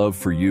my love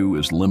for you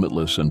is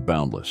limitless and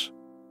boundless.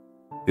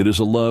 It is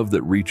a love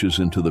that reaches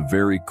into the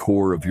very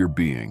core of your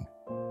being,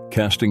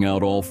 casting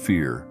out all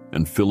fear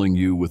and filling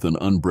you with an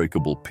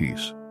unbreakable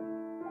peace.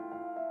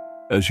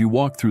 As you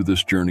walk through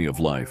this journey of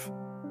life,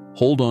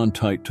 hold on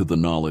tight to the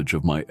knowledge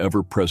of my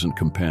ever-present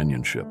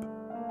companionship.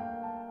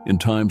 In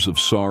times of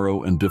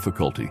sorrow and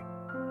difficulty,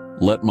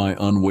 let my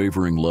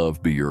unwavering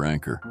love be your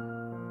anchor,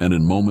 and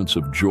in moments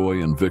of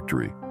joy and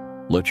victory,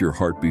 let your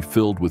heart be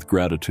filled with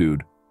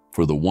gratitude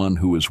for the one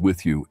who is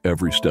with you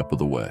every step of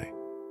the way.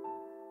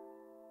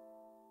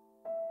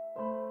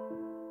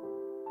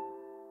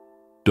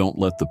 Don't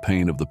let the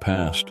pain of the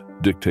past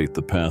dictate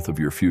the path of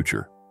your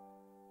future.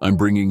 I'm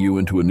bringing you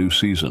into a new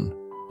season,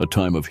 a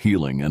time of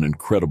healing and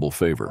incredible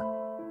favor.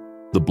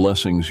 The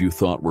blessings you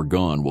thought were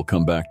gone will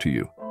come back to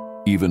you,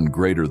 even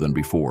greater than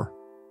before.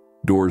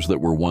 Doors that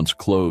were once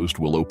closed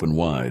will open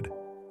wide,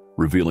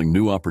 revealing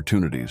new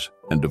opportunities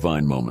and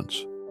divine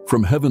moments.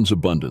 From heaven's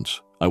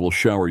abundance, I will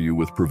shower you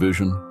with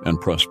provision and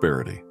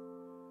prosperity.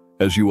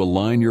 As you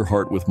align your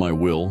heart with my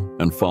will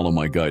and follow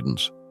my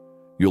guidance,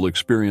 you'll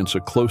experience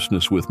a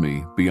closeness with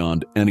me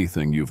beyond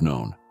anything you've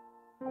known.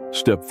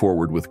 Step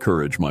forward with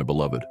courage, my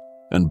beloved,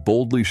 and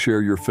boldly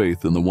share your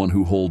faith in the one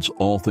who holds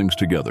all things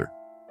together.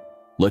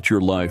 Let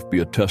your life be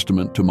a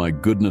testament to my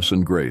goodness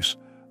and grace,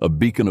 a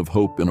beacon of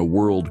hope in a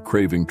world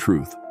craving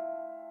truth.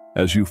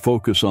 As you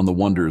focus on the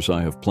wonders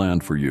I have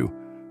planned for you,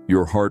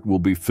 your heart will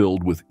be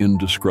filled with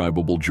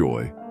indescribable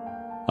joy.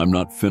 I'm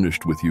not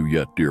finished with you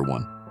yet, dear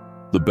one.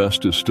 The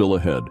best is still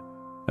ahead,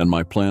 and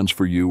my plans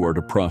for you are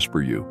to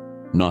prosper you,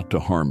 not to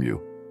harm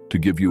you, to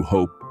give you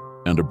hope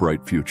and a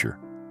bright future.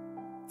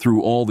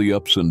 Through all the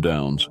ups and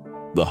downs,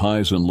 the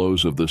highs and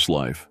lows of this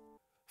life,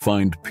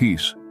 find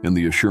peace in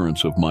the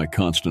assurance of my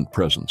constant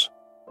presence.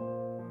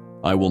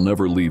 I will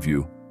never leave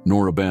you,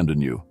 nor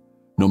abandon you,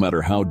 no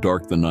matter how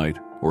dark the night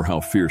or how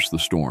fierce the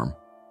storm.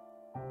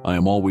 I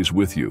am always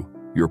with you,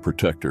 your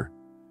protector,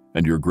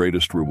 and your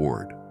greatest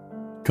reward.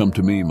 Come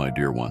to me, my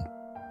dear one.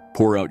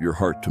 Pour out your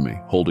heart to me,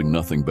 holding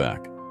nothing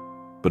back.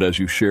 But as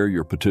you share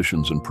your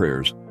petitions and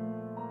prayers,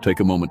 take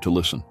a moment to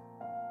listen.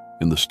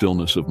 In the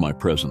stillness of my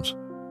presence,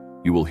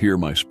 you will hear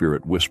my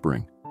spirit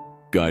whispering,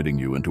 guiding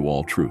you into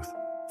all truth.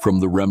 From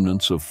the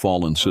remnants of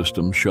fallen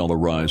systems shall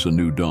arise a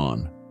new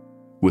dawn,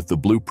 with the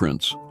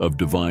blueprints of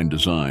divine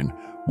design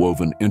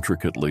woven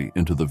intricately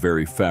into the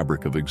very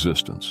fabric of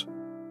existence.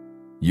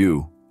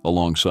 You,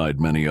 alongside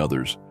many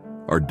others,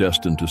 are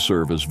destined to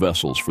serve as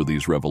vessels for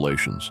these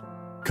revelations,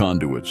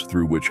 conduits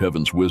through which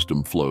heaven's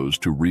wisdom flows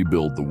to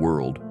rebuild the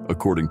world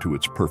according to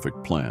its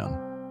perfect plan.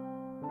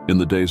 In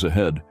the days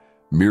ahead,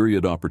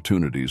 myriad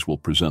opportunities will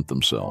present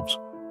themselves,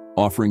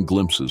 offering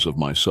glimpses of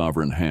my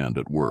sovereign hand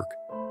at work,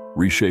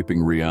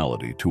 reshaping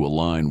reality to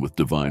align with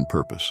divine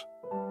purpose.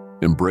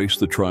 Embrace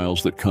the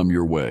trials that come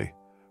your way,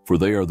 for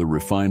they are the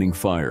refining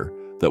fire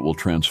that will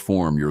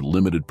transform your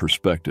limited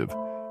perspective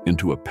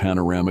into a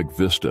panoramic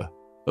vista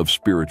of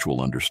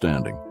spiritual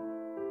understanding.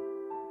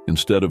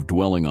 Instead of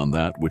dwelling on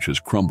that which has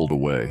crumbled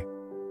away,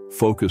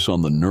 focus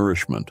on the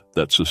nourishment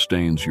that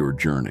sustains your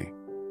journey,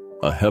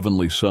 a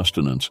heavenly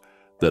sustenance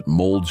that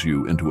molds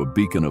you into a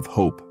beacon of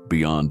hope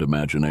beyond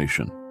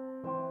imagination.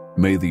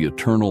 May the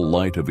eternal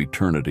light of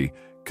eternity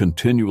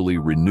continually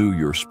renew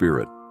your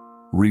spirit,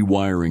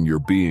 rewiring your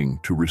being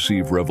to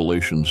receive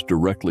revelations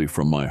directly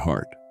from my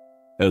heart.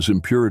 As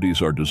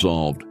impurities are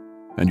dissolved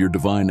and your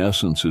divine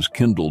essence is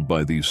kindled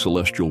by these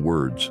celestial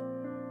words,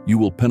 you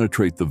will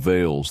penetrate the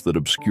veils that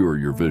obscure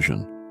your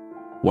vision.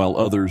 While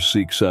others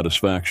seek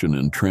satisfaction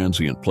in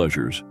transient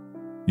pleasures,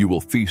 you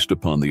will feast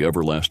upon the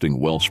everlasting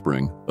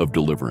wellspring of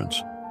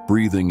deliverance,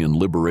 breathing in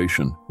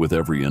liberation with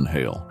every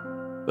inhale,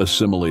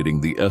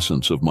 assimilating the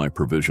essence of my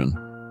provision,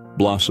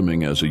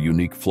 blossoming as a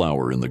unique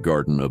flower in the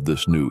garden of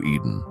this new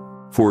Eden.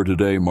 For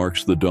today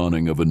marks the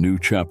dawning of a new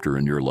chapter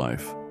in your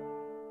life,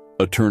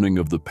 a turning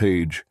of the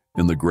page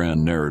in the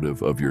grand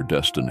narrative of your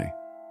destiny.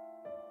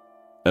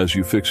 As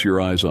you fix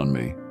your eyes on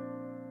me,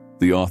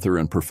 the author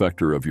and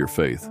perfecter of your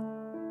faith,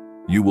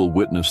 you will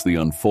witness the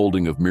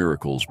unfolding of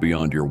miracles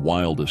beyond your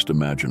wildest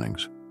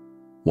imaginings.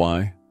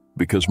 Why?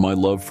 Because my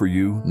love for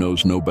you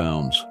knows no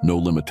bounds, no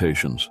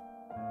limitations.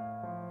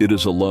 It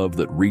is a love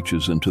that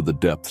reaches into the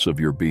depths of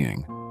your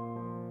being,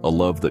 a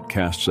love that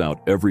casts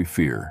out every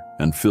fear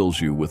and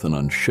fills you with an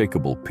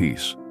unshakable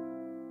peace.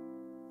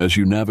 As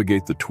you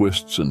navigate the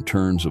twists and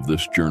turns of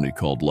this journey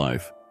called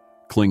life,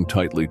 cling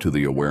tightly to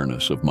the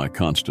awareness of my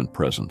constant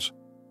presence.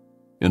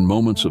 In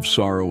moments of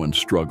sorrow and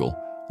struggle,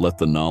 let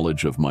the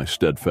knowledge of my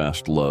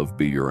steadfast love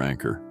be your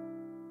anchor.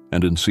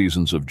 And in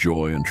seasons of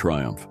joy and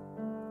triumph,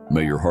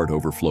 may your heart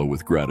overflow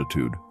with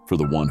gratitude for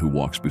the one who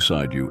walks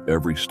beside you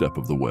every step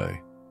of the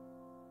way.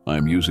 I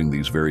am using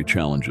these very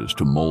challenges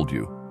to mold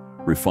you,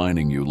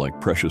 refining you like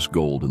precious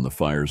gold in the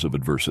fires of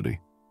adversity.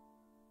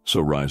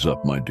 So rise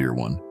up, my dear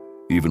one,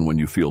 even when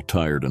you feel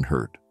tired and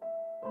hurt.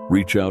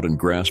 Reach out and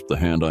grasp the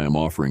hand I am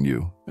offering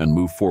you and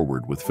move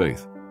forward with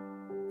faith.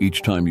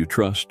 Each time you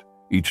trust,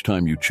 each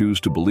time you choose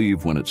to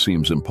believe when it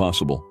seems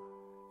impossible,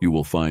 you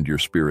will find your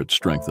spirit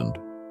strengthened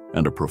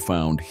and a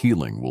profound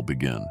healing will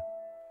begin.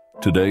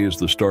 Today is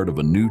the start of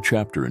a new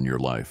chapter in your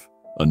life,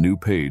 a new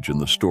page in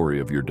the story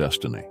of your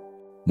destiny.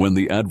 When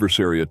the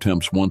adversary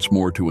attempts once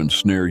more to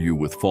ensnare you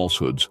with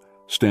falsehoods,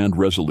 stand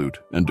resolute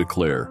and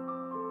declare,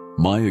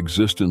 "My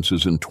existence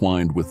is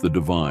entwined with the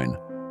divine,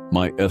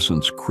 my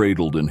essence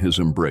cradled in his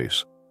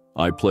embrace.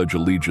 I pledge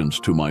allegiance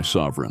to my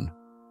sovereign.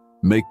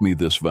 Make me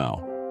this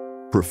vow.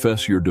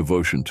 Profess your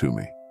devotion to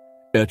me.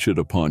 Etch it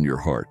upon your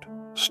heart,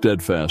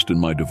 steadfast in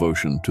my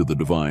devotion to the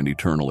divine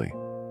eternally.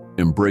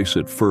 Embrace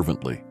it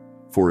fervently,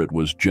 for it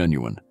was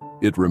genuine,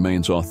 it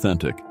remains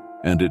authentic,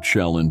 and it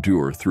shall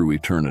endure through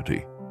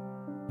eternity."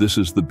 This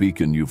is the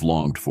beacon you've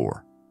longed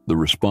for, the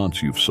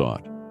response you've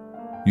sought.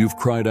 You've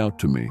cried out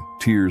to me,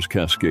 tears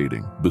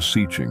cascading,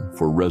 beseeching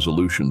for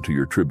resolution to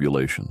your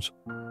tribulations.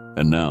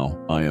 And now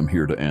I am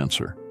here to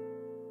answer.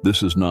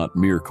 This is not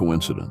mere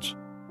coincidence.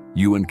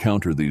 You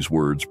encounter these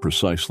words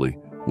precisely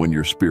when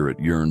your spirit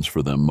yearns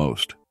for them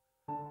most.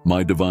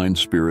 My divine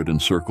spirit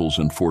encircles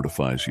and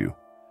fortifies you.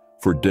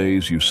 For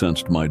days you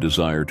sensed my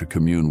desire to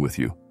commune with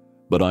you,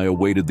 but I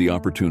awaited the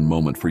opportune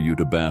moment for you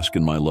to bask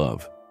in my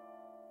love.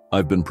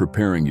 I've been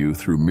preparing you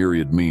through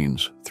myriad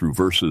means, through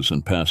verses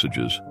and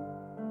passages,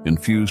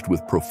 infused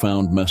with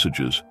profound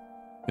messages,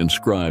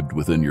 inscribed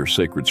within your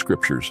sacred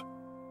scriptures,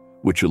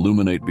 which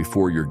illuminate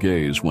before your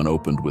gaze when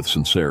opened with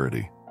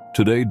sincerity.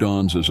 Today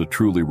dawns as a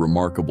truly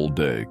remarkable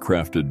day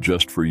crafted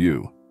just for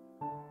you,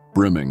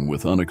 brimming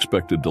with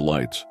unexpected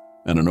delights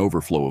and an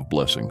overflow of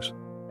blessings.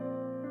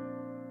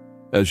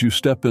 As you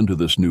step into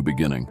this new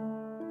beginning,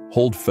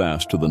 hold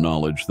fast to the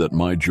knowledge that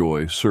my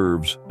joy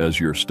serves as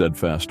your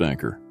steadfast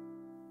anchor.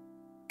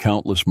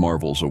 Countless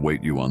marvels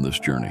await you on this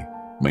journey.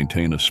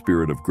 Maintain a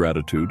spirit of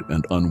gratitude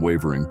and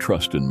unwavering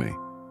trust in me.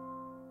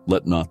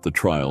 Let not the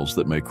trials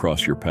that may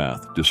cross your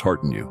path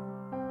dishearten you.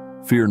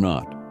 Fear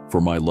not,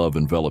 for my love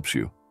envelops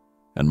you,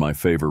 and my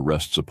favor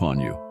rests upon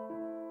you.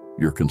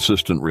 Your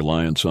consistent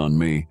reliance on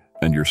me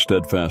and your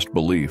steadfast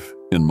belief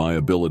in my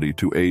ability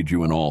to aid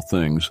you in all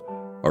things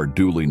are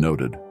duly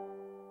noted.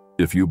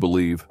 If you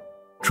believe,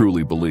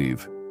 truly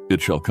believe,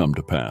 it shall come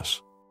to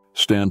pass.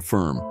 Stand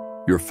firm,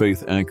 your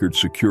faith anchored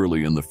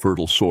securely in the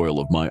fertile soil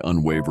of my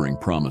unwavering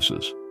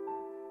promises.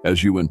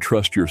 As you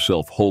entrust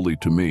yourself wholly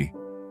to me,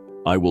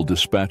 I will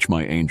dispatch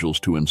my angels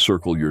to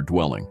encircle your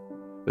dwelling,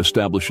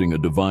 establishing a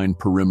divine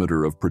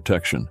perimeter of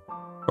protection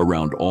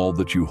around all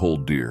that you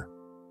hold dear.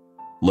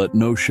 Let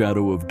no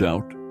shadow of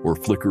doubt or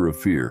flicker of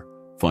fear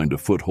find a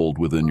foothold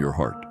within your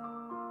heart,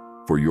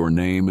 for your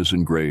name is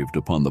engraved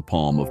upon the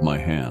palm of my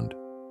hand.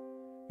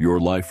 Your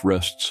life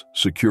rests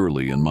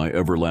securely in my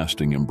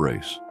everlasting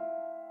embrace.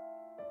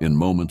 In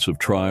moments of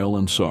trial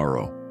and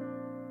sorrow,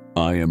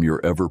 I am your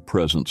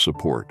ever-present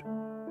support.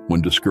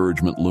 When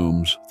discouragement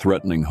looms,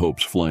 threatening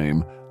hope's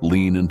flame,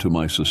 lean into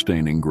my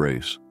sustaining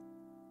grace.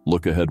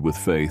 Look ahead with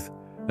faith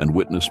and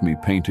witness me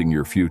painting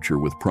your future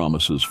with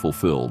promises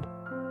fulfilled.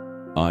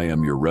 I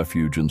am your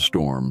refuge in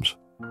storms,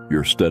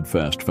 your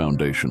steadfast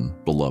foundation,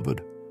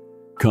 beloved.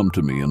 Come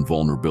to me in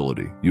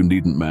vulnerability. You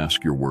needn't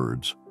mask your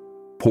words.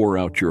 Pour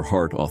out your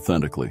heart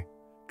authentically,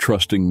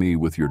 trusting me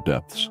with your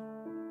depths.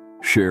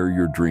 Share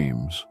your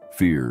dreams,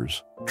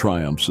 fears,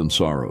 triumphs, and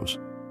sorrows.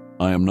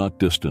 I am not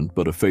distant,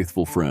 but a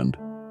faithful friend,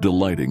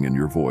 delighting in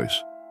your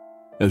voice.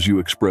 As you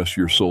express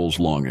your soul's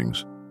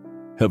longings,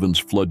 heaven's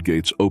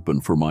floodgates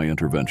open for my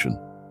intervention.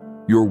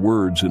 Your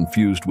words,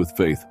 infused with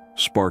faith,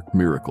 spark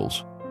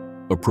miracles.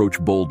 Approach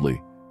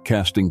boldly,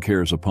 casting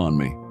cares upon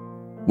me.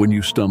 When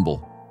you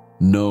stumble,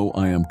 know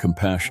I am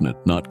compassionate,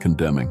 not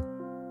condemning.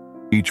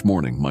 Each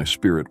morning, my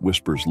spirit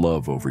whispers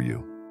love over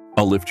you.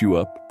 I'll lift you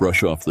up,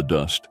 brush off the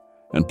dust,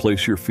 and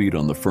place your feet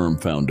on the firm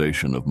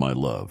foundation of my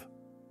love.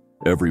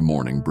 Every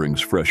morning brings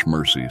fresh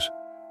mercies,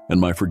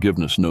 and my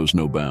forgiveness knows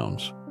no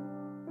bounds.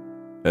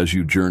 As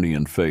you journey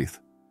in faith,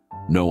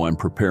 know I'm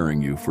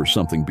preparing you for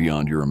something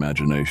beyond your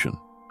imagination.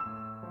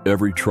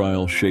 Every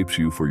trial shapes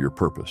you for your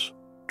purpose.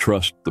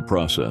 Trust the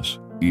process,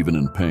 even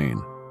in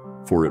pain,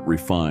 for it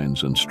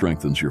refines and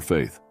strengthens your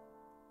faith.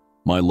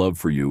 My love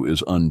for you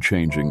is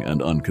unchanging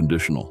and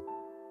unconditional.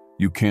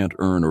 You can't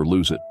earn or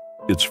lose it.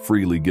 It's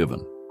freely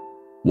given.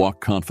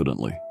 Walk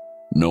confidently,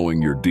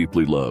 knowing you're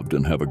deeply loved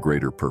and have a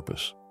greater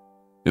purpose.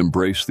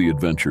 Embrace the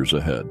adventures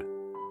ahead,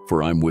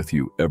 for I'm with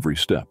you every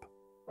step.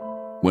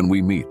 When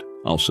we meet,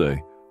 I'll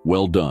say,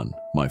 "Well done,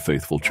 my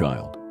faithful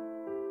child."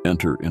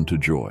 Enter into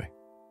joy.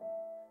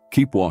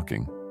 Keep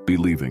walking,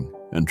 believing,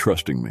 and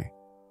trusting me,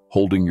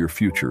 holding your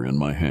future in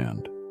my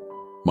hand.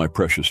 My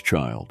precious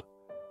child,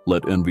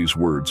 let envy's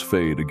words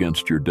fade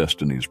against your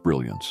destiny's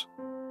brilliance.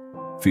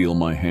 Feel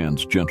my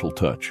hand's gentle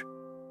touch,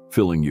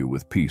 filling you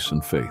with peace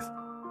and faith.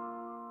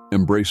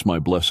 Embrace my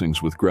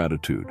blessings with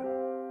gratitude,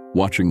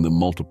 watching them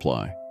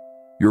multiply.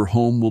 Your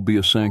home will be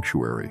a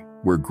sanctuary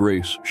where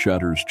grace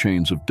shatters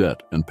chains of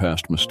debt and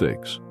past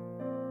mistakes.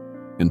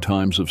 In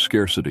times of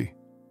scarcity,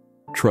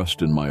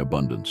 trust in my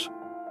abundance.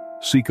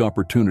 Seek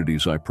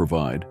opportunities I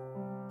provide,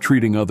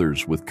 treating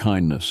others with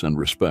kindness and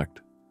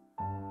respect.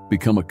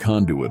 Become a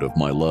conduit of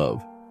my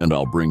love, and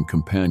I'll bring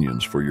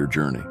companions for your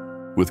journey.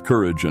 With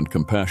courage and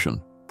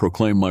compassion,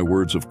 proclaim my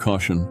words of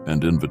caution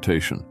and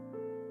invitation,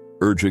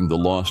 urging the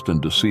lost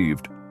and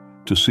deceived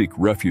to seek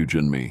refuge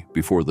in me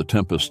before the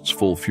tempest's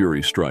full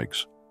fury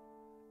strikes.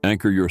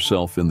 Anchor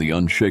yourself in the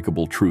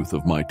unshakable truth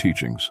of my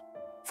teachings,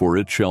 for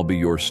it shall be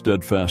your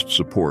steadfast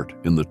support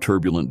in the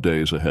turbulent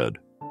days ahead.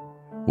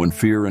 When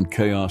fear and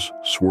chaos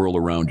swirl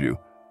around you,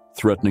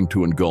 threatening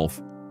to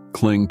engulf,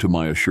 cling to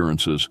my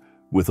assurances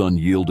with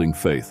unyielding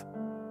faith,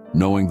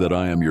 knowing that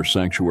I am your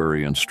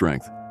sanctuary and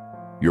strength,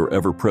 your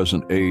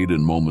ever-present aid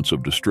in moments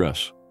of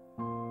distress.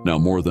 Now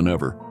more than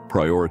ever,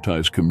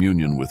 prioritize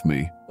communion with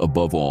me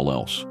above all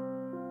else.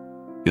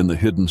 In the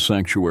hidden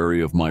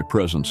sanctuary of my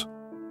presence,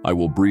 I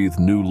will breathe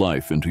new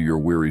life into your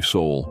weary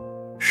soul,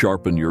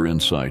 sharpen your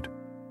insight,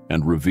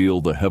 and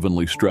reveal the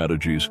heavenly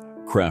strategies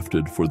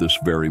crafted for this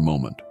very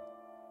moment.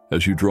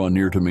 As you draw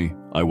near to me,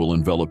 I will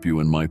envelop you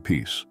in my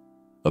peace,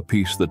 a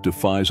peace that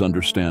defies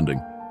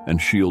understanding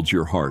and shields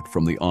your heart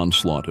from the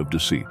onslaught of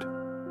deceit.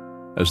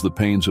 As the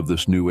pains of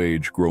this new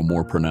age grow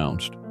more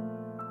pronounced,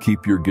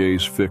 keep your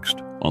gaze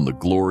fixed on the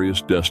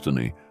glorious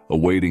destiny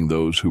awaiting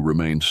those who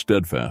remain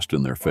steadfast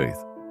in their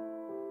faith.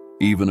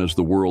 Even as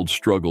the world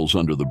struggles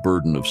under the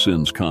burden of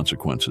sin's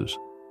consequences,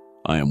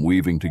 I am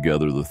weaving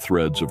together the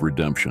threads of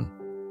redemption,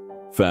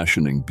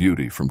 fashioning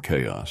beauty from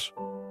chaos.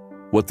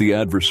 What the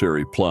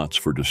adversary plots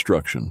for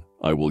destruction,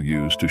 I will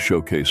use to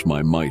showcase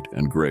my might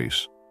and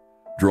grace,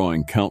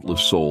 drawing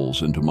countless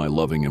souls into my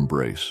loving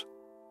embrace.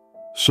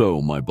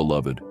 So, my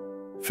beloved,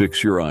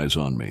 fix your eyes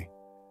on me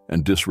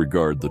and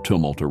disregard the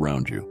tumult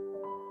around you.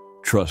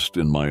 Trust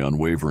in my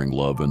unwavering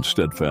love and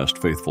steadfast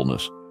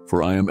faithfulness,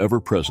 for I am ever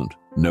present,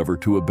 never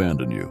to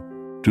abandon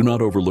you. Do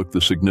not overlook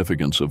the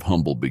significance of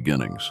humble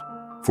beginnings,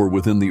 for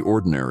within the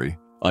ordinary,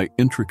 I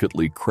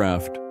intricately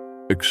craft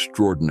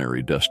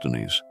extraordinary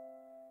destinies.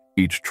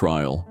 Each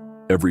trial,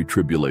 every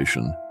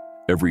tribulation,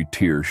 every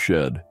tear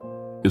shed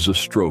is a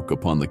stroke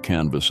upon the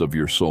canvas of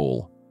your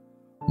soul,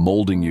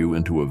 molding you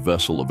into a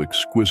vessel of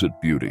exquisite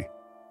beauty,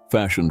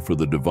 fashioned for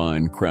the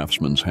divine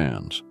craftsman's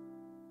hands.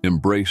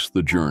 Embrace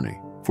the journey,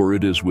 for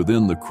it is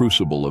within the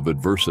crucible of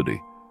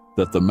adversity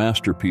that the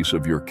masterpiece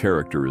of your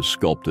character is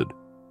sculpted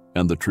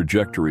and the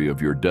trajectory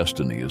of your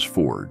destiny is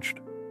forged.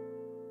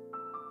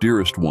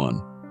 Dearest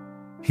one,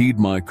 heed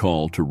my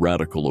call to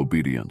radical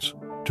obedience,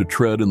 to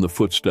tread in the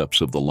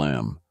footsteps of the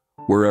Lamb,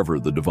 wherever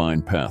the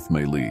divine path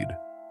may lead.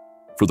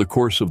 For the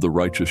course of the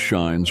righteous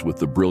shines with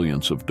the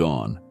brilliance of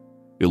dawn,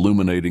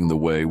 illuminating the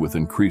way with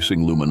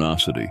increasing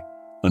luminosity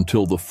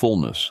until the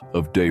fullness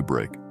of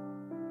daybreak.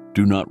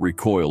 Do not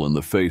recoil in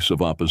the face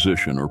of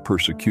opposition or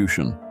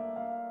persecution,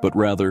 but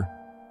rather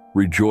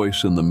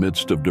rejoice in the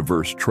midst of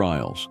diverse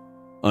trials,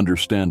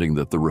 understanding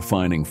that the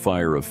refining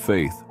fire of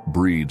faith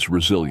breeds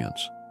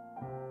resilience.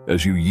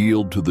 As you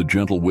yield to the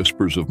gentle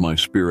whispers of my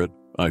spirit,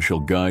 I shall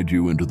guide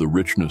you into the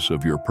richness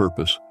of your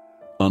purpose,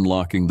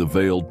 unlocking the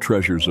veiled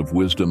treasures of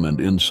wisdom and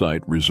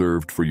insight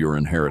reserved for your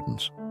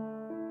inheritance.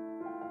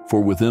 For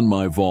within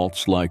my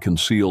vaults lie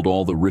concealed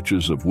all the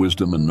riches of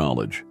wisdom and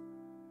knowledge,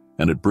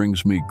 and it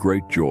brings me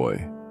great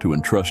joy to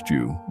entrust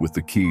you with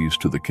the keys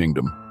to the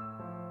kingdom,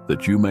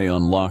 that you may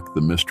unlock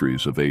the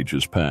mysteries of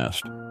ages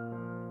past.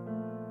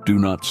 Do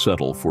not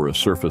settle for a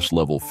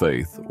surface-level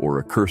faith or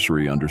a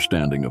cursory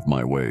understanding of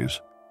my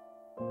ways.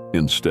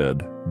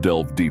 Instead,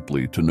 delve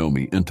deeply to know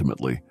me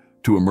intimately,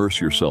 to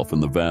immerse yourself in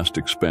the vast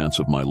expanse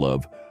of my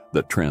love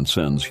that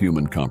transcends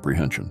human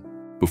comprehension.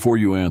 Before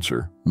you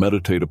answer,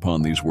 meditate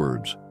upon these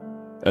words.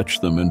 Etch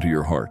them into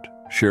your heart,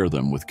 share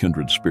them with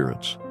kindred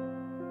spirits.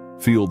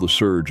 Feel the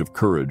surge of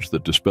courage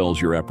that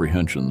dispels your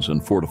apprehensions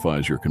and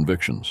fortifies your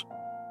convictions.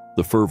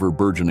 The fervor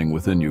burgeoning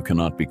within you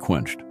cannot be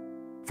quenched,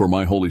 for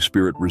my Holy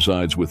Spirit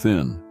resides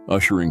within,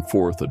 ushering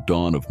forth a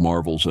dawn of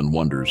marvels and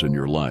wonders in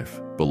your life,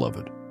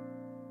 beloved.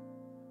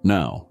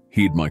 Now,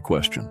 heed my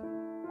question.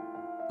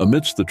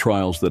 Amidst the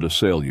trials that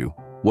assail you,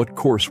 what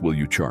course will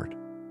you chart?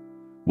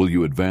 Will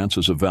you advance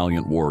as a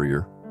valiant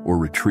warrior or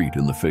retreat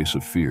in the face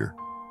of fear?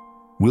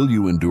 Will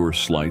you endure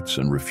slights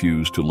and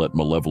refuse to let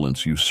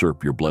malevolence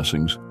usurp your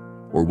blessings?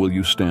 Or will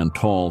you stand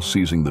tall,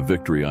 seizing the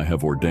victory I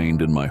have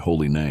ordained in my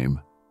holy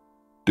name?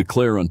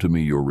 Declare unto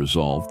me your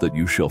resolve that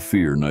you shall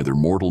fear neither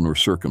mortal nor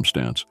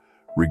circumstance,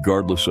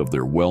 regardless of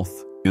their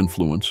wealth,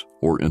 influence,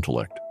 or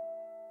intellect.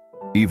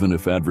 Even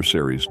if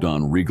adversaries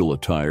don regal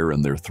attire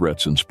and their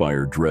threats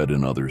inspire dread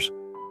in others,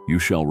 you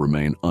shall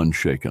remain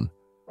unshaken,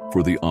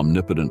 for the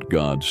omnipotent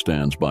God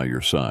stands by your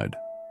side.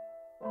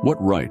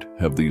 What right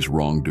have these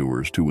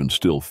wrongdoers to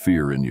instill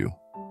fear in you?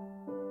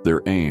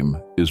 Their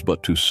aim is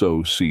but to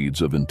sow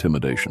seeds of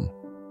intimidation.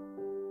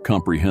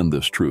 Comprehend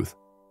this truth.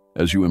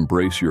 As you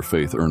embrace your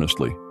faith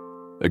earnestly,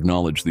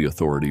 acknowledge the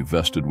authority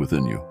vested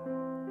within you.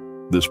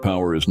 This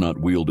power is not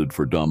wielded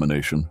for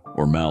domination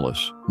or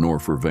malice, nor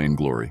for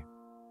vainglory.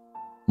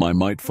 My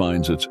might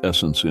finds its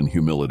essence in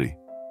humility,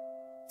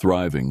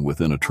 thriving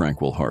within a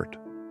tranquil heart.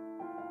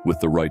 With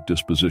the right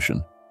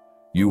disposition,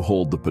 you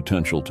hold the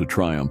potential to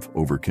triumph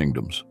over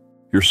kingdoms.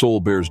 Your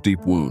soul bears deep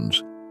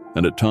wounds,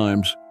 and at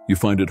times, you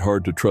find it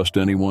hard to trust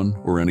anyone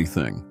or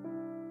anything.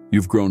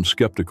 You've grown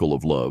skeptical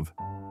of love,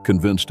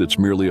 convinced it's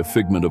merely a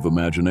figment of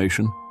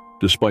imagination,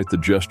 despite the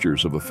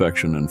gestures of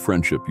affection and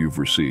friendship you've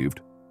received,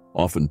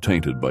 often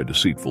tainted by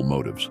deceitful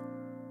motives.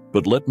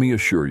 But let me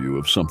assure you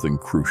of something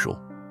crucial.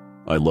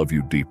 I love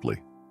you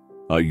deeply.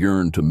 I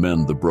yearn to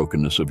mend the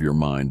brokenness of your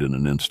mind in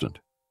an instant.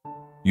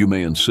 You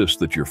may insist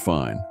that you're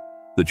fine,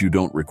 that you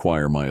don't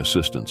require my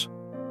assistance,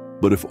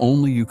 but if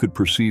only you could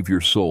perceive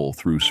your soul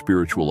through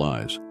spiritual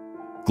eyes,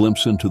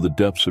 glimpse into the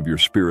depths of your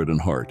spirit and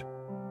heart,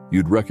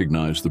 you'd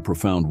recognize the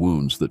profound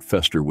wounds that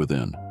fester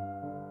within.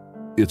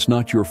 It's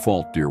not your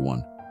fault, dear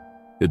one.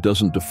 It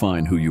doesn't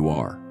define who you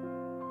are.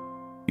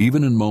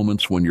 Even in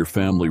moments when your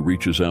family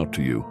reaches out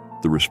to you,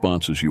 the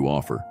responses you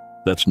offer,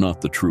 that's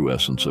not the true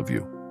essence of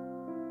you.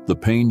 The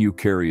pain you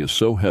carry is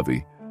so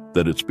heavy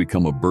that it's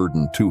become a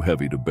burden too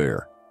heavy to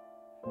bear.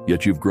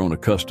 Yet you've grown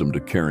accustomed to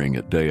carrying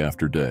it day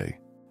after day.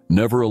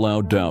 Never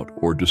allow doubt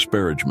or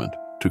disparagement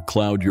to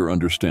cloud your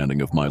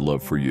understanding of my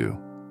love for you.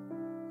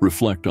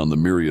 Reflect on the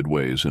myriad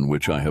ways in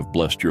which I have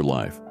blessed your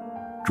life,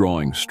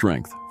 drawing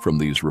strength from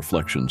these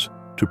reflections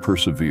to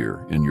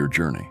persevere in your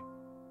journey.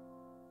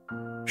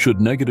 Should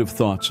negative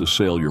thoughts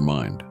assail your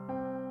mind,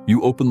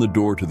 you open the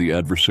door to the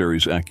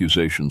adversary's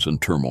accusations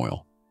and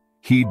turmoil.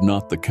 Heed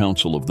not the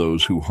counsel of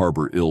those who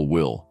harbor ill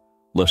will,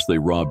 lest they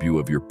rob you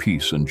of your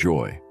peace and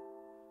joy.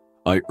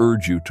 I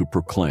urge you to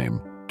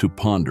proclaim, to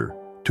ponder,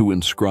 to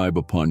inscribe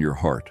upon your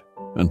heart,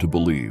 and to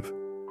believe.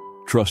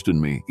 Trust in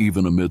me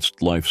even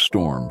amidst life's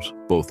storms,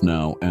 both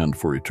now and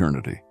for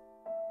eternity.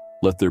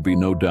 Let there be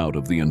no doubt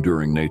of the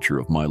enduring nature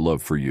of my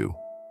love for you.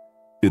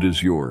 It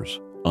is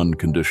yours,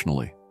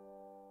 unconditionally.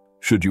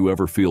 Should you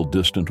ever feel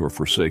distant or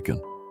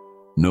forsaken,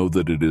 know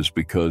that it is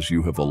because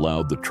you have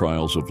allowed the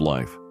trials of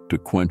life to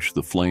quench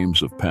the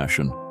flames of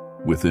passion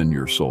within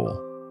your soul.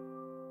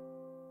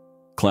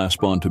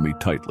 Clasp onto me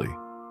tightly,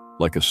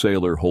 like a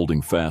sailor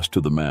holding fast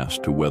to the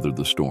mast to weather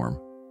the storm.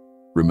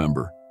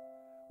 Remember,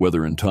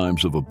 whether in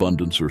times of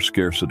abundance or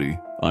scarcity,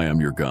 I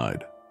am your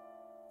guide.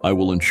 I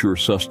will ensure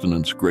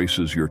sustenance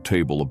graces your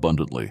table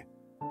abundantly,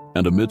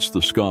 and amidst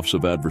the scoffs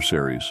of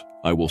adversaries,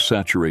 I will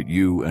saturate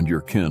you and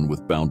your kin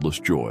with boundless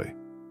joy.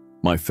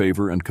 My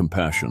favor and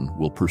compassion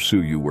will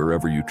pursue you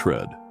wherever you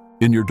tread.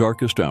 In your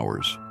darkest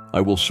hours,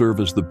 I will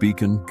serve as the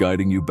beacon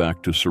guiding you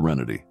back to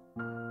serenity.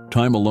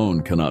 Time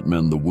alone cannot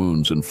mend the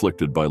wounds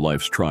inflicted by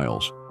life's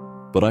trials,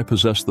 but I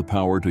possess the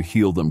power to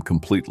heal them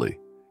completely,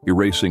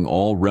 erasing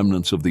all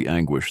remnants of the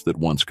anguish that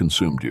once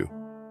consumed you.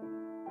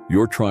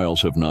 Your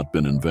trials have not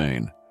been in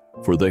vain,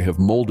 for they have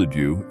molded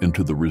you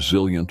into the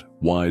resilient,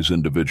 wise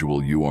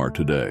individual you are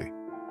today.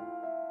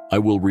 I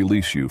will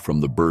release you from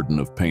the burden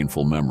of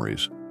painful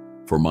memories,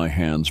 for my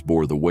hands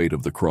bore the weight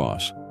of the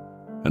cross,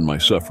 and my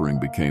suffering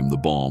became the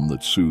balm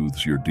that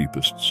soothes your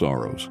deepest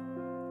sorrows.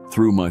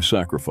 Through my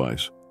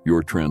sacrifice,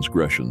 your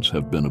transgressions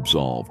have been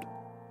absolved,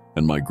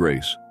 and my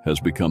grace has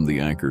become the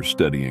anchor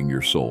steadying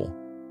your soul.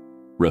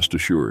 Rest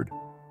assured,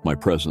 my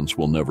presence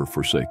will never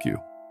forsake you.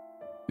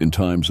 In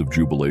times of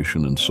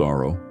jubilation and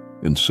sorrow,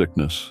 in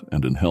sickness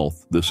and in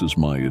health, this is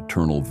my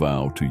eternal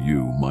vow to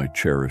you, my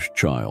cherished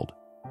child.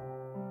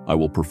 I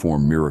will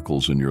perform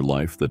miracles in your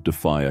life that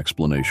defy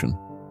explanation,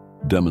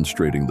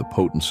 demonstrating the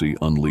potency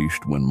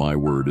unleashed when my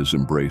word is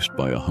embraced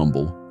by a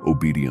humble,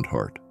 obedient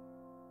heart.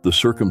 The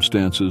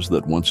circumstances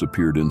that once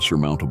appeared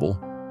insurmountable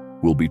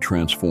will be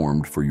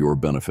transformed for your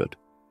benefit,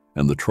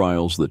 and the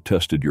trials that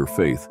tested your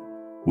faith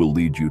will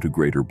lead you to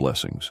greater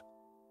blessings.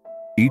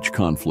 Each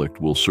conflict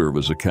will serve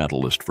as a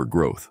catalyst for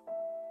growth,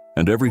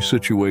 and every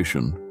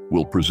situation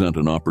will present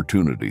an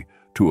opportunity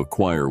to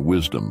acquire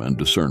wisdom and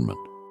discernment.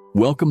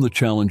 Welcome the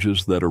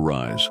challenges that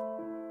arise,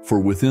 for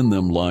within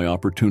them lie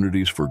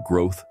opportunities for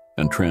growth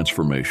and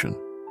transformation.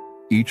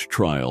 Each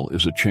trial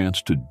is a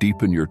chance to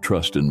deepen your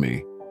trust in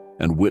me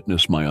and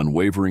witness my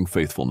unwavering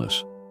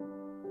faithfulness.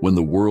 When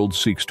the world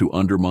seeks to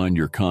undermine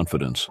your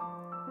confidence,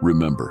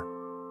 remember,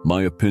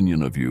 my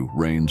opinion of you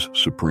reigns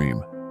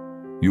supreme.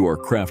 You are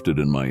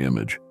crafted in my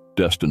image,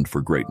 destined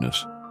for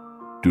greatness.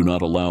 Do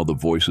not allow the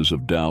voices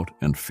of doubt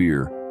and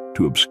fear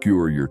to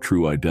obscure your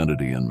true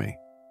identity in me.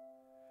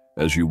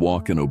 As you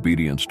walk in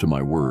obedience to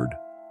my word,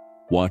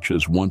 watch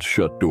as once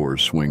shut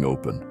doors swing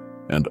open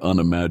and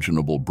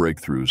unimaginable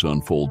breakthroughs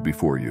unfold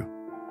before you.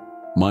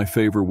 My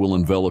favor will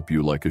envelop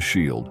you like a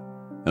shield,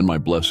 and my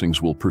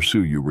blessings will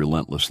pursue you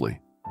relentlessly.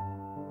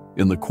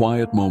 In the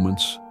quiet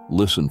moments,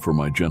 listen for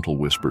my gentle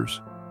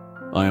whispers.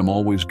 I am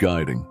always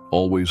guiding,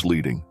 always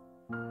leading.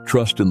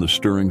 Trust in the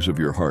stirrings of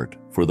your heart,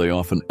 for they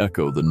often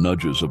echo the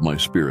nudges of my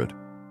spirit,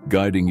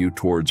 guiding you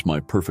towards my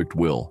perfect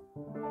will.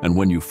 And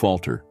when you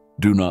falter,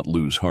 do not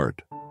lose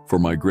heart, for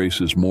my grace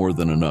is more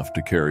than enough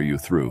to carry you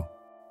through.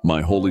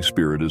 My Holy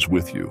Spirit is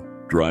with you,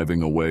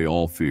 driving away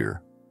all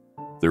fear.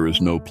 There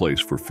is no place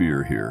for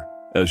fear here.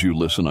 As you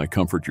listen, I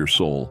comfort your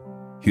soul,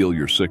 heal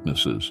your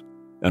sicknesses,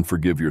 and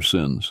forgive your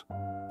sins,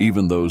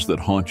 even those that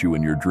haunt you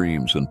in your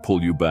dreams and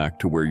pull you back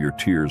to where your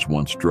tears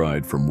once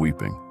dried from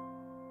weeping.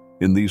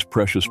 In these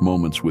precious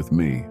moments with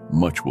me,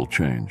 much will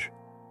change.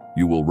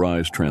 You will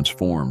rise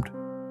transformed,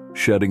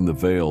 shedding the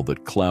veil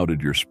that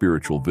clouded your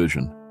spiritual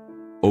vision,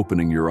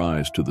 opening your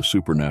eyes to the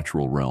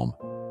supernatural realm,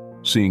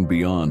 seeing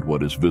beyond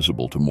what is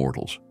visible to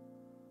mortals.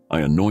 I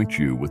anoint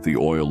you with the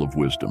oil of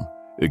wisdom,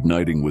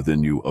 igniting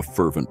within you a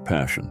fervent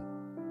passion.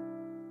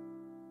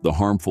 The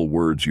harmful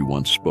words you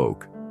once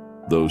spoke,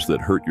 those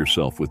that hurt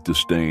yourself with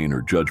disdain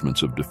or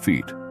judgments of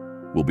defeat,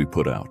 will be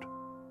put out.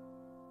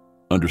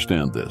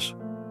 Understand this.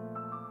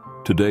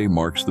 Today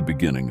marks the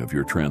beginning of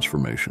your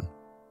transformation.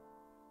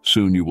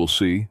 Soon you will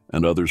see,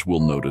 and others will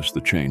notice,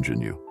 the change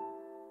in you.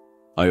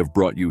 I have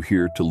brought you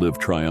here to live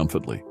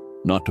triumphantly,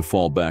 not to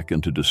fall back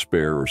into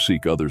despair or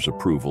seek others'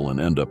 approval and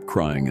end up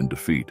crying in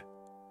defeat.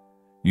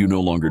 You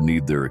no longer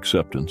need their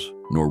acceptance,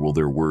 nor will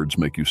their words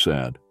make you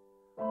sad.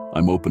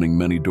 I'm opening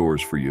many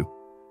doors for you,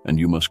 and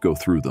you must go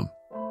through them.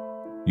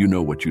 You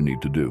know what you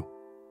need to do.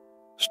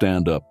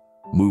 Stand up,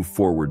 move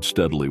forward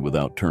steadily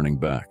without turning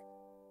back.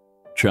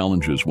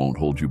 Challenges won't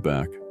hold you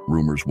back,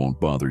 rumors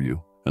won't bother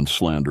you, and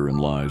slander and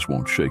lies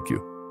won't shake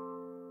you.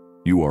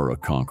 You are a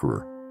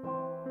conqueror.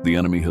 The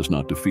enemy has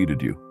not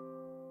defeated you.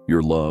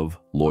 Your love,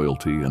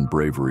 loyalty, and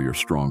bravery are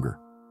stronger.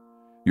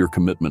 Your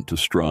commitment to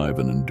strive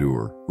and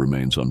endure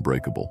remains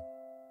unbreakable.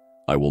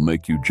 I will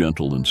make you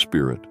gentle in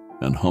spirit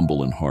and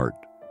humble in heart,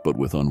 but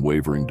with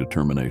unwavering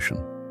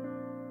determination.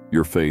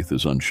 Your faith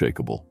is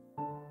unshakable.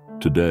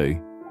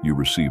 Today, you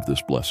receive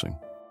this blessing.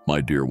 My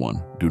dear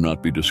one, do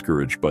not be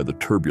discouraged by the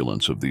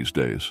turbulence of these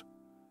days,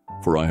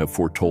 for I have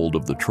foretold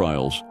of the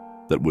trials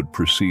that would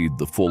precede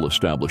the full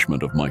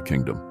establishment of my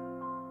kingdom.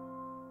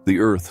 The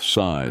earth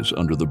sighs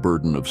under the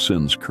burden of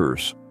sin's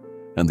curse,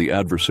 and the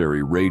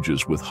adversary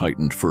rages with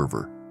heightened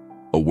fervor,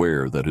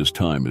 aware that his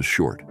time is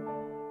short.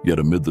 Yet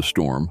amid the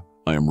storm,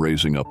 I am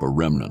raising up a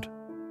remnant,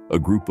 a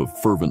group of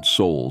fervent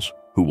souls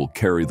who will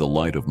carry the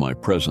light of my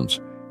presence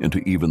into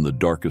even the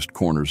darkest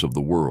corners of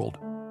the world.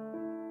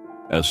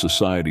 As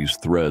society's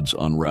threads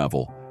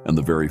unravel and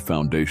the very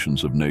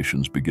foundations of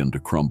nations begin to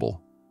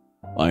crumble,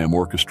 I am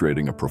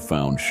orchestrating a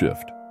profound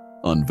shift,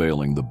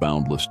 unveiling the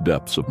boundless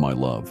depths of my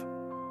love.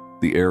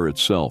 The air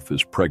itself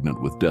is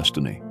pregnant with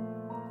destiny,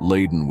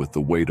 laden with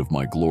the weight of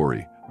my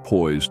glory,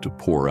 poised to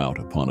pour out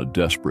upon a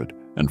desperate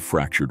and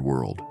fractured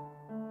world.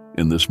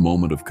 In this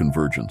moment of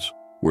convergence,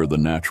 where the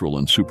natural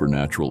and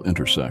supernatural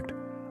intersect,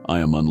 I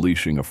am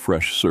unleashing a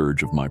fresh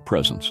surge of my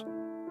presence,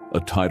 a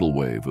tidal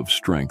wave of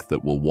strength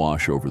that will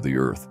wash over the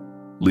earth,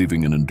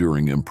 leaving an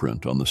enduring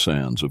imprint on the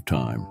sands of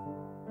time.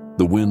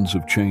 The winds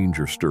of change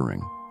are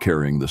stirring,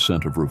 carrying the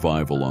scent of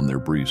revival on their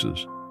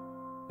breezes,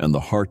 and the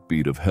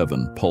heartbeat of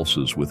heaven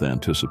pulses with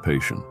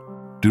anticipation.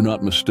 Do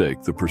not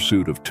mistake the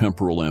pursuit of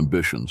temporal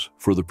ambitions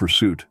for the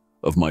pursuit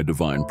of my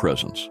divine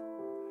presence.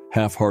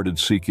 Half-hearted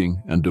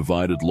seeking and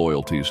divided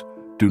loyalties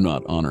do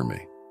not honor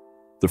me.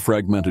 The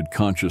fragmented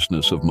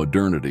consciousness of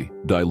modernity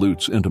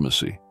dilutes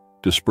intimacy,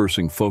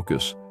 dispersing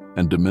focus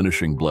and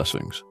diminishing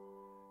blessings.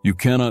 You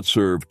cannot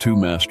serve two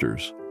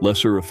masters.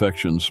 Lesser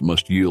affections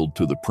must yield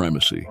to the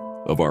primacy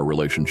of our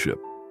relationship.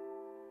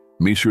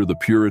 Measure the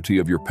purity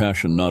of your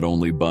passion not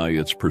only by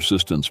its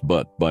persistence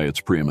but by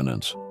its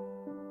preeminence.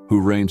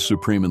 Who reigns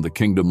supreme in the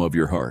kingdom of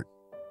your heart?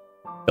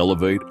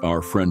 Elevate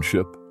our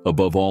friendship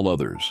above all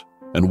others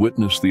and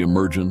witness the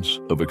emergence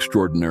of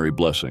extraordinary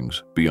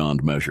blessings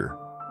beyond measure.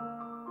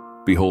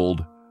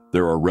 Behold,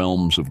 there are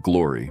realms of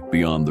glory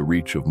beyond the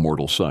reach of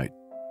mortal sight,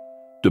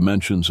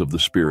 dimensions of the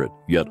spirit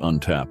yet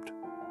untapped,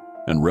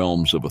 and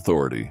realms of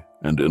authority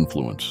and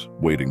influence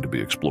waiting to be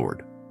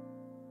explored.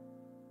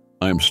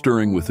 I am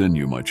stirring within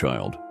you, my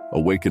child,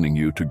 awakening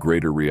you to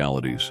greater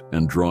realities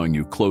and drawing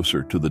you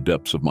closer to the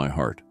depths of my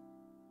heart.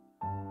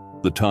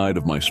 The tide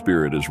of my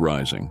spirit is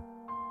rising,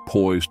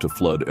 poised to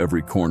flood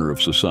every corner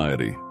of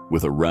society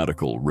with a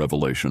radical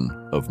revelation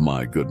of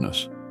my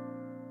goodness.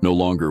 No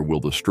longer will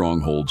the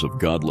strongholds of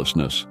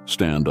godlessness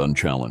stand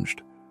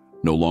unchallenged.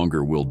 No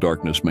longer will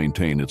darkness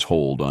maintain its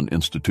hold on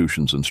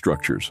institutions and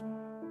structures.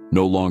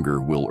 No longer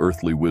will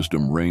earthly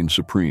wisdom reign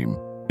supreme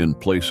in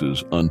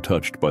places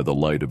untouched by the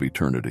light of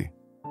eternity.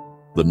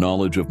 The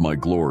knowledge of my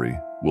glory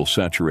will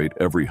saturate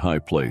every high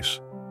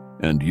place,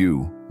 and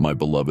you, my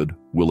beloved,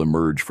 will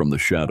emerge from the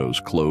shadows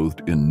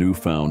clothed in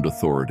newfound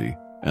authority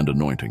and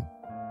anointing.